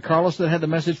breathlessly. Wasn't it Carlos that had the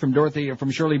message from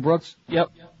from Shirley Brooks?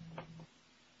 Yep.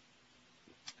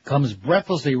 Comes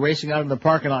breathlessly racing out of the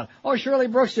parking lot. Oh, Shirley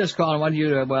Brooks just calling. Why do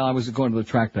you, well, I was going to the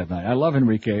track that night. I love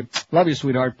Enrique. Love you,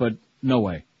 sweetheart, but no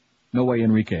way. No way,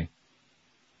 Enrique.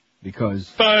 Because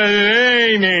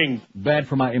blaming. Bad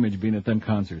for my image being at them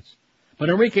concerts. But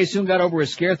Enrique soon got over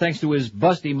his scare thanks to his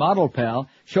busty model pal.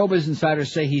 Showbiz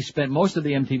insiders say he spent most of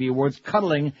the MTV Awards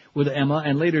cuddling with Emma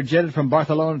and later jetted from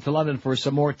Barcelona to London for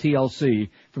some more TLC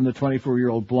from the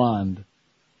 24-year-old blonde.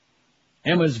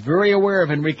 Emma's very aware of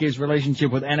Enrique's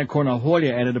relationship with Anna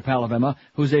Kournikova, added a pal of Emma,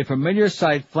 who's a familiar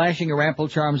sight flashing her ample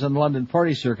charms on the London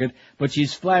party circuit, but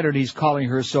she's flattered he's calling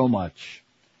her so much.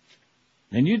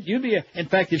 And you'd be, in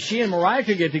fact, if she and Mariah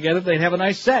could get together, they'd have a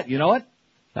nice set, you know what?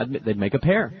 They'd make a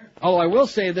pair. Oh, I will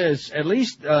say this, at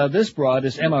least, this broad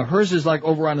is Emma, hers is like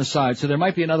over on the side, so there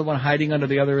might be another one hiding under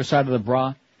the other side of the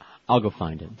bra. I'll go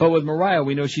find it. But with Mariah,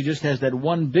 we know she just has that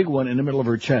one big one in the middle of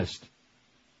her chest.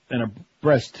 And her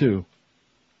breast, too.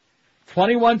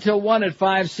 21 till 1 at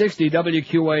 560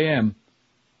 WQAM.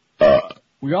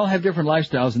 We all have different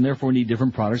lifestyles and therefore need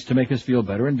different products to make us feel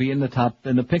better and be in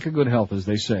the pink of good health, as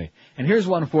they say. And here's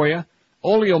one for you.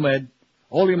 Oleomed.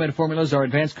 Oleomed formulas are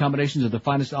advanced combinations of the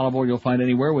finest olive oil you'll find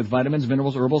anywhere with vitamins,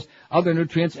 minerals, herbals, other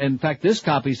nutrients. In fact, this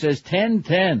copy says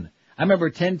 10-10. I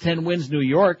remember 10-10 wins New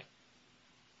York.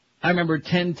 I remember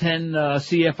 10-10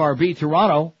 CFRB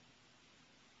Toronto.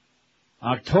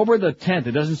 October the 10th.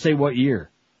 It doesn't say what year.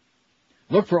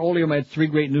 Look for Oleomed's 3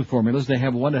 great new formulas. They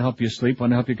have one to help you sleep,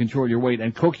 one to help you control your weight,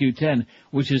 and CoQ10,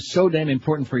 which is so damn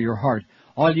important for your heart,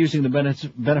 all using the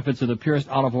benefits of the purest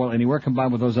olive oil anywhere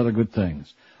combined with those other good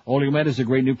things. Oleomed is a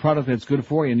great new product that's good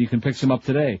for you, and you can pick some up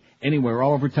today, anywhere,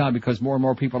 all over town, because more and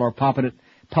more people are popping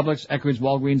Publix, Eckerd's,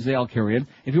 Walgreens, they all carry it.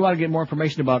 If you want to get more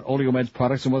information about Oleomed's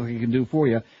products and what they can do for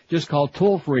you, just call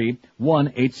toll-free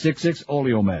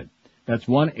 1-866-Oleomed. That's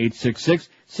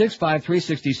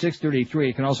 1-866-653-6633.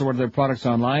 You can also order their products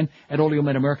online at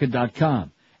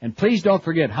oleomedamerica.com. And please don't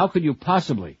forget, how could you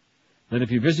possibly, that if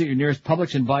you visit your nearest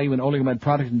Publix and buy you an Oleomed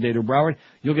product in Data Broward,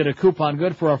 you'll get a coupon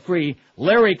good for a free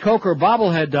Larry Coker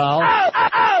bobblehead doll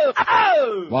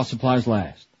while supplies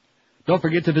last. Don't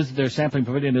forget to visit their sampling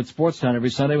pavilion at Sportstown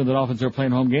every Sunday when the Dolphins are playing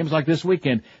home games like this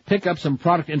weekend. Pick up some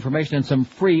product information and some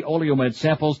free Oleomed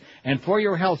samples. And for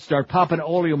your health, start popping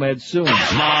Oleomed soon.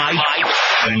 Live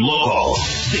and local.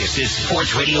 This is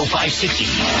Sports Radio 560.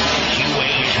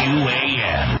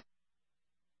 QAM.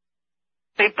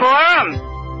 Hey, Plum!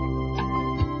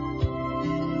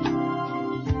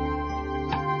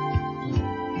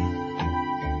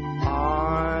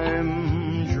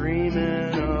 I'm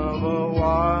dreaming of a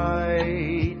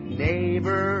white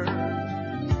neighbor,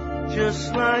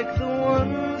 just like the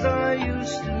ones I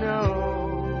used to know,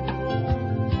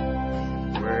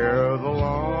 where the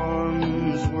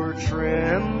lawns were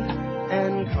trimmed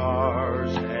and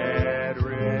cars had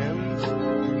rims.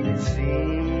 It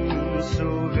seems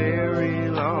so very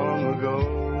long ago.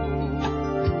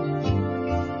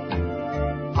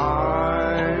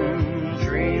 I'm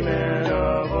dreaming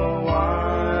of a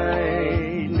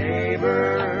white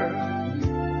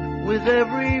neighbor, with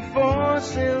every for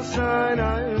sale sign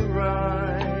I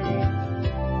write.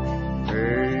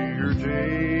 May your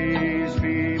days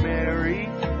be merry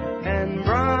and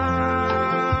bright.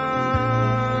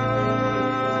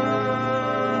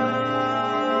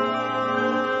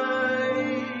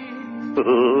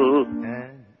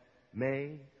 And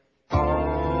may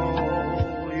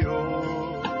all your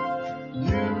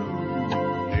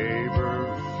new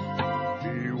neighbors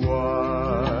be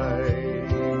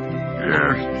white.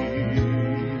 Yes.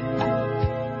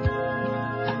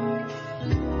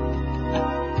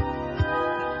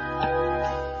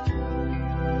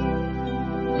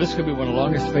 This could be one of the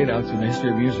longest fade-outs in the history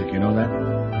of music, you know that?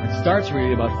 It starts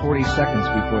really about 40 seconds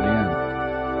before the end.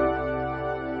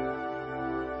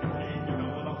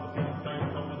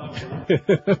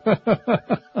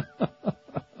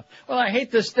 Well, I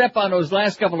hate to step on those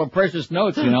last couple of precious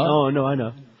notes, you know. Oh, no, I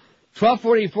know.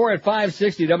 12:44 at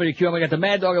 560 WQM. We got the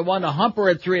Mad Dog at 1, the Humper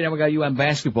at 3, and then we got UM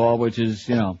basketball, which is,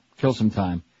 you know, kill some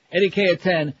time. Eddie K at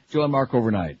 10, Joe and Mark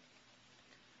overnight.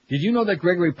 Did you know that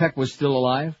Gregory Peck was still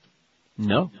alive?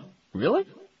 No. Really?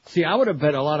 See, I would have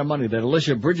bet a lot of money that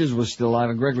Alicia Bridges was still alive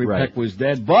and Gregory Peck was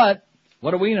dead, but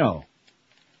what do we know?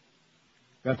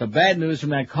 Got the bad news from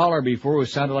that caller before who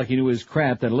sounded like he knew his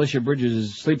crap, that Alicia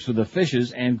Bridges sleeps with the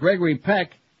fishes, and Gregory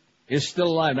Peck is still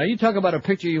alive. Now, you talk about a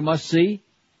picture you must see.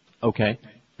 Okay.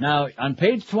 Now, on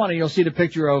page 20, you'll see the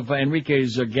picture of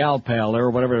Enrique's gal pal, or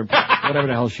whatever the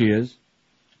hell she is.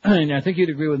 And I think you'd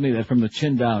agree with me that from the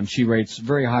chin down, she rates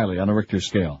very highly on a Richter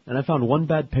scale. And I found one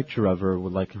bad picture of her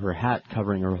with, like, her hat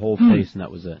covering her whole face, and that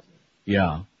was it.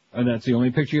 Yeah. And that's the only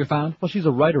picture you found? Well, she's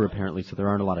a writer, apparently, so there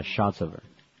aren't a lot of shots of her.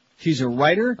 She's a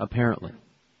writer? Apparently.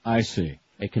 I see.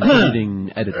 A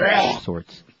contributing editor of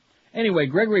sorts. Anyway,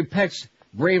 Gregory Peck's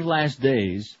brave last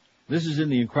days. This is in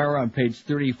the Inquirer on page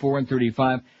 34 and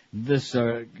 35. This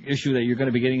issue that you're going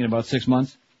to be getting in about 6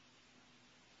 months.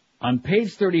 On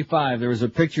page 35, there is a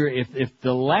picture. If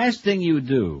the last thing you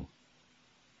do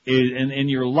is, in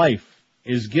your life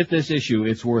is get this issue,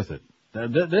 it's worth it.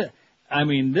 I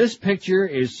mean, this picture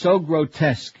is so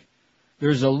grotesque.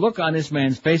 There's a look on this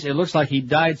man's face. It looks like he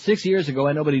died 6 years ago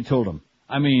and nobody told him.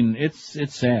 I mean, it's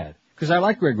sad. Because I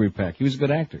like Gregory Peck. He was a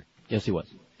good actor. Yes, he was.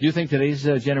 Do you think today's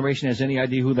generation has any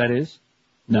idea who that is?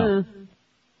 No.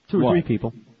 Two or three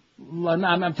people. Well,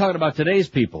 I'm talking about today's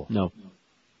people. No.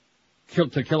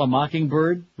 To Kill a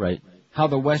Mockingbird. Right. How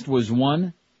the West Was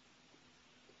Won.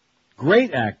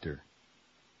 Great actor.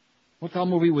 What the hell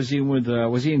movie was he with?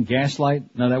 Was he in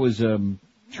Gaslight? No, that was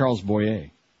Charles Boyer.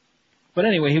 But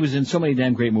anyway, he was in so many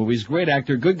damn great movies. Great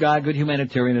actor, good guy, good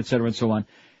humanitarian, etc., and so on.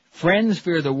 Friends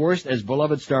fear the worst as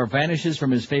beloved star vanishes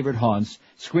from his favorite haunts.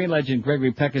 Screen legend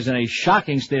Gregory Peck is in a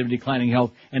shocking state of declining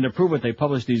health, and to prove it, they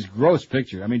published these gross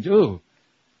pictures. I mean, ooh.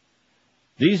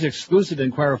 These exclusive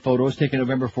Inquirer photos taken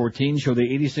November 14 show the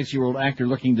 86-year-old actor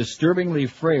looking disturbingly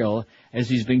frail as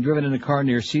he's being driven in a car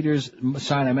near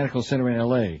Cedars-Sinai Medical Center in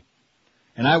L.A.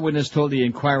 An eyewitness told the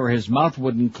Inquirer his mouth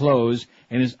wouldn't close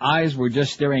and his eyes were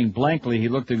just staring blankly. He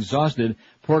looked exhausted.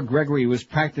 Poor Gregory was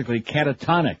practically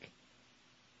catatonic.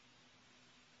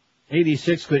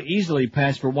 86 could easily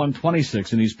pass for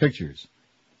 126 in these pictures.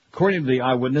 According to the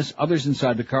eyewitness, others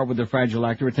inside the car with the fragile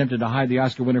actor attempted to hide the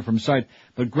Oscar winner from sight,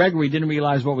 but Gregory didn't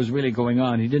realize what was really going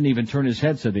on. He didn't even turn his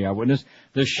head, said the eyewitness.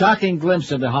 The shocking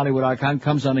glimpse of the Hollywood icon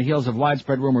comes on the heels of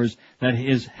widespread rumors that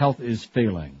his health is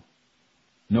failing.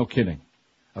 No kidding.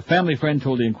 A family friend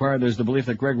told the Inquirer there's the belief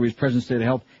that Gregory's present state of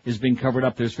health is being covered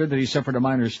up. There's fear that he suffered a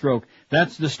minor stroke.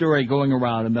 That's the story going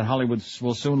around, and that Hollywood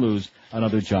will soon lose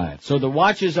another giant. So the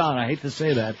watch is on. I hate to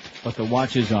say that, but the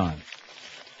watch is on.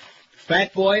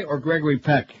 Fat Boy or Gregory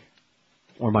Peck?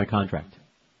 Or my contract.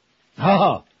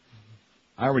 Oh,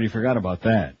 I already forgot about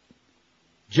that.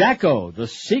 Jacko, the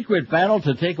secret battle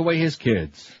to take away his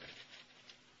kids.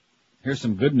 Here's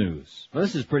some good news. Well,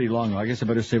 this is pretty long. I guess I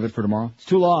better save it for tomorrow. It's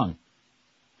too long.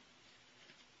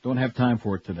 Don't have time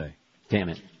for it today. Damn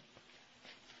it.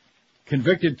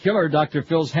 Convicted killer, Dr.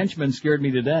 Phil's henchman scared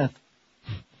me to death.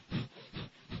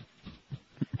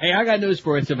 Hey, I got news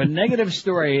for you. If a negative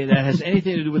story that has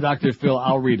anything to do with Dr. Phil,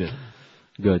 I'll read it.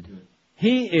 Good.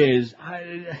 He is,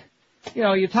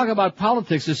 you talk about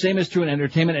politics, the same is true in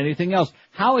entertainment, anything else.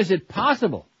 How is it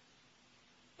possible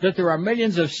that there are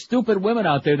millions of stupid women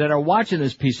out there that are watching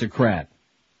this piece of crap?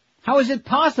 How is it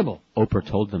possible? Oprah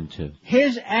told them to.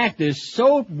 His act is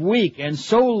so weak and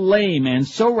so lame and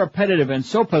so repetitive and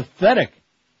so pathetic.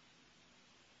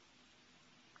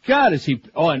 God, is he...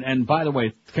 Oh, and by the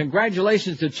way,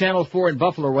 congratulations to Channel 4 in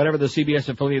Buffalo, or whatever the CBS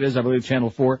affiliate is, I believe Channel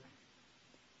 4,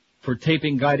 for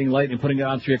taping Guiding Light and putting it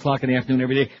on 3 o'clock in the afternoon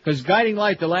every day. Because Guiding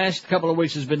Light the last couple of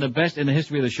weeks has been the best in the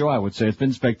history of the show, I would say. It's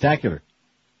been spectacular.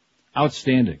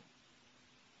 Outstanding.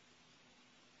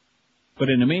 But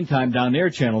in the meantime, down there,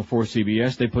 Channel 4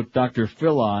 CBS, they put Dr.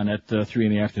 Phil on at 3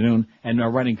 in the afternoon and are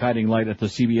running Guiding Light at the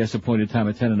CBS appointed time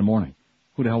at 10 in the morning.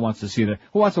 Who the hell wants to see that?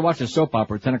 Who wants to watch a soap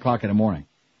opera at 10 o'clock in the morning?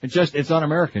 It's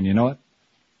un-American, you know it?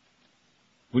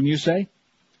 Wouldn't you say?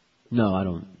 No, I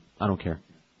don't care.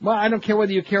 Well, I don't care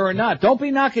whether you care or not. Don't be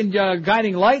knocking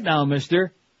Guiding Light now,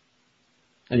 mister.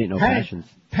 I ain't no passions.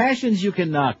 Passions you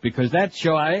can knock, because that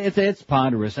show, it's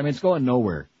ponderous. I mean, it's going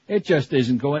nowhere. It just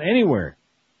isn't going anywhere.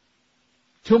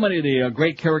 Too many of the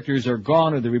great characters are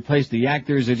gone, or they replace the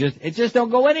actors. It just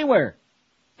don't go anywhere.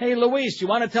 Hey, Luis, you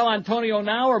want to tell Antonio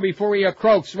now or before he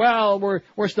croaks? Well,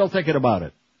 we're still thinking about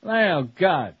it. Oh,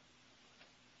 God.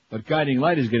 But Guiding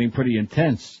Light is getting pretty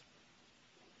intense.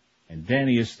 And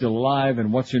Danny is still alive,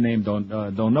 and what's her name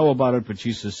don't know about it, but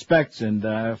she suspects, and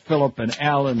Philip and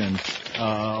Alan and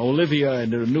Olivia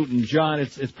and Newton John,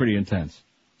 it's pretty intense.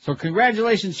 So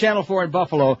congratulations, Channel 4 in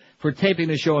Buffalo, for taping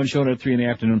the show and showing it at 3 in the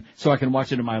afternoon so I can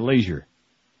watch it at my leisure.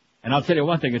 And I'll tell you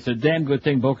one thing, it's a damn good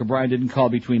thing Boca Brian didn't call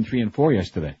between 3 and 4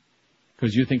 yesterday.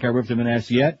 Because you think I ripped him an ass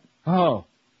yet? Oh.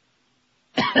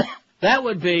 That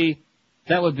would be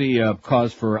a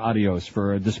cause for adios,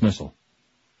 for a dismissal.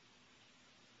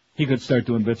 He could start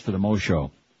doing bits for the Mo Show.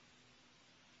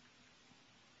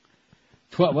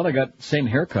 Well, I got the same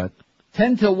haircut.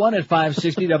 10 till 1 at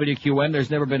 560 WQN. There's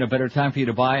never been a better time for you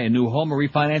to buy a new home or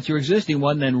refinance your existing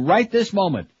one than right this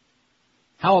moment.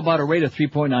 How about a rate of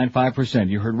 3.95%?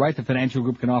 You heard right, the Financial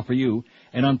Group can offer you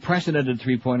an unprecedented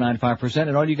 3.95%,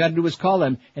 and all you got to do is call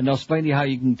them, and they'll explain to you how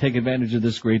you can take advantage of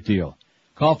this great deal.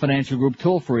 Call Financial Group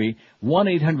toll-free,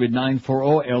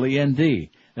 1-800-940-LEND.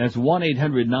 That's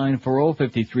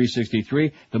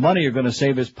 1-800-940-5363. The money you're going to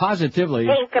save is positively...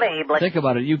 Incredible. Think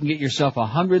about it. You can get yourself a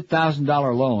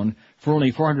 $100,000 loan for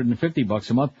only $450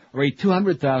 a month, or a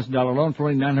 $200,000 loan for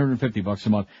only $950 a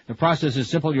month. The process is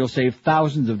simple. You'll save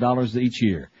thousands of dollars each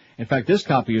year. In fact, this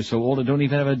copy is so old it don't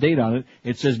even have a date on it.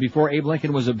 It says before Abe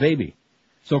Lincoln was a baby.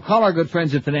 So call our good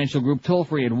friends at Financial Group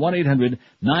toll-free at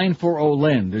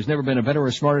 1-800-940-LEND. There's never been a better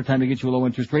or smarter time to get you a low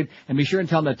interest rate. And be sure and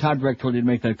tell them that Todd Direct told you to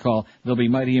make that call. They'll be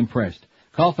mighty impressed.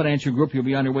 Call Financial Group. You'll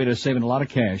be on your way to saving a lot of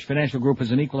cash. Financial Group is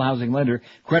an equal housing lender.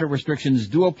 Credit restrictions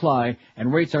do apply,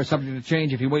 and rates are subject to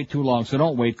change if you wait too long. So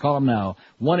don't wait. Call them now.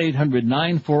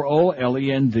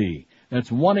 1-800-940-LEND. That's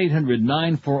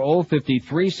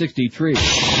 1-800-940-5363.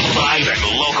 Live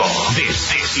and local.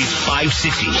 This is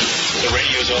 560. The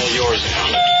radio's all yours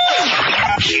now.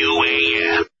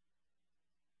 QAM.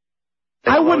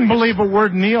 I wouldn't believe a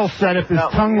word Neil said if his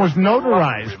tongue was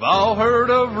notarized. We've all heard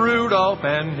of Rudolph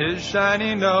and his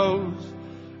shiny nose,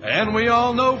 and we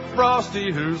all know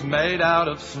Frosty who's made out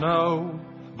of snow.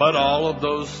 But all of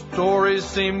those stories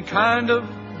seem kind of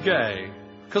gay,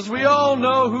 'cause we all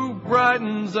know who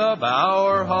brightens up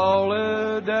our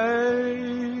holiday.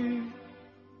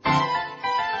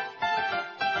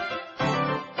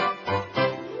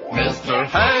 Mr.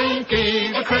 Hanky,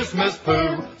 the Christmas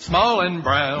poo, small and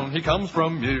brown, he comes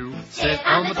from you. Sit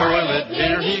on the toilet,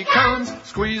 here he comes,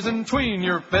 squeezing between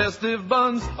your festive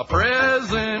buns. A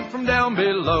present from down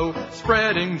below,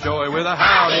 spreading joy with a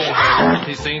howdy ho.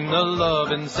 He's seen the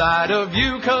love inside of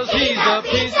you, 'cause he's a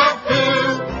piece of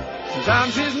poo.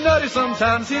 Sometimes he's nutty,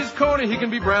 sometimes he's corny, he can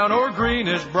be brown or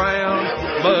greenish brown.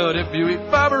 But if you eat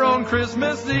fiber on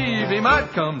Christmas Eve, he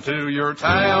might come to your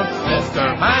town.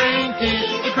 Mr. Hanky,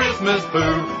 the Christmas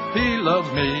poo, he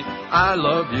loves me, I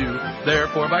love you,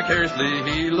 therefore vicariously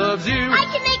he loves you. I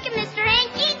can make him Mr.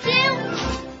 Hanky too.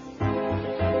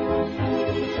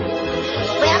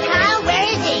 Well, Kyle, where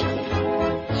is he?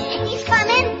 He's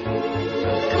coming.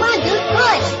 Come on, dude,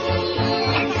 push.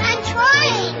 I'm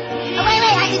trying. Oh, wait,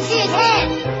 I can see his head.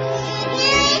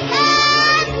 Here he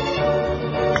comes!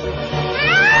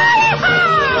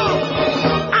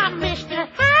 I'm Mr.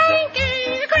 Hanky,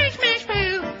 the Christmas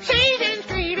poo. Season's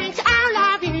greetings, I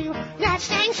love you. Let's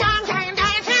sing songs and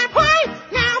dance and play.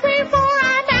 Now before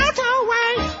I melt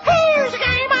away, here's a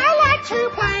game I like to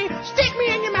play. Stick me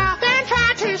in your mouth and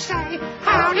try to say,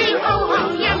 howdy ho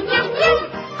ho, yum yum yum.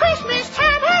 Christmas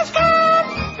time has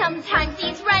come. Sometimes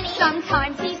he's runny,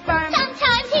 sometimes he's firm,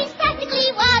 sometimes he's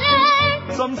practically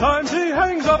water. Sometimes he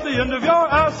hangs off the end of your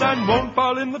ass and won't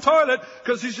fall in the toilet,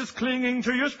 'cause he's just clinging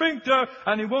to your sphincter,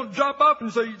 and he won't drop off,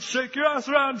 and so you shake your ass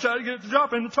around, try to get it to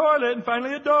drop in the toilet, and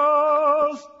finally it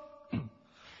does.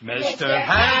 Mr.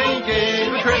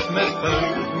 Hanky, the Christmas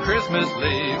poo, when Christmas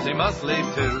leaves, he must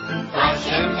leave too. Flush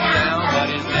him down, but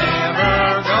he's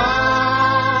never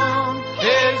gone.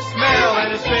 His smell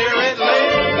and his spirit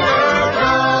linger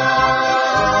on.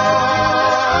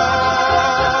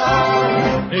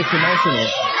 It's emotional.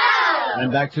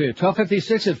 And back to you.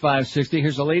 12:56 at 560.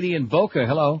 Here's a lady in Boca.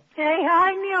 Hello. Hey,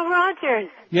 hi, Neil Rogers.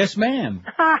 Yes, ma'am.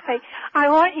 Hi. I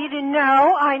want you to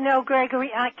know, I know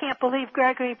Gregory, I can't believe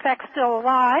Gregory Peck's still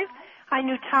alive. I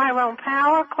knew Tyrone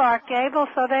Power, Clark Gable,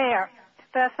 so there.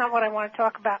 But that's not what I want to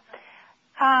talk about.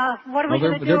 What are we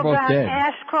going to do about dead.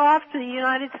 Ashcroft, the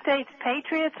United States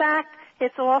Patriots Act?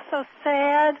 It's also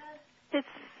sad.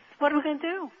 What are we going to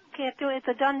do? Can't do it. It's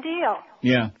a done deal.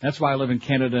 Yeah, that's why I live in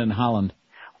Canada and Holland.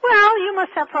 Well, you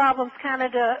must have problems.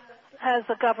 Canada has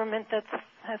a government that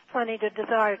has plenty to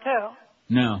desire, too.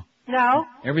 No. No?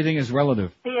 Everything is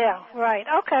relative. Yeah, right.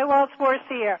 Okay, well, it's worse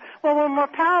here. Well, we're more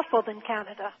powerful than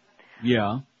Canada.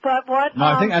 Yeah. But what... No,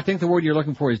 I think the word you're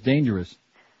looking for is dangerous.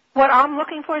 What I'm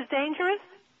looking for is dangerous?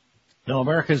 No,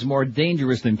 America's more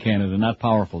dangerous than Canada, not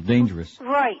powerful. Dangerous.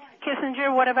 Right.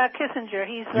 Kissinger, what about Kissinger?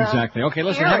 He's, Exactly. Okay,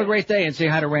 listen, have a great day and say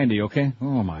hi to Randy, okay?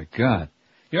 Oh, my God.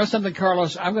 You know something,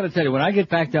 Carlos? I'm going to tell you, when I get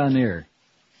back down there,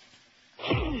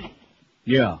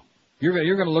 yeah, you're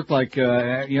going to look like, what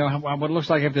it looks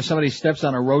like after somebody steps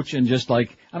on a roach and just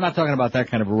like, I'm not talking about that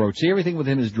kind of a roach. See, everything with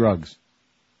him is drugs.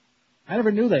 I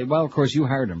never knew that. Well, of course, you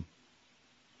hired him.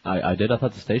 I did. I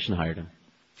thought the station hired him.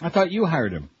 I thought you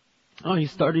hired him. Oh, he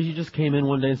just came in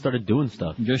one day and started doing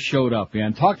stuff. He just showed up, yeah,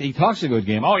 and he talks a good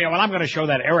game. Oh, yeah, well, I'm going to show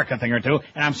that Erica thing or two,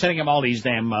 and I'm sending him all these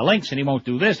damn links, and he won't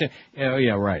do this.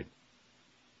 Yeah, right.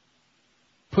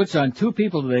 Puts on two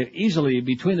people today, easily,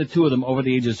 between the two of them, over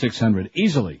the age of 600.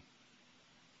 Easily.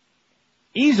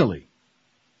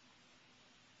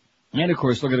 And, of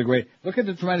course, look at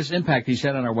the tremendous impact he's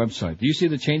had on our website. Do you see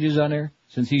the changes on there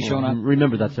since he's shown up?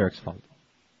 Remember, that's Eric's fault.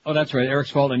 Oh, that's right, Eric's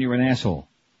fault, and you're an asshole.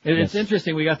 It's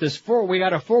interesting. We got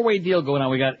a four-way deal going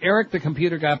on. We got Eric, the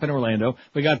computer guy up in Orlando.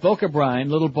 We got Boca Brian,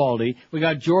 Little Baldy. We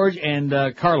got George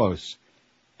and Carlos.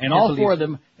 And all four of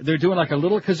them, they're doing like a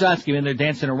little Kazatsky, and they're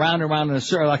dancing around and around in a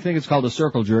circle. I think it's called a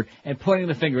circle jerk, and pointing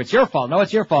the finger. It's your fault. No,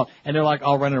 it's your fault. And they're like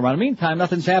all running around. Meantime,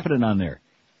 nothing's happening on there.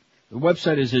 The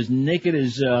website is as naked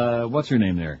as what's her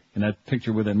name there in that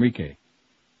picture with Enrique?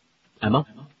 Emma.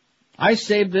 I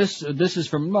saved this. This is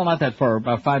from, well, not that far,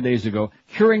 about 5 days ago.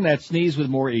 Curing that sneeze with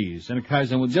more ease. And it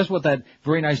ties in with just what that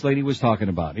very nice lady was talking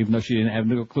about, even though she didn't have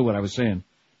no clue what I was saying.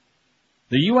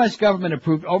 The U.S. government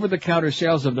approved over-the-counter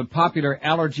sales of the popular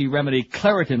allergy remedy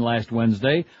Claritin last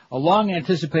Wednesday, a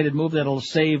long-anticipated move that will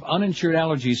save uninsured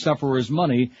allergy sufferers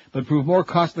money, but prove more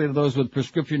costly to those with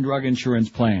prescription drug insurance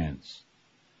plans.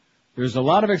 There's a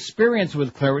lot of experience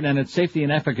with Claritin and its safety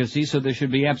and efficacy, so there should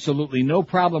be absolutely no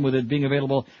problem with it being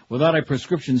available without a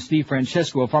prescription. Steve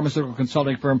Francesco, a pharmaceutical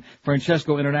consulting firm,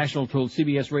 Francesco International, told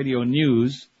CBS Radio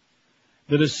News.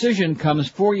 The decision comes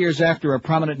 4 years after a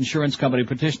prominent insurance company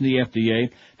petitioned the FDA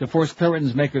to force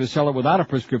Claritin's maker to sell it without a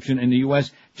prescription in the U.S.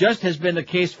 Just has been the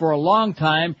case for a long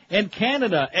time in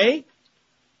Canada, eh?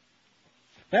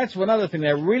 That's one other thing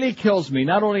that really kills me.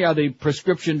 Not only are the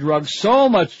prescription drugs so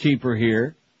much cheaper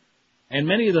here, And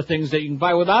many of the things that you can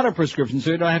buy without a prescription,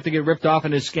 so you don't have to get ripped off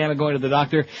in his scam of going to the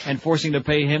doctor and forcing to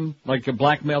pay him, like a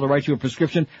blackmail to write you a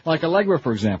prescription, like Allegra,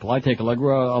 for example. I take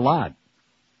Allegra a lot.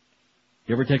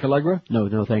 You ever take Allegra?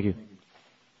 No, thank you.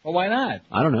 Well, why not?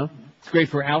 I don't know. It's great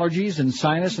for allergies and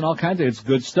sinus and all kinds of, it's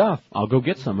good stuff. I'll go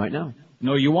get some right now.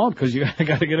 No, you won't, because you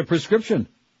got to get a prescription.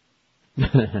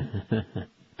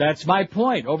 That's my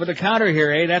point. Over the counter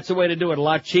here, eh? That's the way to do it. A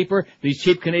lot cheaper. These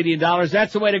cheap Canadian dollars,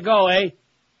 that's the way to go, eh?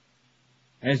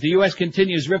 As the U.S.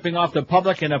 continues ripping off the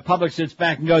public and the public sits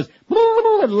back and goes,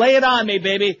 lay it on me,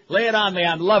 baby. Lay it on me.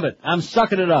 I love it. I'm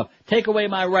sucking it up. Take away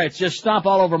my rights. Just stomp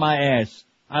all over my ass.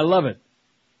 I love it.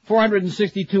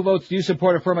 462 votes. Do you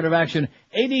support affirmative action?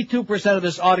 82% of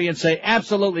this audience say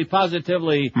absolutely,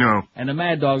 positively. No. And the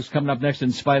Mad Dog's coming up next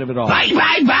in spite of it all. Bye. The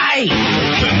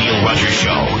Neil Rogers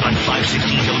Show on 560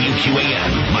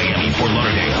 WQAM, Miami, Fort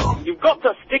Lauderdale. You've got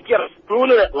to stick your spoon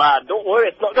in it, lad. Don't worry,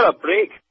 it's not going to break.